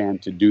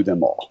lifespan to do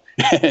them all.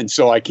 And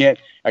so I got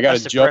to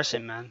juggle,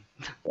 man.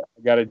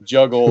 I got to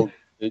juggle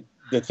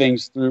the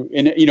things through.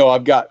 And, you know,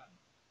 I've got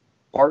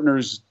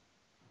partners,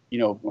 you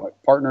know, my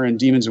partner in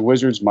Demons and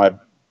Wizards, my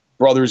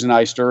brothers in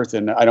Iced Earth,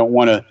 and I don't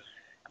want to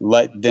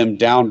let them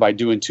down by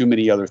doing too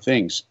many other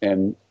things.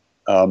 And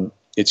the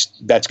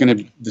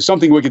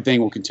Something Wicked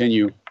thing will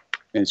continue,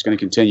 and it's going to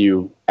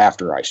continue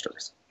after Iced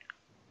Earth.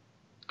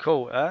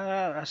 Cool.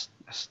 I'm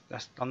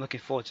looking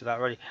forward to that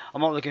already.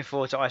 I'm not looking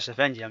forward to Ice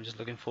Offendy. I'm just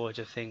looking forward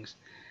to things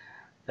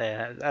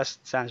there. That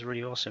sounds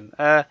really awesome.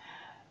 I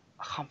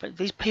can't.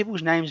 These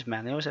people's names,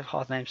 man. They always have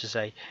hard names to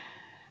say.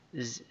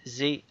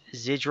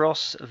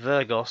 Zidros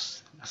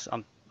Virgos.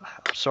 I'm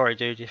sorry,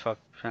 dude, if I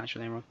pronounced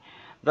your name wrong.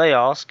 They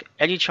ask,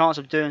 any chance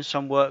of doing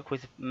some work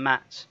with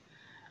Matt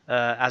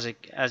as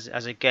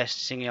a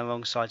guest singing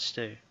alongside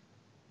Stu?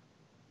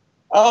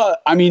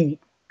 I mean,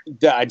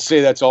 I'd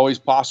say that's always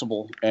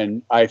possible,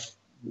 and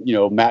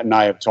Matt and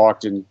I have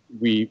talked, and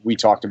we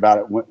talked about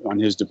it on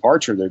his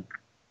departure that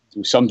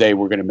someday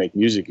we're going to make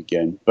music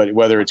again. But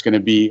whether it's going to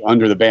be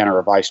under the banner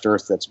of Iced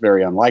Earth, that's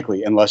very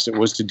unlikely, unless it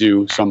was to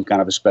do some kind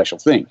of a special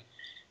thing.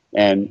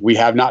 And we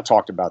have not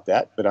talked about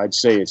that, but I'd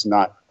say it's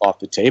not off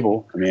the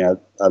table. I mean,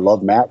 I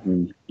love Matt,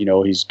 and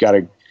he's got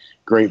a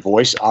great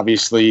voice.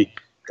 Obviously,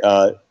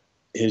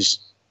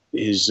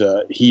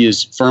 he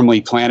is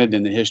firmly planted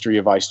in the history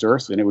of Iced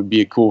Earth, and it would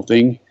be a cool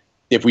thing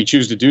if we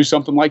choose to do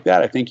something like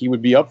that. I think he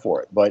would be up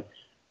for it. But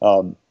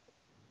but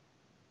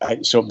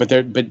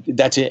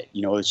that's it.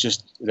 You know, it's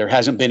just there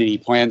hasn't been any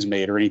plans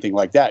made or anything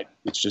like that.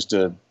 It's just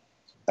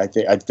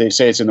they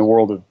say it's in the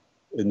world of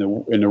in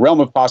the realm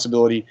of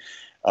possibility.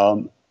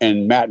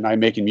 And Matt and I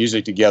making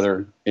music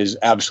together is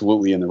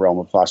absolutely in the realm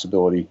of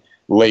possibility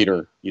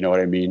later. You know what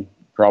I mean?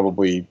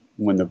 Probably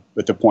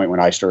at the point when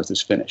Iced Earth is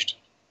finished.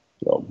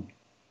 So.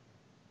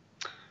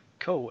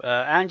 Cool.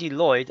 Andy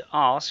Lloyd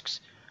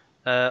asks,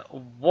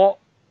 what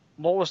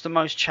was the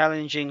most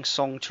challenging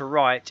song to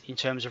write in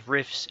terms of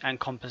riffs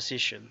and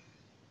composition?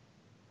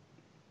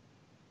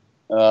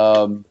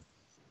 Well,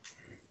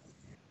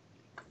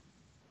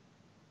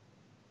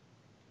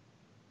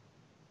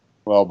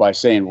 by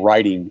saying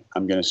writing,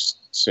 I'm going to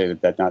say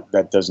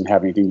that doesn't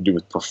have anything to do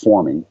with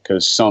performing,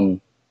 because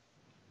some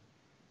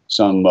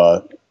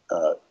of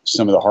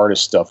the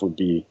hardest stuff would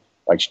be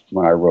like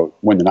when I wrote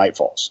 "When the Night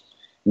Falls,"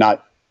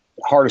 not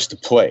hardest to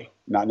play,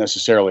 not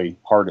necessarily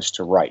hardest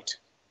to write,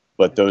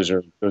 but those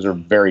are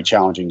very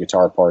challenging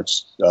guitar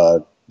parts.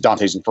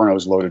 Dante's Inferno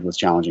is loaded with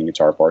challenging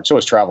guitar parts. So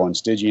is Travel and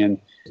Stygian.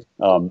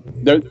 A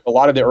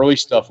lot of the early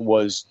stuff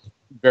was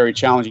very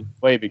challenging to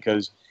play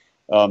because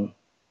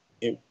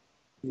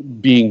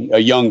being a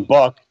young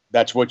buck,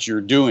 that's what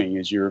you're doing,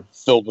 is you're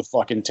filled with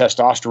fucking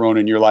testosterone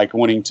and you're like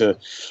wanting to,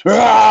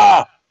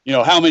 how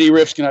many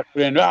riffs can I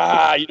put in?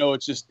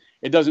 It's just,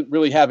 it doesn't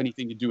really have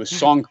anything to do with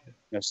song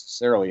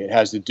necessarily. It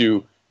has to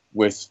do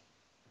with,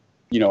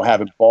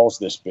 having balls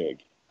this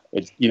big.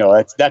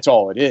 That's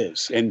all it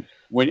is. And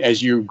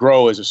as you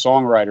grow as a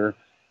songwriter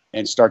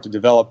and start to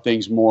develop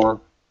things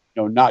more,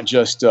 not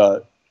just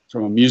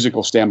from a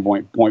musical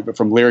standpoint, but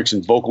from lyrics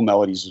and vocal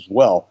melodies as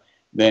well,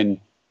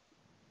 then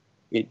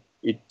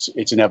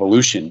it's an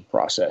evolution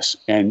process.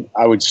 And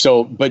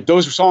but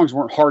those songs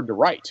weren't hard to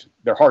write.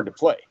 They're hard to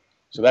play.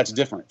 So that's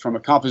different. From a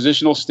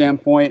compositional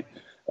standpoint,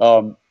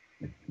 I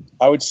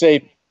would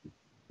say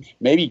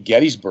maybe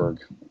Gettysburg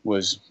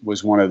was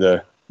one of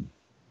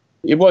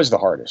it was the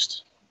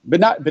hardest,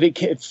 but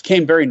it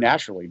came very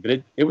naturally,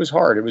 but it was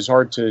hard. It was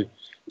hard to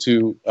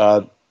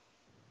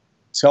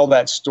tell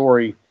that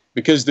story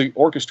because the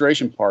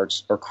orchestration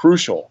parts are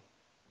crucial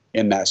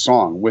in that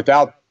song.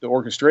 Without the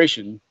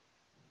orchestration,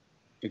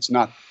 it's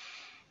not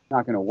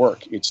going to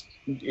work.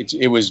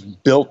 It was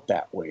built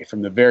that way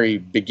from the very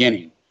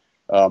beginning.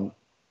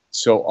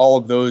 So all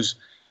of those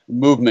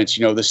movements,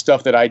 the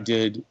stuff that I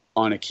did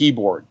on a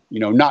keyboard,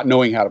 not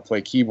knowing how to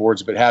play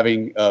keyboards, but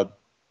having,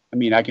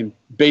 I can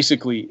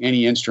basically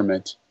any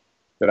instrument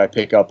that I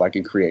pick up, I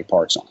can create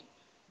parts on.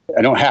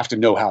 I don't have to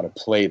know how to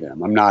play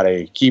them. I'm not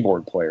a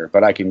keyboard player,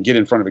 but I can get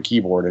in front of a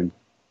keyboard and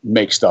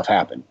make stuff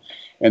happen.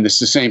 And it's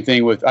the same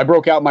thing I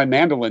broke out my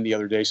mandolin the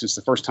other day since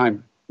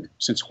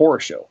Horror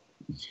Show,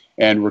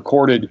 and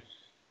recorded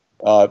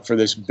for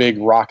this big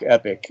rock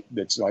epic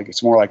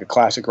it's more like a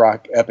classic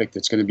rock epic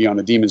that's going to be on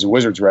the Demons and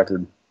Wizards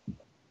record.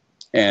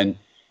 And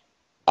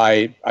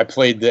I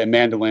played the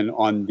mandolin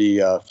on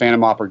the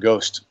Phantom Opera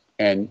Ghost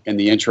and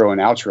the intro and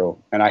outro,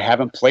 and I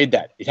haven't played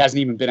that. It hasn't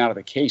even been out of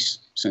the case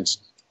since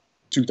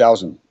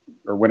 2000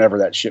 or whenever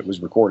that shit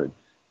was recorded,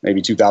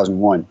 maybe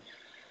 2001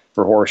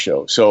 for Horror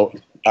Show. So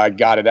I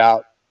got it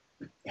out,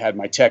 had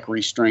my tech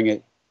restring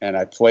it, and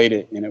I played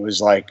it, and it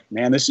was like,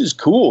 man, this is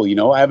cool.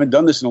 I haven't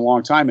done this in a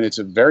long time, and it's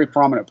a very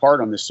prominent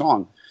part on this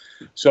song.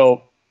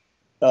 So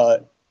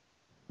but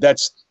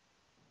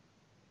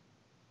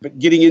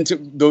getting into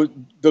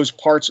those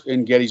parts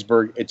in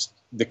Gettysburg, it's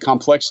the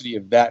complexity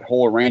of that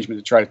whole arrangement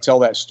to try to tell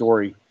that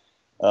story.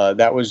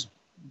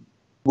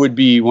 Would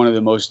be one of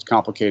the most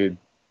complicated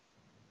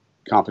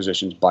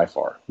compositions by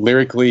far,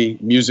 lyrically,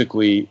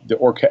 musically,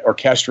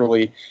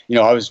 orchestrally.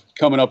 I was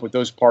coming up with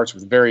those parts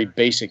with very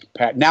basic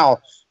now.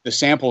 The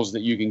samples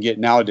that you can get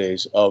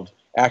nowadays of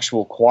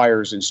actual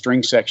choirs and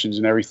string sections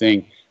and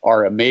everything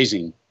are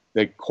amazing.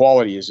 The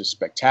quality is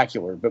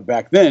spectacular. But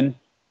back then,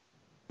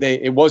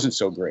 it wasn't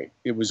so great.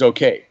 It was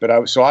okay. But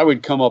I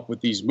would come up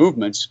with these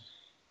movements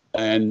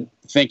and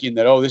thinking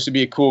that, this would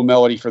be a cool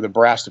melody for the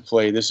brass to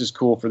play. This is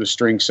cool for the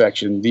string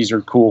section. These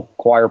are cool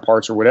choir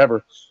parts or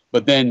whatever.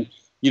 But then,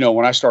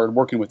 when I started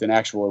working with an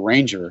actual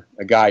arranger,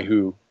 a guy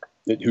who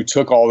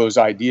took all those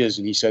ideas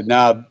and he said,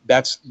 "No,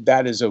 that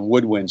is a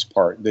woodwind's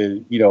part.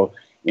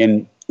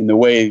 In the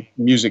way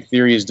music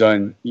theory is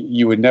done,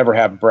 you would never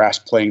have brass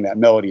playing that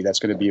melody. That's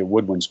going to be a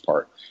woodwind's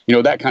part."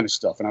 That kind of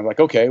stuff. And I'm like,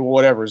 okay, well,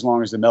 whatever, as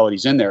long as the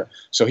melody's in there.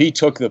 So he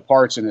took the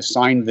parts and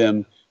assigned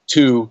them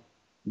to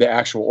the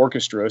actual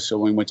orchestra. So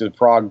when we went to the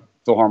Prague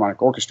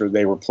Philharmonic Orchestra,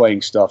 they were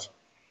playing stuff,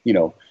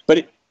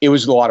 but it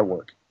was a lot of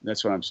work.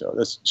 That's what I'm saying.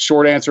 That's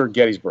short answer,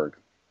 Gettysburg.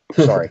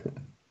 Sorry.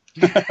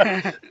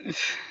 That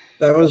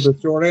was the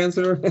short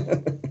answer.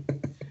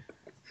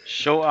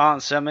 Short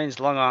answer means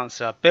long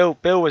answer. Bill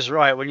was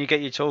right. When you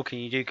get you talking,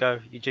 you do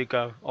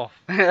go off.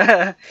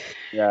 Yeah.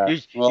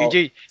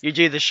 You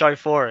do the show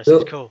for us.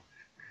 It's cool.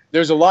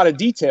 There's a lot of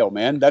detail,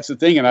 man. That's the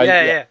thing, and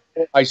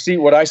I see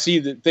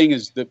the thing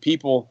is that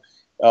people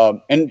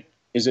And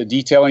is it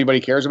detail anybody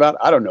cares about?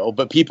 I don't know.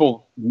 But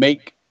people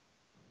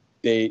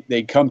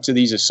they come to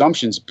these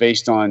assumptions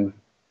based on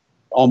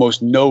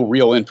almost no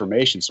real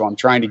information. So I'm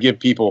trying to give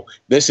people,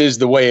 this is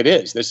the way it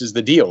is. This is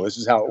the deal. This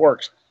is how it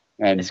works.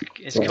 And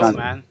it's cool,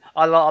 man.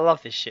 I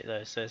love this shit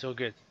though, so it's all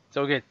good. It's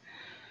all good.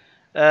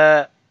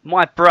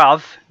 My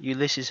bruv,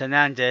 Ulysses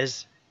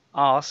Hernandez,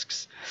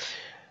 asks.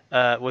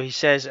 He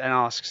states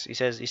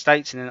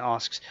and then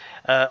asks.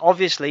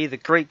 Obviously, the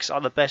Greeks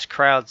are the best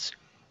crowds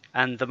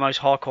and the most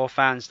hardcore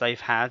fans they've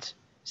had.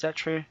 Is that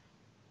true?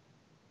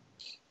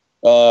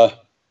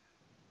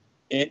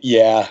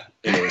 Yeah,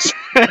 it is.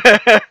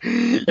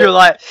 You're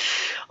like,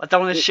 I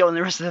don't want to shit on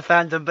the rest of the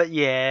fandom, but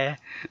yeah.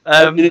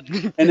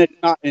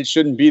 It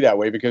shouldn't be that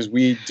way because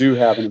we do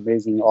have an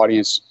amazing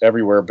audience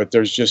everywhere, but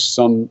there's just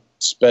some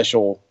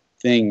special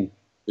thing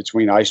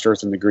between Iced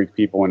Earth and the Greek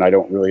people, and I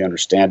don't really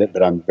understand it,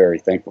 but I'm very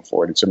thankful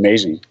for it. It's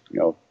amazing.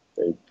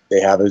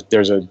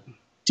 There's a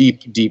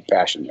deep, deep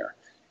passion there.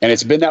 And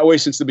it's been that way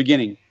since the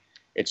beginning.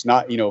 It's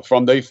not,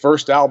 from the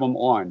first album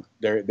on,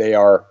 they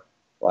are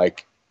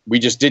like, we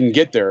just didn't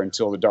get there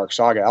until the Dark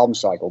Saga album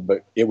cycle,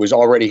 but it was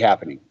already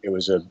happening. It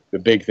was a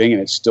big thing,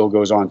 and it still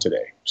goes on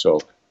today.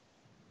 So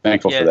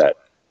thankful for that.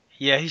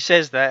 Yeah, he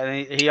says that,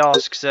 and he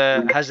asks,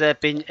 has there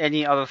been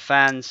any other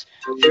fans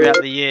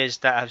throughout the years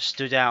that have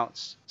stood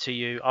out to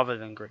you other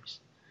than Greece?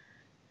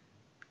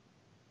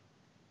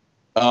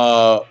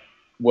 Well,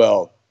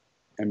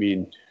 I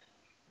mean,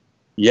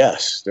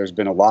 yes, there's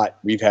been a lot.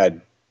 We've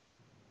had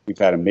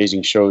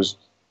amazing shows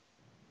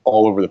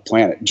all over the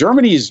planet.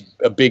 Germany is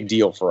a big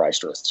deal for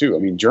Iced Earth too. I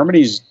mean,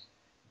 Germany's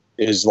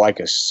is like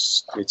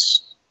it's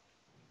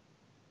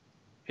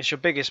your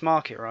biggest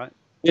market, right?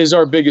 It is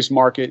our biggest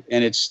market,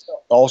 and it's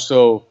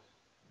also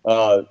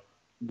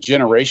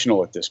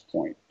generational at this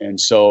point.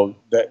 And so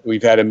that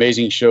we've had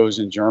amazing shows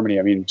in Germany.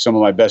 I mean, some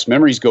of my best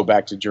memories go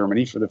back to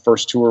Germany for the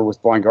first tour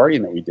with Blind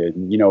Guardian that we did.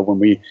 And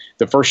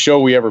the first show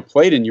we ever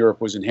played in Europe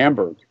was in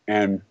Hamburg,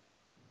 and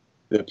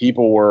the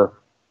people were.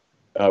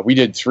 We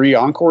did 3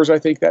 encores, I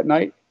think, that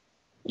night.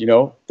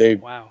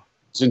 Wow.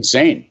 It's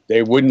insane.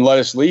 They wouldn't let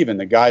us leave, and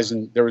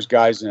there was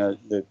guys in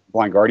the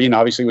Blind Guardian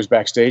obviously was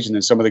backstage, and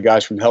then some of the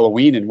guys from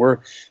Halloween, and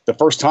the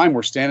first time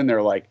we're standing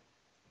there like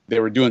they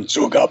were doing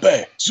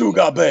Tsugabe,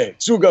 Tsugabe,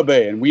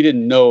 Tsugabe, and we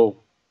didn't know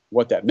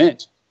what that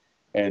meant.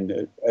 And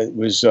it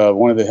was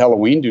one of the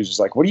Halloween dudes was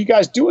like, "What are you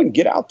guys doing?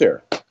 Get out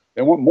there!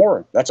 They want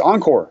more. That's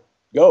encore.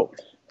 Go!"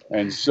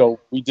 And so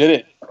we did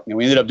it, and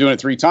we ended up doing it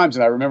 3 times.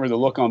 And I remember the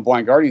look on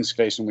Blind Guardian's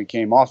face when we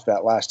came off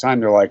that last time.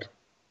 They're like,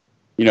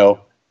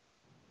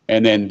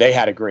 and then they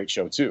had a great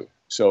show too.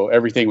 So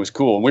everything was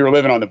cool. And we were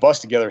living on the bus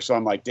together. So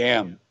I'm like,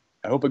 damn,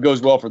 I hope it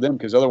goes well for them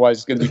because otherwise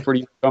it's going to be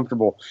pretty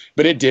uncomfortable.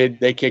 But it did.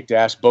 They kicked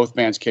ass. Both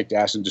bands kicked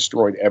ass and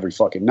destroyed every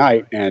fucking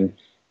night. And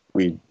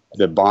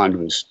the bond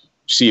was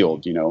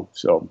sealed,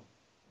 so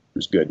it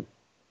was good.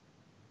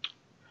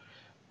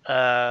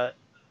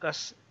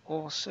 That's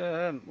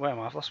awesome. Where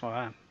am I? I've lost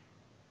my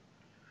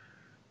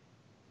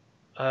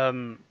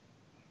man.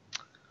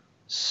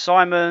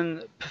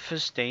 Simon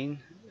Pfestein,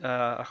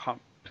 I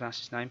can't pronounce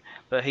his name,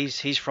 but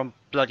he's from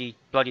Bloody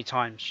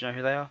Times. Do you know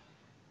who they are?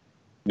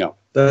 No.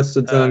 That's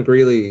the John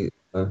Greeley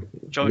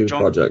new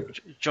project.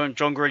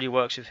 John Greeley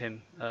works with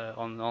him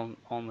on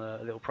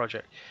a little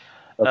project.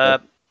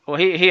 Okay. Well,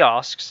 he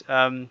asks,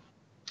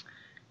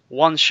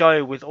 one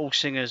show with all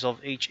singers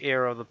of each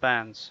era of the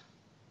bands.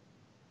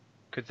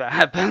 Could that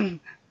happen?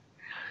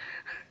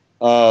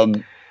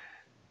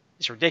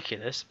 It's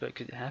ridiculous, but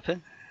could it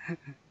happen?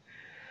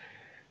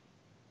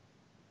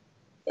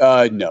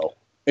 No.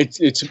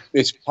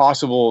 It's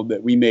possible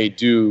that we may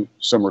do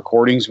some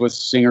recordings with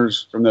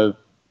singers from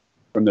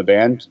the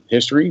band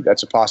history.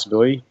 That's a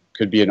possibility.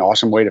 Could be an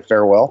awesome way to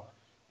farewell.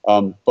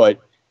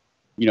 But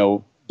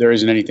there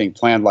isn't anything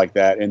planned like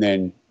that. And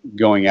then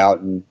going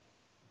out and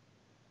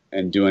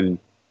doing,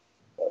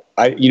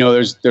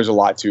 there's a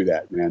lot to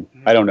that, man.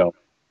 Mm-hmm. I don't know.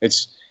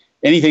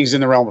 Anything's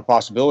in the realm of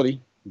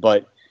possibility,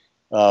 but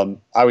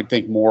I would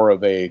think more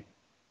of a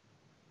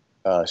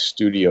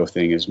studio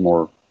thing is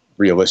more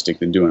realistic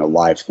than doing a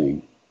live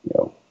thing,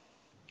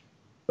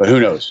 But who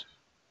knows?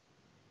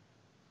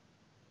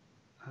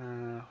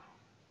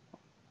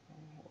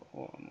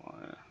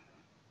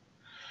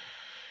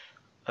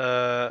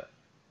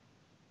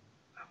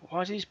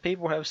 Why do these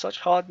people have such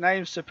hard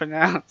names to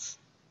pronounce?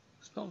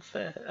 It's not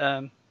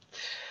fair.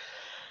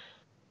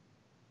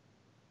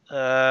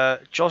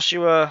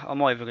 Joshua, I'm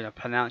not even going to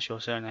pronounce your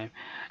surname.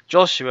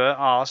 Joshua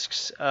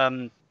asks,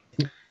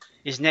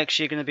 is next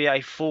year going to be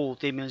a full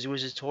Demons and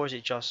Wizards tour? Or is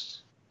it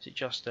just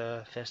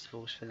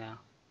festivals for now?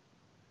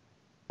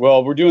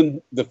 Well, we're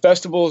doing the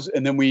festivals,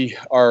 and then we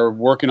are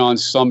working on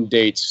some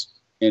dates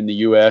in the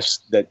U.S.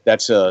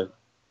 That's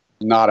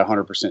not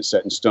 100%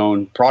 set in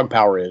stone. Prog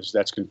Power is,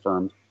 that's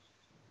confirmed.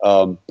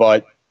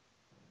 But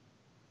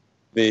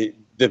the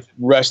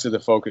rest of the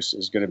focus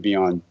is going to be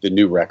on the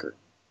new record.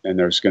 And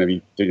there's going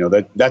to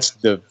be, that's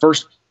the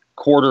first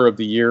quarter of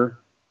the year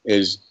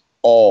is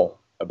all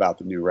about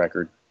the new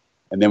record.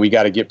 And then we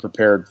got to get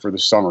prepared for the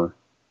summer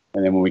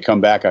And then when we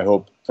come back, I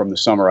hope from the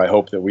summer, I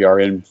hope that we are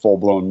in full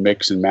blown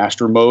mix and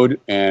master mode,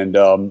 and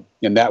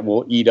that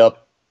will eat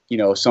up,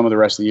 some of the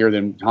rest of the year.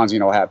 Then Hansi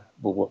and I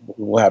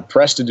we'll have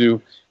press to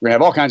do. We're gonna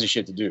have all kinds of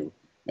shit to do,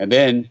 and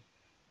then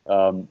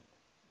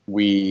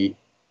we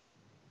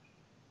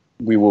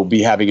will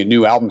be having a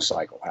new album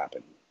cycle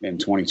happen in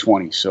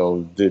 2020.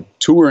 So the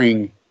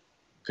touring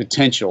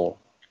potential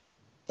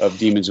of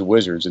Demons and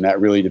Wizards, and that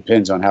really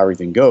depends on how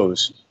everything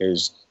goes,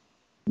 is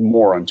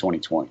more on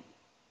 2020.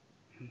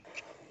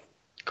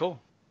 Cool.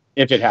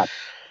 If it happens.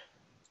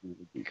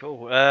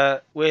 Cool.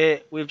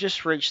 We've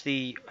just reached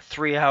the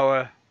 3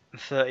 hour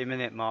and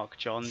 30-minute mark,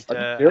 John.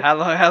 How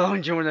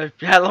long do you want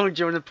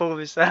to pull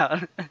this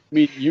out? I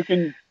mean, you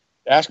can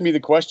ask me the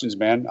questions,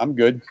 man. I'm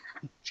good.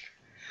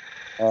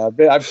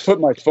 I've put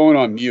my phone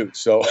on mute,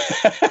 so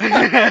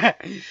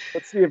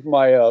let's see if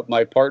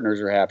my partners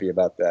are happy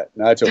about that.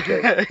 No, that's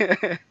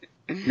okay.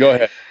 Go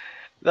ahead.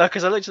 No,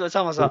 because I looked at the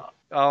time, I was like,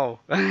 oh.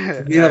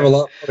 Do you have a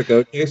lot more to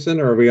go, Jason,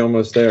 or are we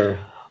almost there?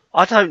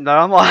 I don't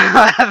know.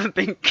 I haven't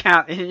been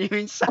counting. Are you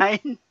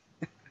insane?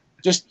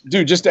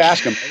 Just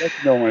ask them. I let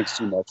you know when it's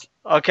too much.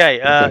 Okay.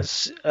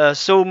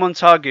 Saul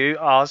Montagu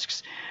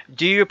asks,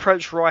 do you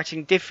approach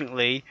writing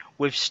differently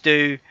with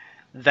Stu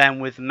than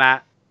with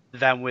Matt,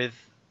 than with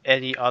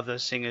any other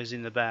singers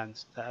in the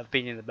band that have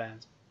been in the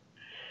band?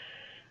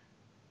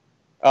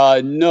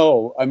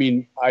 No, I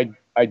mean,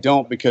 I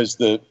don't, because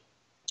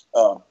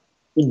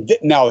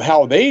now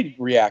how they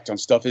react on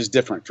stuff is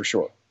different for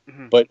sure.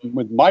 Mm-hmm. But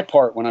with my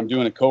part, when I'm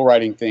doing a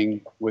co-writing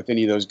thing with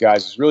any of those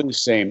guys, it's really the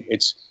same.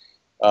 It's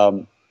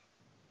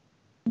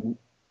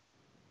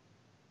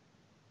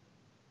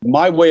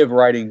my way of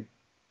writing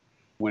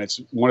when it's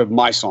one of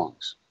my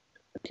songs.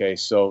 Okay,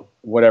 so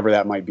whatever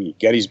that might be,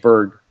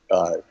 Gettysburg,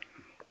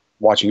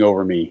 Watching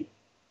Over Me,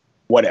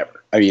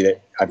 whatever. I mean,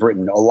 I've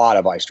written a lot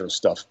of Iced Earth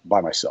stuff by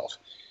myself,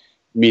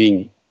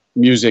 meaning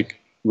music,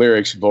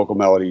 lyrics, vocal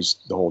melodies,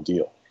 the whole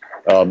deal.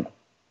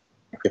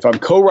 If I'm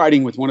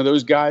co-writing with one of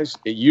those guys,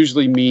 it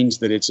usually means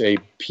that it's a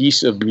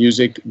piece of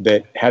music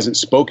that hasn't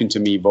spoken to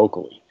me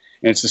vocally.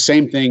 And it's the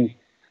same thing,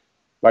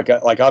 like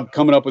I'm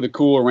coming up with a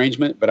cool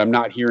arrangement, but I'm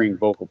not hearing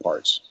vocal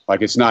parts.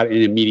 Like, it's not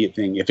an immediate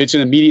thing. If it's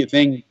an immediate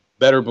thing,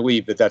 better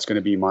believe that that's going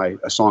to be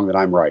a song that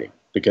I'm writing,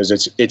 because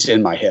it's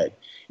in my head.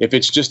 If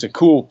it's just a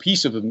cool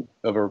piece of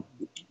a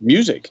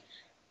music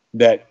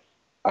that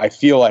I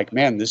feel like,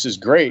 man, this is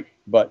great,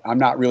 but I'm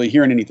not really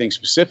hearing anything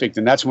specific,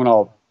 then that's when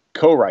I'll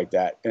co-write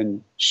that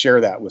and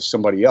share that with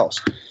somebody else.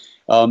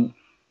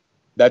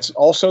 That's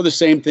also the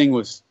same thing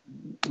with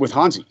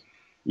Hansi.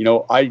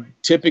 I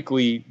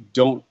typically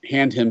don't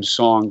hand him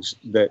songs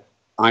that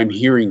I'm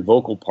hearing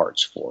vocal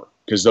parts for,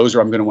 because those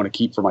I'm going to want to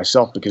keep for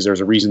myself, because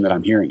there's a reason that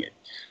I'm hearing it.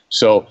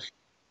 So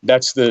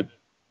that's the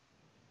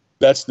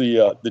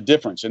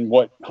difference. And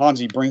what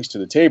Hansi brings to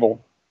the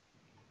table,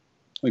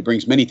 he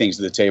brings many things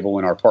to the table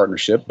in our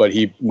partnership, but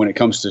when it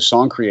comes to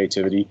song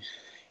creativity,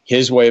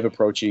 his way of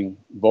approaching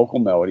vocal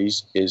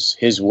melodies is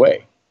his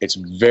way. It's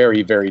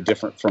very, very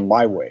different from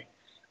my way,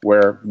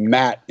 where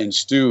Matt and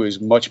Stu is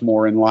much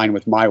more in line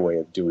with my way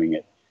of doing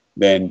it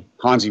than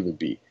Hansi would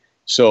be.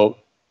 So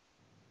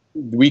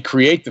we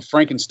create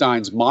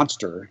Frankenstein's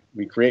monster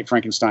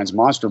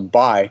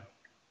by,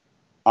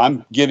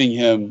 I'm giving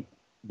him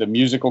the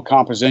musical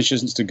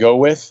compositions to go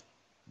with,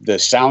 the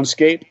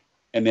soundscape,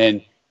 and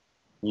then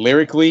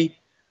lyrically,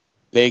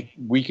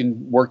 we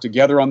can work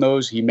together on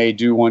those. He may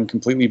do one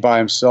completely by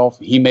himself.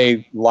 He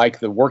may like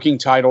the working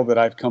title that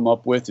I've come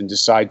up with and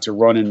decide to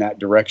run in that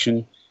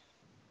direction,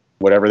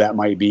 whatever that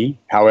might be,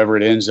 however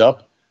it ends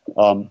up.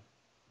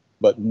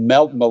 But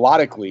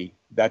melodically,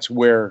 that's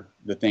where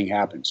the thing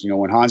happens.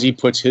 When Hansi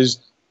puts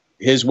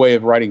his way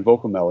of writing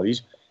vocal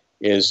melodies,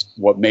 is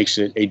what makes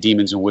it a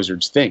Demons and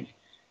Wizards thing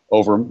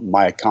over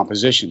my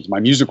compositions, my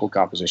musical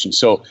compositions.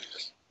 So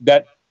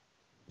that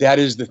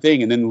is the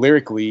thing. And then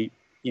lyrically,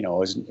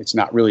 it's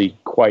not really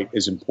quite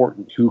as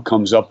important who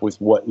comes up with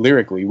what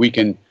lyrically. We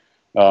can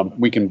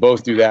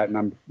both do that, and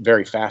I'm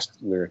very fast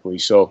lyrically.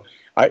 So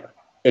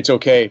it's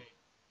okay,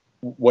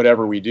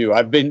 whatever we do.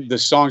 The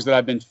songs that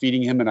I've been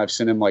feeding him, and I've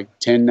sent him like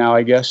 10 now,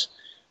 I guess.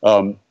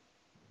 I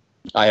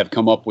have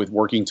come up with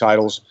working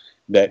titles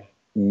that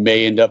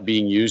may end up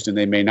being used and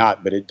they may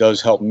not, but it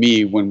does help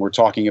me when we're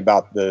talking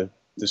about the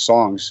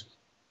songs,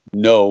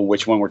 know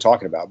which one we're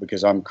talking about,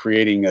 because I'm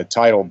creating a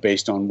title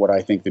based on what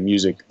I think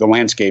the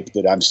landscape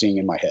that I'm seeing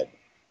in my head.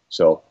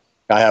 So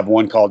I have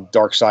one called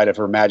Dark Side of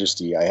Her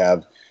Majesty. I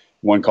have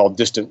one called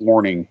Distant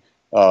Warning,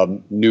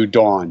 New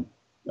Dawn,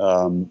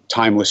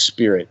 Timeless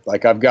Spirit.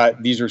 Like,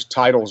 these are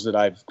titles that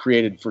I've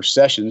created for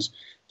sessions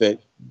that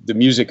the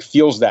music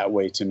feels that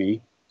way to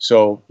me.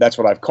 So that's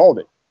what I've called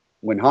it.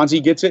 When Hansi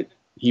gets it,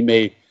 he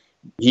may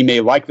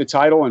like the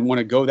title and want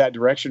to go that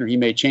direction, or he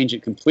may change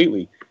it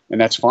completely. And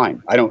that's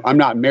fine. I'm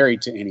not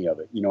married to any of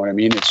it. You know what I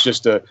mean? It's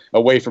just a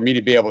way for me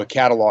to be able to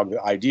catalog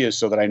the ideas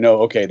so that I know,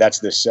 okay, that's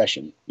this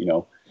session,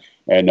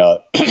 and,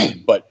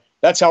 but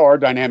that's how our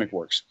dynamic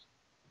works.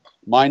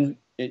 Mine,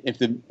 if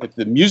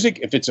the music,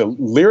 if it's a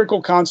lyrical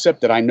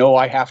concept that I know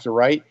I have to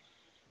write,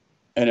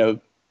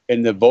 and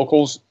and the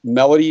vocals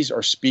melodies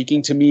are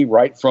speaking to me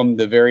right from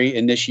the very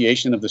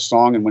initiation of the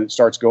song. And when it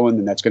starts going,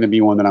 then that's going to be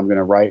one that I'm going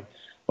to write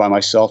by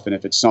myself. And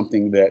if it's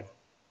something that,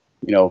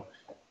 you know,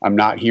 I'm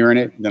not hearing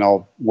it, then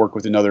I'll work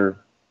with another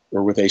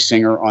or with a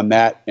singer on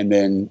that. And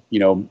then, you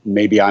know,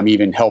 maybe I'm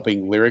even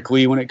helping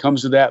lyrically when it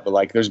comes to that. But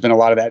like, there's been a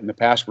lot of that in the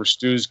past where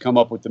Stu's come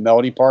up with the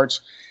melody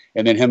parts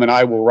and then him and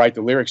I will write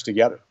the lyrics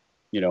together.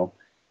 You know,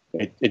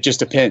 it just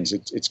depends.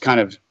 It's kind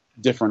of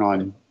different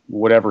on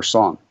whatever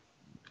song.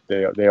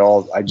 They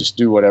all, I just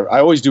do whatever. I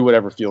always do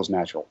whatever feels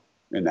natural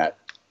in that.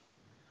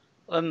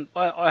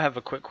 I have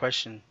a quick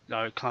question,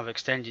 kind of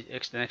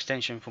an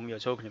extension from what you're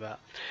talking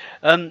about.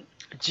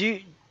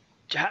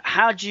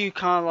 How do you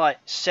kind of like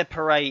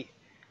separate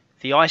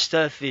the Iced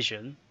Earth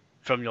vision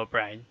from your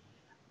brain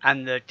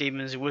and the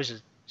Demons and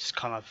Wizards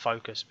kind of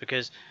focus?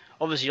 Because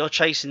obviously you're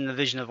chasing the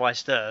vision of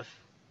Iced Earth.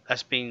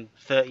 That's been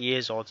 30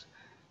 years odd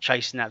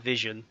chasing that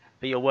vision,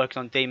 but you're working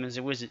on Demons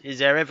and Wizards. Is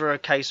there ever a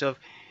case of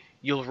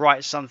you'll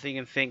write something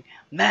and think,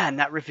 man,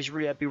 that riff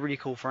that'd be really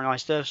cool for an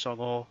Iced Earth song,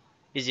 or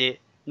is it,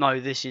 no,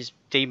 this is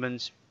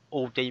Demons,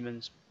 all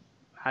Demons?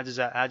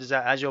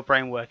 How's your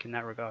brain work in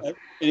that regard?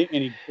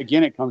 And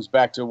again, it comes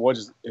back to what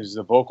is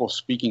the vocal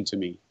speaking to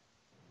me?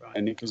 Right.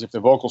 And because if the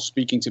vocal's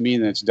speaking to me,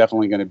 then it's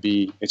definitely going to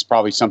be, it's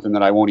probably something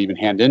that I won't even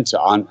hand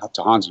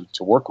to Hansi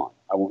to work on.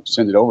 I won't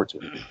send it over to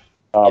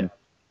him.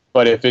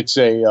 But if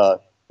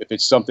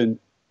it's something,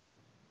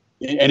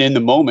 and in the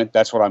moment,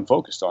 that's what I'm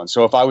focused on.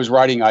 So if I was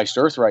writing Iced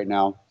Earth right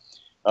now,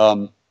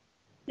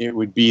 it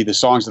would be the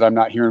songs that I'm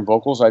not hearing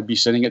vocals. I'd be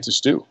sending it to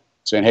Stu,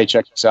 saying, "Hey,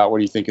 check this out. What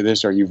do you think of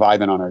this? Are you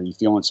vibing on it? Are you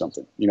feeling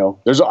something?" You know,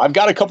 I've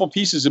got a couple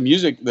pieces of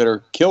music that are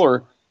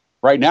killer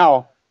right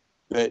now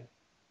that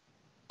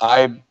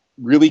I'm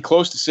really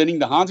close to sending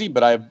to Hansi,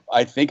 but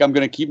I think I'm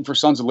going to keep them for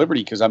Sons of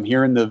Liberty because I'm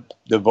hearing the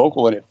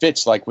vocal and it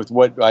fits like with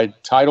what I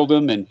titled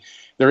them. And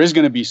there is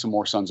going to be some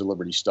more Sons of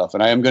Liberty stuff,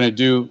 and I am going to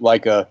do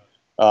like a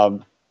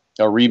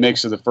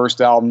remix of the first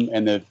album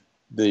and the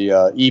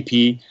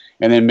EP,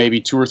 and then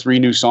maybe 2 or 3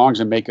 new songs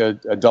and make a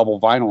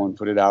double vinyl and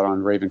put it out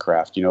on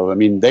Ravencraft. You know, I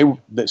mean,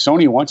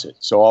 Sony wants it,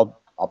 so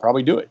I'll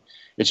probably do it.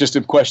 It's just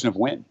a question of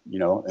when, you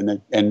know,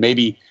 and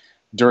maybe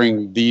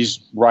during these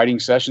writing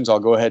sessions, I'll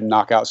go ahead and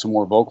knock out some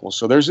more vocals.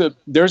 So there's a,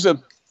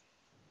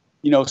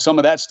 you know, some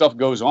of that stuff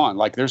goes on.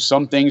 Like there's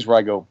some things where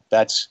I go,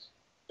 that's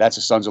a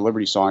Sons of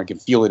Liberty song. I can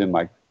feel it in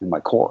my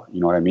core.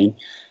 You know what I mean?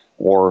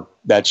 Or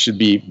that should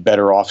be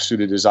better off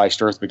suited as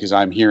Iced Earth because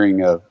I'm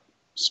hearing a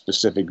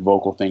specific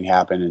vocal thing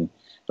happen.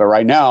 But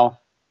right now,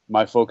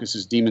 my focus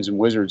is Demons and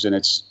Wizards, and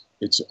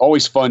it's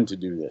always fun to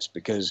do this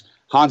because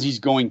Hansi's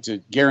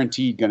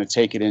guaranteed going to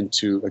take it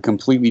into a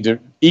completely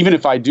different. Even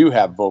if I do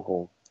have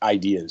vocal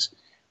ideas,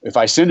 if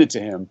I send it to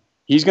him,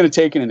 he's going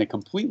to take it in a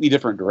completely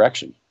different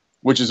direction,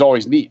 which is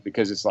always neat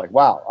because it's like,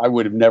 wow, I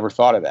would have never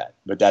thought of that,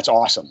 but that's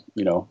awesome,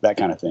 you know, that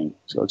kind of thing.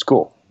 So it's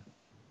cool.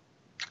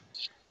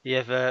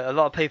 Yeah, a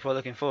lot of people are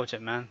looking forward to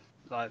it, man.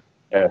 Like,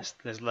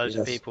 there's loads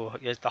of people.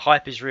 Yes, the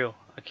hype is real.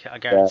 I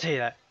guarantee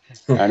that.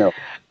 I know.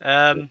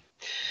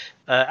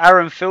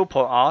 Aaron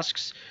Philpott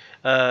asks,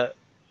 will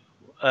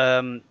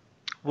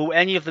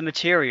any of the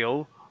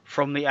material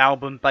from the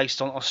album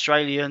based on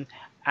Australian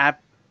I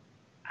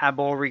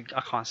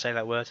can't say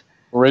that word.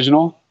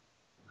 Original?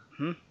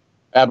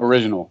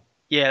 Aboriginal.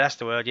 Yeah, that's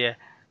the word, yeah.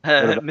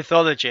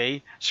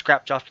 Mythology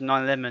scrapped after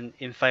 9/11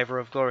 in favour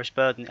of Glorious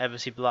Burden, Ever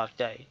See Black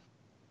Day.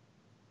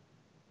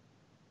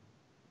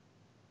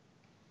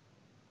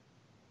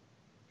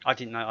 I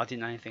didn't know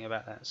anything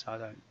about that, so I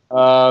don't.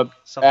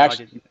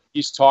 Actually,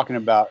 he's talking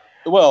about,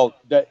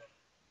 the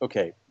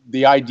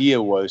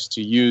idea was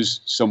to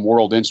use some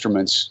world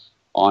instruments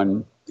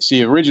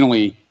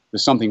originally the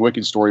Something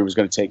Wicked story was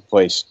going to take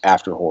place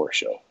after Horror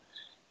Show.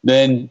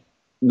 Then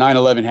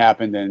 9/11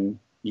 happened, and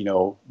you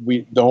know,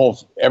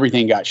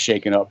 everything got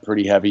shaken up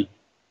pretty heavy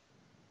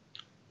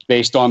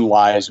based on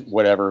lies,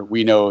 whatever.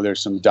 We know there's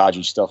some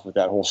dodgy stuff with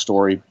that whole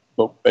story,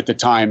 but at the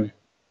time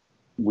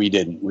we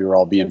didn't. We were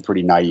all being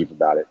pretty naive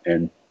about it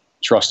and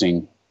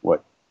trusting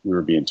what we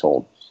were being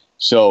told.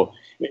 So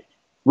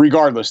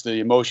regardless, the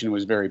emotion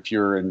was very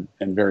pure and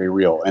very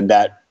real. And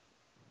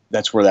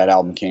that's where that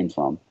album came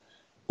from.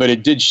 But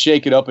it did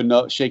shake me up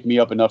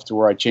enough to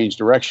where I changed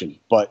direction.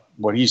 But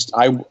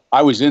I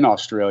was in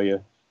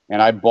Australia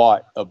and I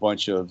bought a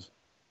bunch of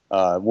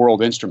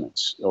world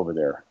instruments over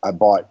there. I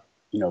bought,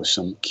 you know,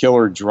 some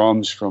killer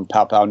drums from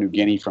Papua New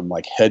Guinea from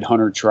like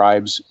headhunter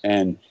tribes,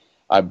 and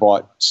I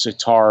bought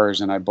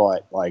sitars, and I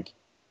bought like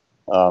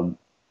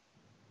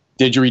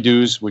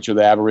didgeridoos, which are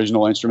the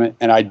Aboriginal instrument,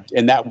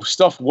 and that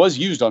stuff was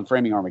used on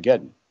Framing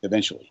Armageddon.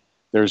 Eventually,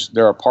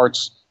 there are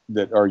parts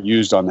that are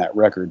used on that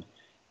record,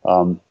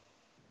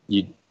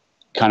 you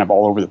kind of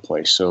all over the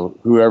place. So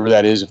whoever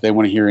that is, if they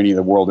want to hear any of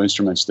the world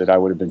instruments that I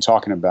would have been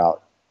talking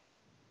about,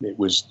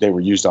 they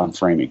were used on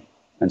Framing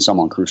and some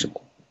on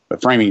Crucible,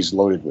 but Framing is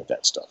loaded with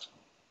that stuff.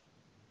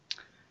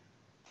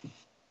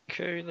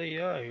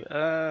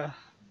 Coolio.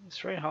 It's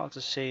very hard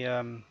to see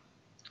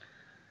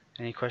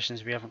any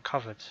questions we haven't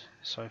covered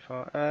so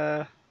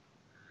far.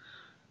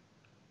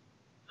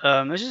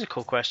 This is a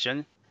cool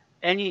question.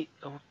 any.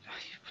 Oh,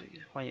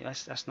 wait,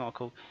 that's not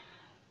cool.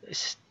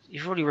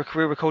 You've already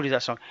re-recorded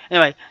that song.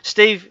 Anyway,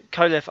 Steve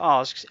Kolev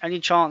asks, any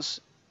chance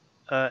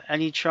the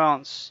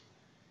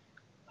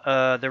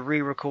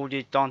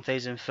re-recorded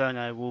Dante's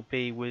Inferno will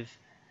be with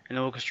an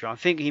orchestra? I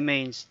think he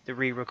means the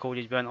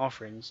re-recorded Burnt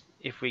Offerings,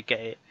 if we get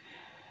it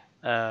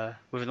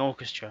with an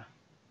orchestra.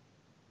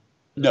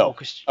 No.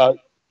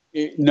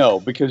 No,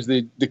 because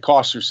the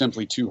costs are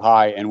simply too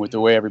high, and with the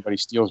way everybody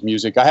steals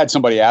music. I had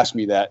somebody ask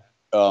me that,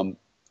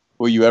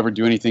 will you ever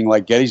do anything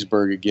like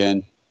Gettysburg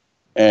again?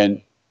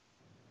 And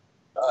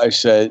I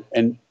said,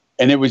 and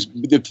it was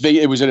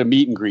at a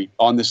meet and greet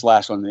on this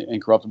last one, the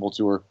Incorruptible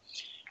tour.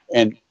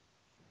 And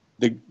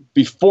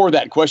before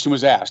that question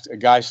was asked, a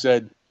guy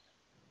said,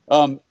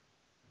 well,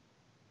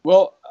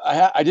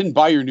 I didn't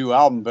buy your new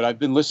album, but I've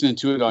been listening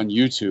to it on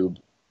YouTube.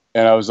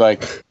 And I was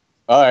like,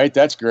 all right,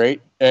 that's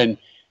great. And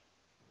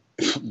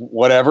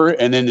whatever.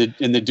 And then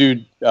the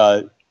dude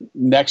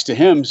next to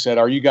him said,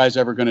 are you guys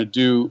ever going to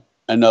do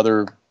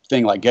another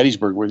thing like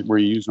Gettysburg where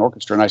you use an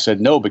orchestra? And I said,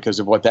 no, because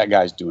of what that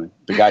guy's doing.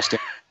 The guy's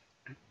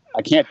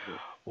I can't do it.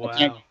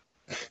 Wow.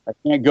 I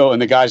can't go.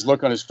 And the guy's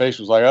look on his face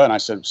was like, oh, and I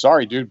said,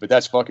 sorry, dude, but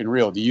that's fucking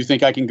real. Do you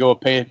think I can go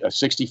pay a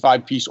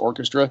 65-piece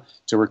orchestra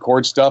to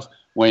record stuff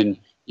when,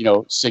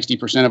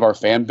 60% of our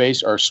fan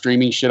base are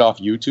streaming shit off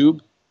YouTube,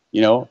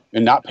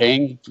 and not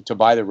paying to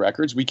buy the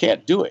records? We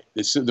can't do it.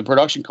 The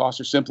production costs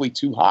are simply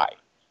too high.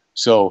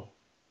 So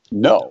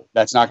no,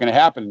 that's not going to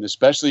happen. And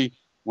especially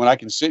when I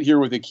can sit here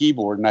with a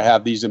keyboard and I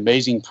have these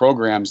amazing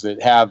programs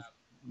that have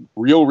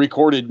real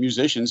recorded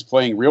musicians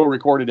playing real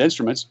recorded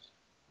instruments,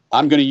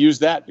 I'm going to use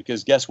that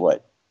because guess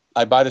what?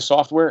 I buy the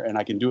software and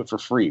I can do it for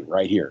free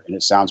right here. And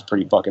it sounds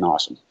pretty fucking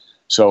awesome.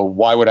 So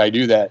why would I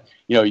do that?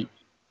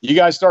 You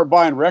guys start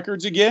buying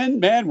records again,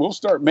 man, we'll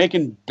start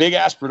making big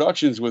ass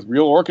productions with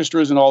real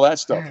orchestras and all that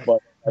stuff. But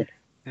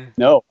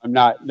no, I'm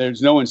not.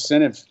 There's no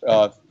incentive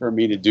for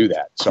me to do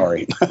that.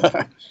 Sorry.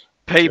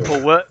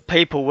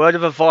 People, word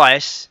of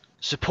advice.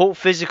 Support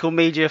physical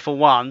media for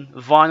one.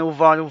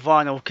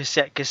 Vinyl,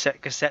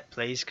 cassette,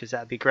 please, because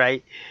that'd be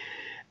great.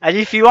 And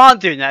if you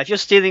aren't doing that, if you're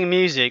stealing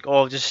music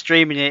or just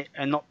streaming it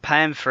and not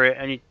paying for it,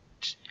 and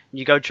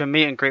you go to a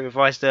meet and greet with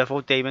Iced Earth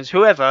or Demons,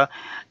 whoever,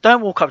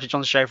 don't walk up to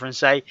Jon Schaffer and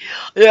say,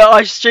 yeah,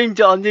 I streamed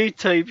it on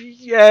YouTube,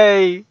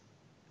 yay.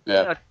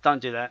 Yeah.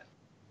 Don't do that.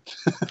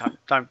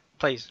 don't,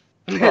 please.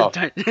 Oh.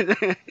 Don't.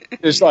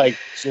 It's like,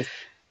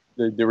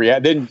 then you're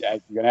going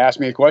to ask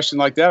me a question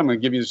like that, I'm going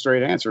to give you the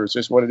straight answer. It's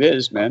just what it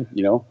is, man,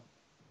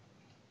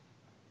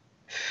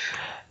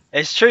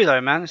 It's true though,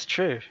 man. It's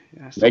true.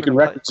 Yeah,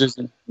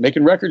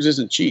 making records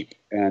isn't cheap,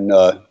 and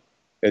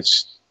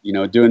it's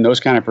doing those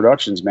kind of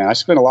productions, man. I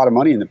spent a lot of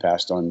money in the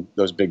past on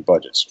those big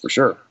budgets for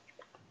sure.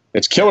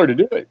 It's killer to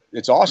do it.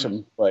 It's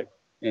awesome, but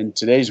in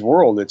today's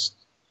world, it's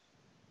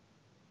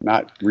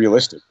not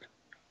realistic.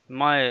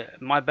 My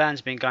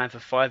band's been going for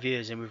 5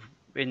 years, and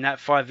in that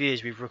 5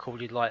 years we've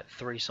recorded like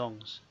 3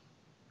 songs,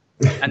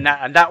 and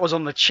that was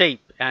on the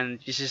cheap, and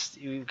it's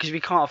just because we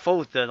can't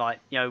afford the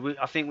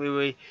I think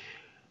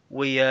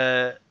we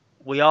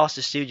asked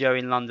the studio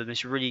in London,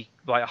 this really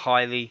like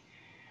highly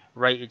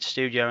rated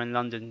studio in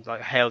London,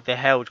 they're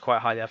held quite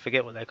highly, I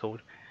forget what they're called,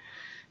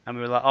 and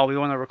we were like, oh, we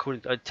want to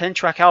record a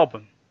 10-track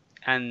album,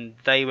 and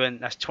they went,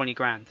 that's 20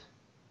 grand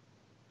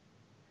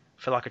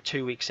for like a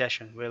 2-week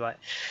session. We're like,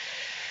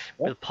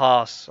 we'll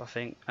pass, I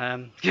think,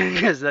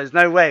 because there's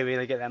no way we're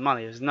gonna get that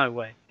money. There's no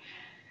way.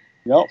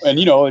 And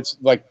it's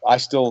like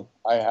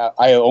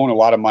I own a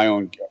lot of my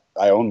own.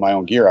 I own my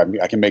own gear.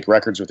 I can make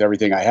records with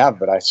everything I have,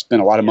 but I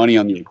spend a lot of money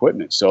on the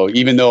equipment. So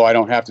even though I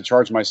don't have to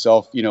charge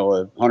myself,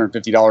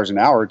 $150 an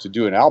hour to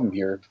do an album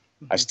here,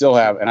 I still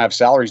have, and I have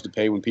salaries to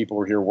pay when people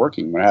are here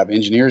working. When I have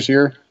engineers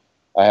here,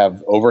 I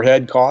have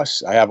overhead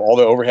costs. I have all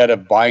the overhead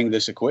of buying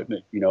this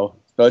equipment,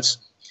 but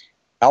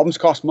albums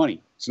cost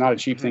money. It's not a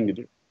cheap thing to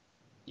do.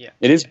 Yeah.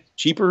 It is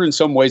cheaper in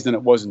some ways than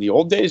it was in the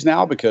old days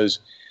now, because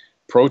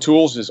Pro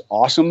Tools is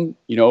awesome.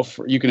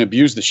 You can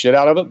abuse the shit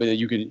out of it, but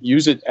you can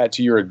use it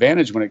to your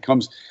advantage when it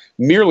comes.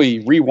 Merely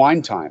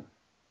rewind time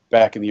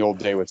back in the old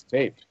day with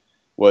tape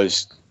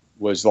was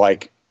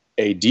like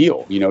a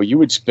deal. You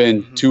would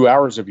spend 2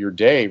 hours of your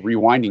day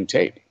rewinding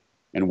tape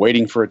and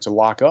waiting for it to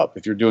lock up.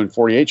 If you're doing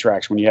 48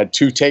 tracks, when you had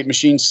 2 tape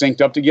machines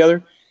synced up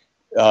together,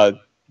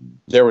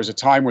 there was a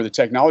time where the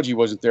technology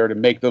wasn't there to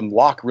make them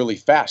lock really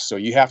fast. So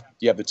you have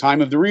the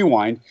time of the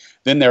rewind,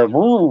 then they're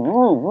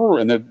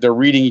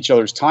reading each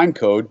other's time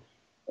code,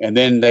 and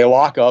then they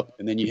lock up,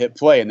 and then you hit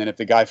play. And then if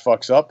the guy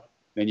fucks up,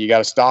 then you got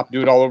to stop,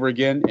 do it all over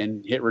again,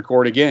 and hit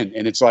record again.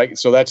 And it's like,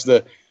 so that's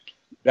the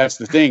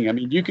thing. I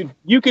mean,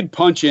 you could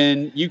punch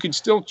in, you could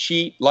still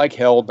cheat like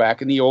hell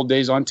back in the old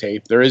days on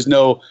tape. There is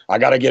no, I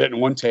got to get it in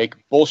one take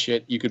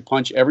bullshit. You could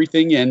punch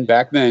everything in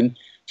back then,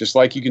 just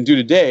like you can do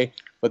today.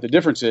 But the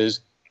difference is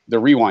the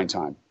rewind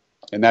time.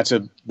 And that's a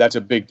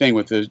big thing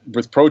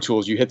with Pro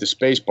Tools. You hit the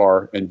space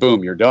bar and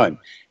boom, you're done.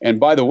 And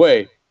by the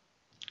way,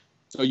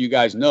 so you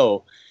guys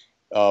know,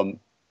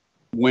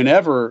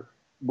 whenever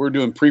we're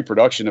doing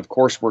pre-production, of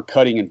course, we're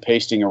cutting and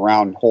pasting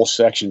around whole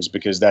sections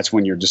because that's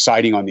when you're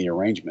deciding on the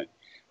arrangement.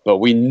 But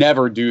we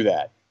never do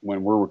that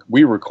when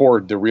we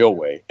record the real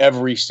way.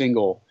 Every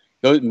single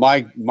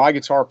my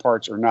guitar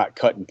parts are not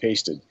cut and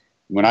pasted.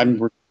 When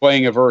I'm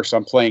playing a verse,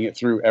 I'm playing it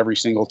through every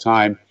single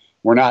time.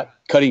 We're not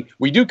cutting.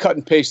 We do cut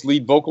and paste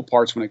lead vocal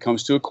parts when it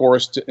comes to a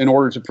chorus in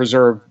order to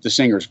preserve the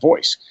singer's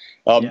voice.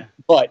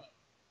 But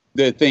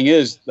the thing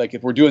is, like,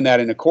 if we're doing that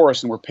in a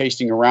chorus and we're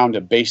pasting around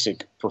a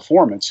basic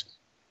performance,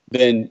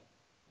 then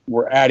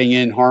we're adding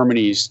in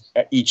harmonies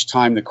at each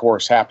time the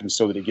chorus happens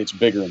so that it gets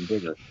bigger and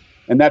bigger.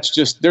 And that's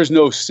just, there's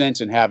no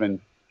sense in having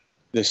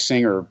the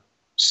singer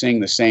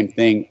sing the same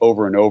thing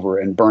over and over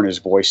and burn his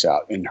voice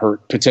out and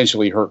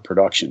potentially hurt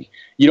production.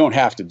 You don't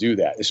have to do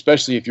that,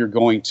 especially if you're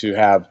going to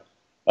have,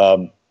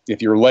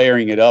 if you're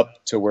layering it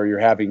up to where you're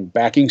having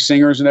backing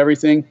singers and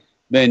everything,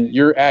 then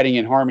you're adding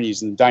in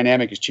harmonies and the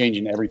dynamic is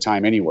changing every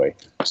time anyway.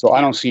 So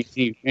I don't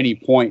see any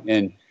point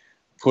in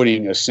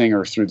putting a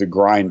singer through the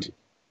grind,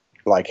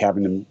 like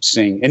having them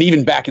sing. And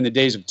even back in the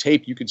days of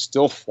tape, you could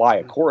still fly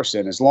a chorus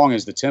in as long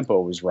as the tempo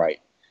was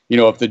right. You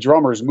know, if the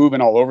drummer is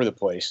moving all over the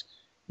place,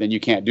 then you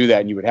can't do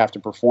that and you would have to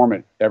perform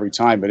it every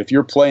time. But if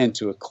you're playing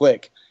to a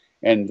click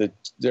and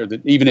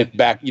even if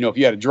if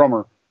you had a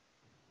drummer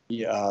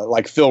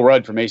like Phil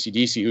Rudd from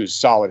AC/DC, who's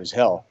solid as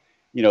hell,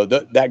 you know,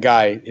 that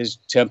guy, his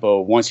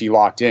tempo, once he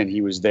locked in,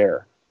 he was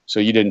there.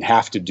 So you didn't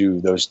have to do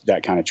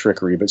that kind of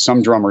trickery. But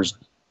some drummers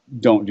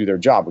don't do their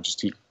job, which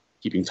is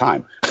keeping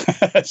time.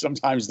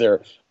 Sometimes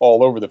they're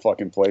all over the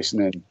fucking place.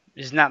 And then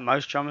isn't that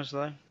most drummers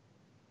though?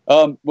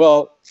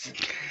 Well,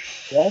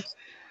 yes.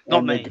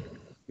 Not me.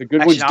 The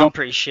good Actually, ones don't. I'm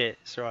pretty shit.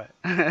 That's right.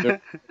 The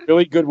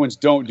really good ones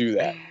don't do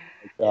that.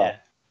 Yeah.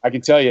 I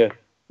can tell you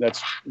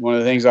that's one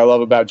of the things I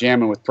love about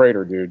jamming with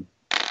Prater, dude.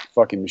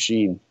 Fucking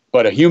machine.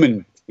 But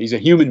he's a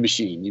human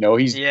machine. You know,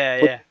 he's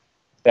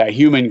that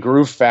human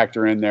groove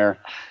factor in there.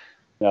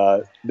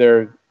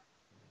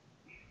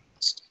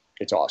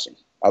 It's awesome.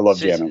 I love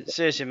jamming.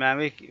 Seriously, man,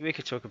 we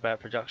could talk about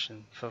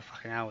production for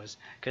fucking hours,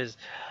 because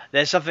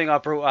there's something I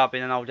brought up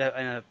in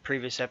a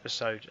previous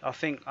episode. I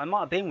think I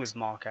might have been with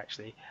Mark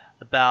actually,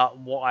 about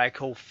what I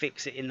call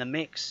fix it in the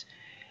mix.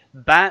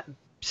 It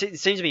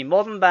seems to me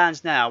modern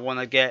bands now want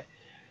to get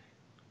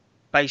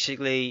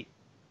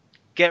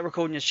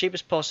recording as cheap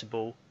as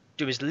possible,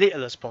 do as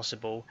little as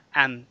possible,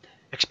 and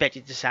expect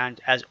it to sound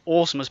as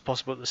awesome as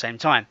possible at the same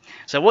time.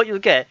 So what you'll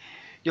get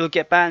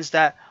bands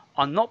that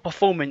are not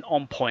performing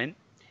on point.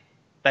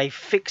 They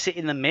fix it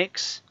in the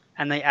mix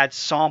and they add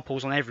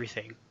samples on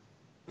everything.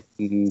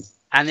 Mm-hmm.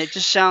 And it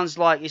just sounds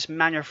like it's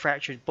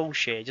manufactured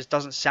bullshit. It just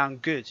doesn't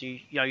sound good.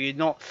 You're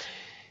not,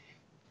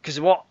 because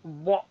when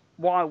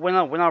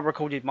I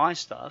recorded my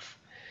stuff,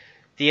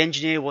 the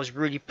engineer was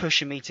really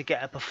pushing me to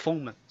get a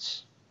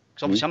performance.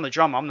 Because obviously I'm the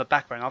drummer, I'm the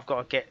background. I've got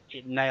to get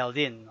it nailed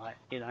in,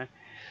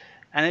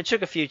 And it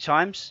took a few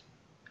times,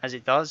 as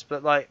it does.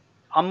 But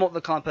I'm not the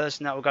kind of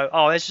person that will go,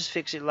 oh, let's just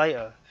fix it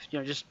later.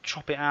 Just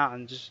chop it out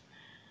and just.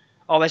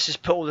 Oh, let's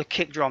just put all the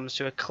kick drums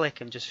to a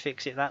click and just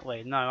fix it that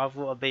way. No, I've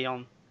got to be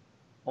on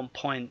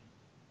point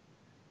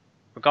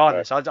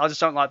regardless. Right. I just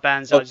don't like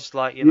bands that are just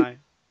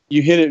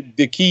You hit it.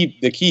 The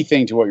key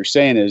thing to what you're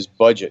saying is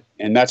budget.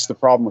 And that's the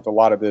problem with a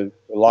lot of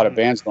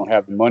bands don't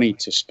have the money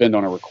to spend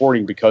on a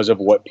recording because of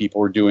what people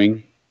are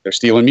doing. They're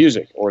stealing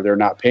music or they're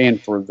not paying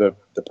for the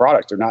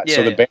product. They're not.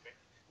 So they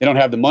don't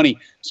have the money.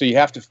 So you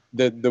have to,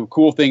 the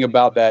cool thing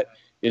about that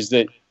is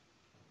that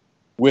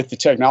with the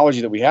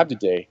technology that we have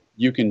today,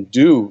 you can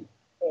do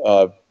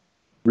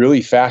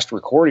really fast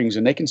recordings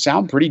and they can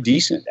sound pretty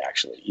decent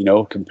actually,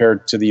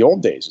 compared to the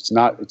old days. It's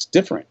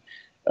different.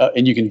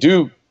 And you can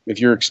do,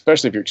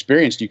 especially if you're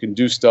experienced, you can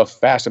do stuff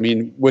fast. I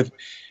mean, with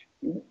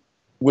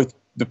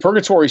the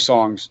Purgatory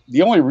songs,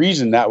 the only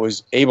reason that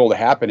was able to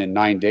happen in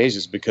 9 days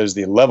is because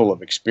the level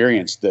of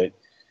experience that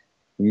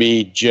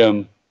me,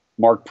 Jim,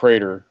 Mark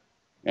Prater,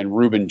 and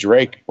Ruben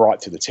Drake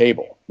brought to the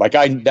table.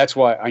 That's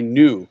why I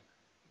knew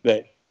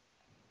that,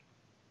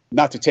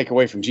 not to take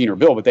away from Gene or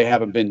Bill, but they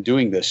haven't been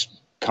doing this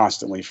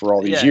constantly for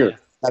all these years.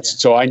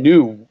 So I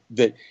knew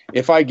that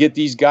if I get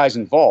these guys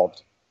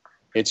involved,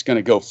 it's going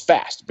to go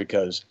fast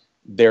because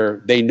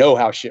they know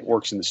how shit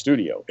works in the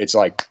studio. It's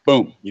like,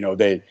 boom,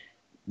 they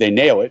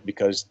nail it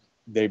because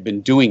they've been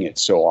doing it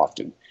so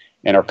often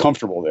and are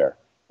comfortable there.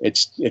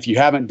 If you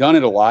haven't done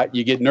it a lot,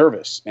 you get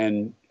nervous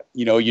and,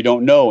 you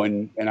don't know.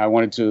 And I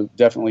wanted to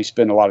definitely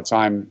spend a lot of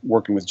time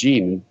working with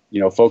Gene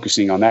and,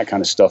 focusing on that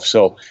kind of stuff.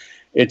 So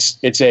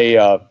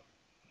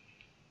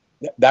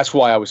that's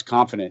why I was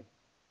confident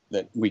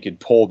that we could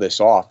pull this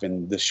off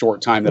in the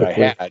short time that I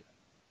had.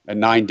 A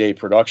 9-day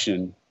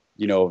production,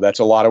 that's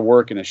a lot of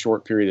work in a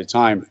short period of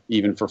time,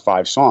 even for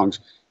 5 songs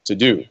to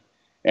do.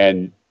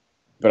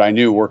 But I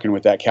knew working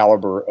with that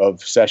caliber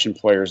of session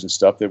players and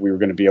stuff that we were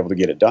going to be able to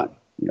get it done,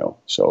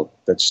 so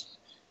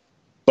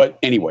but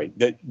anyway,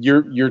 that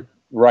you're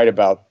right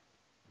about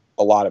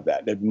a lot of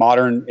that. That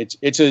modern,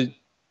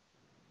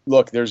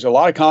 look, there's a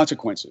lot of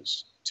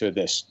consequences to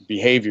this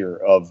behavior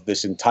of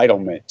this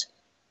entitlement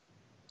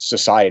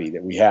society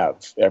that we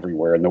have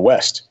everywhere in the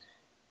West.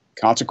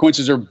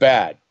 Consequences are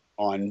bad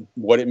on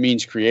what it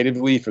means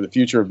creatively for the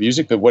future of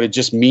music, but what it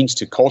just means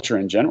to culture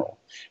in general.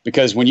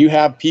 Because when you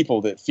have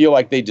people that feel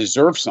like they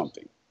deserve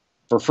something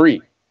for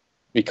free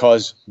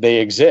because they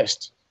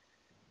exist,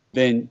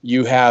 then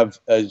you have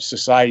a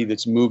society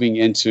that's moving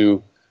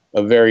into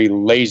a very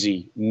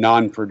lazy,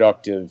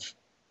 non-productive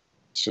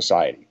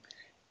society.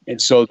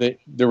 And so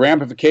the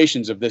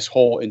ramifications of this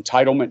whole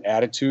entitlement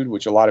attitude,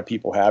 which a lot of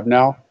people have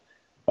now,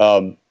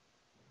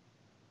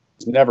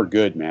 it's never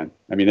good, man.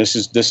 I mean, this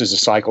is a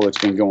cycle that's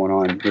been going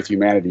on with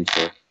humanity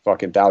for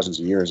fucking thousands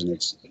of years, and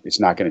it's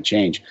not going to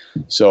change.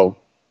 So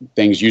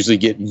things usually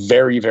get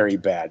very, very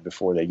bad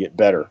before they get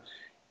better,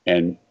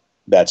 and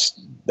that's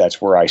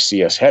where I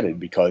see us headed,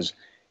 because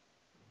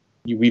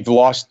we've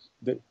lost.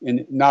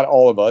 And not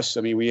all of us.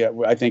 I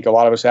mean, I think a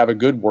lot of us have a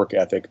good work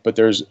ethic, but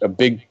there's a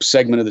big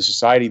segment of the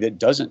society that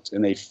doesn't,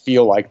 and they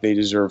feel like they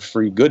deserve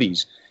free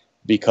goodies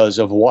because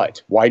of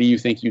what? Why do you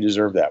think you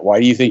deserve that?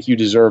 Why do you think you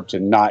deserve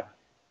to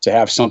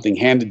have something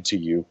handed to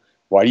you?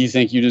 Why do you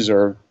think you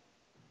deserve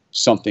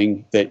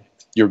something that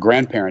your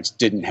grandparents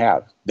didn't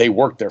have? They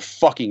worked their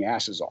fucking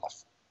asses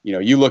off. You know,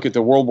 you look at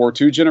the World War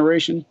II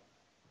generation,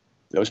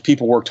 those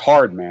people worked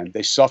hard, man.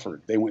 They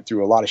suffered. They went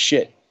through a lot of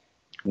shit.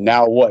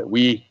 Now what?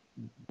 We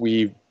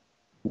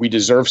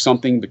deserve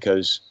something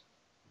because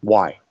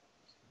why?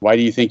 Why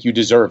do you think you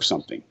deserve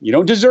something? You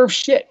don't deserve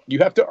shit. You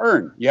have to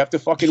earn. You have to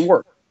fucking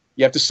work.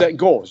 You have to set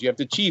goals. You have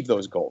to achieve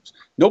those goals.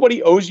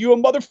 Nobody owes you a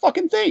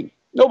motherfucking thing.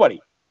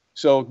 Nobody.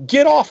 So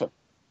get off it.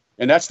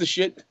 And that's the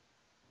shit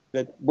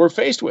that we're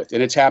faced with.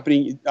 And it's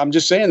happening. I'm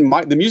just saying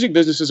the music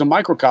business is a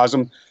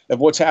microcosm of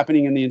what's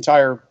happening in the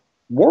entire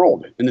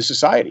world, in the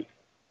society.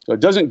 So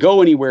it doesn't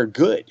go anywhere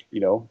good,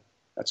 you know.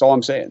 That's all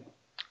I'm saying.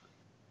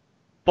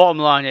 Bottom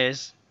line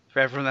is, for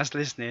everyone that's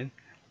listening,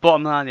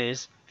 bottom line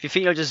is, if you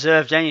think you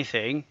deserved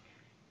anything,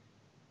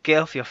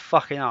 get off your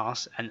fucking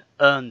ass and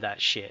earn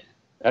that shit.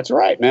 That's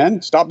right,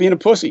 man. Stop being a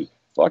pussy.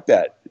 Fuck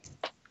that.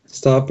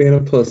 Stop being a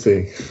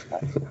pussy.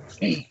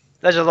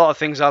 There's a lot of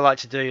things I like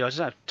to do. I just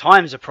know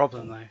time's a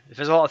problem though. If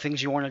there's a lot of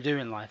things you want to do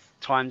in life,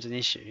 time's an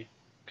issue.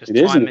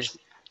 Because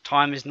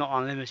time is not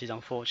unlimited,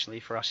 unfortunately,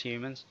 for us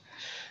humans,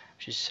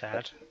 which is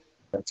sad.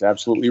 That's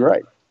absolutely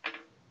right.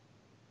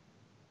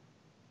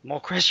 More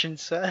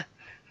questions, sir?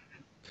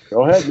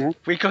 Go ahead, man.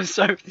 We got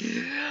so.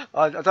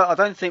 I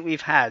don't think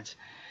we've had,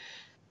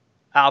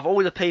 out of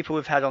all the people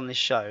we've had on this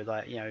show,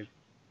 like, you know,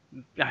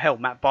 hell,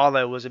 Matt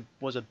Barlow was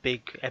a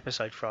big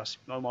episode for us.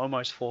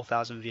 Almost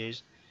 4,000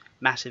 views,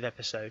 massive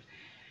episode.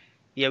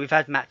 Yeah, we've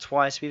had Matt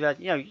twice. We've had,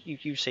 you know,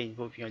 you've seen,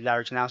 you know,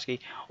 Larry Janowski,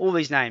 all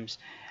these names,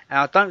 and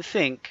I don't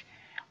think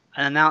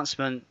an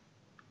announcement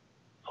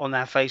on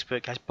our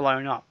Facebook has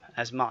blown up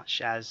as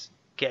much as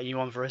getting you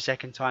on for a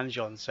second time,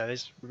 John. So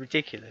it's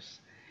ridiculous.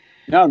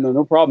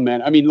 No problem,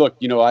 man. I mean, look,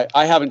 you know,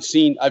 I've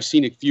seen a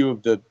few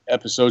of the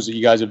episodes that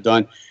you guys have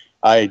done.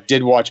 I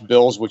did watch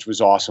Bill's, which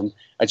was awesome.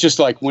 It's just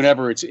like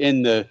whenever it's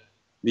in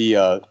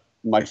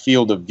my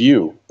field of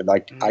view,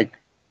 like I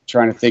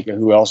trying to think of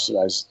who else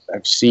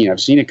I've seen. I've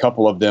seen a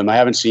couple of them. I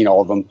haven't seen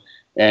all of them,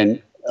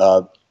 and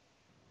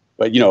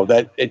but you know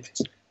that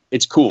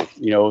it's cool.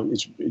 You know,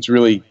 it's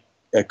really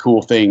a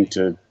cool thing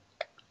to.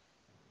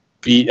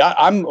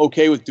 I'm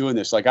okay with doing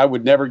this. Like I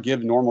would never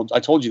give normal. I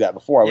told you that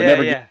before. I would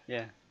never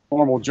give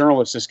normal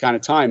journalists this kind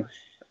of time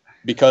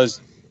because,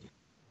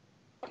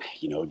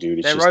 you know, dude,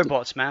 it's they're just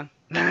robots, man.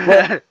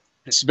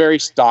 It's very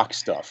stock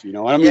stuff, you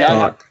know. And I mean,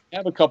 I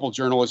have a couple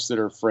journalists that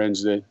are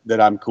friends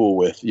that I'm cool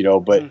with, you know,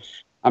 but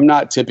I'm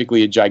not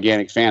typically a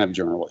gigantic fan of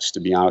journalists, to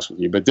be honest with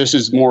you. But this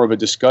is more of a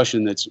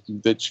discussion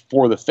that's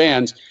for the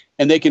fans,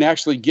 and they can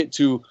actually get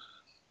to.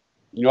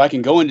 You know, I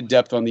can go into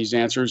depth on these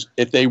answers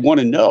if they want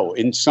to know.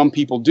 And some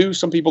people do.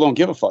 Some people don't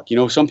give a fuck. You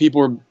know, some people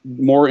are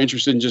more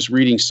interested in just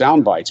reading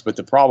sound bites. But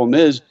the problem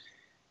is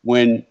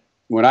when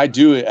I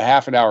do a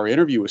half an hour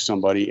interview with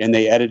somebody and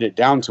they edit it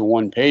down to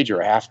 1 page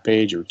or a half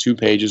page or 2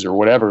 pages or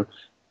whatever,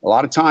 a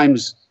lot of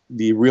times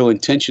the real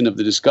intention of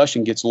the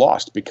discussion gets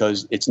lost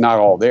because it's not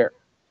all there.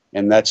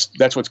 And that's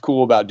what's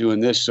cool about doing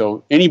this.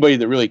 So anybody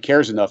that really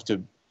cares enough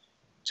to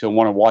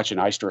want to watch an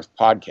Iced Earth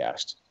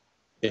podcast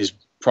is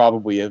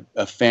probably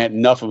a fan,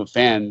 enough of a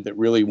fan that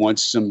really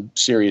wants some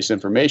serious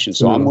information.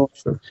 So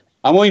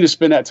I'm willing to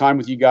spend that time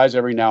with you guys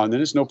every now and then.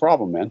 It's no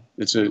problem, man.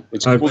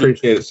 I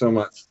appreciate it so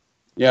much.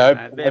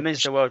 Yeah, it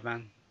means the world,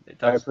 man. It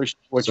does. I appreciate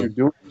what you're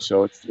doing.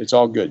 So it's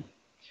all good.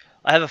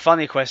 I have a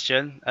funny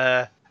question.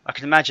 I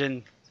can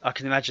imagine what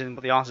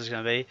the answer is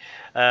going to be.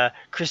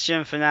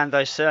 Christian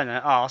Fernando Cerner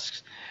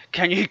asks,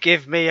 "Can you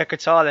give me a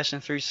guitar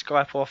lesson through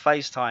Skype or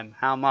FaceTime?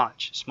 How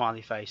much?"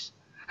 Smiley face.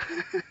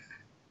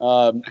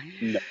 No.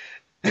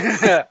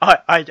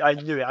 I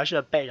knew it. I should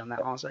have bet on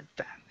that answer.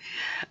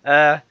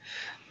 Damn.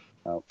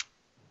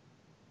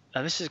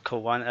 This is a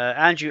cool one.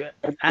 Andrew.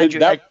 I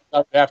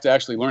have to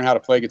actually learn how to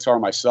play guitar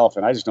myself,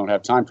 and I just don't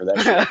have time for that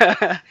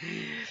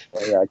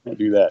shit. Yeah, I can't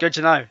do that. Good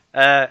to know.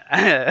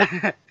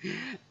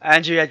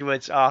 Andrew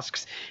Edwards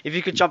asks, if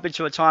you could jump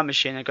into a time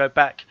machine and go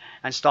back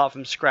and start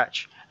from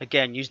scratch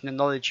again using the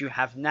knowledge you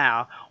have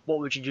now, what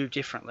would you do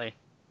differently?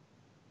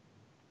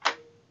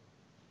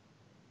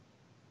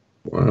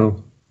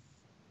 Wow.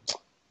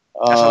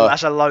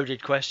 That's a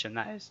loaded question.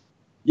 That is.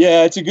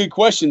 Yeah, it's a good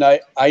question. I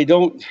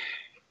don't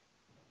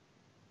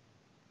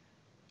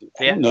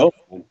know.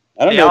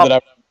 I don't know that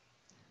I.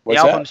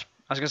 What's that?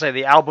 I was gonna say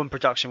the album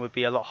production would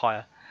be a lot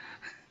higher.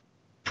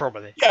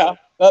 Probably. Yeah,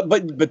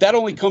 but that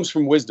only comes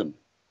from wisdom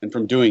and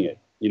from doing it.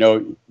 You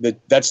know,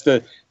 there's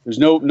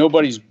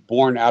nobody's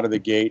born out of the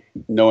gate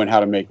knowing how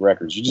to make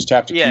records. You just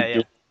have to keep doing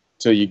it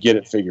till you get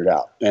it figured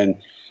out.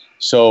 And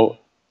so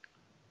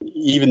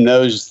even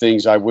those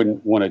things I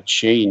wouldn't want to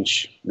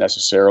change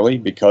necessarily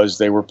because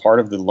they were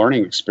part of the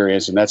learning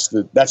experience, and that's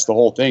the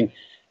whole thing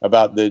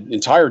about the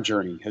entire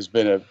journey has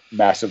been a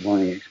massive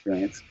learning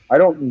experience. I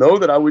don't know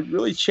that I would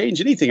really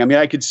change anything. I mean,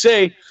 I could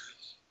say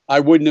I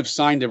wouldn't have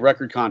signed a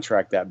record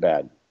contract that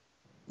bad,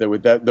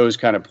 those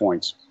kind of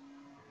points.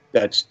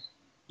 That's,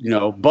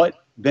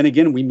 but then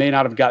again, we may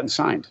not have gotten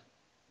signed.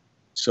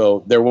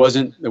 So it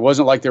wasn't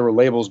like there were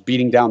labels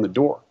beating down the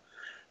door.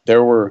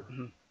 There were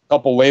a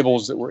couple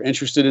labels that were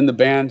interested in the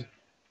band.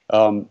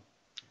 But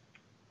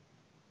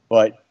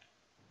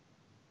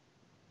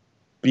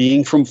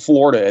being from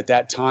Florida at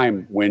that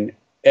time when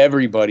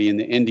everybody in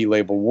the indie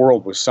label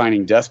world was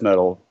signing death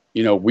metal,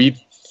 we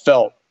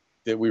felt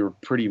that we were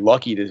pretty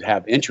lucky to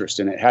have interest,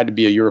 and it had to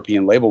be a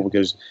European label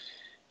because,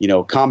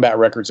 Combat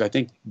Records, I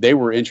think they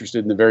were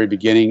interested in the very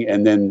beginning,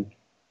 and then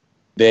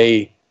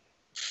they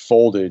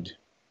folded,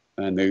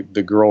 and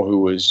the girl who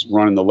was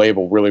running the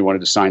label really wanted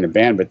to sign a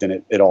band, but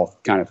then it all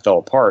kind of fell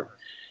apart.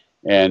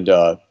 And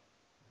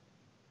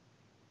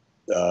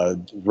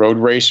Road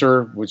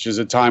Racer, which at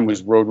the time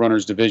was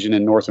Roadrunner's division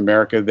in North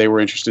America, they were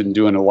interested in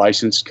doing a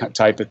license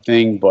type of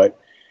thing, but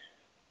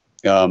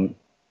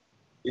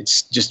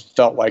it's just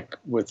felt like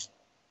with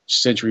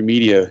Century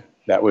Media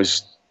that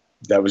was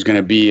going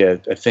to be a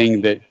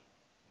thing that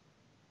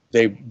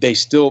they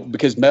still,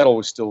 because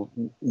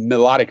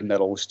melodic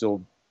metal was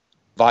still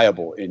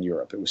viable in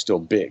Europe. It was still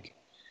big.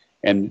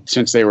 And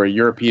since they were a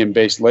European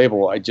based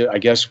label, I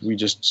guess we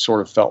just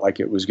sort of felt like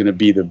it was going to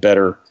be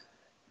it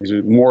was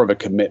more of a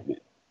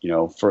commitment,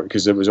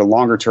 because it was a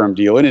longer term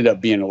deal. It ended up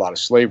being a lot of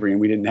slavery,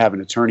 and we didn't have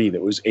an attorney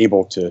that was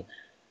able to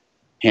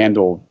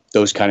handle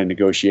those kind of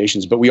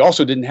negotiations, but we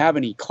also didn't have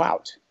any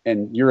clout,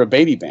 and you're a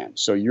baby band.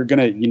 So you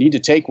need to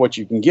take what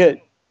you can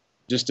get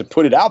just to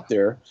put it out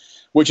there,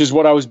 which is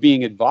what I was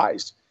being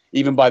advised,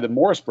 even by the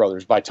Morris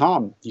brothers, by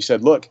Tom. He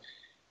said, look,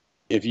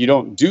 if you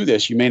don't do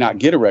this, you may not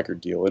get a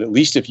record deal. And at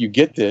least if you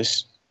get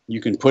this,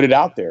 you can put it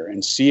out there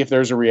and see if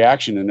there's a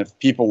reaction. And if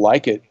people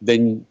like it,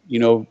 then,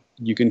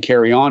 you can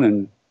carry on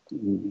and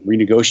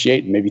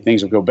renegotiate and maybe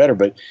things will go better.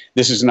 But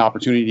this is an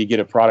opportunity to get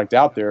a product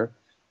out there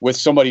with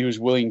somebody who's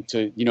willing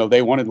to,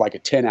 they wanted like a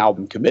 10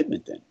 album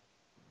commitment then.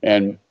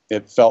 And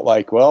it felt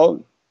like,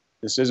 well,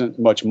 this isn't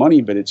much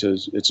money, but it's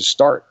a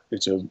start.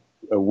 It's a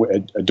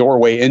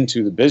doorway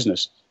into the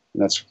business.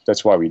 And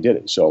that's why we did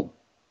it. So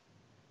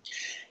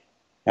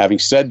having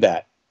said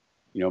that,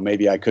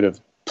 maybe I could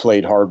have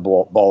played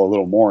hardball a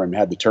little more and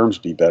had the terms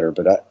be better,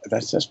 but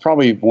that's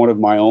probably one of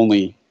my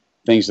only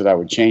things that I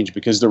would change,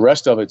 because the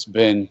rest of it's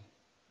been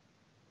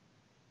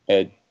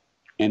an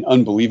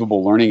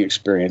unbelievable learning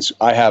experience.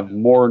 I have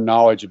more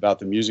knowledge about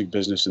the music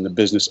business and the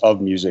business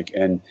of music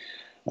and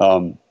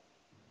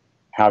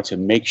how to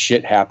make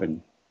shit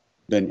happen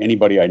than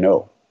anybody I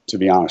know, to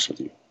be honest with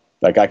you.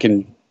 Like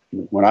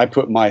when I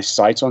put my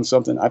sights on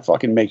something, I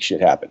fucking make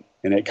shit happen.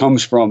 And it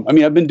comes from,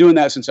 I've been doing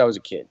that since I was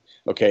a kid.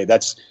 Okay. I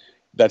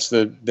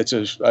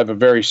have a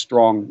very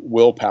strong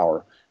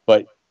willpower,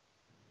 but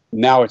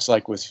now it's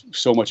like with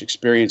so much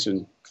experience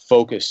and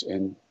focus,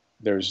 and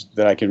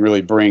that I can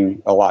really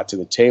bring a lot to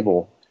the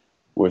table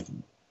with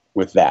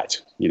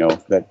that,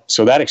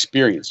 so that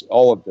experience,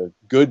 all of the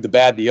good, the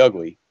bad, the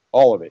ugly,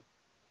 all of it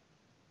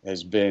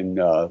has been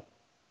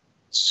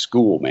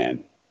school,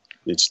 man.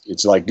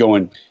 It's like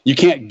you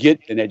can't get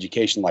an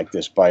education like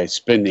this by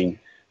spending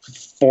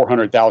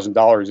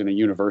 $400,000 in a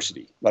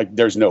university. Like,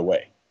 there's no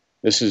way.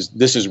 This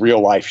is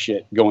real life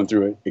shit, going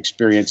through it,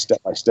 experience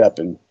step by step.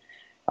 And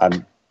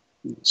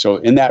so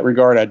in that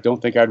regard, I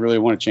don't think I'd really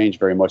want to change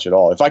very much at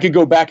all. If I could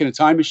go back in a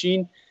time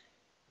machine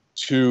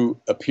to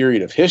a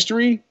period of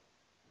history,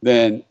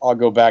 then I'll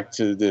go back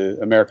to the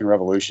American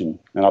Revolution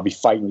and I'll be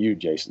fighting you,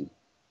 Jason.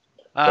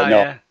 Oh,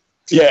 no.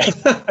 Yeah.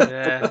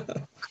 Yeah.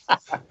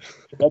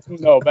 That's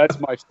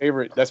my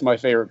favorite. That's my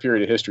favorite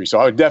period of history. So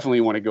I would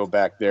definitely want to go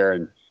back there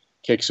and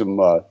kick some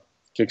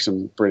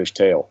British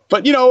tail.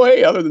 But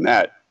hey, other than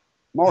that,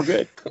 I'm all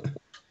good.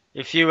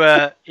 If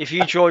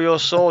you draw your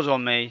sword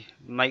on me,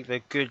 make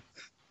the good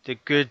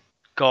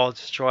God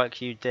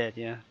strike you dead.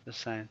 Yeah, the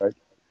same. Right.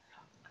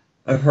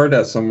 I've heard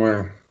that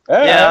somewhere.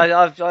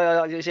 Yeah,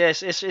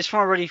 yes, it's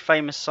from a really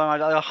famous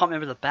song. I can't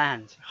remember the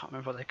band. I can't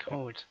remember what they're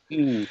called.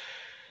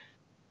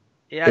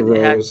 Yeah, the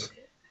Rose.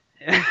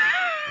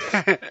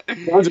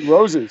 Guns N'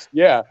 Roses.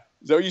 Yeah,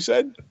 is that what you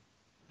said?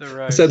 The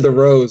Rose. I said the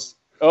Rose.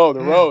 Oh,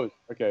 the Rose.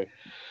 Okay.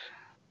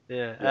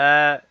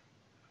 Yeah.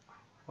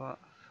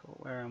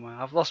 Where am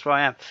I? I've lost where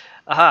I am.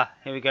 Aha,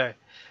 here we go.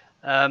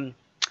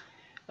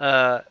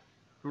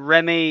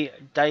 Remy,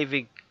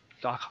 David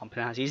I can't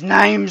pronounce his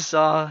names.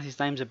 His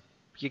names are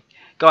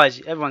guys.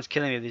 Everyone's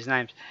killing me with his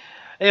names.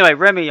 Anyway,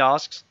 Remy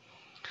asks,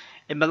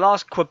 in the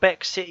last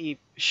Quebec City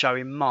show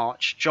in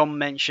March, Jon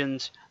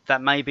mentioned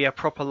that maybe a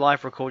proper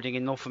live recording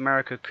in North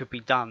America could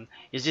be done.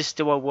 Is this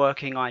still a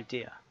working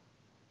idea?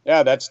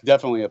 Yeah, that's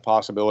definitely a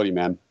possibility,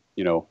 man.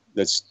 You know,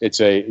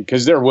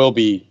 because there will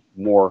be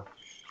more.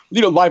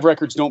 You know, live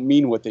records don't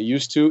mean what they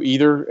used to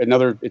either.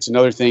 It's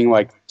another thing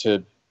like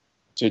to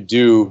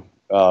do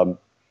a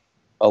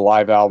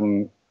live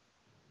album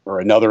or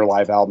another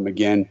live album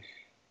again.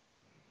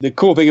 The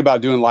cool thing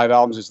about doing live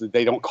albums is that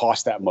they don't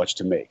cost that much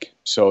to make.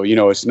 So, you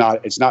know, it's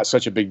not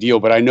such a big deal,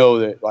 but I know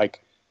that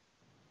like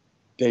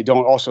they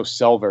don't also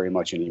sell very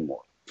much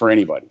anymore for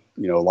anybody.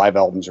 You know, live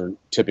albums are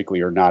typically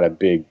not a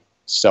big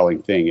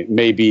selling thing. It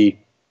may be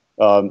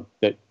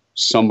that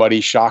somebody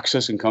shocks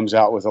us and comes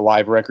out with a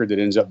live record that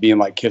ends up being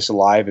like Kiss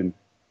Alive and,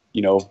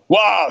 you know,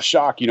 wow,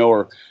 shock, you know,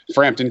 or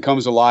Frampton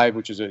Comes Alive,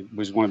 which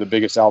was one of the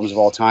biggest albums of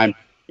all time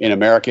in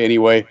America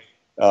anyway.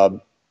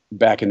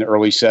 Back in the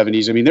early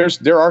 70s. I mean,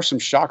 there are some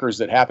shockers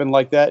that happen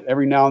like that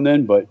every now and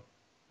then, but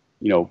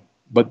you know,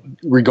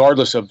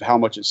 regardless of how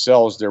much it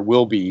sells, there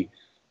will be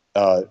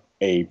a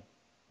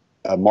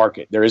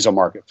market. There is a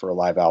market for a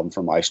live album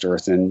from Iced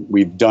Earth, and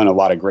we've done a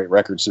lot of great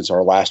records since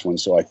our last one.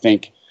 So I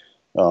think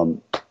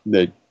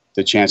the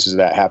chances of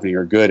that happening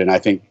are good. And I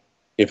think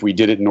if we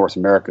did it in North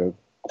America,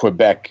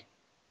 Quebec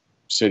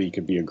City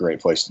could be a great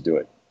place to do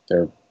it.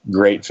 They're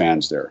great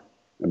fans there.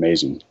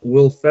 Amazing.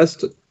 Will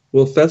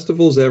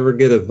festivals ever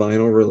get a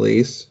vinyl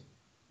release?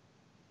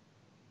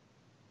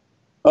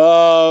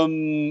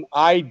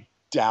 I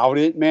doubt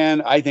it,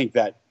 man. I think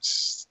that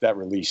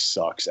release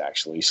sucks,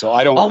 actually. So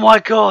I don't. Oh my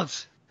god.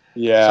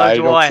 Yeah, so I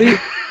do don't. I. See,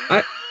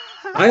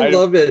 I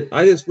love it.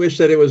 I just wish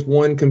that it was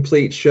one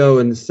complete show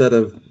instead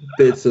of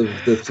bits of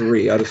the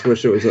three. I just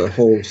wish it was a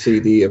whole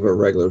CD of a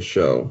regular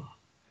show.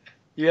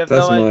 You have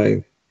That's no idea.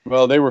 my.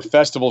 Well, they were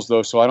festivals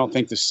though, so I don't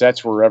think the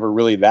sets were ever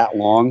really that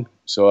long.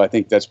 So I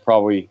think that's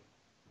probably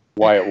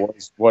why it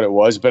was what it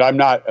was. But I'm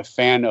not a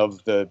fan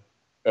of the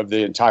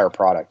entire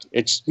product.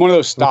 It's one of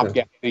those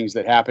stopgap things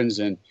that happens,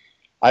 and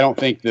I don't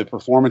think the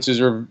performances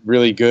are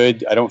really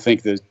good. I don't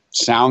think the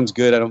sound's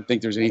good. I don't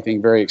think there's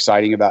anything very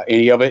exciting about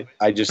any of it.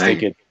 I just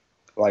think it.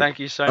 Like, thank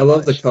you so much. I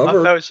love the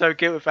cover. I felt so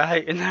guilty for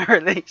hating that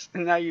release,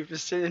 and now you've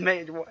just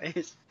admitted what it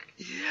is.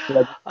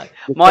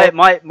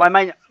 My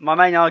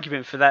main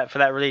argument for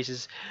that release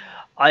is,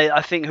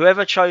 I think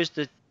whoever chose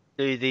the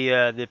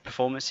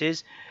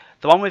performances,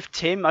 the one with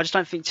Tim, I just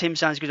don't think Tim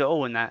sounds good at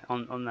all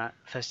on that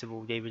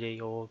festival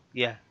DVD. Or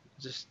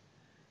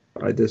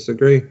I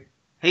disagree.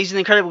 He's an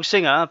incredible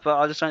singer, but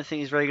I just don't think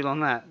he's very good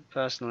on that.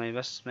 Personally,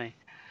 that's just me.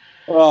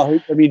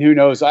 Well, I mean, who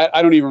knows?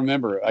 I don't even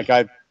remember. Like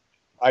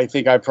I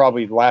think I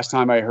probably last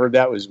time I heard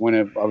that was when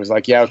I was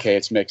like, yeah, okay,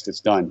 it's mixed, it's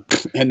done,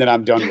 and then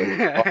I'm done with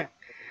it.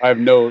 I have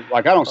no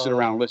I don't sit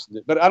around and listen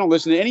to it, but I don't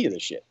listen to any of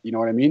this shit. You know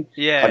what I mean?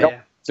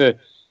 Yeah.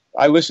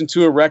 I listen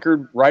to a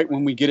record right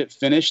when we get it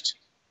finished,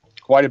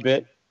 quite a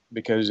bit,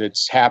 because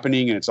it's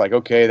happening and it's like,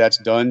 okay, that's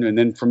done, and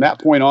then from that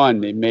point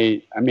on,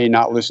 I may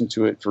not listen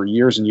to it for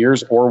years and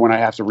years, or when I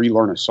have to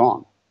relearn a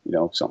song, you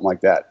know, something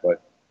like that.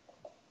 But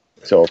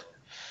so.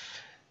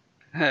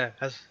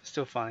 That's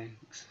still funny.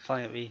 It's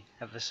funny that we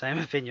have the same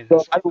opinion.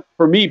 So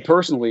for me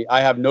personally, I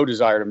have no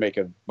desire to make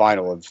a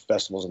vinyl of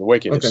Festivals of the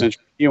Wicked. Okay. If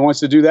Century Media wants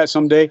to do that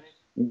someday,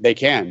 they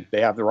can.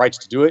 They have the rights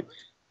to do it.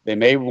 They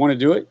may want to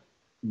do it,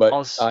 but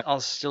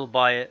I'll still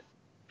buy it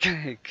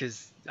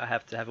because I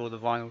have to have all the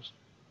vinyls.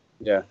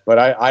 Yeah, but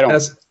I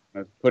don't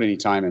put any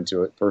time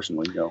into it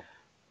personally. No.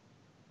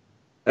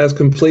 As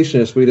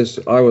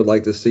completionists, I would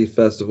like to see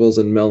Festivals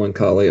and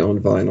Melancholy on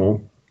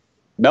vinyl.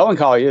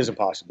 Melancholy is a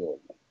possibility.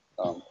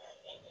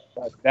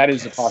 That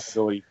is a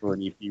possibility for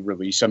an EP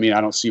release. I mean, I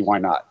don't see why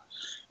not.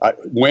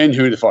 When,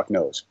 who the fuck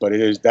knows? But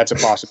that's a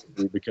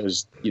possibility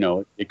because, you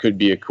know, it could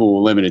be a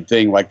cool limited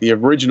thing. Like the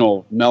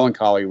original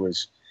Melancholy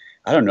was,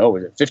 I don't know,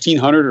 was it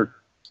 1,500 or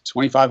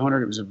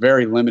 2,500? It was a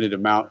very limited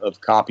amount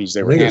of copies.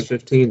 They were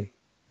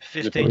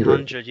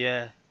 1,500,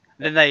 yeah.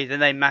 Then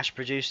they mass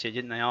produced it,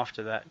 didn't they?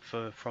 After that,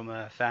 from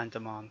a fan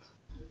demand.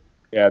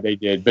 Yeah, they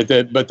did. But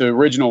the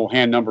original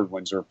hand numbered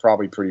ones are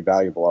probably pretty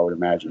valuable, I would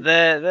imagine.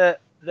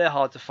 They're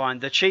hard to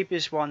find. The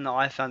cheapest one that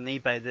I found on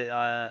eBay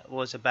that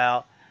was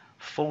about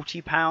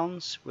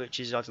 £40, which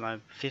is, I don't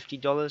know,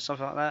 $50,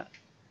 something like that.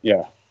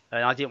 Yeah.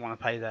 And I didn't want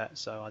to pay that,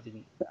 so I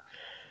didn't.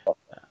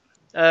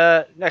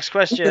 Next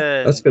question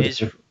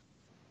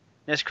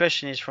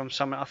is from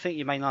someone. I think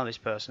you may know this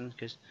person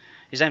because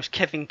his name's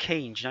Kevin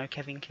Keane. Do you know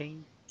Kevin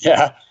Keane?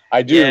 Yeah,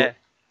 I do. Yeah.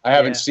 I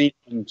haven't seen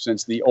him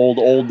since the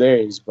old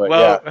days, but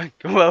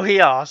well, he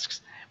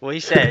asks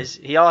and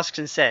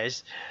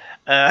says,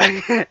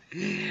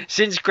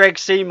 since Greg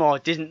Seymour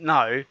didn't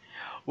know,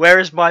 where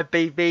is my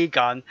BB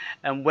gun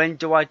and when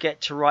do I get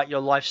to write your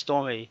life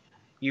story?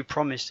 You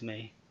promised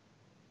me.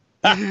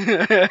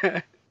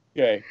 Okay,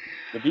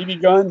 the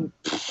BB gun.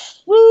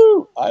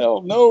 Woo! I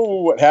don't know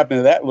what happened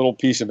to that little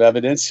piece of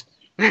evidence.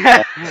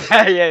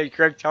 Yeah,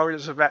 Greg told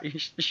us about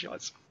your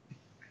shots.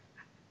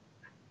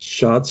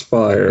 Shots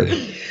fired.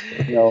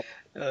 You know,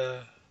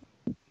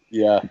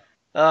 Yeah.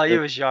 Oh, you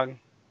was young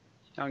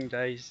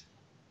days.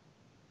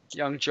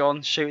 Young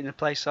John shooting the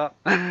place up.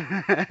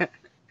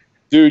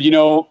 Dude,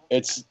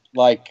 it's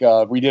like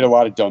we did a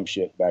lot of dumb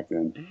shit back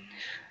then.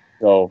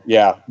 So,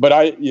 yeah.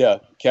 But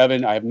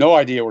Kevin, I have no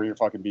idea where your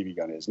fucking BB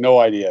gun is. No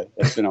idea.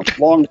 It's been a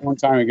long, long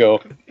time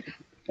ago.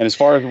 And as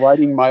far as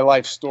writing my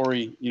life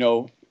story,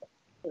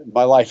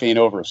 my life ain't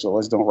over, so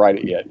let's don't write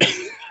it yet.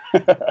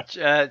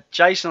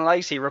 Jason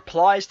Lacey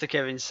replies to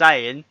Kevin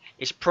saying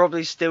it's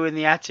probably still in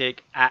the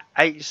attic at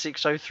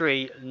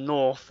 8603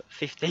 North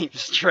 15th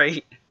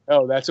Street.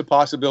 Oh, that's a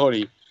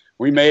possibility.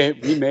 We may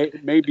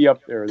be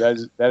up there.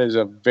 That is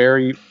a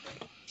very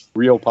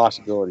real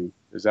possibility,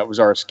 because that was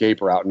our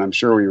escape route, and I'm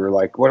sure we were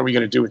like, "What are we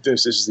going to do with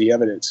this? This is the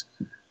evidence."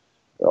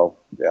 So,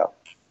 yeah.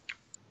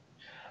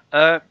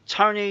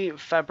 Tony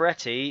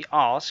Fabretti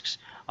asks,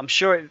 I'm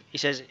sure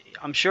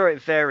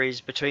it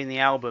varies between the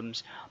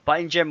albums, but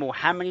in general,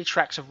 how many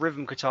tracks of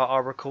rhythm guitar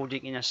are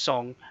recorded in a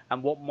song,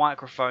 and what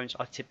microphones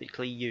are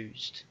typically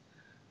used?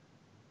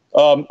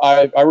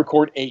 I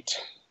record 8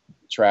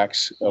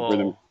 tracks of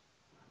rhythm.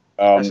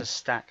 That's a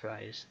stack,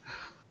 that is.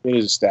 It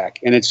is a stack,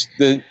 and it's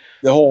the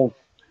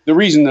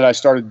reason that I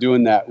started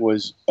doing that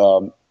was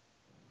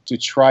to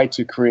try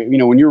to create.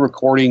 When you're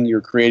recording,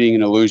 you're creating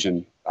an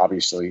illusion,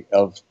 obviously,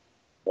 of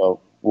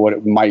what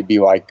it might be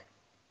like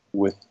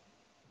with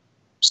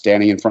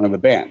standing in front of a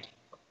band,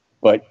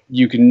 but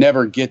you can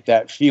never get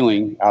that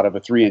feeling out of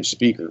a 3-inch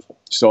speaker.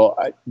 So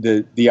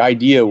the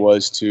idea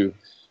was to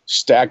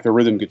stack the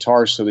rhythm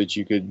guitar so that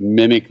you could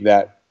mimic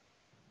that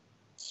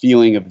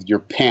feeling of your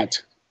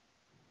pant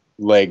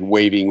leg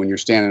waving when you're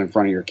standing in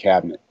front of your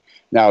cabinet.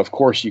 Now, of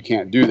course, you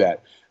can't do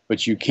that,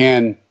 but you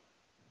can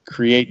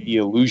create the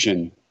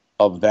illusion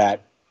of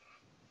that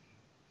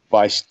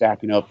by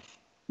stacking up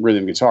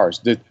rhythm guitars.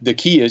 The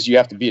key is you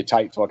have to be a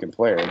tight fucking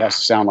player. It has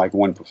to sound like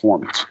one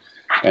performance.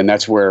 And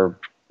that's where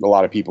a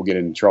lot of people get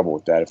into trouble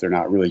with that. If they're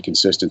not really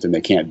consistent, then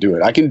they can't do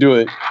it. I can do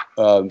it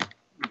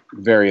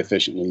very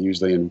efficiently,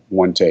 usually in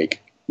one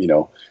take,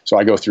 so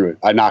I go through it.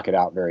 I knock it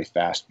out very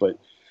fast, but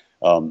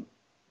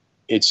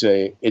it's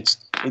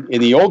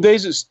in the old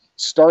days, it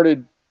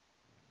started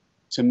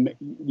to,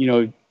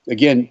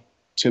 again,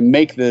 to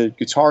make the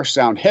guitar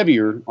sound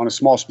heavier on a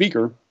small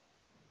speaker.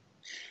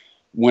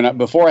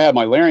 Before I had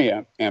my Larry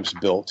amps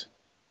built,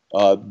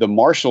 the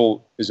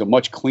Marshall is a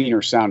much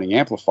cleaner sounding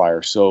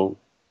amplifier.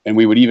 And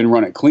we would even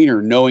run it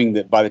cleaner, knowing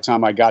that by the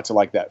time I got to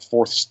like that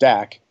 4th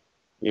stack,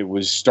 it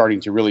was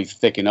starting to really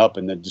thicken up,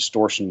 and the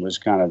distortion was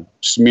kind of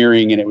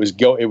smearing, and it was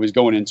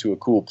going into a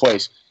cool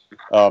place.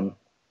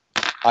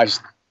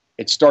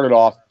 It started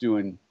off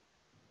doing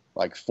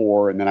like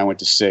 4, and then I went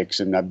to 6,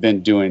 and I've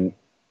been doing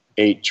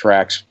 8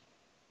 tracks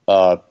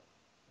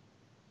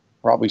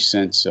probably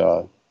since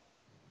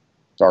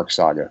Dark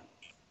Saga,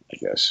 I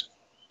guess.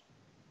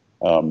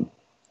 And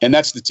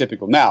that's the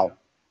typical. Now,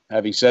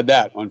 having said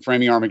that, on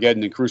Framing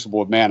Armageddon and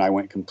Crucible of Man, I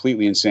went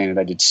completely insane, and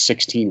I did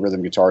 16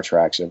 rhythm guitar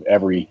tracks of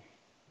every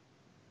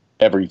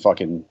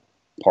fucking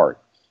part.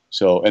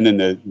 So, and then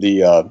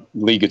the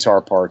lead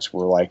guitar parts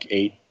were like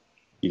 8.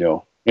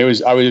 I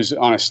was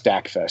on a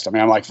stack fest. I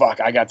mean, I'm like,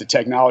 fuck, I got the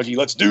technology.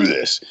 Let's do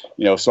this.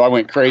 So I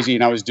went crazy,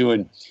 and I was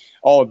doing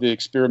all of the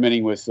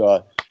experimenting with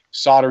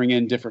soldering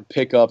in different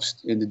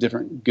pickups into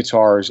different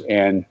guitars.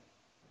 And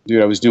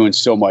dude, I was doing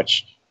so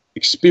much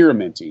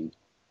experimenting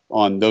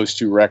on those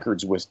 2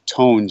 records with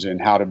tones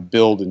and how to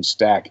build and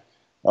stack.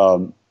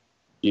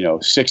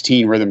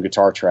 16 rhythm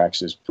guitar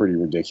tracks is pretty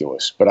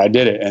ridiculous, but I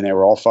did it, and they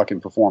were all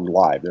fucking performed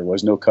live. There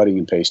was no cutting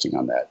and pasting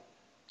on that.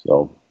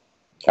 So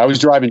I was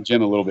driving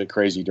Jim a little bit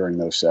crazy during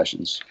those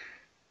sessions.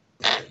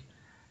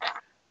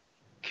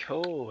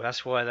 Cool.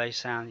 That's why they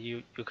sound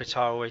your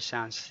guitar always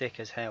sounds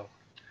thick as hell.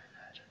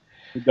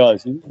 It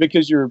does,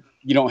 because you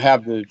don't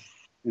have in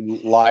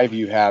live.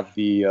 You have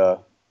the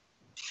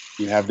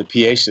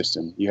PA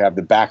system. You have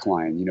the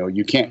backline.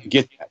 You can't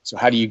get that. So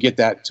how do you get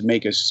that to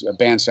make a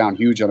band sound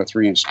huge on a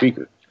 3-inch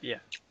speaker? Yeah,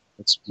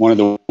 it's one of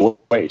the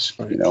ways.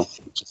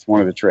 It's one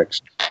of the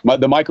tricks.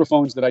 The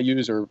microphones that I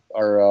use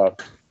are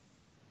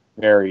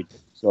varied.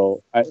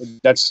 So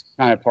that's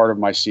kind of part of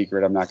my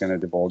secret. I'm not going to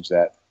divulge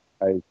that.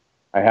 I've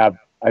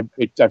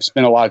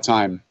spent a lot of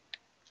time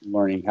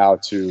learning how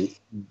to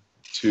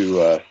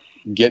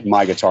get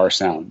my guitar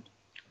sound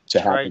to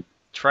happen.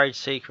 Trade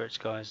secrets,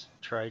 guys.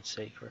 Trade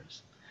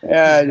secrets.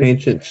 Yeah,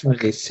 ancient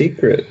Chinese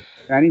secret.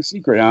 Chinese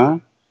secret, huh?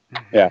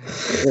 Yeah.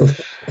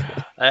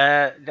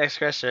 Next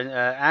question.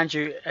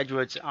 Andrew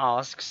Edwards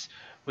asks,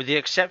 with the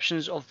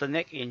exceptions of the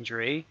neck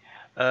injury,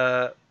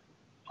 are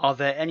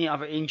there any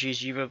other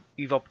injuries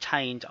you've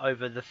obtained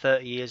over the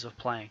 30 years of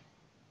playing?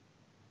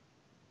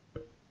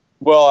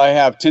 Well, I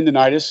have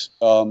tendonitis.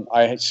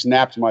 I had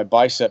snapped my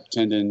bicep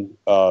tendon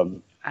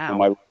in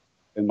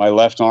my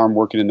left arm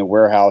working in the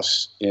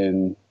warehouse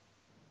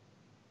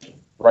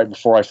right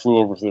before I flew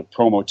over for the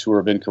promo tour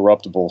of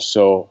Incorruptible.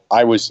 So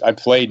I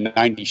played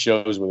 90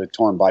 shows with a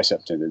torn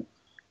bicep tendon.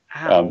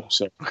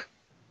 So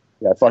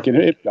yeah,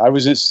 I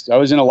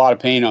was in a lot of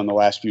pain on the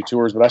last few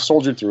tours, but I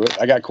soldiered through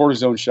it. I got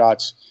cortisone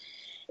shots,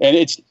 and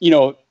it's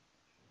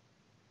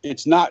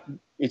it's not,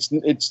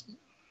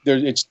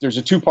 there's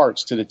a two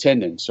parts to the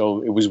tendon.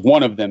 So it was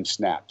one of them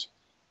snapped,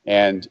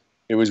 and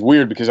it was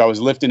weird because I was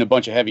lifting a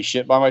bunch of heavy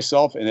shit by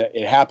myself, and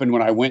it happened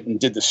when I went and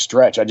did the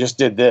stretch. I just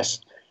did this,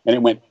 and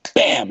it went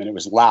bam, and it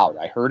was loud.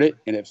 I heard it,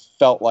 and it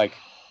felt like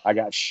I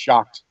got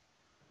shocked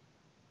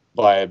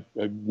by a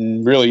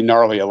really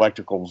gnarly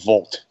electrical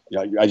volt.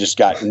 I just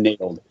got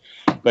nailed.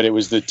 But it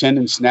was the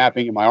tendon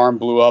snapping, and my arm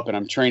blew up, and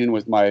I'm training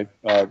with my,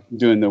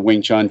 doing the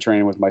Wing Chun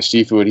training with my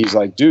Sifu, and he's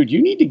like, dude,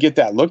 you need to get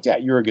that looked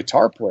at. You're a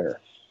guitar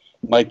player.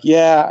 I'm like,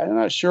 yeah, I'm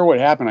not sure what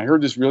happened. I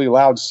heard this really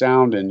loud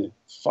sound, and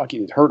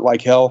fucking it hurt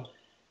like hell.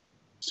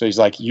 So he's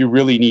like, you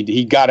really need to,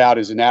 he got out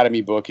his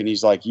anatomy book, and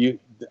he's like,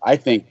 I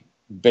think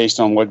based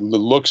on what it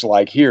looks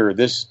like here,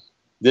 this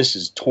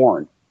is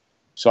torn.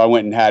 So I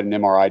went and had an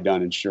MRI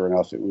done, and sure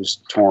enough, it was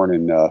torn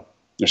and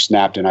they're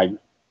snapped. And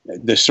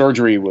the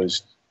surgery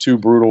was too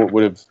brutal. It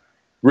would have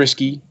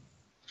risky.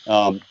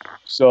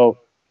 So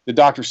the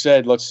doctor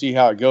said, let's see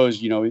how it goes.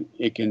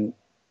 It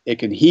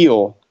can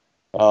heal,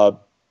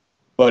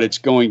 but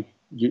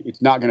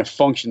it's not going to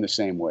function the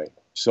same way.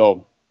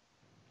 So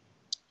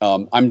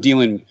I'm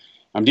dealing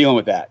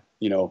with that.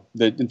 The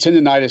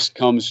tendonitis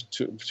comes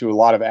to a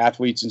lot of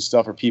athletes and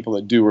stuff, or people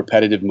that do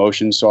repetitive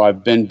motion. So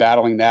I've been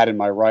battling that in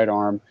my right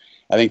arm.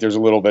 I think there's a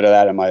little bit of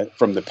that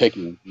from the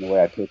picking, the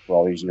way I picked for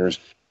all these years.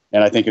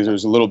 And I think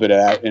there's a little bit of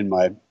that in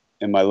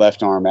my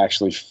left arm,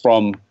 actually,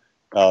 from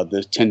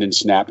the tendon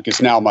snap,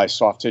 because now my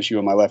soft tissue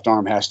in my left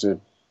arm has to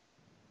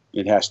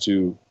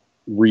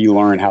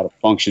relearn how to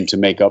function to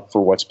make up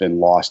for what's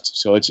been lost.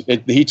 So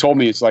he told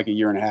me it's like a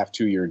 1.5,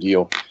 2-year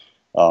deal.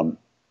 But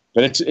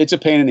it's a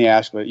pain in the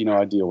ass, but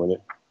I deal with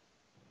it.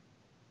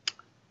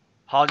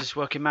 Hardest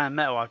working man in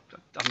metal. I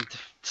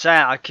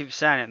keep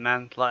saying it,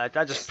 man. Like,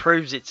 that just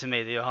proves it to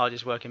me that you're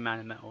hardest working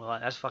man in metal.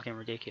 Like, that's fucking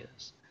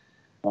ridiculous.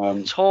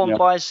 Torn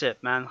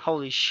bicep, man.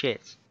 Holy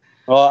shit.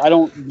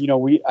 Well,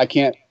 I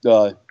can't.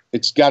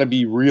 It's got to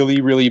be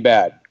really, really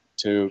bad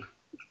to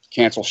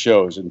cancel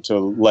shows and to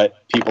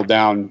let people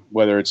down,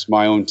 whether it's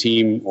my own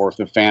team or if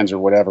the fans or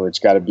whatever. It's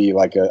got to be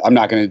like I'm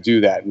not going to do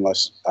that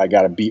unless I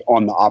got to be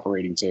on the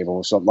operating table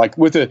or something. Like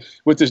with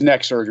this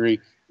neck surgery,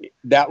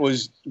 that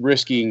was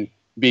risking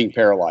being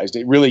paralyzed.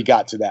 It really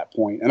got to that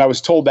point. And I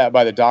was told that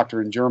by the doctor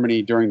in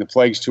Germany during the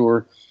Plagues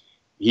tour.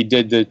 He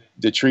did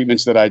the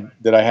treatments that I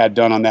had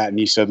done on that. And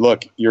he said,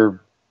 look, you're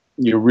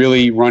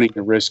really running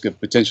the risk of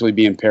potentially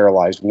being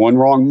paralyzed. One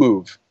wrong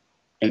move,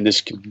 and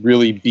this could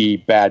really be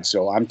bad.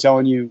 So I'm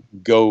telling you,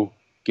 go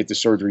get the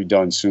surgery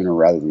done sooner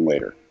rather than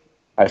later.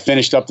 I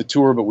finished up the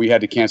tour, but we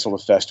had to cancel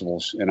the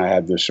festivals, and I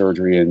had the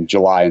surgery in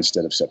July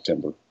instead of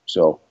September.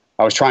 So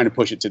I was trying to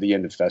push it to the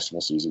end of festival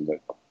season,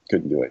 but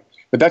couldn't do it.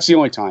 But that's the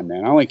only time,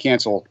 man. I only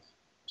cancel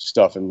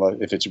stuff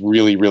if it's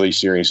really, really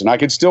serious, and I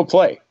could still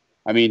play.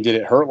 I mean, did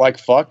it hurt like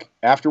fuck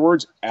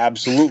afterwards?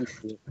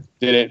 Absolutely.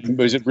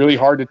 Was it really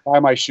hard to tie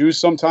my shoes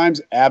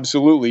sometimes?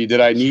 Absolutely.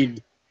 Did I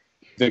need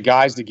the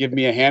guys to give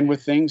me a hand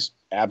with things?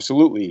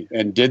 Absolutely.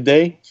 And did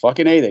they?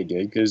 Fucking A, they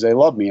did, because they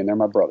love me and they're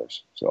my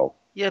brothers. So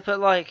yeah, but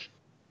like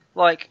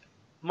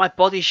my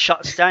body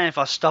shuts down if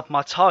I stub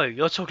my toe.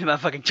 You're talking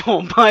about fucking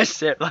torn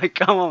bicep. Like,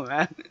 come on,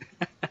 man.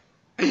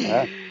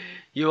 Yeah.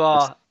 You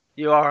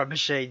are a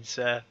machine,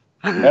 sir.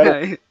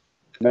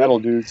 Metal,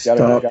 dude.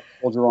 Gotta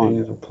hold your on.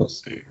 He's a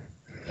pussy.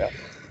 Yeah.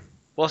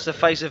 What's the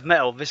face of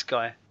metal? This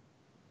guy,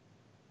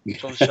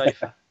 Jon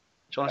Schaffer.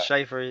 Jon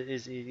Schaffer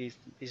is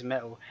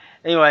metal.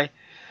 Anyway,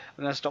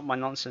 I'm gonna stop my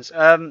nonsense.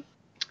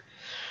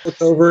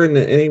 Look over, and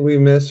any we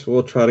miss,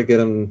 we'll try to get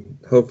them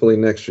hopefully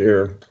next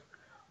year.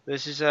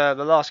 This is the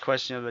last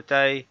question of the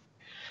day.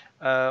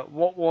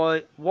 What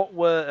were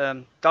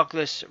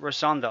Douglas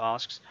Rosanda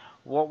asks?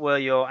 What were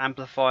your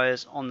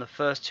amplifiers on the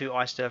first 2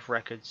 Iced Earth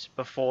records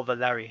before the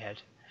Larry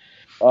head?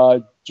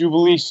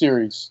 Jubilee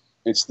series.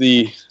 It's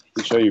let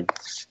me show you.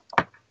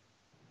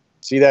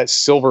 See that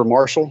silver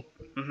Marshall?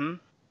 Mm-hmm.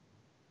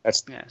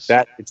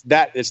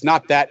 It's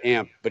not that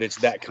amp, but it's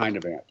that kind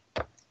of amp.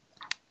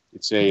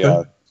 It's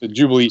a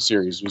Jubilee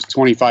series. It was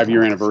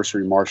 25-year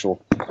anniversary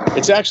Marshall.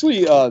 It's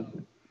actually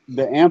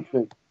the amp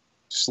that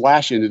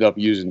Slash ended up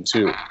using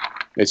too.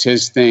 It's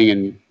his thing,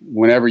 and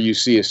whenever you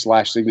see a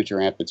Slash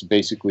signature amp, it's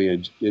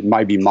basically it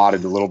might be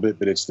modded a little bit,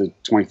 but it's the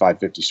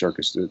 2550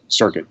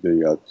 circuit,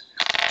 the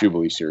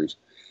Jubilee series.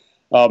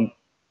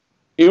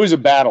 It was a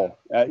battle.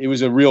 It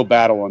was a real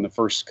battle on the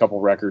first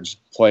couple records,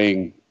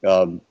 playing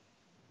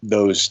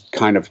those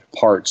kind of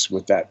parts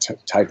with that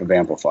type of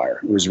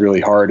amplifier. It was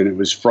really hard, and it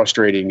was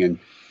frustrating. And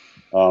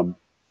I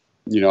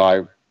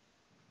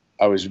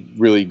was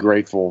really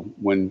grateful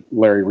when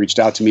Larry reached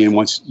out to me. And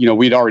once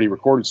we'd already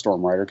recorded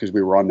Storm Rider because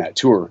we were on that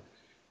tour,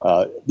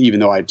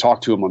 even though I had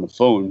talked to him on the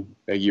phone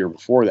a year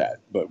before that.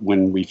 But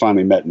when we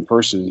finally met in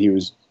person, he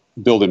was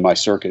building my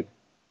circuit.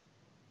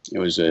 It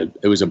was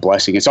a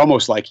blessing. It's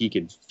almost like he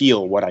could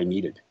feel what I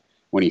needed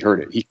when he heard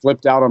it. He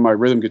flipped out on my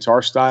rhythm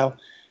guitar style.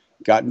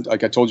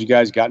 Like I told you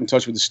guys, got in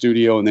touch with the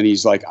studio, and then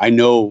he's like, I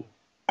know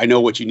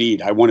what you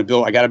need. I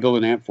got to build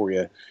an amp for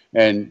you.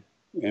 And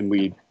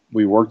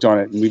we worked on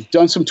it, and we've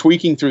done some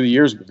tweaking through the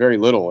years, but very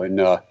little. And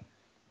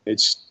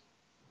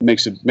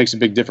makes a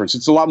big difference.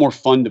 It's a lot more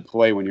fun to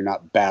play when you're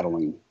not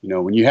battling. You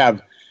know, when you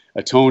have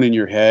a tone in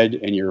your head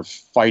and you're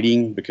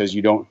fighting because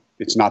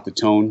it's not the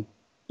tone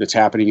that's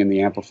happening in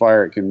the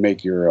amplifier, it can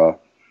make your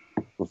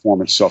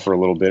performance suffer a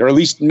little bit, or at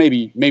least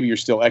maybe you're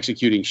still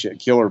executing shit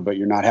killer, but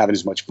you're not having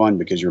as much fun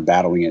because you're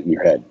battling it in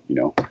your head. You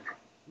know,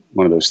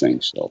 one of those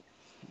things. So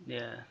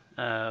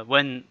yeah,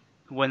 when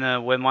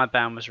my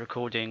band was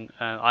recording,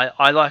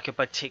 I like a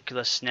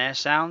particular snare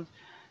sound,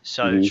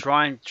 so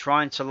trying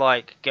to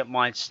like get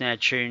my snare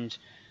tuned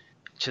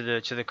to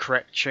the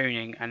correct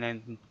tuning, and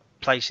then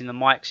placing the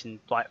mics in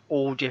like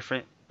all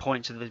different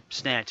points of the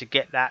snare to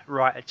get that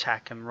right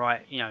attack and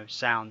right, you know,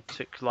 sound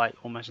took like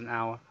almost an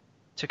hour.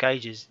 Took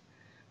ages.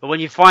 But when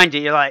you find it,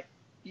 you're like,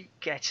 you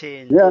get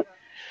in. Yeah,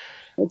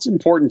 it's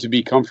important to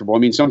be comfortable. I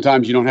mean,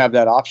 sometimes you don't have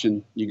that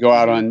option. You go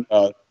out on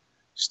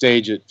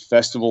stage at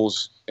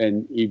festivals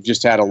and you've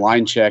just had a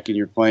line check and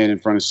you're playing in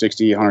front of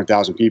 60,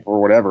 100,000 people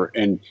or whatever.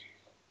 And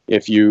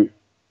if you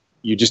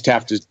just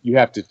have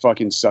to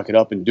fucking suck it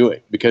up and do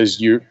it,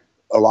 because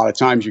a lot of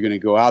times you're going to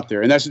go out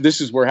there. And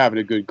this is where having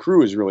a good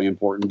crew is really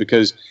important,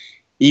 because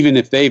even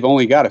if they've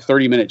only got a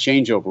 30-minute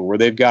changeover where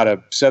they've got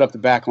to set up the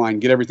back line,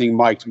 get everything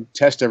mic'd,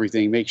 test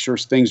everything, make sure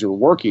things are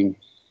working,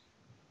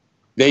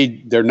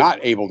 they're not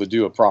able to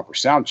do a proper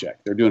sound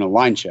check. They're doing a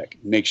line check,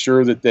 make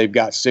sure that they've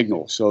got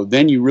signal. So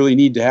then you really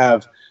need to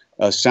have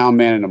a sound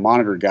man and a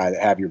monitor guy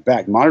that have your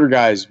back. Monitor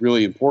guy is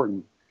really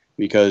important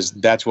because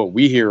that's what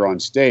we hear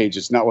on stage.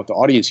 It's not what the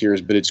audience hears,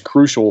 but it's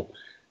crucial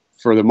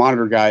for the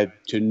monitor guy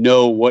to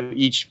know what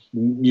each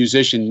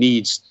musician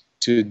needs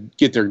to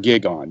get their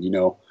gig on, you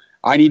know.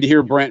 I need to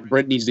hear Brent.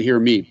 Brent needs to hear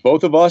me.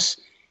 Both of us,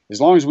 as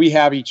long as we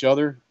have each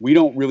other, we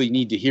don't really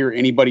need to hear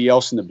anybody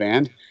else in the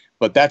band.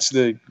 But that's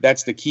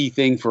the key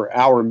thing for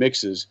our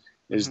mixes,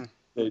 is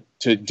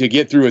to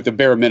get through at the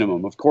bare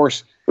minimum. Of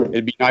course,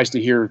 it'd be nice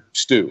to hear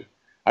Stu.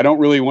 I don't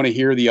really want to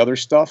hear the other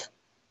stuff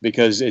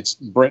because it's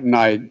Brent and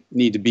I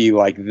need to be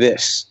like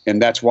this,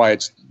 and that's why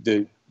it's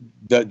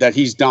that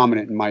he's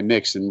dominant in my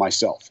mix and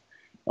myself.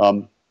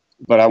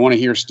 But I want to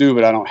hear Stu,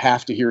 but I don't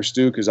have to hear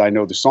Stu because I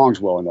know the songs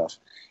well enough.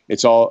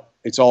 It's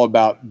all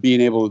about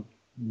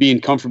being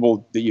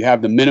comfortable that you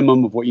have the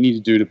minimum of what you need to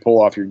do to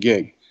pull off your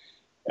gig.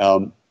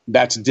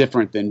 That's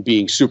different than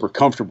being super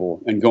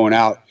comfortable and going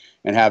out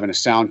and having a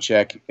sound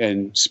check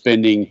and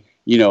spending,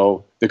 you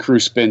know, the crew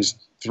spends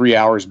 3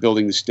 hours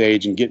building the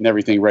stage and getting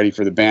everything ready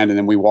for the band. And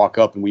then we walk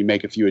up and we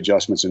make a few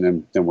adjustments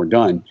and then we're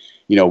done.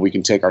 You know, we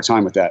can take our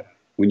time with that.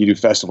 When you do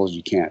festivals,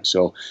 you can't.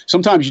 So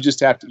sometimes you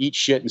just have to eat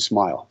shit and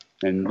smile.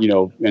 And, you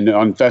know, and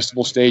on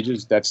festival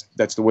stages, that's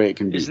the way it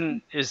can be.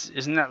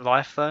 Isn't that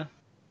life though?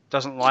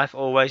 Doesn't life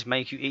always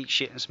make you eat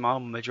shit and smile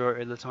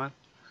majority of the time?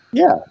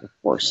 Yeah, of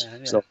course.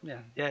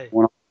 Yeah.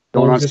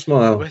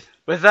 Smile.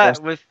 With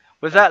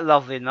that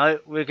lovely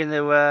note, we're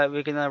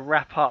gonna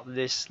wrap up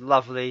this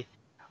lovely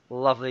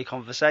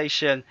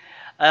conversation.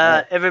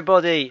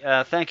 Everybody,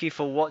 thank you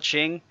for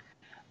watching.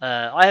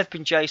 I have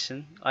been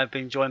Jason. I've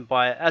been joined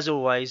by, as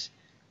always,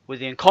 with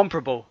the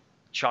incomparable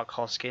Chuck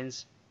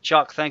Hoskins.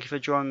 Chuck, thank you for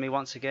joining me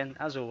once again,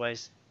 as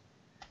always.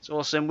 It's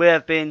awesome. We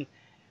have been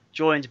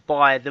joined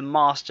by the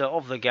master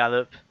of the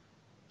gallop,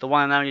 the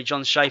one and only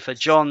Jon Schaffer.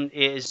 Jon,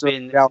 it has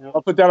been...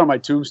 I'll put that on my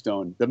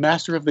tombstone. The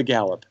master of the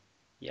gallop.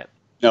 Yep.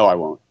 No, I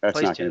won't. That's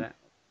Please not do good.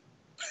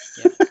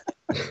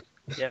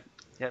 that.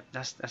 Yep.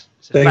 That's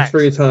Thanks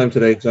for your time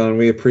today, Jon.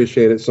 We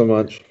appreciate it so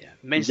much. Yeah,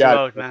 means the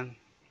world, man.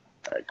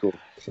 All right, cool.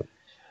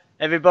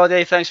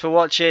 Everybody, thanks for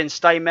watching.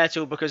 Stay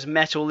metal because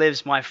metal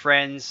lives, my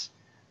friends.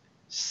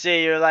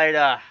 See you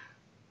later.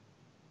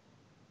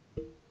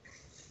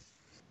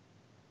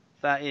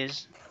 That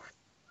is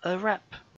a wrap.